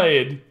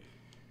God!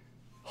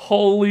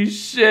 Holy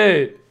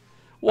shit!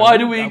 Why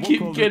do we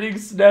keep getting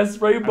SNES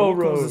Rainbow I will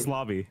Road? close this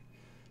lobby.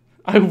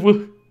 I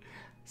will.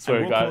 Swear I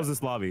to will God. close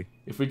this lobby.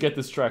 If we get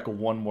this track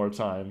one more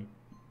time,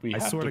 I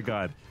swear to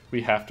God.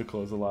 we have to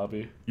close the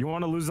lobby. You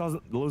want to lose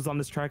on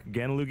this track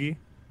again, Loogie?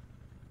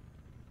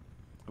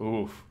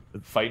 Oof.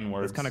 Fighting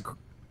words.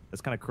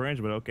 That's kind of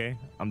cringe, but okay.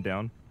 I'm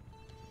down.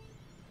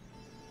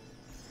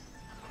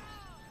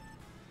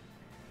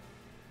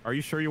 Are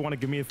you sure you want to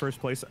give me the first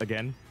place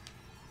again?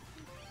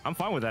 I'm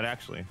fine with that,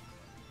 actually.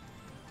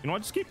 You know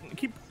what? Just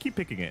keep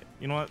picking it.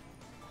 You know what?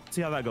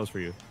 See how that goes for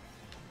you.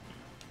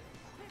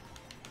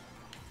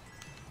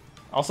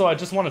 Also, I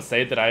just want to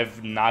say that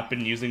I've not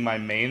been using my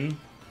main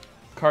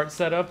kart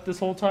setup this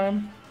whole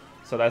time,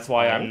 so that's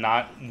why I'm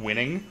not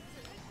winning.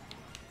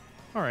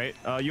 All right.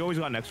 You always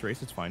got next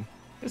race. It's fine.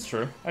 It's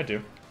true. I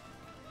do.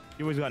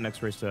 You always got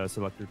next race to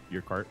select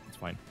your kart. It's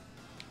fine.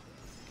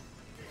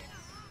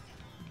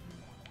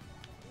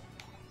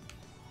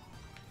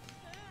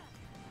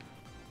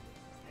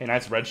 Hey,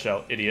 nice red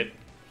shell, idiot.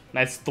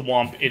 Nice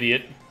thwomp,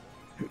 idiot.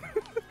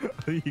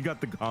 You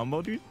got the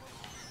combo, dude?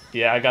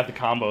 Yeah, I got the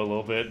combo a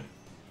little bit.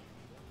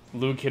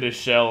 Luke hit his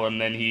shell, and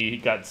then he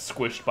got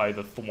squished by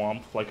the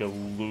thwomp like a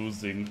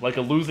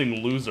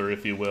losing loser,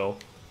 if you will.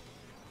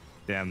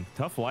 Damn,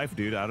 tough life,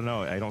 dude. I don't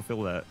know. I don't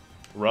feel that.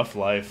 Rough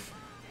life.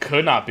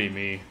 Could not be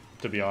me,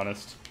 to be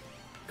honest.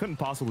 Couldn't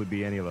possibly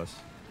be any of us.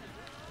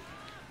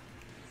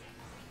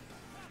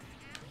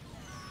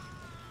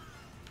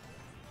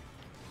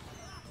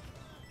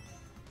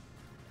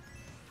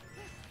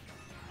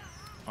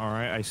 All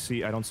right, I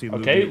see. I don't see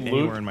Luke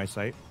anywhere in my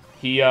sight.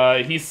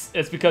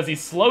 It's because he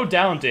slowed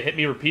down to hit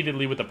me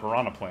repeatedly with the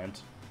piranha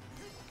plant.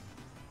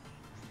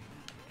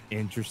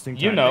 Interesting.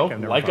 You know,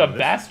 like a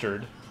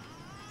bastard.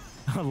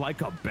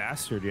 Like a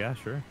bastard, yeah,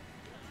 sure.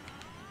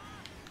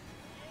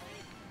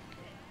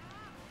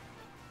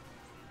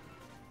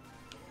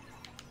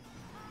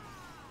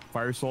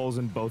 Fire Soul's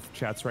in both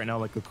chats right now,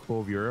 like a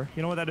cool viewer.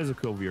 You know what? That is a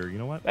cool viewer. You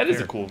know what? That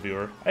is a cool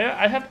viewer.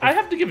 I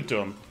have to give it to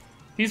him.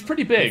 He's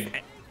pretty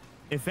big.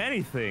 If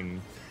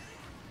anything,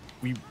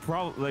 we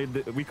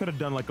could have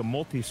done like a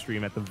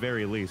multi-stream at the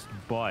very least,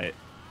 but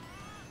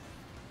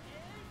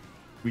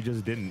we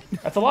just didn't.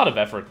 That's a lot of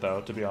effort,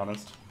 though, to be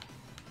honest.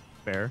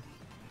 Fair.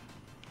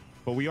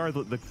 But we are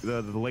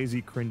the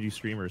lazy, cringy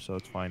streamers, so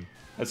it's fine.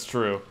 That's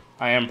true.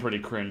 I am pretty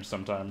cringe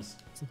sometimes.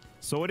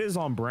 So it is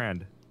on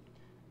brand.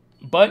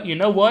 But you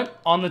know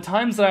what? On the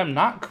times that I'm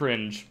not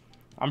cringe,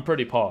 I'm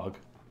pretty pog.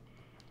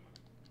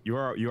 You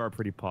are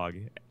pretty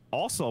pog.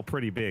 Also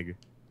pretty big.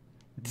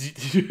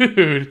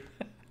 Dude,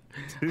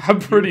 I'm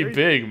pretty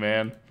big,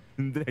 man.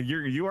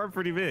 You are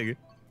pretty big.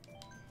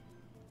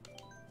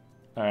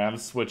 All right, I'm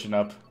switching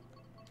up.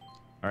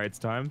 All right, it's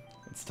time.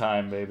 It's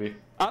time, baby.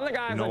 Other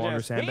guys no are longer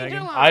just sandbagging?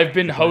 I've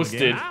been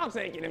hosted. I'll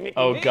take you to Mickey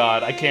Oh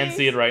God, I can't D's.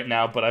 see it right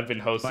now, but I've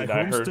been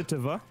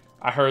hosted.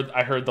 I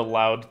heard the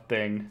loud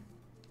thing.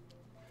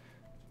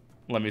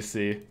 Let me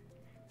see.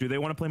 Do they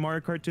want to play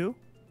Mario Kart 2?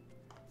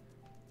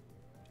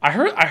 I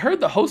heard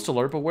the host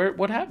alert, but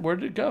what happened? Where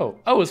did it go?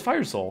 Oh, it's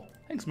Fire Soul.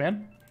 Thanks,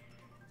 man.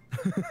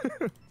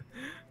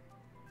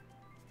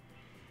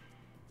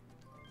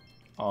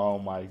 Oh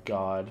my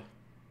God.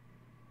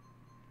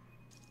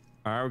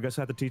 All right, we guess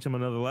I have to teach him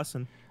another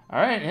lesson. All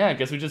right, yeah. I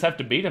guess we just have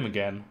to beat him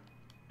again.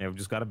 Yeah, we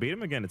just gotta beat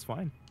him again. It's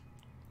fine.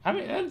 I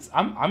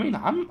mean,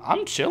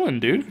 I'm chilling,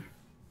 dude.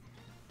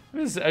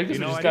 I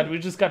guess we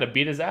just got to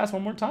beat his ass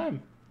one more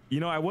time.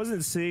 You know, I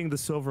wasn't seeing the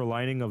silver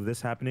lining of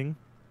this happening,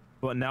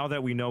 but now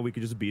that we know we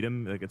could just beat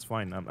him, like it's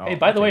fine. Hey,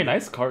 by the way,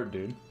 nice kart,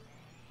 dude.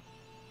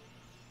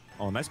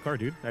 Oh, nice car,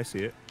 dude. I see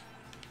it.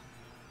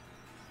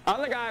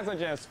 Other guys are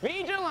just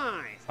feed your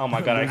lines. Oh my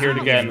God, I hear it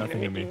again.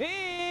 Nothing to me.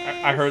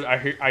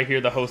 I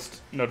hear the host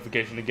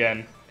notification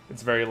again.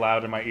 It's very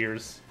loud in my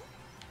ears.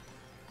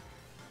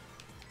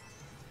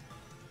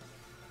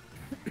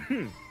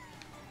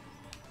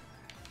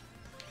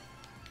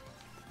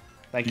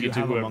 Thank you to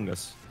have whoever. Among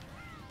Us.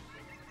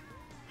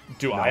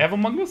 Do I have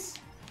Among Us?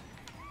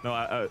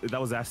 No, that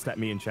was asked at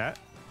me in chat.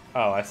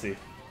 Oh, I see.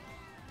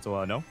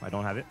 So no, I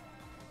don't have it.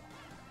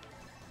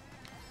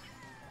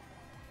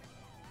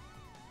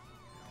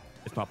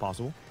 It's not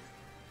possible.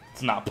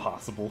 It's not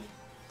possible.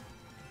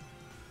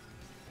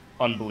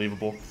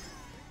 Unbelievable.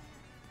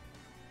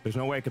 There's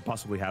no way I could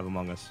possibly have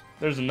Among Us.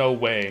 There's no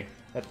way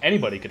that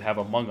anybody could have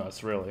Among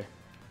Us, really.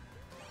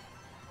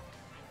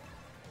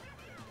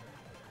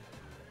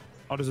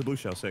 Oh, there's a blue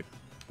shell. Sick.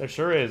 There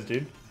sure is,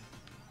 dude.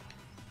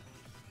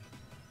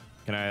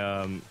 Can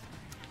I,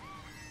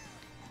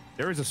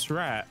 There is a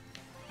strat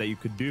that you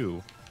could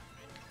do.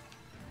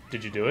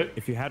 Did you do it?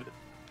 If you had...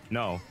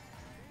 No.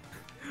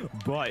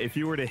 But if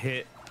you were to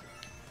hit,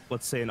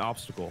 let's say, an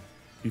obstacle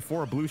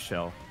before a blue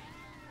shell...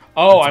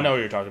 Oh, I know what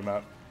you're talking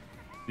about.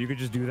 You could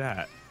just do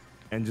that,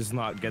 and just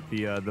not get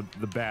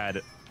the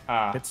bad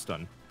hit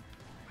stun.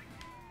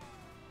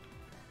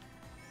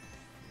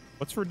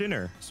 What's for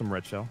dinner? Some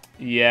red shell.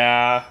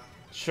 Yeah,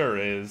 sure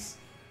is.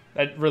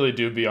 That really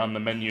do be on the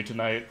menu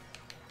tonight.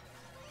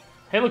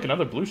 Hey, look,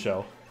 another blue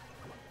shell.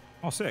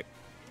 Oh, sick.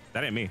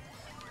 That ain't me.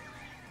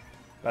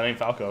 That ain't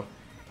Falco.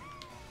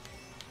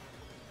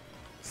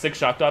 6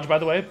 shock dodge, by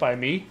the way, by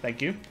me.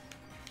 Thank you.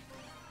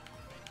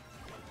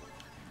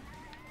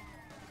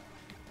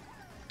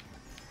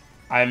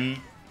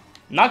 I'm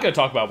not going to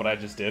talk about what I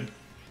just did.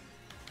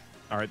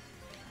 All right.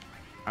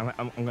 I'm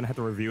going to have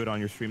to review it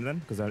on your stream then,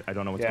 because I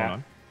don't know what's going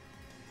on.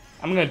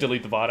 I'm going to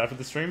delete the VOD after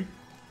the stream.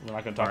 We're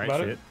not going to talk about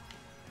it.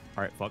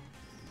 All right, fuck.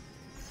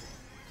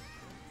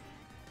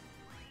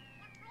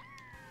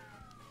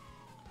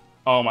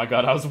 Oh my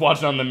god, I was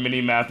watching on the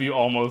mini-map. You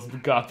almost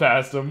got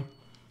past him.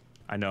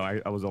 I know,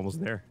 I was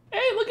almost there.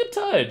 Hey, look at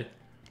Tud.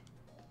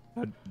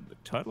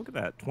 Tud, look at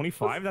that.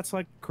 25? That's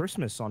like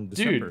Christmas on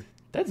December. Dude,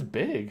 that's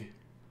big.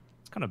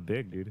 It's kind of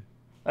big, dude.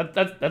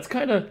 That's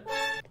kind of...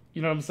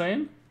 You know what I'm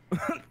saying?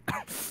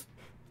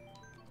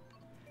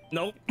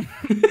 Nope.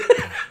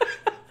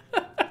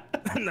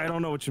 I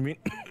don't know what you mean.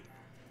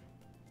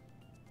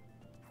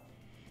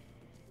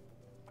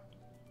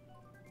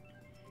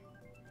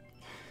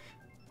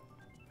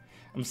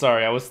 I'm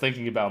sorry, I was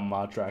thinking about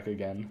Mod Track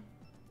again.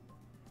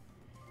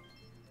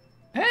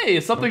 Hey,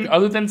 it's something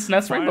other than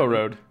SNES Rainbow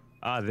Road.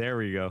 Ah, there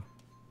we go.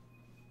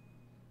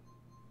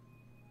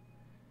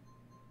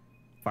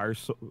 Fire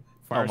Soul's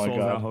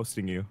now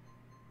hosting you.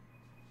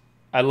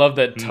 I love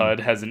that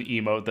Tud has an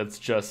emote that's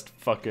just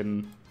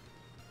fucking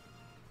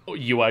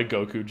UI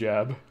Goku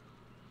jab.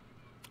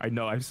 I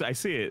know, I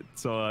see it.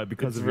 So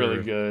because it's of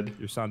really good.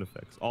 Your sound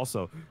effects.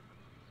 Also,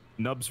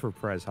 Nubs for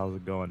Prez, how's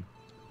it going?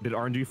 Did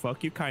RNG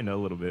fuck you? Kinda, a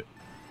little bit.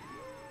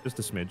 Just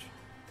a smidge.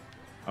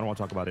 I don't want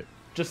to talk about it.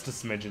 Just a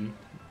smidgen.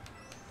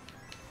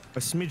 A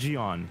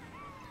smidgeon.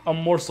 A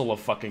morsel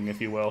of fucking,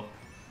 if you will.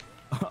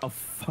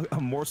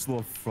 a morsel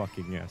of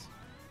fucking, yes.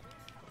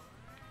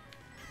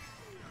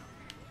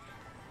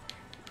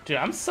 Dude,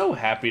 I'm so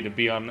happy to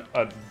be on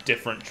a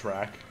different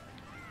track.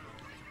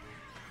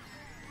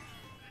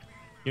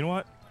 You know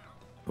what?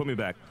 Put me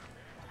back.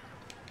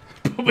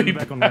 Put me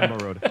back on Rainbow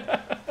Road.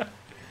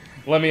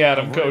 Let me at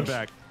him, coach.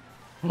 Back.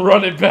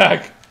 Run it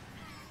back.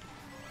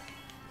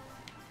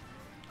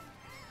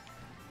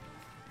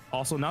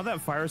 Also, now that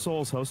Fire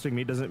Soul is hosting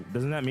me, doesn't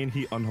that mean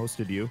he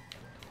unhosted you?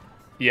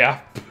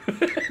 Yeah.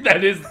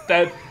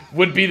 that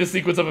would be the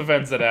sequence of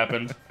events that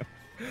happened.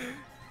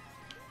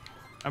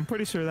 I'm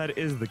pretty sure that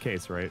is the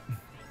case, right?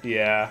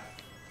 Yeah.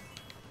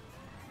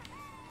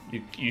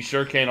 You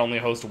sure can only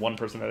host one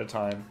person at a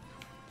time.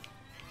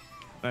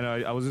 I know,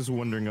 I was just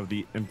wondering of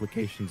the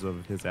implications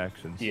of his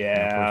actions.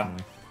 Yeah.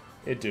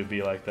 It do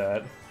be like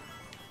that.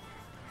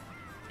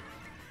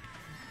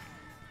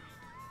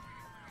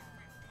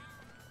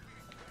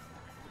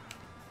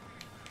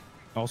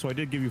 Also, I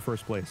did give you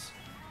first place.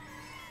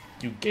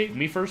 You gave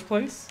me first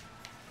place?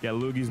 Yeah,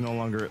 Lugi's no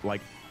longer,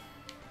 like,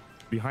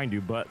 behind you,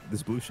 but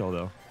this blue shell,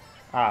 though.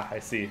 Ah, I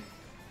see.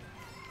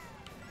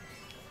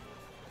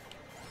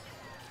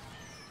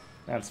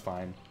 That's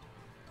fine.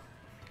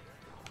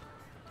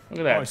 Look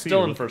at that, I see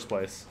still you. in first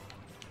place.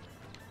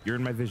 You're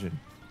in my vision.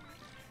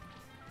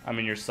 I'm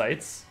in your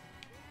sights.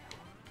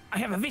 I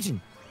have a vision!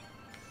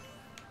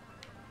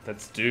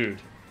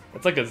 Dude.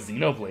 That's like a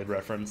Xenoblade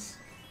reference.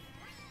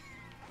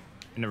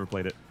 I never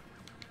played it.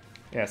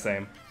 Yeah,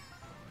 same.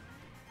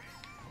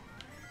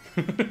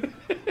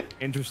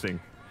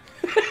 Interesting.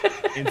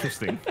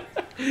 Interesting.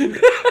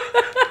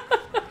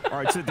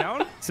 Alright, sit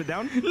down. Sit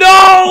down.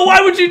 No!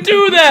 Why would you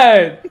do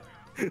that?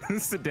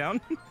 Sit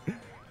down.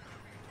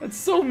 That's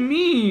so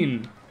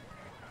mean.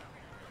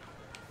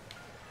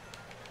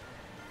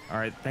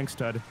 Alright, thanks,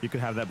 Tud. You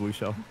could have that blue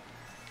shell.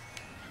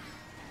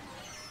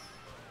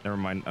 Never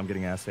mind, I'm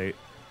getting ass ate.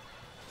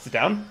 Sit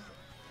down.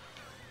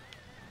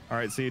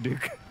 Alright, see you,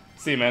 Duke.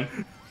 See you,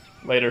 man.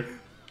 Later.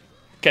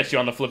 Catch you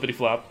on the flippity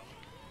flop.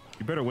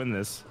 You better win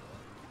this.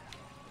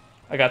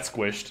 I got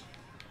squished.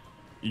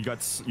 You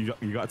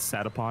got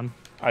sat upon.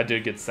 I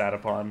did get sat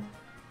upon.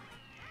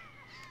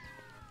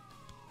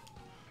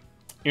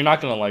 You're not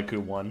gonna like who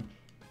won.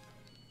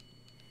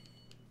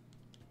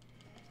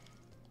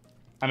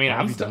 I mean,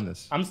 I'm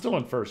still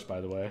in first, by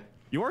the way.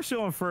 You are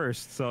still in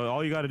first, so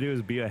all you got to do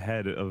is be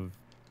ahead of,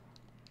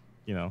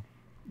 you know,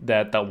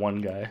 that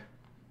one guy.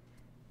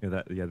 Yeah,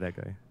 that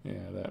guy.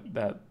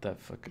 Yeah, that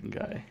fucking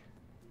guy.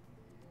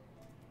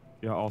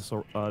 Yeah.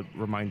 Also,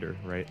 reminder,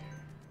 right?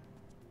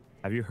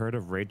 Have you heard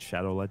of Raid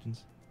Shadow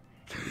Legends?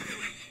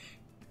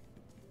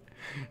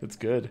 It's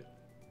good.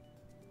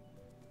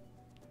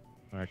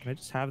 All right, can I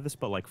just have this,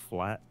 but like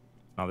flat?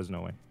 No, there's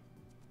no way.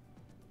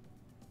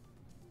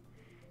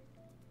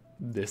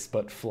 This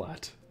but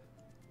flat.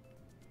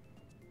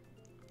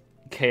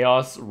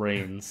 Chaos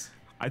reigns.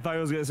 I thought I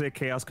was gonna say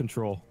Chaos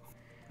Control.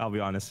 I'll be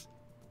honest.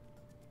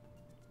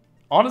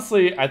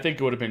 Honestly, I think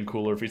it would have been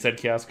cooler if he said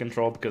Chaos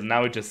Control, because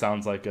now it just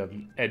sounds like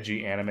an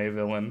edgy anime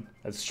villain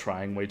that's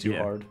trying way too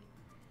hard.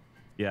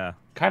 Yeah.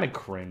 Kind of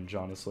cringe,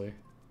 honestly.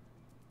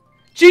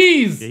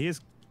 Cheese! Yeah, he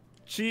is.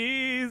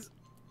 Cheese!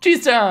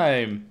 Cheese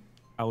time!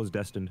 I was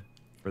destined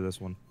for this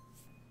one.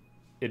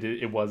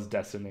 It was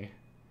destiny.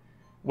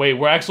 Wait,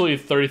 we're actually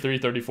 33,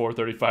 34,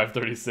 35,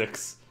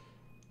 36.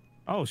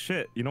 Oh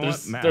shit! You know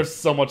There's, what? Math. there's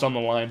so much on the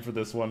line for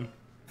this one.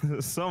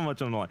 So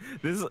much on the line.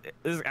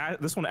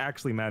 This one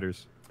actually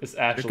matters. This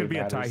actually There could be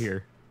matters. a tie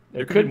here.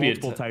 There could be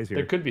multiple ties here.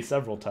 There could be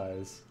several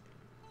ties.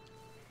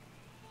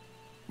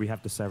 We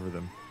have to sever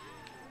them.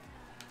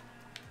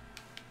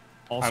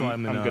 Also,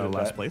 I'm good in at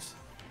last that. place.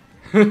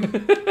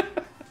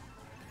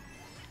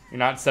 You're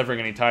not severing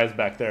any ties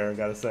back there, I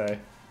gotta say.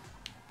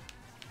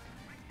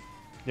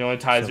 The only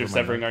ties you're Sever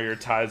my severing are your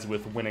ties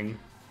with winning.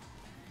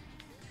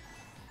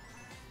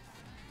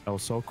 That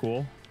was so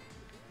cool.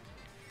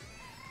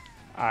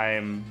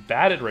 I'm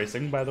bad at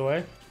racing, by the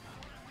way.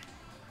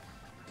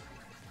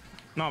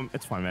 No,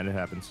 it's fine, man. It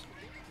happens.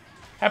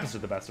 Happens to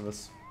the best of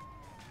us.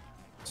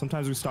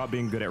 Sometimes we stop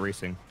being good at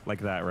racing, like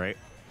that, right?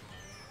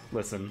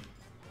 Listen.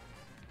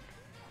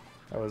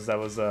 That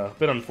was a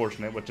bit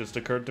unfortunate what just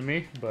occurred to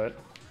me, but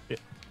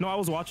No, I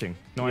was watching.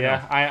 No,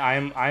 yeah, I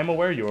know. I'm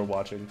aware you were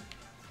watching.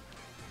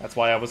 That's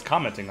why I was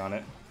commenting on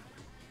it.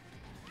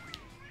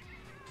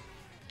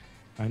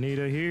 I need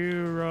a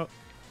hero.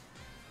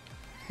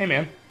 Hey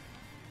man,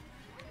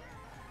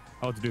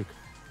 Oh, it's Duke.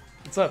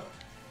 what's up?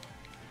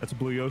 That's a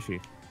blue Yoshi.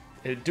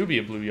 It do be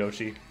a blue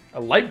Yoshi. A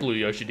light blue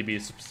Yoshi to be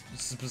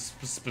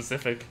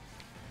specific.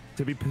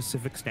 To be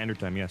Pacific Standard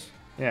Time, yes.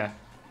 Yeah.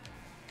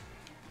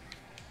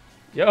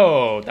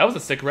 Yo, that was a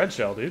sick red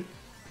shell, dude.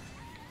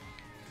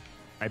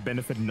 I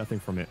benefited nothing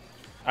from it.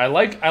 I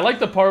like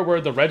the part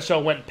where the red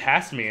shell went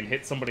past me and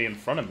hit somebody in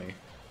front of me.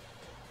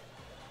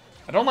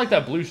 I don't like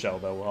that blue shell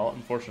though, well,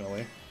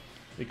 unfortunately.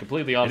 To be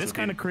completely honest It is with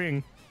kind you. of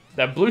cring.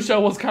 That blue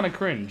shell was kind of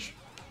cringe.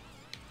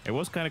 It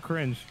was kind of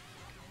cringe.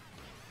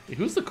 Hey,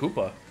 who's the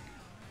Koopa?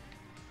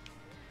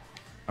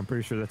 I'm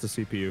pretty sure that's a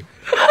CPU.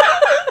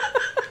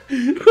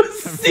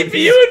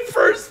 CPU in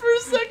first for a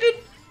second?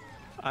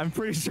 I'm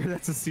pretty sure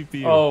that's a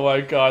CPU. Oh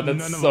my god, that's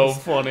None of so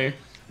us- funny.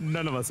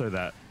 None of us are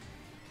that.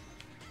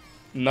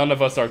 None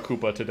of us are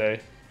Koopa today.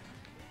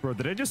 Bro,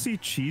 did I just see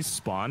cheese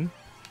spawn?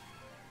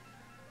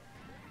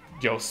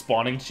 Yo,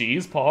 spawning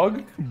cheese,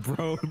 Pog?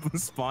 Bro,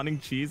 spawning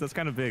cheese? That's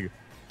kind of big.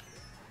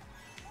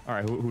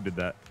 Alright, who did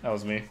that? That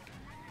was me.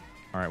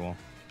 Alright, well.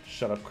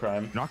 Shut up,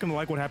 crime. You're not gonna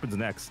like what happens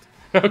next.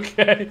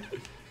 Okay.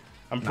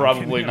 I'm No,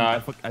 probably I'm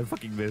not. kidding. I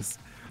fucking missed.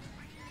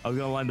 I was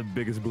gonna land the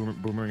biggest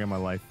boomerang in my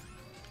life.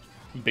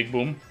 Big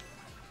boom.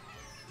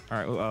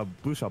 Alright,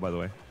 blue shell, by the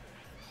way.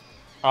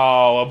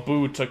 Oh, a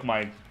boo took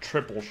my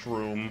triple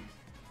shroom.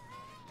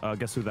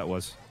 Guess who that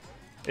was?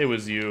 It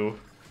was you.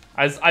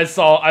 I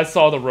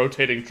saw the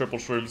rotating triple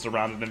shrooms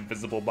around an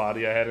invisible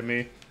body ahead of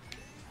me.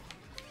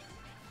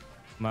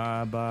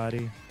 My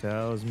body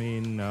tells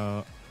me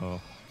no. Oh,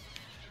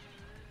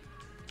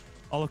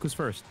 look who's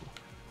first.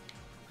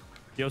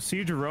 Yo,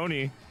 see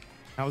Jeroni.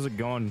 How's it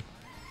going?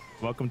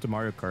 Welcome to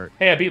Mario Kart.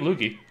 Hey, I beat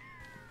Luigi.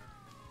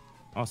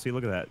 Oh, see,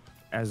 look at that.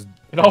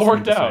 It all Destiny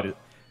worked out. decided-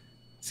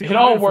 See, It I'm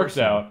all winning worked first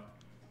now. out.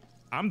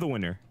 I'm the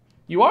winner.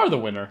 You are the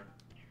winner.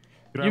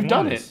 Dude, I You've won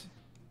done this. it.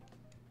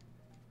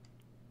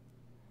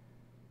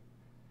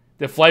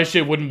 The fly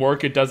shit wouldn't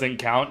work, it doesn't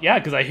count. Yeah,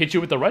 because I hit you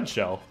with the red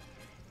shell.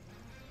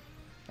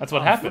 That's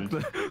what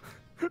happened.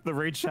 The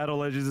Raid Shadow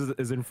Legends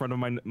is in front of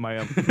my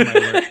alert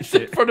It's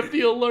in shit. front of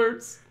the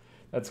alerts.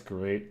 That's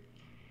great.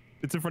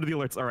 It's in front of the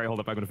alerts. All right, hold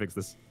up. I'm gonna fix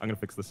this.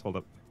 Hold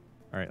up.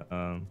 All right.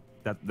 All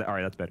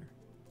right. That's better.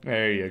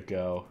 There you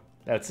go.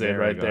 That's it There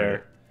we right go.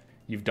 there.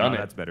 You've done No,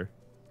 it. That's better.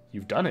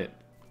 You've done it.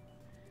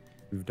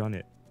 We've done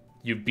it.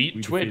 You beat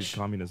We Twitch. defeated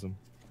communism.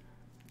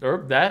 Or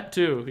that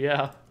too,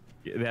 yeah.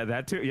 Yeah,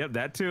 that too. Yep,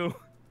 that too.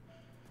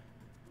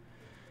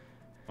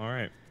 All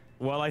right.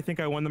 Well, I think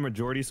I won the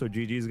majority, so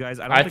GG's, guys.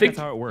 I don't think that's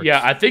how it works.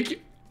 Yeah, I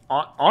think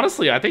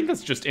honestly, I think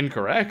that's just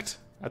incorrect.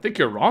 I think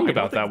you're wrong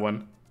about that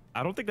one.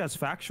 I don't think that's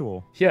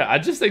factual. Yeah, I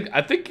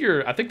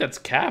think that's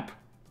cap.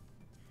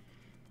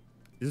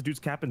 This dude's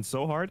capping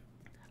so hard.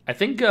 I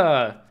think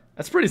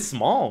that's pretty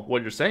small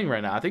what you're saying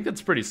right now. I think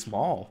that's pretty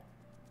small.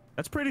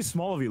 That's pretty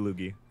small of you,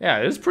 Luigi. Yeah,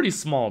 it is pretty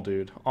small,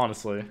 dude,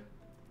 honestly.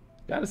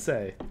 Gotta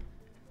say.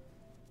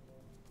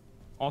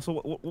 Also,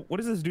 what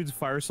is this dude's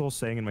fire soul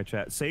saying in my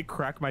chat? Say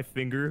crack my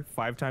finger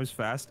 5 times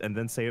fast and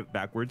then say it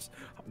backwards.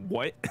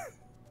 What?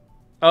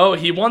 Oh,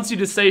 he wants you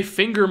to say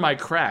finger my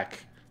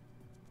crack.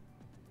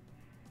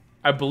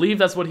 I believe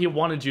that's what he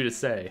wanted you to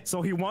say.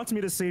 So he wants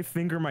me to say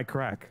finger my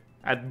crack.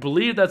 I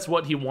believe that's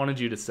what he wanted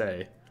you to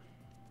say.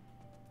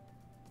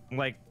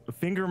 Like,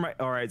 finger my...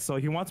 Alright, so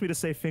he wants me to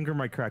say finger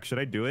my crack. Should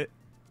I do it?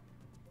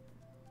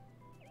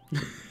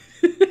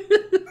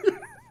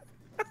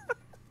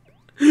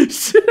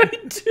 Should I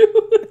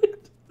do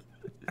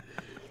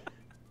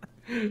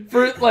it?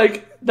 For,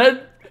 like,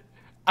 that...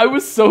 I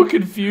was so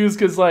confused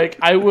because, like,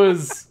 I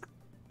wasn't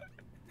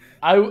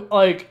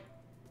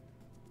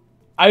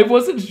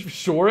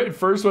sure at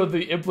first what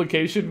the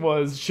implication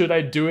was, should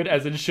I do it,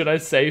 as in, should I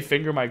say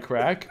finger my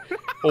crack?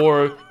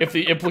 Or if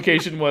the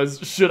implication was,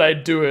 should I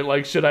do it,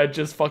 like, should I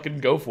just fucking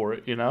go for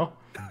it, you know?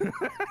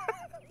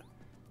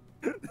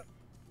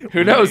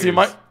 Who knows? You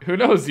Layers. might. Who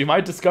knows? You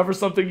might discover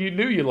something you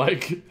knew you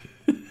like.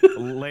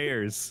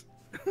 Layers.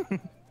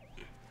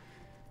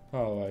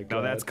 Oh my god.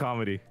 No, that's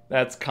comedy.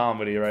 That's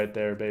comedy right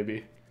there,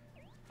 baby.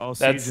 Oh,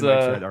 That's, Siege in my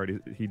chat already.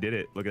 He did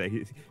it. Look at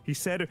that. He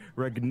said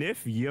Ragnif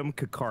Yum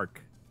Kakark.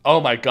 Oh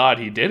my god,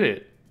 he did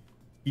it.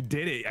 He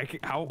did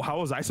it. How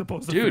was I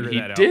supposed to Dude, figure he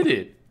that out? did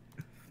it.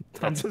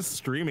 I'm just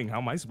streaming. How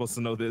am I supposed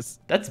to know this?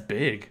 That's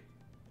big.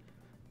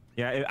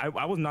 Yeah,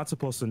 I was not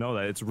supposed to know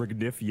that. It's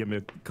Ragnif Yum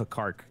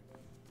Kakark.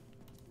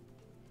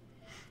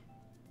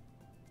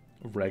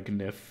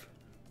 Regnif.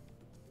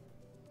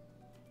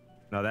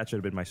 No, that should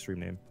have been my stream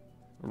name.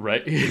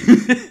 Right.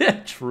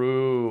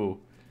 True.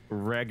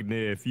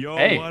 Ragnif. Yo,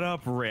 Hey. what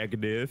up,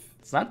 Ragnif?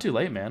 It's not too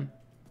late, man.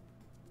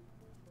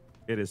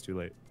 It is too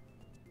late.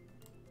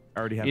 I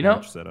already have You know,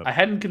 merch set up. I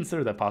hadn't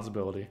considered that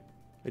possibility.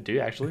 Wait, do you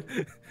actually?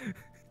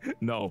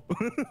 No.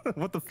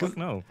 What the fuck?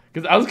 No.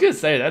 Because I was gonna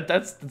say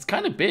that's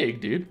kind of big,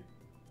 dude.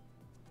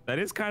 That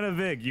is kind of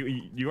big.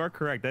 You are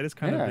correct. That is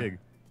kind of big.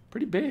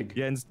 Pretty big.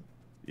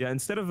 Yeah.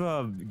 Instead of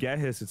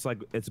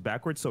Gahis, it's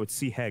backwards, so it's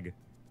Heg.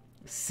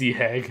 Sea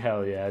Hag,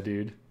 hell yeah,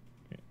 dude.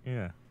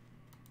 Yeah.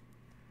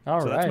 All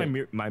so right.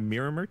 that's my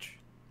mirror merch.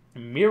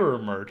 Mirror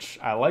merch.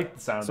 I like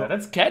the sound So- of that.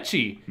 That's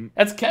catchy.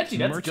 That's catchy.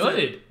 That's merch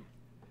good.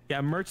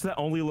 Yeah, merch that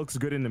only looks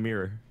good in the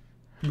mirror.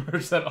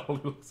 Merch that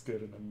only looks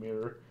good in the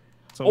mirror.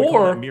 So we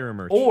call that mirror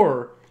merch.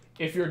 Or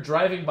if you're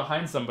driving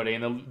behind somebody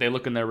and they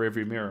look in their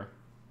rearview mirror.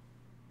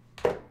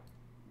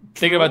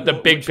 Think about the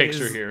big which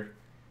picture is- here.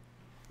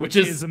 which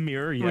is a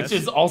mirror, yes. Which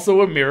is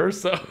also a mirror,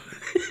 so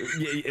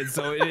Yeah,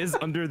 so it is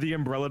under the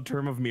umbrella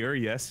term of mirror,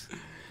 yes.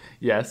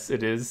 yes,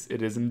 it is.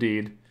 It is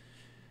indeed.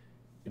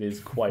 It is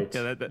quite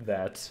Yeah,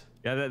 that.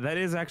 Yeah, that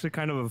is actually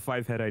kind of a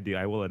 5-head idea,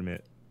 I will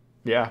admit.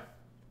 Yeah.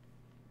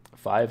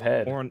 5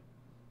 head.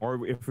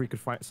 Or if we could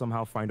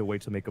somehow find a way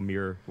to make a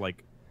mirror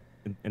like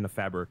in a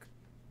fabric,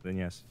 then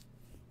yes.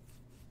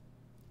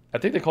 I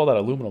think they call that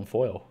aluminum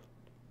foil.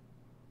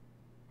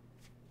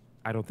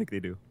 I don't think they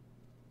do.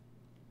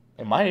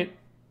 It might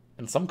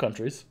in some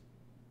countries.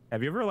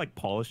 Have you ever like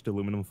polished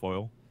aluminum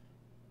foil?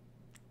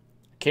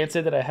 Can't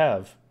say that I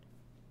have.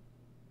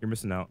 You're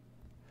missing out.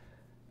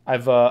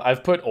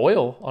 I've put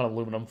oil on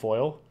aluminum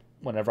foil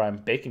whenever I'm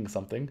baking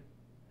something.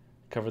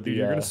 Cover the. Dude,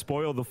 you're gonna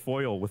spoil the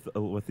foil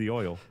with the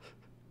oil.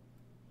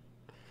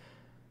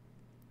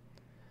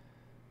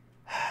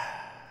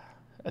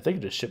 I think I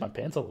just shit my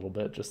pants a little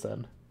bit just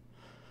then.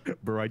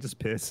 Bro, I just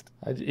pissed.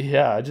 I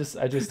just.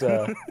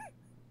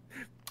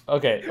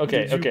 Okay.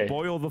 Did you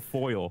boil the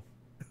foil?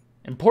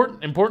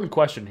 Important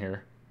question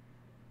here.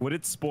 Would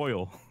it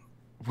spoil?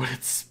 Would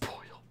it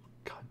spoil?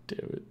 God damn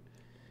it.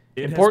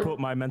 It has Important- put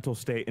my mental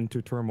state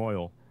into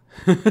turmoil.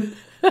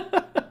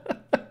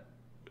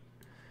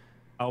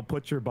 I'll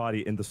put your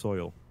body in the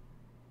soil.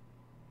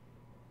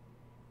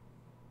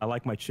 I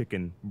like my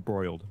chicken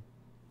broiled.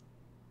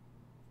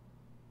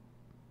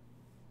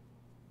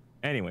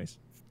 Anyways.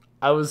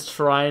 I was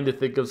trying to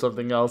think of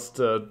something else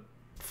to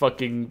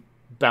fucking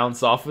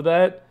bounce off of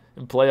that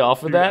and play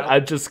off of Dude, that. I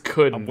just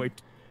couldn't.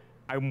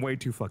 I'm way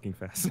too fucking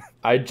fast.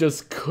 I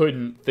just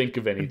couldn't think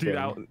of anything. Dude,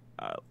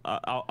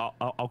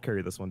 I'll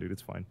carry this one, dude.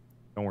 It's fine.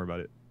 Don't worry about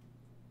it.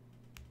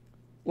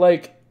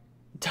 Like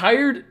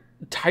tired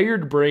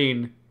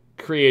brain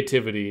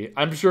creativity.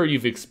 I'm sure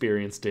you've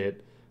experienced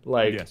it.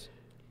 Like Yes.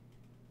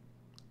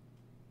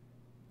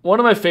 one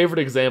of my favorite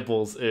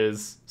examples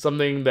is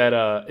something that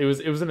it was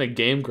in a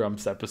Game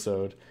Grumps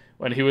episode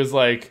when he was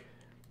like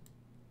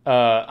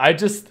I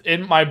just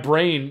in my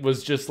brain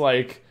was just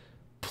like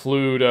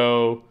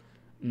Pluto,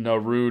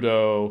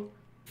 Naruto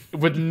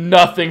with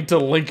nothing to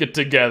link it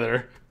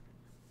together.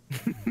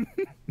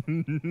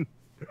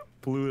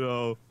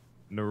 Pluto,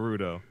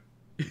 Naruto.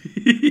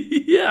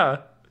 Yeah.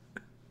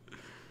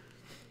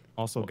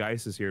 Also,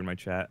 Geis is here in my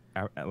chat.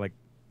 Like,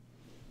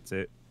 that's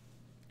it.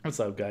 What's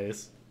up,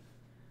 guys?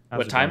 How's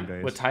What it time? going,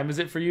 guys? What time is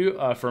it for you?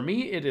 For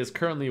me, it is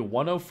currently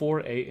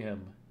 1:04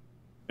 a.m.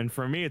 And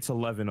for me, it's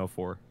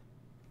 11:04.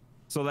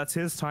 So that's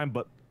his time,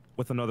 but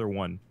with another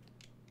one.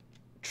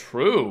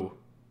 True,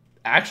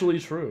 actually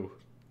true.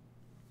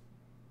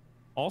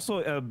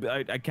 Also,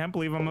 I can't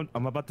believe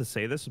I'm about to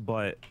say this,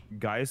 but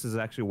Geis is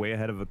actually way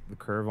ahead of the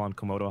curve on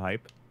Komodo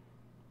hype.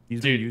 He's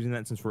Dude, been using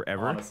that since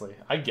forever. Honestly,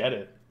 I get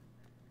it.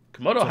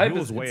 Komodo So hype he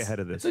was is way it's- ahead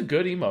of this. It's a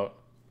good emote.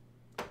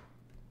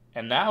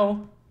 And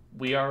now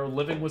we are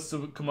living with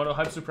Komodo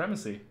hype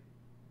supremacy.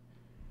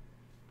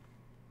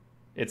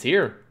 It's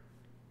here.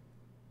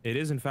 It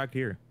is in fact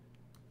here.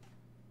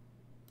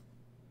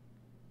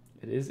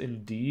 It is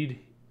indeed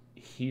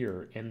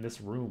here in this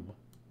room.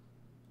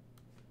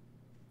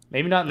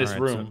 Maybe not in this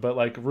Alright, room, so- but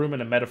like room in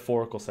a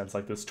metaphorical sense,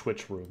 like this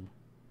Twitch room.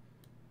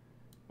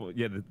 Well,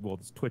 yeah. Well,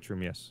 it's Twitch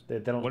room, yes. They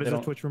don't. What they is the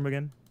don't- Twitch room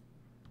again?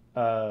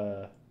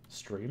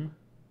 Stream.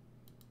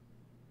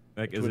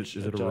 Like, Twitch,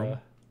 is it a room?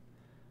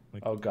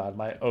 Like- Oh god,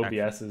 my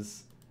OBS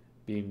is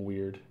being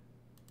weird.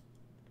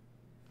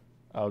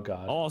 Oh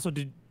god. Oh, also,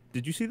 did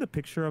you see the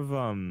picture of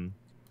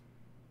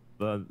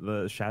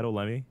the Shadow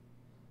Lemmy?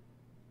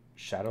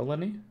 Shadow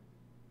Lenny?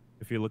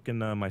 If you look in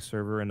my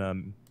server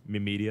in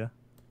media.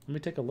 Let me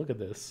take a look at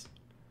this.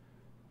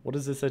 What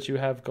is this that you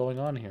have going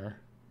on here?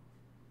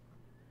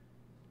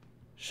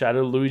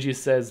 Shadow Luigi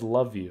says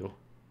love you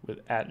with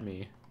at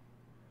me.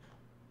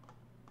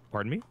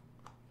 Pardon me?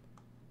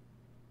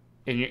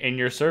 In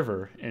your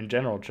server, in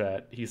general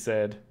chat, he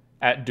said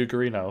at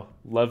Dukerino,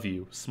 love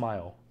you,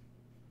 smile.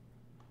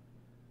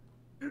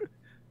 All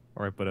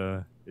right,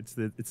 but it's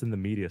in the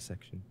media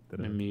section. The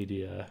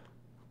media.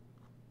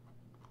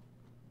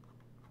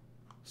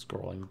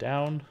 Scrolling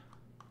down.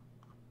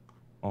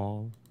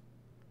 All.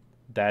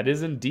 That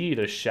is indeed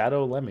a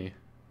Shadow Lemmy.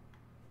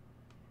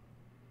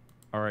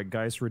 All right,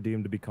 guys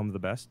redeemed to become the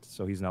best,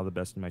 so he's now the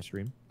best in my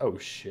stream. Oh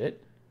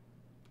shit.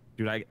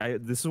 Dude,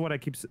 this is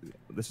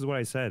what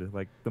I said.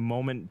 Like, the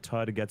moment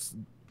Tud gets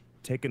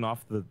taken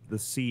off the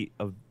seat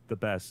of the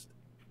best,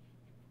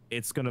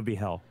 it's gonna be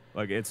hell.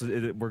 Like,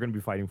 we're gonna be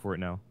fighting for it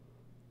now.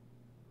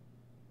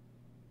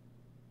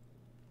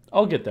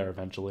 I'll get there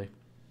eventually.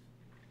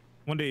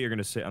 One day you're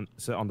gonna sit on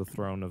the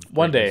throne of.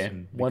 One greatness day,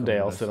 and one become day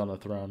the I'll best. sit on the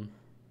throne.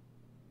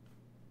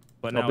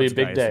 But It'll now be a it's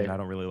big guys, day. and I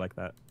don't really like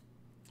that.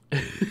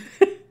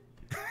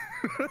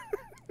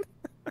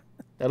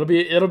 It'll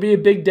be a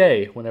big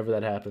day whenever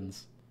that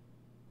happens.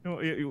 You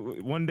know,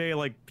 one day,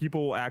 like,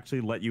 people will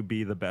actually let you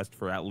be the best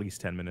for at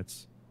least 10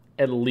 minutes.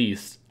 At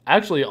least.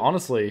 Actually,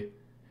 honestly,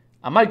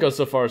 I might go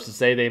so far as to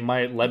say they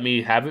might let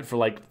me have it for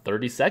like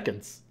 30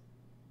 seconds.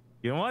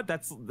 You know what?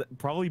 That's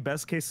probably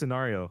best case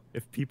scenario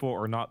if people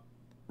are not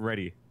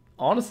ready.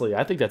 Honestly,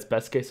 I think that's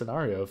best case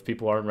scenario. If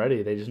people aren't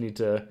ready, they just need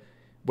to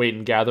wait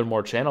and gather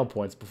more channel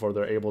points before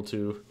they're able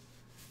to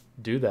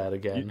do that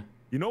again.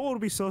 You know what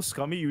would be so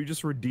scummy? You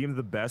just redeem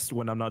the best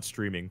when I'm not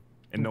streaming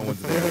and no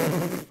one's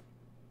there.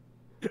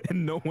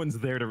 And no one's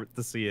there to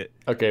see it.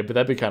 Okay, but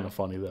that'd be kind of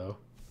funny though.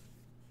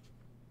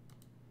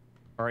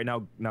 All right,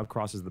 now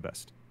Cross is the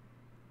best.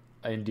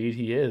 Indeed,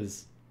 he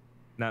is.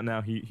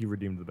 Now he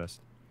redeemed the best.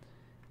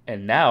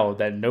 And now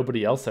that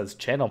nobody else has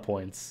channel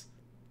points,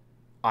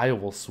 I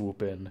will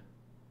swoop in.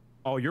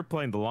 Oh, you're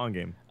playing the long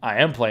game.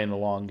 I am playing the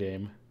long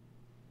game.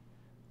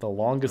 The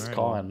longest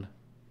All right, con.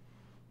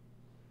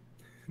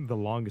 The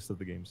longest of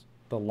the games.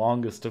 The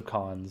longest of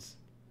cons.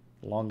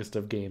 Longest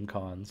of game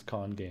cons.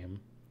 Con game.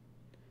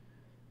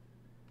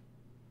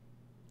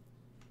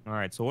 All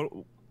right,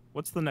 so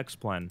what's the next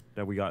plan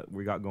that we got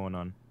going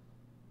on?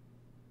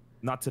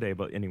 Not today,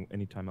 but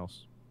any time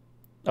else.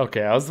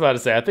 Okay, I was about to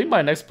say, I think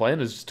my next plan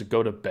is just to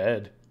go to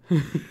bed.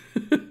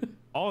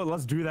 Oh,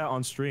 let's do that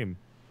on stream.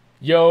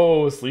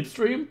 Yo, sleep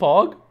stream,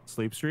 Pog?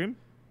 Sleep stream.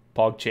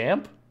 Pog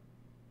champ?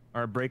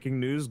 All right, breaking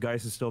news.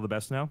 Geist is still the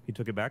best now. He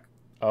took it back.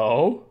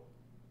 Oh?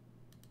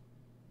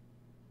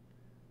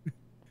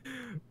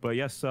 But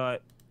yes,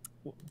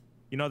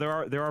 you know,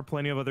 there are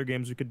plenty of other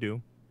games we could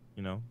do.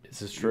 You know,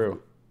 This is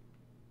true.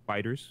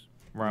 Fighters,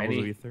 Rivals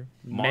of Ether,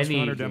 many Monster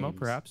Hunter demo, games.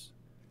 perhaps.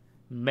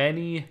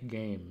 Many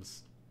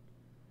games.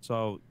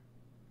 So,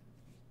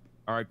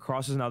 all right,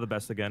 Cross is now the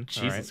best again.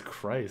 Jesus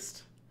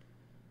Christ.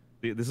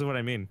 All right. This is what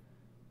I mean.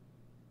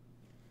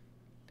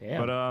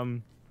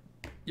 Damn.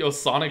 But Yo,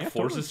 Sonic yeah,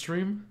 Forces totally.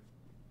 stream?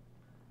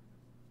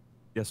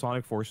 Yeah,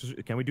 Sonic Forces.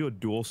 Can we do a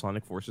dual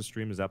Sonic Forces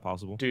stream? Is that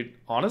possible? Dude,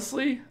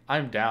 honestly,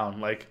 I'm down.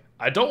 Like,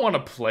 I don't want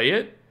to play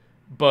it,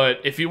 but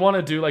if you want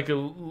to do like a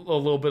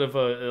little bit of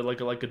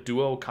a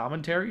duo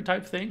commentary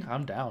type thing,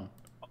 I'm down.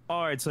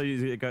 All right, so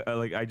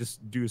like I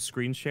just do a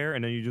screen share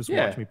and then you just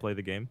Yeah. watch me play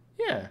the game.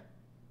 Yeah.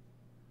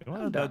 You know,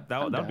 I'm down.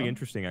 that would be down.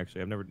 interesting.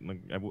 Actually, I've never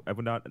I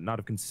would not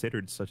have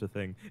considered such a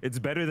thing. It's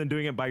better than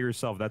doing it by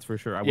yourself. That's for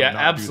sure. I would Yeah,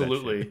 not do that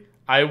absolutely. shit.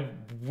 I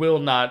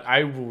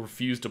will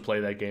refuse to play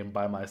that game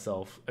by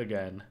myself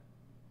again.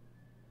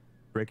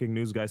 Breaking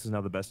news, guys, is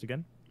now the best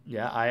again.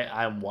 Yeah,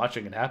 I'm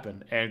watching it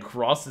happen. And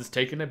Cross is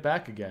taking it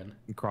back again.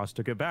 And Cross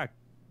took it back.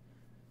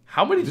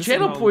 How many This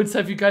channel is how- points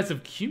have you guys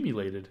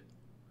accumulated?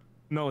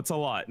 No, it's a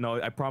lot.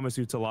 No, I promise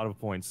you, it's a lot of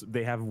points.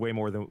 They have way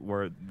more than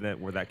where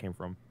that came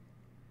from.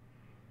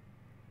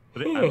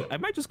 But I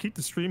might just keep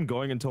the stream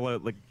going until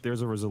like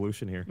there's a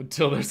resolution here.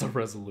 Until there's a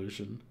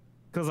resolution.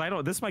 Because I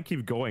don't. This might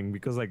keep going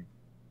because like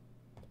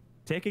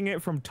taking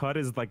it from Tud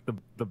is like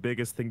the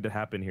biggest thing to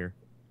happen here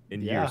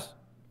in Yeah.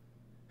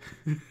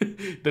 years.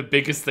 The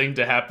biggest thing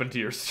to happen to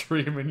your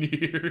stream in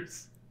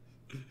years.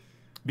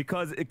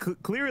 Because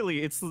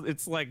clearly it's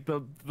like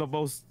the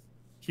most.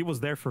 He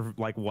was there for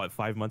like what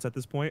 5 months at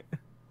this point.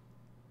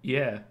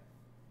 Yeah.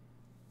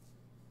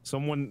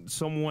 Someone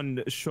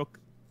shook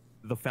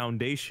the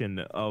foundation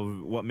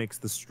of what makes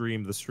the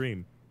stream the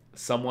stream.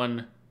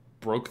 Someone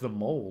broke the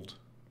mold.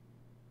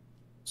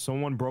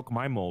 Someone broke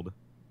my mold.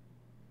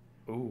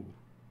 Ooh.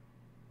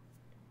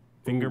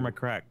 Finger Ooh. my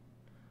crack.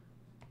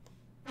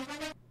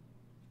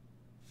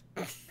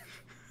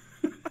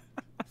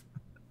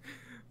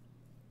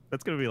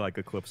 That's gonna be like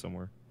a clip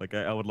somewhere. Like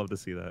I would love to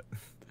see that.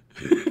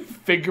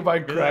 Finger my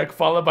crack,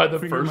 followed by the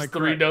Finger my first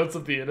three crack. notes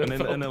of the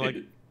NFL. And then like,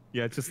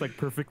 yeah, it's just like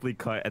perfectly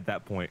cut at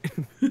that point.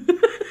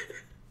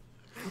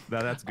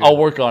 That's good. I'll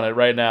work on it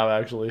right now,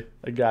 actually.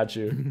 I got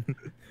you.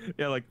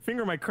 Yeah, like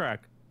finger my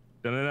crack.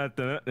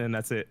 And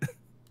that's it.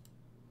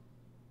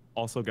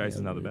 Also, guys,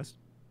 is now the best.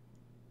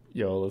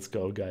 Yo, let's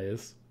go,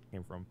 guys.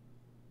 Came from.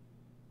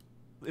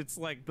 It's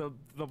like the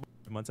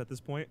months at this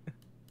point.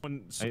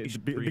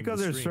 Because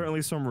there's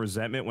certainly some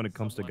resentment when it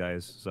comes to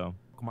guys. So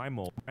my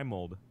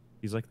mold.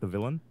 He's like the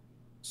villain.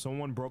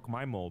 Someone broke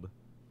my mold.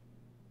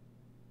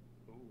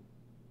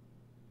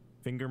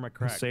 Finger my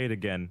crack. Say it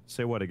again.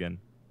 Say what again?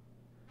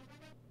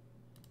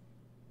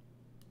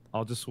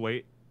 I'll just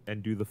wait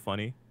and do the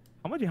funny.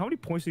 How many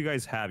points do you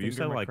guys have? You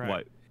said like crack.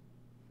 What?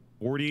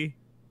 40,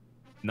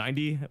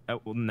 90,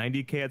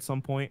 90K at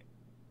some point.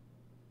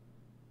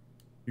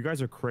 You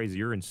guys are crazy.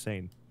 You're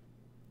insane.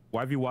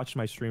 Why have you watched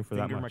my stream for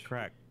that much? My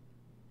crack.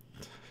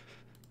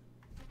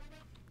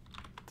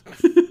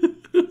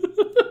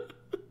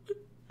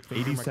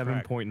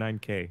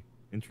 87.9K.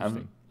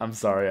 Interesting. I'm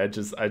sorry.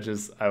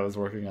 I was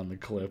working on the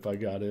clip. I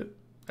got it.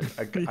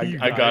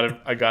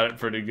 I got it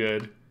pretty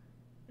good.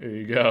 There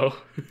you go.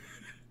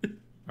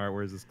 All right,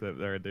 where's this clip?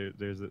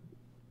 There's it.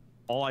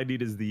 All I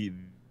need is the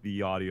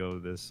audio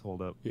of this.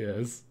 Hold up.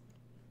 Yes.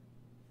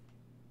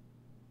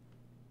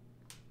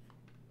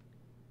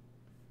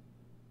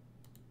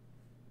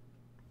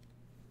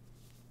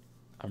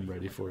 I'm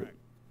ready for it.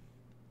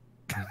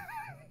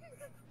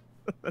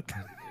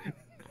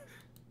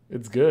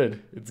 It's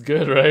good. It's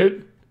good,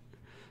 right?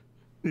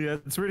 Yeah,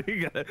 it's pretty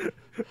good.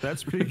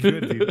 That's pretty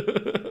good, dude.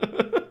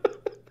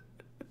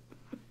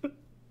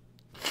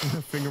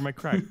 Finger my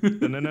crack.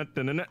 Now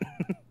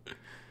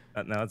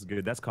that's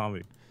good. That's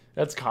comedy.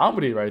 That's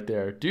comedy right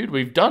there. Dude,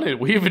 we've done it.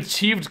 We've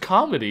achieved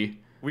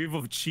comedy. We've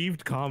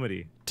achieved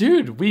comedy.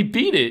 Dude, we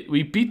beat it.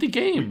 We beat the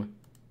game.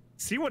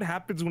 See what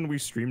happens when we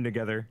stream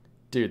together?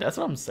 Dude, that's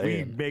what I'm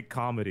saying. We make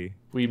comedy.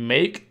 We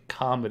make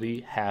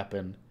comedy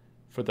happen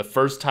for the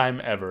first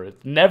time ever.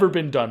 It's never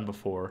been done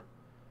before.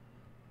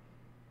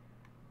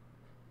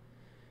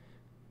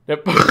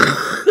 Yep.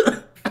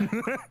 I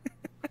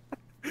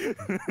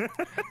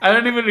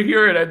didn't even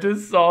hear it. I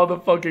just saw the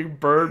fucking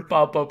bird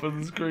pop up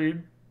on the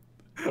screen.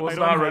 I was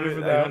not ready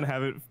for that. I don't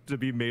have it to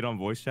be made on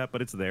voice chat,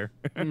 but it's there.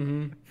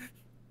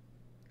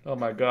 Oh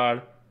my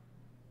god.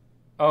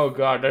 Oh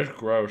god, that's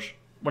gross.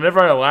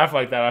 Whenever I laugh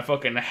like that, I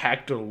fucking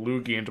hacked a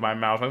loogie into my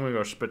mouth. I'm gonna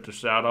go spit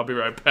this out. I'll be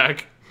right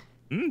back.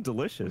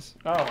 Delicious.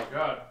 Oh my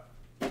god.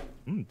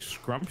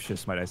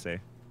 Scrumptious, might I say.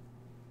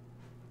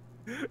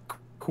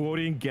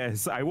 Quoting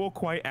guess, I will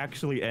quite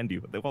actually end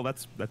you. Well,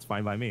 that's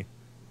fine by me.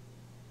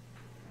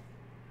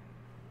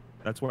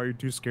 That's why you're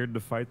too scared to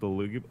fight the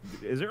loogie.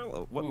 Is there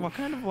what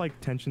kind of like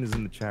tension is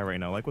in the chat right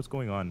now? Like what's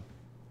going on?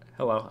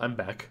 Hello, I'm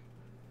back.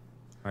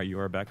 All right, you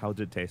are back. How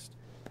did it taste?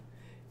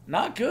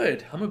 Not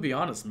good. I'm gonna be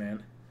honest,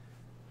 man.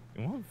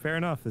 Well, fair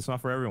enough. It's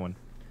not for everyone.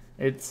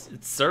 It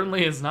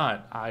certainly is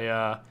not.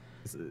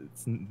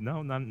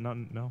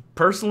 No.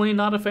 Personally,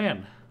 not a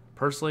fan.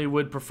 Personally,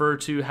 would prefer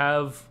to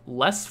have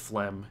less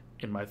phlegm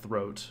in my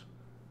throat.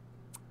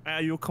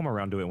 You'll come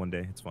around to it one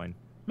day. It's fine.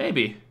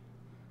 Maybe.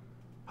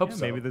 Hope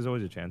so. Maybe there's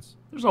always a chance.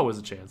 There's always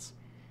a chance.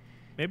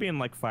 Maybe in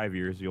like 5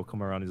 years you'll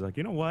come around. He's like,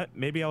 you know what?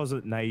 Maybe I was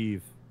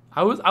naive.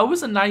 I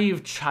was a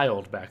naive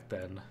child back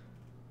then.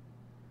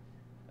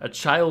 A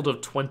child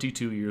of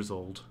 22 years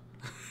old.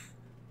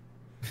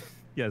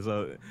 Yes,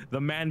 the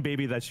man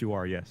baby that you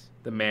are, yes.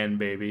 The man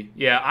baby.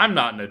 Yeah, I'm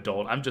not an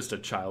adult. I'm just a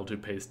child who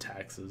pays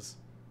taxes.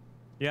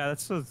 Yeah,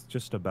 that's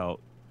just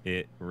about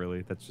it,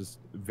 really. That's just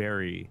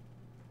very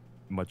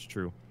much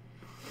true.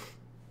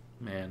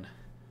 Man.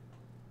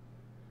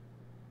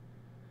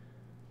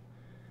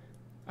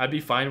 I'd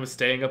be fine with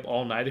staying up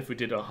all night if we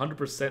did a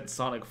 100%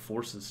 Sonic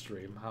Forces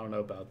stream. I don't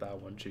know about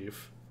that one,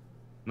 Chief.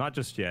 Not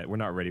just yet. We're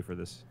not ready for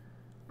this.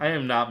 I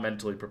am not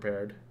mentally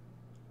prepared.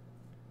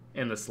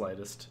 In the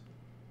slightest.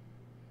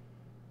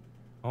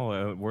 Oh,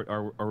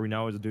 are we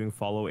now doing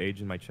follow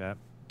age in my chat?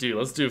 Dude,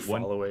 let's do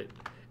follow age.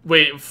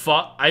 Wait,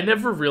 I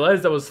never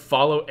realized that was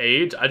follow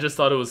age. I just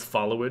thought it was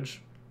followage.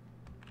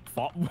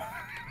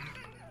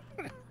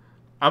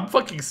 I'm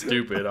fucking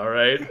stupid, all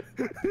right?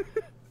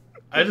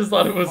 I just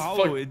thought it was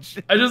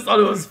followage. I just thought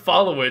it was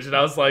followage, and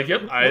I was like,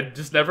 yep, I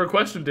just never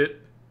questioned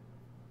it.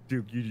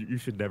 Dude, you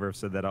should never have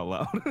said that out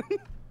loud.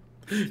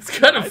 It's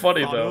kind of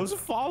funny, though. It was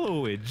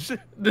followage.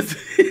 This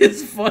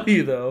is funny,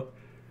 though.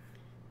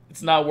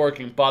 It's not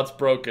working. Bot's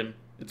broken.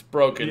 It's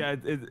broken. Yeah,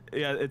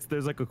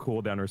 there's like a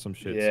cooldown or some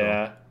shit.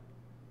 Yeah. So.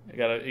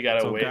 You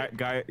gotta wait.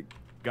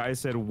 Guy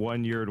said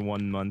 1 year and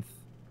 1 month.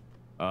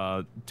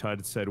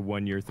 Tud said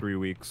 1 year 3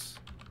 weeks.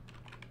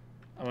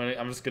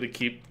 I'm just gonna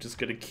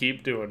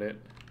keep doing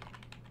it.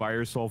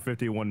 Fire Soul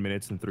 51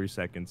 minutes and 3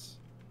 seconds.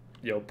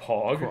 Yo,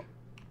 Pog.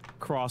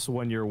 Cross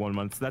 1 year 1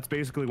 month. That's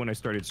basically when I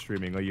started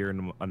streaming. A year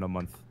and a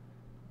month.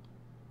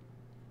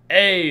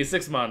 Hey,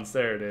 6 months.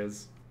 There it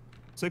is.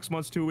 6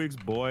 months, 2 weeks,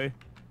 boy.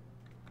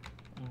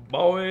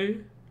 Boy.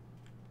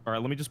 All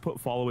right, let me just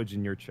put followage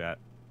in your chat.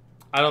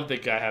 I don't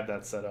think I have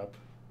that set up.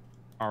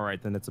 All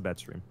right, then it's a bad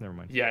stream. Never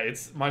mind. Yeah,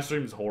 my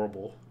stream is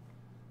horrible.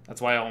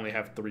 That's why I only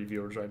have 3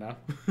 viewers right now.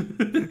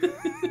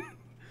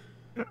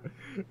 Right,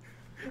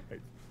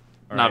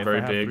 not very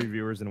if I big. Have 3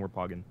 viewers and we're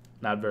pogging.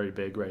 Not very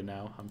big right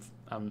now.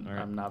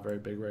 I'm not very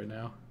big right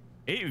now.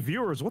 8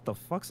 viewers? What the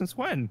fuck? Since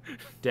when?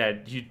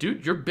 Dad,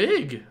 you're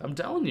big. I'm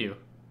telling you.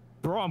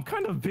 Bro, I'm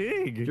kind of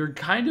big. You're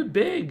kind of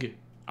big.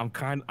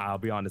 I'll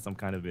be honest, I'm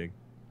kind of big.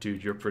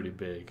 Dude, you're pretty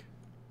big.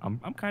 I'm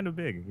kind of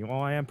big. You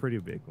know, I am pretty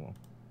big. Well,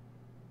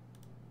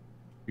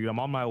 dude, I'm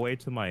on my way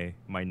to my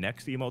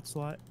next emote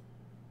slot.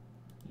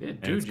 Yeah,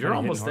 dude, you're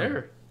almost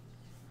there.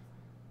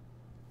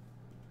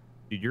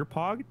 Dude, you're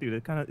pog? Dude,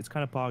 it's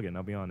kind of pogging,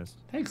 I'll be honest.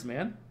 Thanks,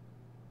 man.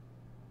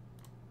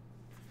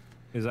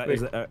 Is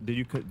that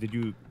did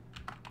you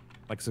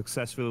like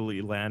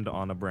successfully land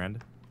on a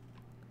brand?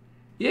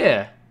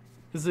 Yeah.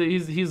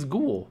 He's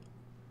ghoul.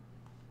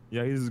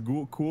 Yeah, he's a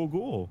cool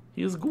ghoul.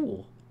 He is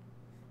ghoul.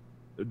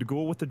 The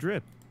ghoul with the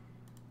drip.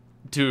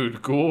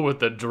 Dude, ghoul with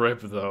the drip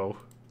though.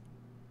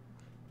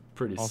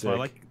 Pretty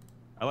Also, sick.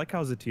 I like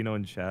how Zatino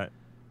in chat,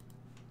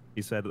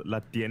 he said, "La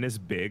tienes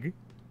big."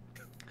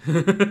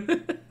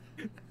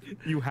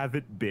 You have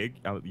it big?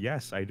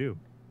 Yes, I do.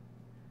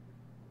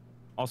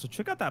 Also,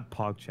 check out that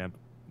PogChamp.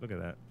 Look at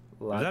that.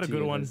 Is that a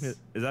good one? Is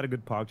that a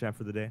good PogChamp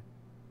for the day?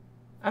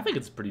 I think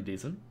it's pretty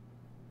decent.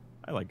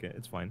 I like it.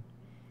 It's fine.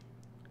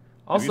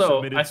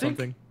 Also, I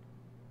think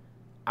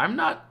I'm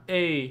not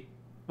a...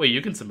 Wait,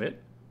 you can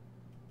submit?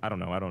 I don't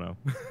know.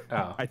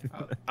 Oh. I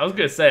was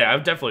going to say, I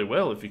definitely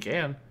will if you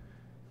can.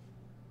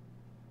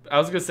 I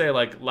was going to say,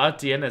 like, La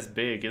Tienes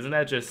big. Isn't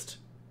that just...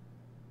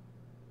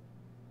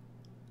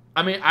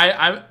 I mean,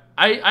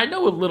 I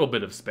know a little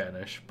bit of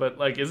Spanish, but,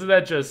 like, isn't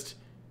that just...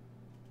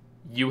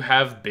 You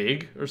have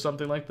big or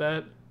something like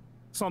that?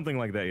 Something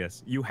like that,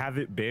 yes. You have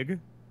it big.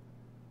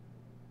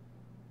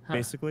 Huh.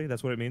 Basically,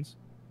 that's what it means.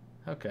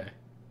 Okay.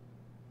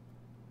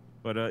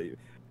 But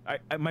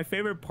my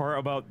favorite part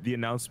about the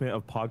announcement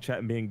of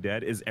PogChat being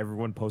dead is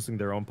everyone posting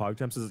their own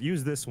PogChamps. Says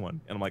use this one,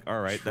 and I'm like,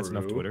 all right, that's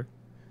enough Twitter.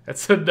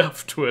 That's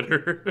enough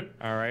Twitter.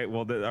 All right,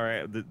 well, all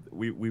right,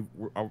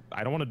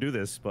 I don't want to do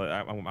this, but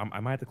I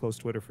might have to close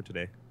Twitter for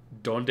today.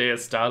 ¿Dónde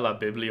está la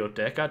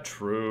biblioteca?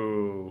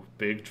 True,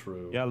 big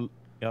true.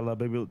 Yeah, la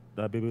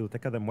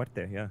biblioteca de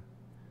muerte. Yeah.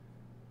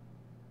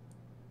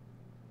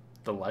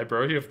 The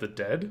Library of the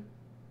Dead?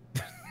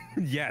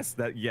 Yes,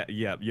 that yeah,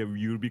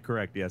 you would be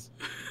correct. Yes.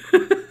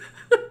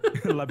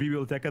 La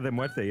biblioteca de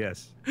muerte.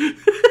 Yes.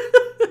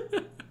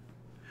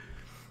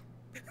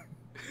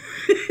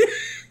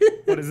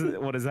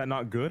 What is that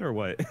not good or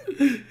what?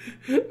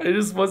 I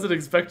just wasn't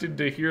expecting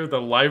to hear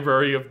the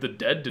Library of the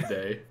Dead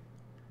today.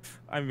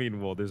 I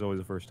mean, well, there's always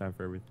a first time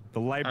for everything. The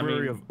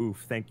Library of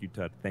Oof. Thank you,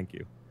 Tud. Thank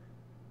you.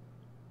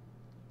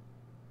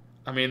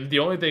 I mean, the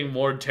only thing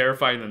more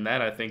terrifying than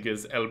that, I think,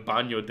 is El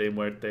Baño de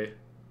Muerte.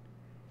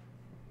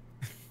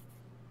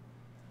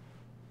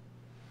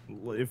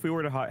 If we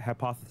were to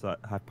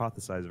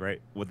hypothesize, right,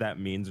 what that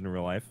means in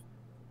real life,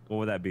 what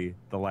would that be?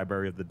 The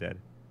Library of the Dead,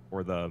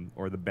 or the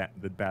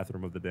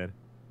Bathroom of the Dead?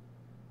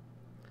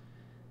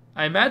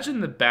 I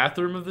imagine the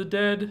Bathroom of the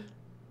Dead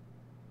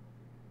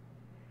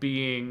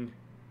being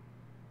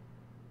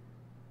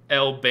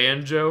El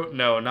Banjo.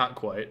 No, not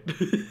quite.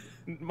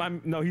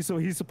 No,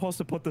 he's supposed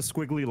to put the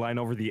squiggly line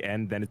over the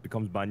end, then it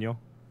becomes baño.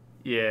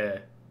 Yeah.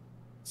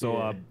 So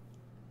yeah.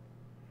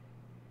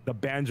 The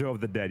Banjo of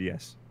the Dead,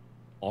 yes,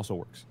 also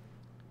works.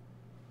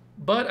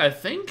 But I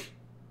think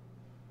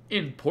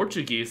in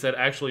Portuguese that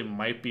actually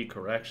might be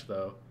correct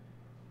though,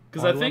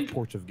 because I think love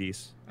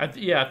Portuguese. I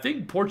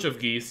think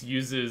Portuguese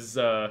uses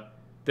the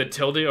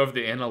tilde over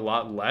the N a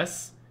lot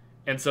less,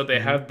 and so they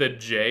have the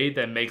J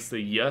that makes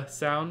the Y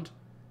sound.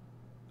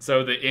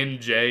 So the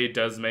NJ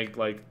does make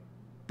like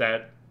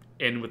that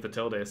N with the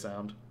tilde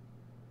sound.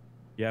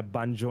 Yeah,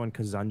 banjo and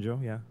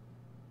kazanjo. Yeah.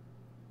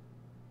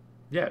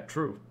 Yeah,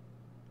 true.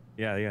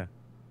 Yeah.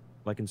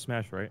 Like in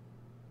Smash, right?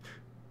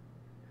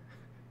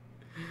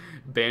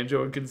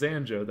 Banjo and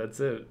Kazanjo,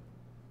 that's it.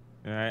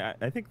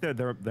 I think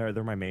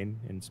they're my main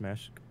in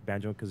Smash.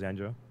 Banjo and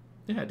Kazanjo.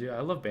 Yeah, dude,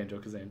 I love Banjo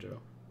Kazanjo.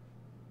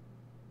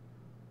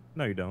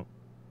 No, you don't.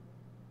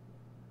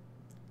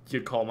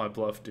 You call my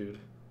bluff, dude.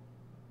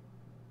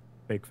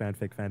 Fake fan.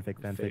 I'm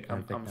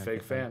a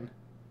fake fan.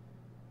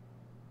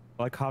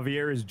 Like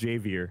Javier is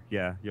Javier.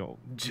 Yeah, yo.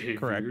 Javier.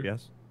 Correct.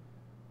 Yes.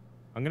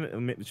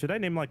 Should I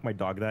name like my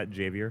dog that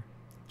Javier?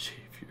 Javier.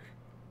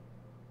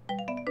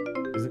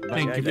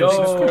 Thank you for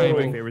subscribing.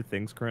 subscribing. My favorite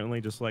things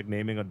currently, just like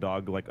naming a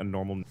dog like a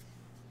normal.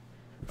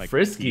 Like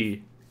Frisky.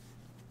 Keith.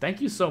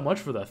 Thank you so much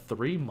for the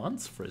 3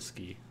 months,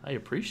 Frisky. I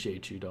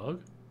appreciate you,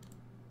 dog.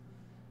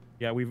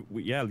 Yeah,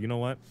 yeah. You know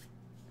what?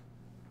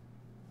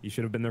 You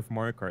should have been there for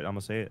Mario Kart. I'm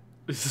gonna say it.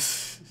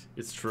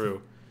 It's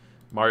true.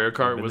 Mario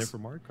Kart Been was there for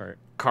Mario Kart.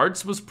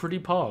 Karts was pretty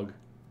pog.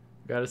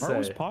 Gotta say. Kart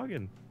was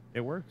pogging.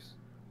 It works.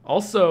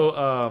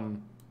 Also,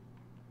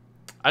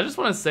 I just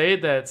want to say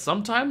that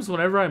sometimes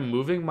whenever I'm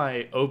moving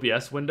my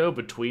OBS window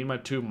between my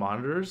two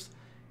monitors,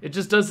 it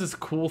just does this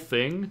cool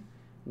thing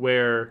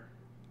where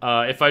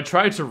if I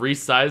try to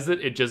resize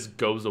it, it just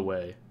goes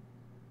away.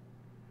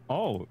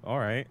 Oh, all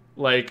right.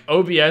 Like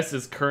OBS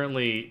is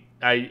currently,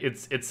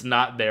 it's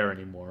not there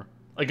anymore.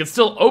 Like it's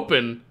still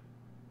open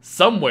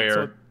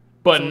somewhere,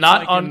 but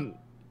not like on.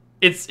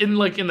 It's in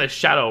the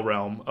shadow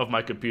realm of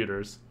my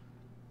computers.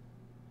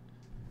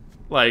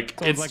 Like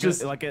So it's like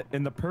just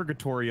in the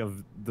purgatory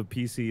of the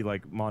PC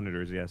like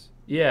monitors. Yes.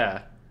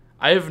 Yeah,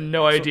 I have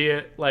no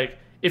idea. Like,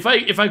 if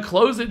I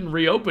close it and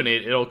reopen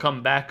it, it'll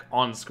come back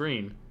on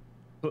screen.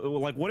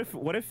 Like, what if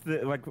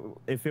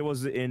if it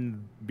was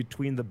in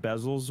between the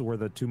bezels where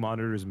the two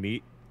monitors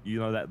meet? You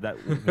know that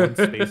one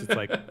space. It's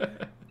like,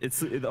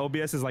 the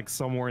OBS is like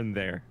somewhere in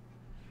there,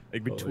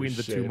 like between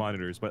the two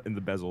monitors, but in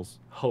the bezels.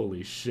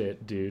 Holy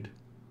shit, dude!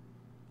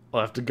 I'll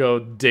have to go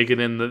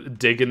digging in the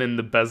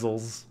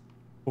bezels.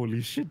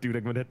 Holy shit, dude!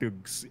 I'm gonna have to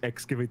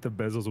excavate the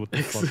bezels with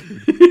the fuck.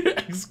 Dude.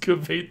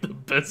 Excavate the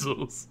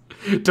bezels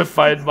to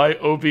find my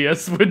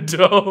OBS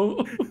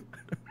window.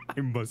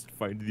 I must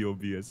find the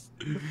OBS.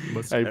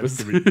 I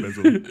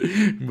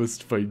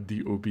must find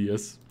the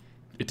OBS.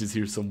 It is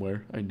here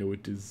somewhere. I know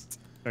it is.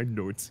 I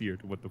know it's here.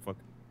 What the fuck?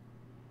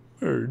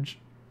 Urge.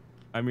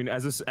 I mean,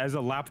 as a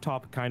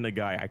laptop kind of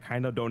guy, I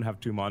kind of don't have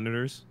two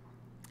monitors.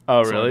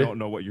 Oh, so really? I don't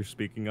know what you're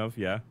speaking of.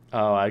 Yeah.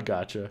 Oh, I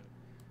gotcha.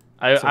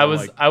 I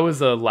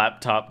was a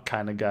laptop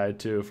kind of guy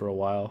too for a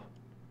while.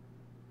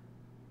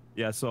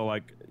 Yeah, so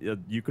like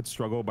you could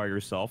struggle by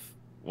yourself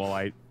while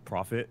I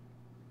profit.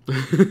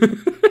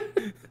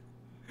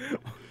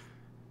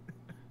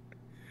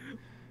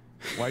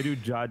 Why do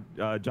John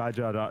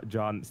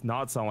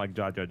not sound like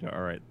Ja?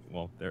 All right,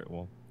 well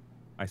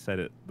I said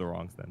it the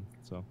wrong then.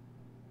 So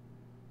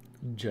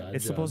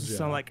it's supposed to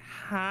sound like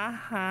ha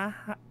ha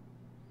ha.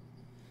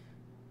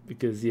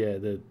 Because yeah,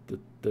 the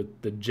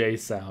J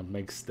sound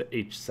makes the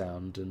H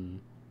sound in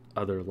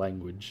other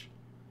language.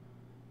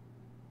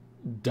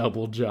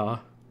 Double jaw.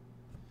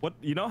 What,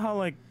 you know how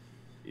like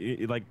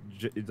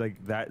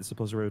that is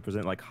supposed to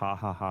represent like ha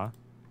ha ha?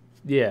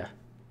 Yeah.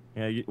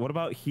 Yeah. What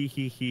about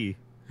he?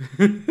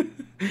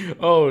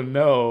 Oh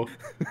no.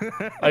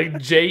 Like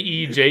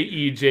J-E.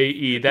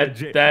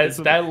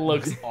 That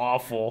looks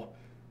awful.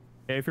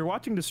 Hey, if you're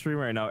watching the stream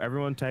right now,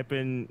 everyone type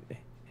in.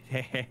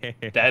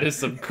 That is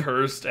some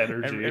cursed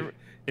energy.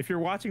 If you're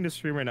watching the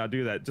stream right now,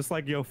 do that. Just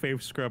like Yo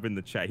Fave Scrub in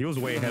the chat. He was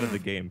way ahead of the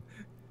game.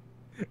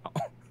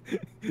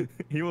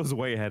 He was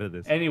way ahead of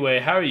this. Anyway,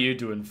 how are you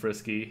doing,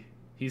 Frisky?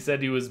 He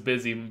said he was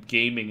busy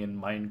gaming in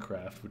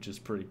Minecraft, which is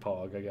pretty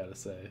pog, I gotta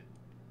say.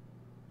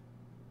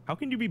 How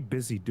can you be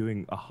busy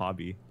doing a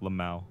hobby,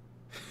 Lamau?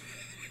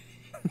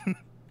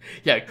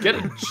 Yeah, get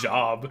a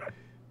job,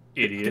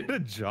 idiot. Get a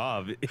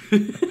job.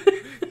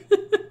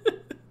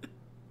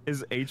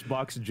 Is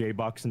H-box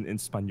J-box in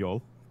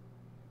Espanol?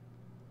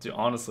 Dude,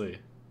 honestly,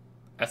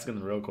 asking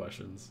the real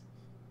questions.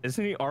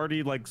 Isn't he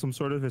already like some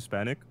sort of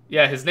Hispanic?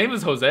 Yeah, his name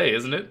is Jose,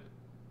 isn't it?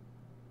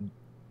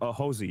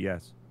 Jose,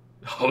 yes.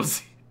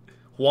 Jose.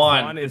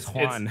 Juan. Juan is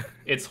Juan.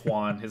 It's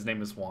Juan. His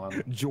name is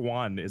Juan.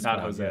 Juan is not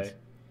Juan, Jose. Yes.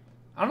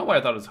 I don't know why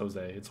I thought it was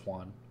Jose. It's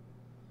Juan.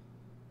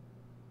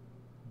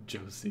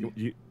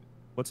 Josie.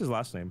 What's his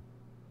last name?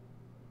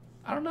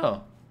 I don't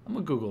know. I'm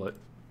gonna Google it.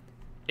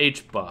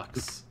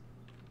 H-box.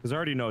 Because I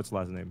already know its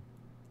last name.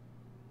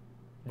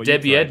 But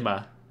Debbie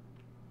Edma.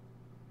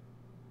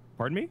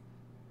 Pardon me?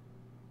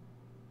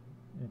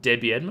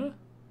 Debbie Edma?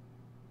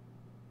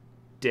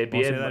 Debbie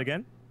Edma. Say that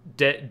again?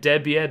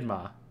 Debbie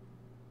Edma.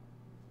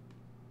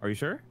 Are you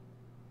sure?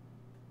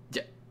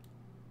 Yeah.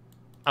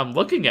 I'm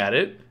looking at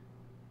it.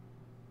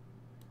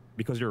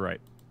 Because you're right.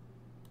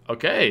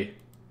 Okay.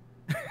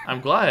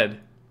 I'm glad.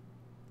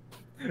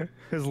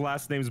 His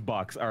last name's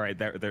Box. All right,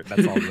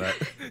 that's all that.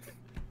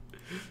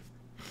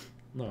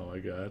 Oh my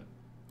god.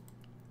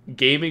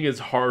 Gaming is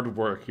hard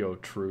work, yo,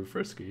 true,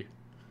 Frisky.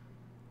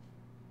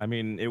 I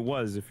mean, it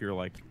was if you're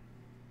like,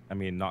 I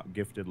mean, not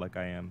gifted like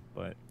I am,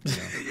 but, you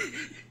know.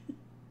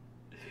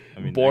 I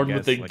mean, born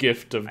with the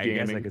gift of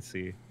gaming. I guess I could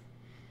see.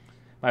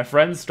 My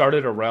friends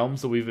started a realm,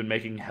 so we've been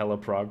making hella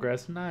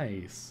progress.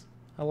 Nice.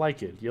 I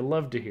like it. You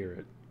love to hear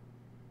it.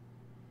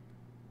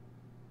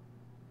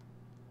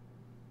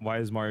 Why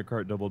is Mario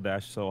Kart Double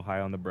Dash so high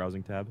on the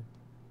browsing tab?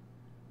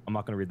 I'm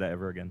not going to read that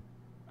ever again.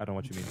 I don't know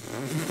what you mean.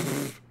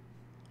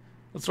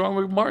 What's wrong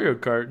with Mario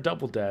Kart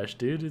Double Dash,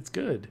 dude? It's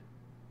good.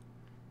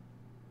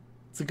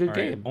 It's a good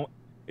game.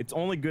 It's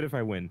only good if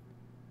I win.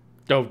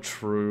 Oh,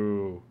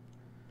 true.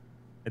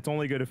 It's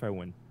only good if I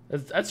win.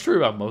 That's true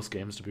about most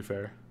games, to be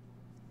fair.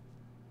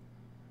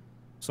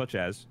 Such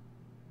as?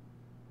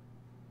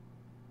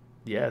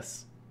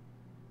 Yes.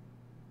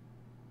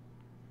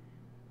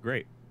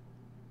 Great.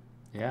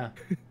 Yeah.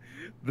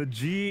 The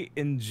G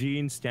in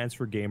gene stands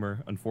for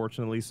gamer.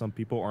 Unfortunately, some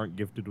people aren't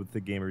gifted with the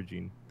gamer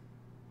gene.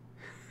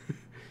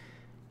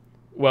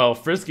 Well,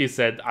 Frisky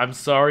said, I'm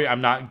sorry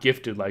I'm not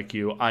gifted like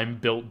you. I'm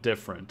built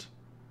different.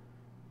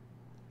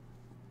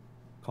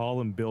 Call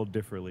him build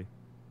differently.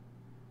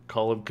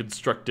 Call him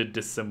constructed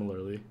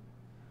dissimilarly.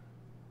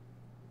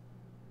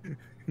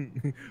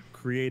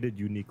 Created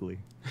uniquely.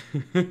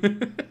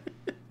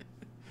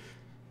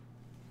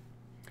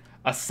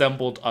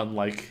 Assembled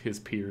unlike his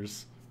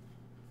peers.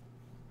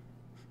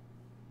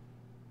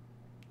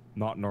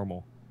 Not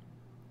normal.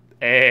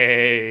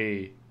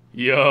 Hey.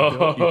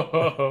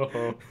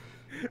 Yo.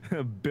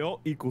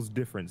 Built equals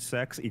different.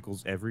 Sex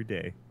equals every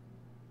day.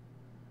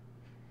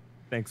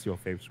 Thanks, Yo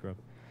Fave Scrub.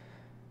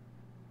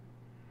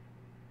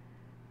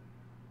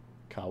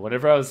 God,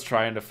 whenever I was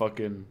trying to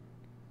fucking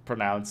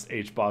pronounce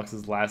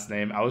HBox's last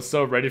name. I was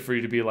so ready for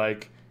you to be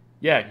like,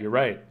 yeah, you're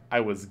right.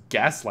 I was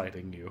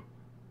gaslighting you.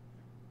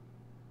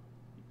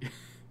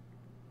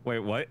 Wait,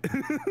 what?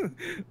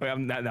 Wait,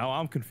 now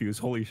I'm confused.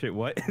 Holy shit,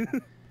 what?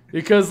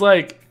 Because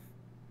like,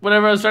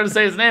 whenever I was trying to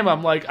say his name,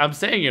 I'm like, I'm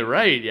saying it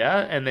right, yeah.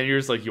 And then you're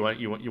just like, you want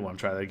to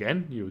try that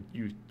again? You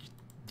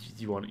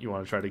want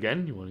to try it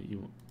again?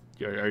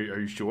 Are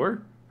you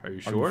sure? Are you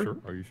sure?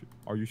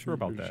 Are you sure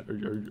about that?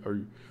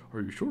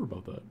 Are you sure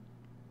about that?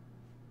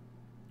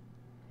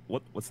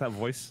 What's that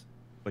voice?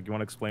 Like, you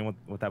want to explain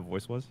what that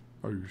voice was?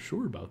 Are you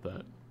sure about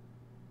that?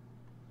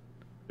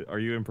 Are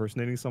you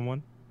impersonating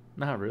someone?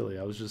 Not really.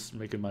 I was just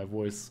making my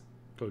voice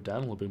go down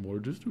a little bit more.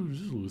 Just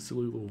a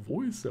silly little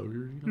voice out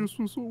here. You know? Yes,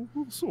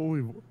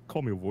 so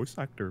call me a voice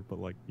actor, but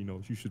like, you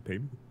know, you should pay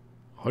me.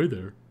 Hi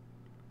there.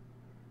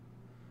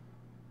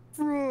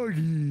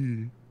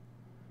 Froggy.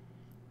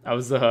 I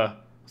was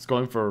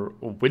going for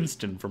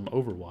Winston from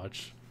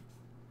Overwatch.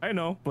 I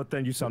know, but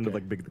then you sounded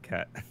like Big the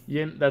Cat.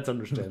 Yeah, that's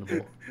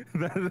understandable.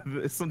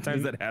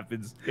 Sometimes that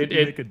happens. You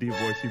make a deep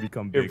voice, you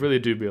become big. It really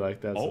do be like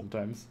that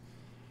sometimes.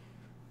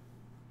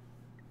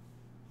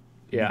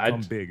 Yeah,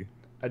 become big.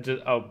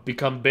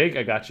 Become big.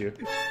 I got you.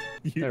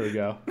 There we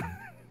go.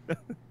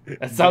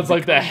 That sounds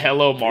like the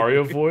Hello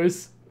Mario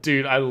voice,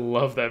 dude. I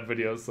love that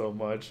video so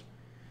much.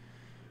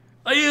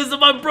 I used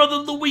my brother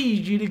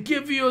Luigi to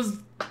give you a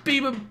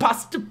beaming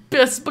pasta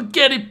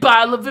spaghetti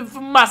pile of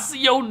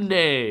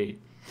informazione.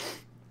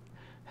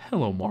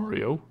 Hello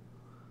Mario.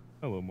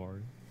 Hello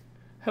Mario.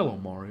 Hello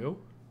Mario.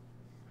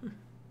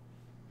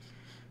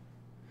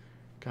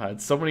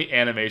 God, so many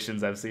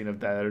animations I've seen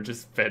of that are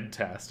just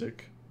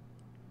fantastic.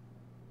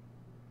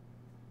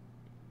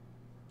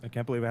 I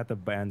can't believe I had to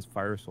ban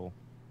Fire Soul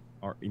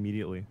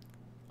immediately.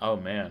 Oh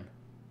man,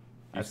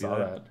 I saw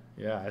that.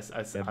 Yeah,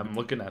 Yeah, I'm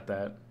looking at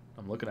that.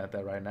 I'm looking at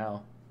that right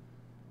now.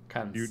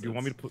 Do you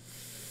want me to put?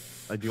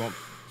 Do you want?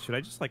 Should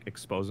I just like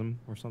expose him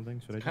or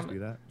something? Should I just do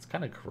that? It's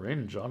kind of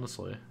cringe,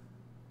 honestly.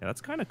 Yeah,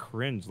 that's kind of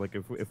cringe. Like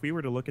if we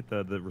were to look at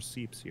the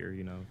receipts here,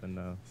 you know, then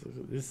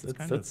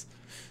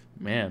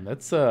man,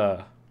 that's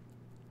God,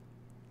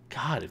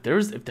 if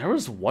there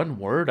was one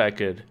word I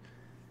could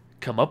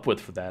come up with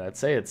for that, I'd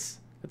say it's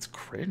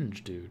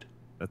cringe, dude.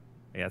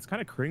 Yeah, it's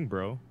kind of cringe,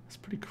 bro. It's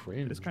pretty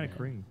cringe. It's kind of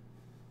cringe.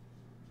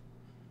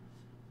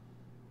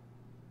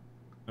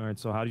 All right,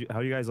 so how do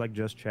you guys like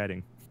just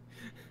chatting?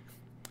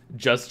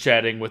 Just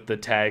chatting with the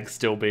tag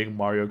still being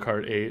Mario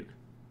Kart 8.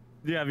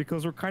 Yeah,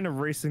 because we're kind of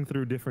racing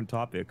through different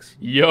topics.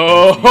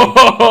 Yo!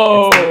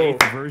 It's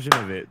the 8th version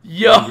of it.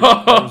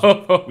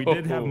 Yo! We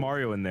did have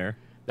Mario in there.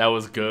 That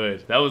was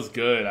good. That was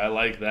good. I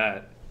like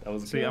that. That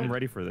was good. See, I'm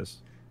ready for this.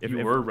 If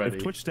we're ready.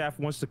 If Twitch staff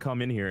wants to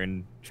come in here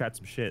and chat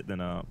some shit,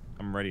 then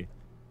I'm ready.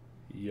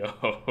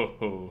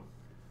 Yo.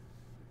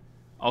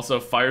 Also,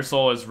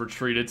 Firesoul has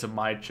retreated to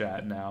my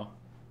chat now.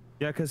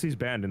 Yeah, because he's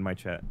banned in my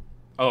chat.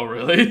 Oh,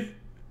 really?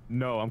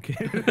 No, I'm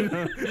kidding.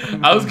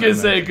 I was gonna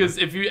say, because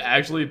if you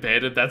actually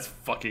banned it, that's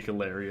fucking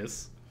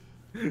hilarious.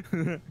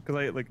 Because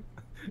I, like,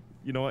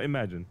 you know,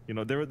 imagine. You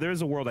know,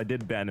 there's a world I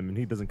did ban him and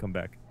he doesn't come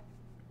back.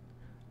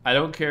 I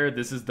don't care.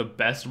 This is the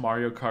best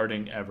Mario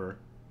Karting ever.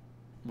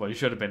 Well, you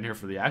should have been here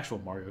for the actual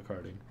Mario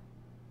Karting.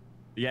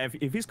 Yeah,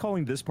 if he's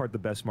calling this part the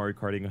best Mario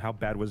Karting, how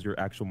bad was your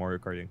actual Mario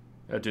Karting?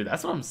 Dude,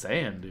 that's what I'm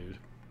saying, dude.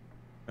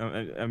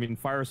 I mean,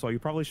 Firesaw, you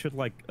probably should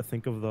like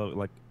think of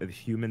the a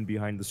human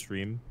behind the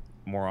stream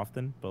more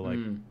often, but like,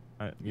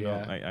 I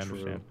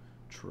understand.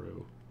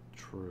 True.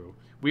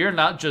 We are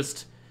not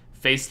just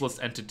faceless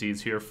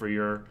entities here for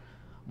your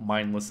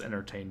mindless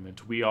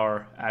entertainment. We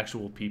are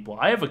actual people.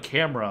 I have a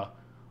camera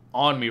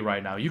on me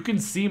right now. You can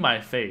see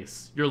my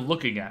face. You're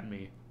looking at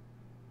me.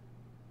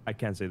 I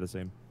can't say the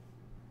same.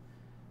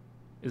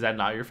 Is that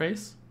not your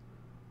face?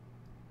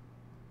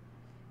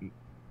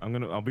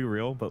 I'll be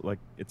real, but like,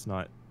 it's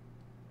not.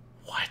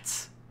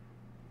 What?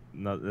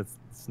 No,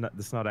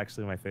 that's not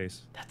actually my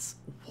face. That's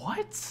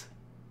what?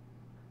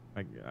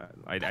 Like,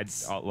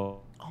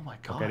 oh my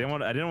god. Okay, I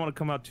didn't want to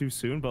come out too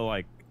soon, but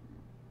like,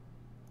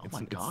 oh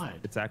my god,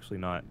 it's actually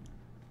not.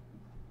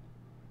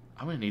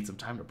 I'm gonna need some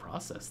time to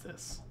process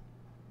this.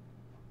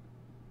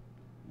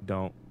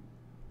 Don't.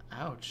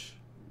 Ouch.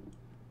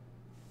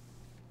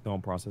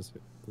 Don't process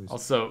it, please.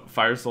 Also,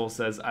 Firesoul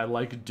says, I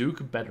like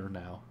Duke better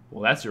now.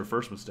 Well, that's your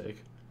first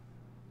mistake.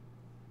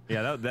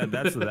 Yeah,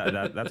 that's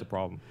a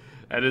problem.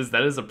 That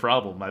is a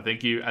problem. I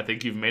think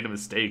you've made a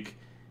mistake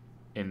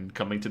in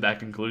coming to that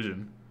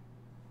conclusion.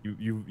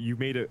 You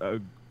made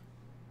a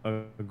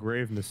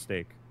grave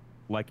mistake,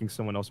 liking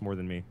someone else more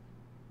than me.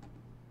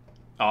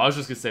 Oh, I was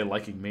just gonna say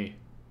liking me.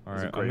 All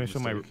right, I'm gonna show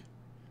my.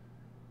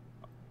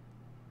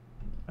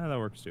 That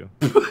works too.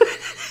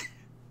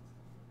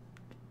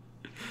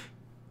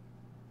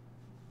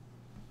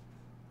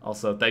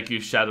 Also, thank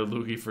you, Shadow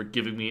Lugi, for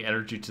giving me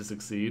energy to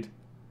succeed.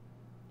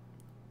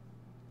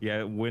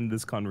 Yeah, win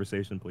this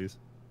conversation, please.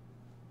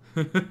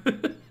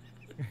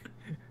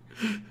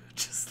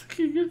 Just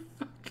looking at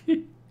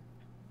fucking...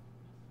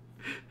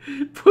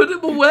 Put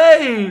him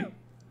away!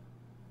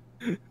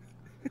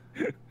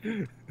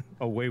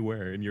 Away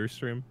where? In your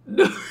stream?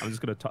 No. I'm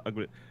just gonna talk.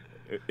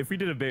 If we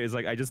did a bit, it's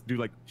like I just do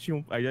like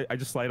I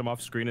just slide him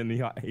off screen and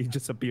he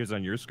just appears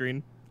on your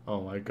screen.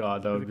 Oh my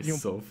god, that would be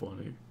so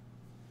funny.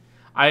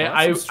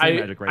 That's some stream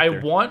magic right there.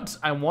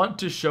 I want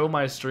to show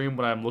my stream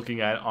when I'm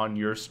looking at on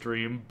your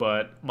stream,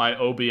 but my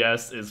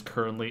OBS is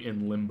currently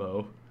in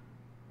limbo.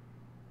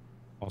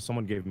 Oh,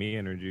 someone gave me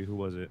energy. Who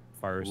was it?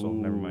 Fire Soul.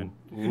 Never mind.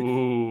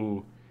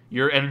 Ooh,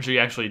 your energy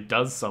actually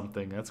does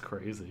something. That's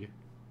crazy.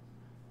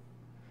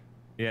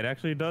 Yeah, it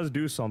actually does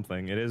do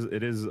something. It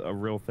is a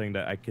real thing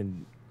that I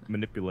can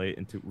manipulate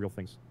into real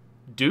things.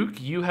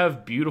 Duke, you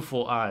have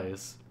beautiful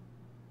eyes.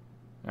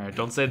 All right,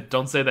 don't say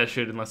that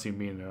shit unless you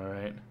mean it. All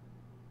right.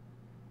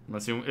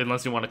 Unless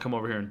you want to come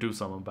over here and do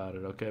something about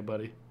it, okay,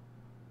 buddy?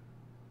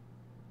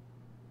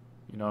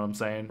 You know what I'm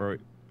saying? Bro,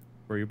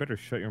 you better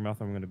shut your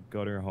mouth. I'm gonna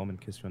go to your home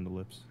and kiss you on the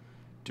lips.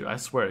 Dude, I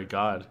swear to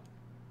God,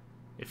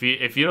 if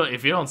you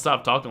don't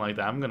stop talking like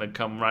that, I'm gonna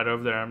come right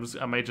over there.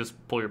 I might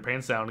just pull your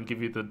pants down and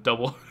give you the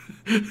double.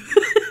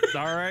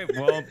 All right.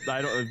 Well,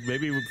 I don't.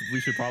 Maybe we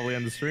should probably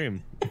end the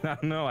stream. I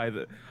don't know.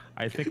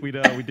 I think we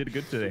did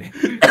good today.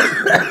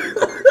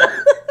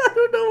 I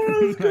don't know where I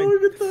was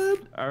going with that.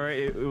 All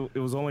right. It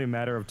was only a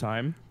matter of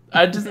time.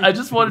 I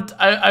just wanted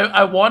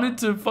I wanted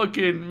to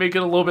fucking make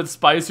it a little bit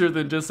spicier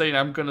than just saying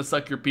I'm gonna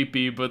suck your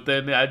pee-pee, but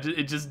then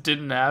it just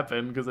didn't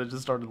happen because I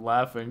just started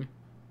laughing.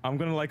 I'm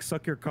gonna like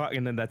suck your cock,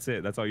 and then that's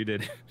it. That's all you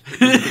did.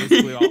 That's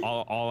basically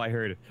all I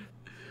heard.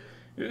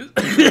 You're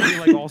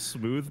like all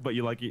smooth, but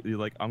you're like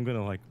I'm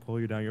gonna like pull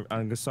you down.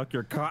 I'm gonna suck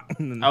your cock.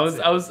 And then I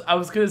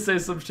was gonna say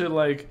some shit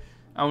like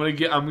I'm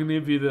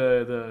gonna be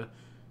the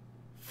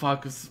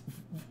fuck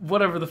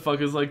whatever the fuck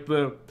is like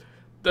the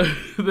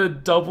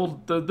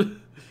double the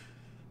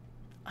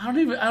I don't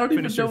even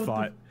Finish know your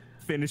thought.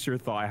 Finish your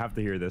thought. I have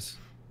to hear this.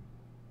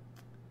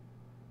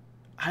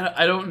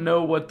 I don't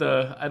know what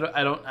the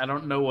I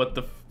don't know what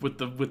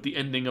the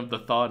ending of the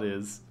thought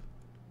is.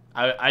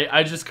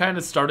 I just kind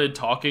of started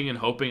talking and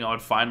hoping I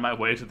would find my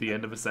way to the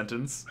end of a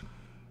sentence.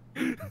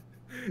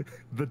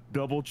 The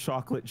double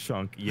chocolate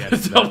chunk.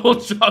 Yes. Double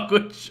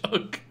chocolate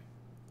chunk.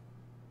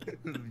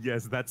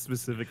 Yes, that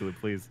specifically,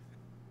 please.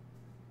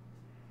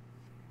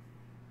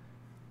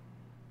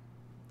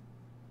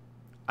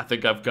 I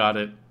think I've got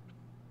it.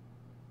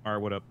 All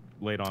right, what up?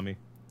 Lay it on me.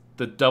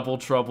 The double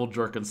trouble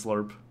jerk and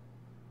slurp.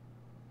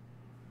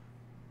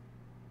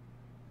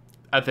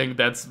 I think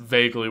that's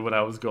vaguely what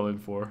I was going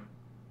for.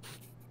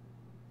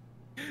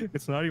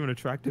 It's not even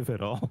attractive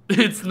at all.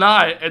 It's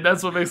not, and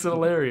that's what makes it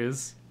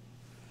hilarious.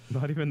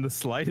 Not even the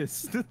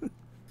slightest.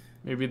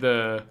 Maybe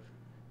a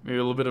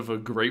little bit of a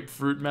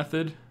grapefruit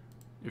method.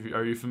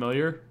 Are you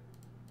familiar?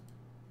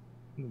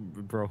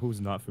 Bro,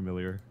 who's not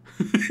familiar?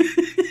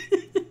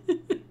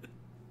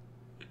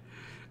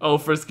 Oh,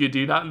 Frisky, do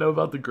you not know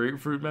about the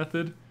grapefruit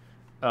method?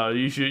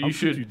 You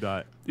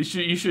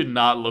should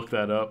not look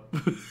that up.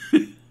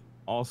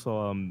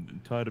 Also,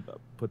 try to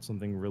put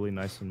something really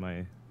nice in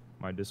my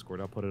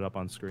Discord. I'll put it up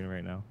on screen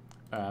right now.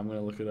 I'm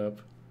gonna look it up.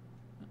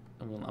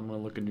 I'm gonna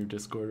look in your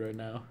Discord right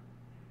now.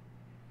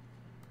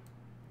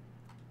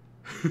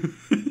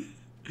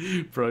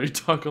 Bro, you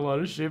talk a lot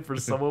of shit for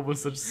someone with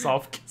such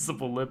soft,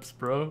 kissable lips,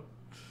 bro.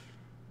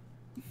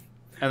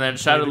 And then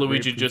Shadow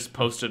Luigi just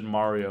posted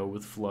Mario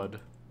with Flood.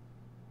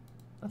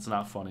 That's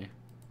not funny.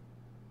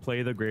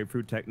 Play the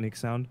grapefruit technique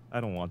sound? I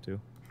don't want to.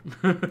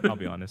 I'll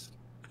be honest.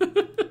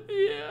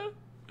 Yeah.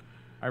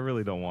 I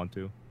really don't want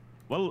to.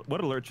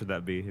 What alert should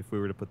that be if we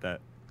were to put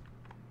that?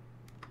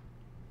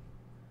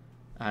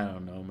 I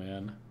don't know,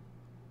 man.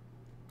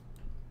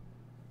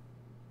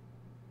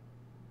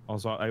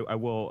 Also, I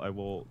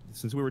will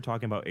since we were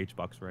talking about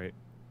H-Box, right?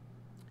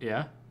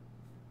 Yeah.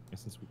 Yeah,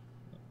 since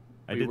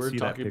I did see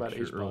that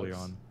picture early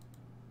on.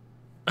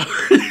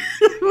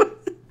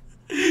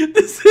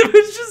 This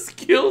image just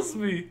kills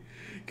me.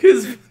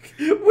 Cause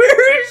where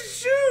are his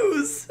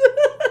shoes?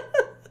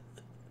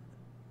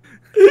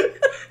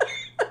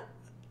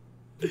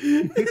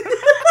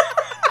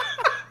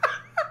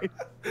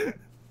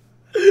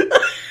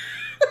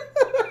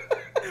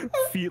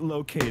 Feet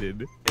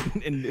located.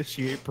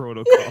 Initiate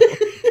protocol.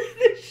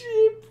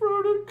 Initiate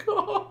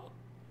protocol.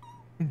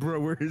 Bro,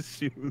 where are his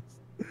shoes?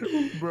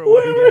 Bro,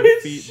 Where are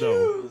his feet,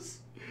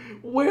 shoes?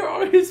 Though? Where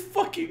are his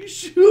fucking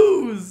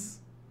shoes?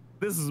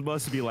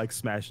 Must be like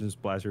Smash and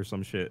Splash or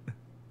some shit.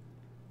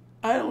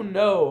 I don't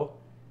know.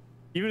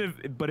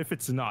 But if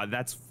it's not,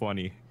 that's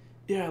funny.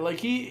 Yeah, like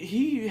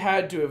he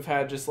had to have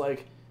had just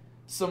like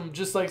some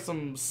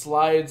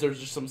slides or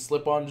just some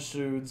slip-on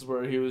shoes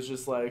where he was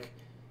just like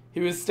he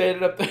was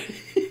standing up there.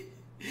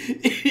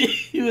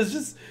 He was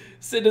just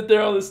sitting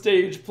there on the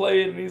stage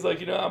playing, and he's like,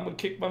 you know, I'm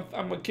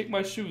gonna kick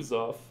my shoes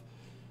off.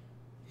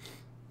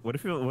 What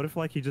if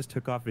like he just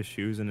took off his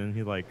shoes and then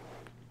he like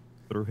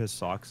threw his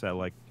socks at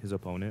like his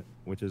opponent,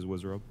 which is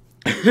Wizrobe?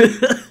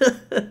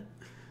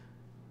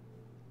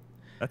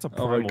 That's a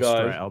primal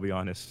strat, I'll be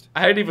honest.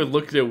 I hadn't even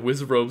looked at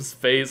Wizrobe's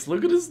face.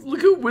 Look at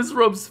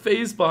Wizrobe's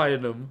face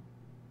behind him.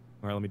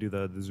 All right, let me do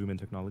the zoom in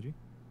technology.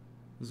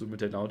 Zoom in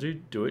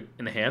technology. Do it.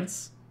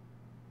 Enhance.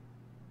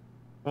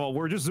 Well,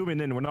 we're just zooming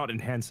in. We're not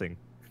enhancing.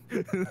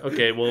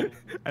 Okay, well,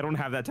 I don't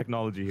have that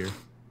technology here.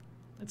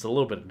 it's a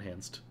little bit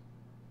enhanced.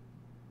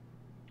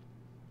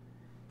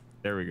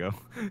 There we go.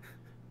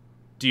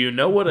 Do you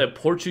know what a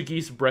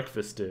Portuguese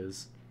breakfast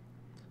is?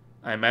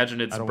 I imagine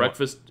it's I don't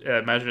breakfast. I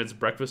imagine it's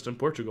breakfast in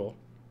Portugal.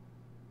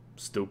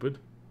 Stupid.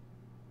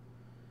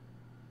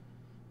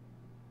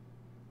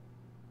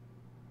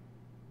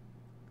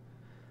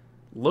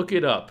 Look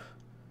it up.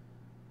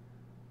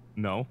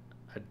 No.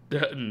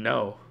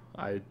 No,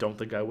 I don't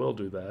think I will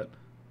do that.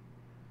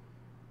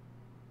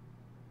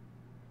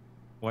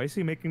 Why is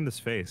he making this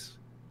face?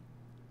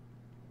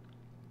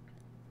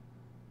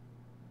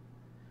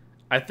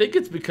 I think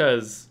it's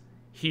because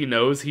he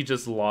knows he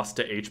just lost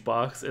to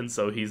HBox, and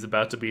so he's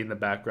about to be in the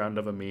background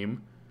of a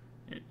meme,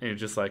 and he's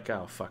just like,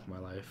 "Oh, fuck my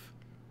life."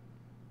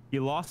 He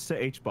lost to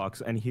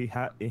HBox, and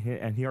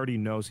he already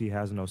knows he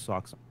has no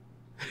socks on.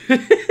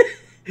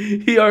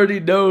 He already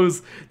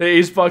knows that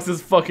HBox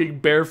is fucking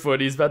barefoot.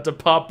 He's about to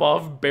pop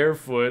off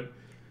barefoot.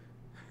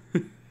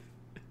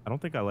 I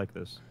don't think I like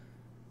this.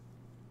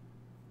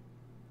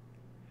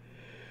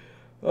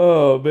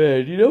 Oh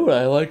man, you know what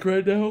I like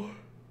right now?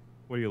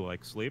 What do you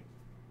like? Sleep?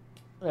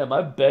 Yeah,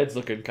 my bed's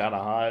looking kind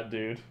of hot,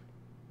 dude.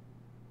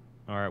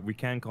 All right, we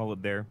can call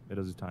it there. It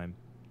is time.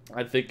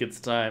 I think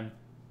it's time.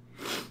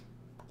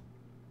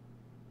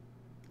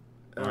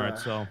 All right,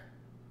 so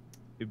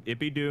it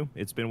be due.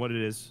 It's been what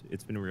it is.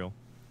 It's been real.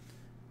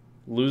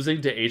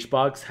 Losing to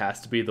HBox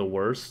has to be the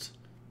worst.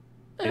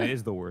 It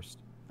is the worst.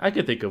 I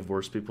could think of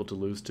worse people to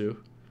lose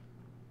to.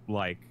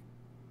 Like,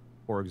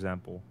 for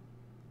example.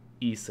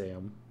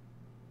 ESAM.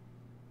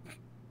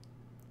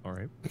 All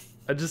right.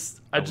 I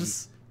just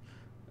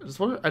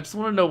want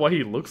to know why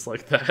he looks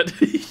like that.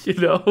 You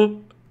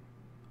know?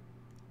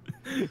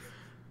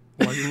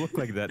 Why do you look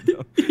like that?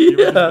 Though? You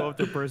ever just go up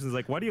to a person and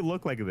like, why do you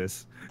look like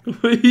this?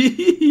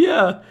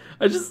 Yeah.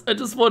 I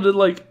just want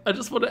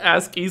to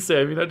ask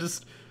ESAM. You know,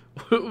 just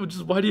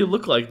why do you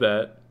look like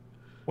that?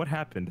 What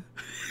happened?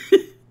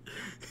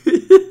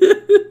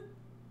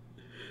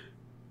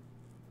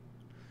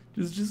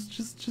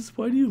 just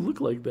why do you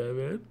look like that,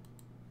 man?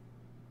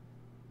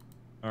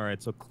 All right,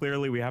 so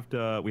clearly we have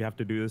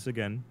to do this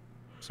again,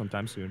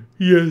 sometime soon.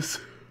 Yes.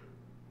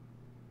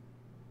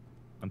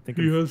 I'm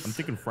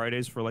thinking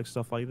Fridays for like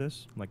stuff like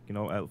this, like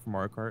for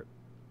Mario Kart.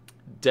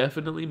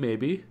 Definitely,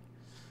 maybe.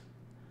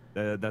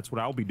 That's what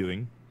I'll be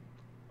doing.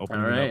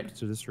 Opening it up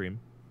to the stream.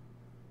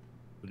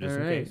 So just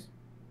in case.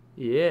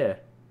 Yeah.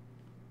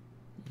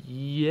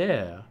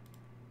 Yeah.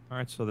 All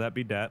right, so that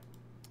be that.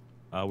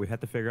 We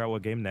had to figure out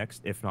what game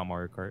next, if not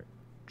Mario Kart.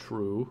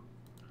 True.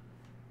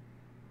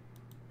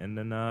 And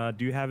then,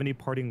 do you have any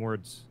parting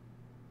words?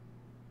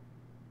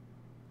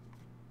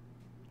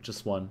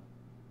 Just one.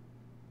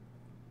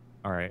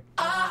 All right.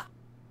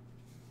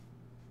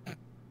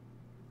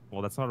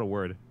 Well, that's not a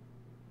word.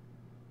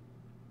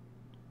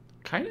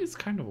 It's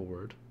kind of a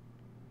word.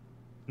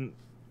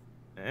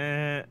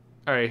 Eh.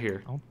 All right,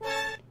 here. All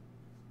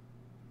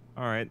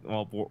right.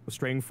 Well, we're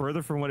straying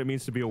further from what it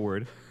means to be a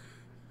word.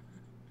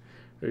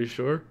 Are you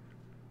sure?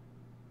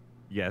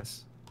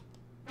 Yes.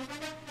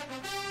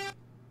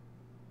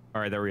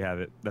 All right, there we have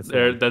it. That's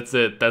there. That's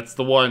it. That's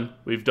the one.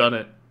 We've done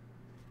it.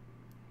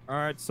 All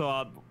right,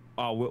 so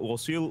we'll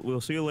see you. We'll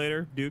see you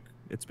later, Duke.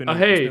 It's been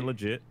Hey, it's been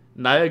legit.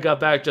 Naya got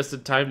back just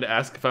in time to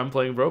ask if I'm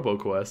playing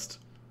RoboQuest.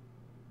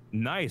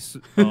 Nice.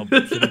 Should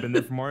have been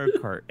there for Mario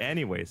Kart.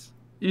 Anyways.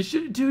 You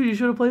should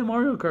have played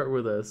Mario Kart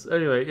with us.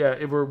 Anyway,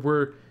 yeah,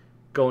 we're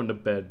going to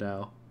bed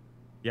now.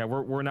 Yeah,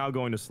 we're now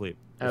going to sleep.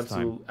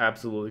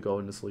 Absolutely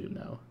going to sleep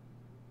now.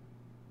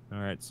 All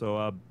right,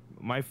 so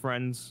my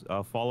friends,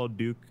 follow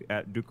Duke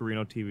at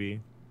Dukerino TV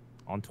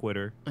on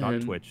Twitter,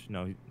 not Twitch.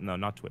 No,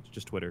 not Twitch,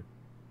 just Twitter.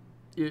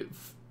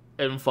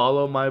 And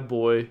follow my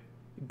boy,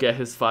 Get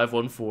His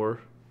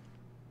 514.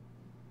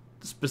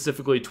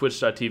 Specifically,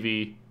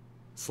 twitch.tv/Get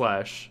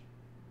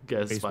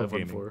His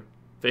 514.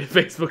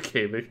 Facebook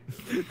Gaming.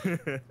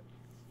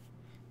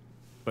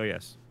 But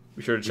yes,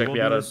 be sure to check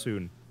me out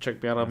soon.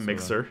 Check me out on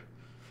Mixer.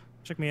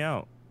 Check me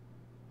out.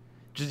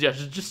 Just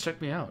check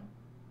me out.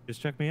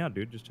 Just check me out,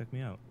 dude. Just check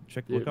me out.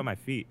 Look at my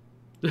feet.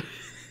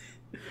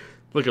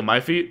 Look at my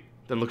feet,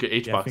 then look at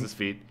HBox's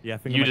feet. Yeah,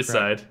 you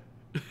decide.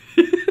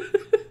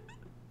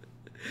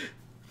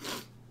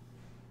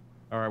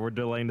 All right, we're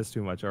delaying this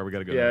too much. All right, we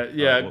gotta go.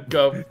 Yeah,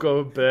 go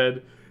to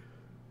bed.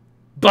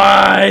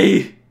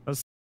 Bye.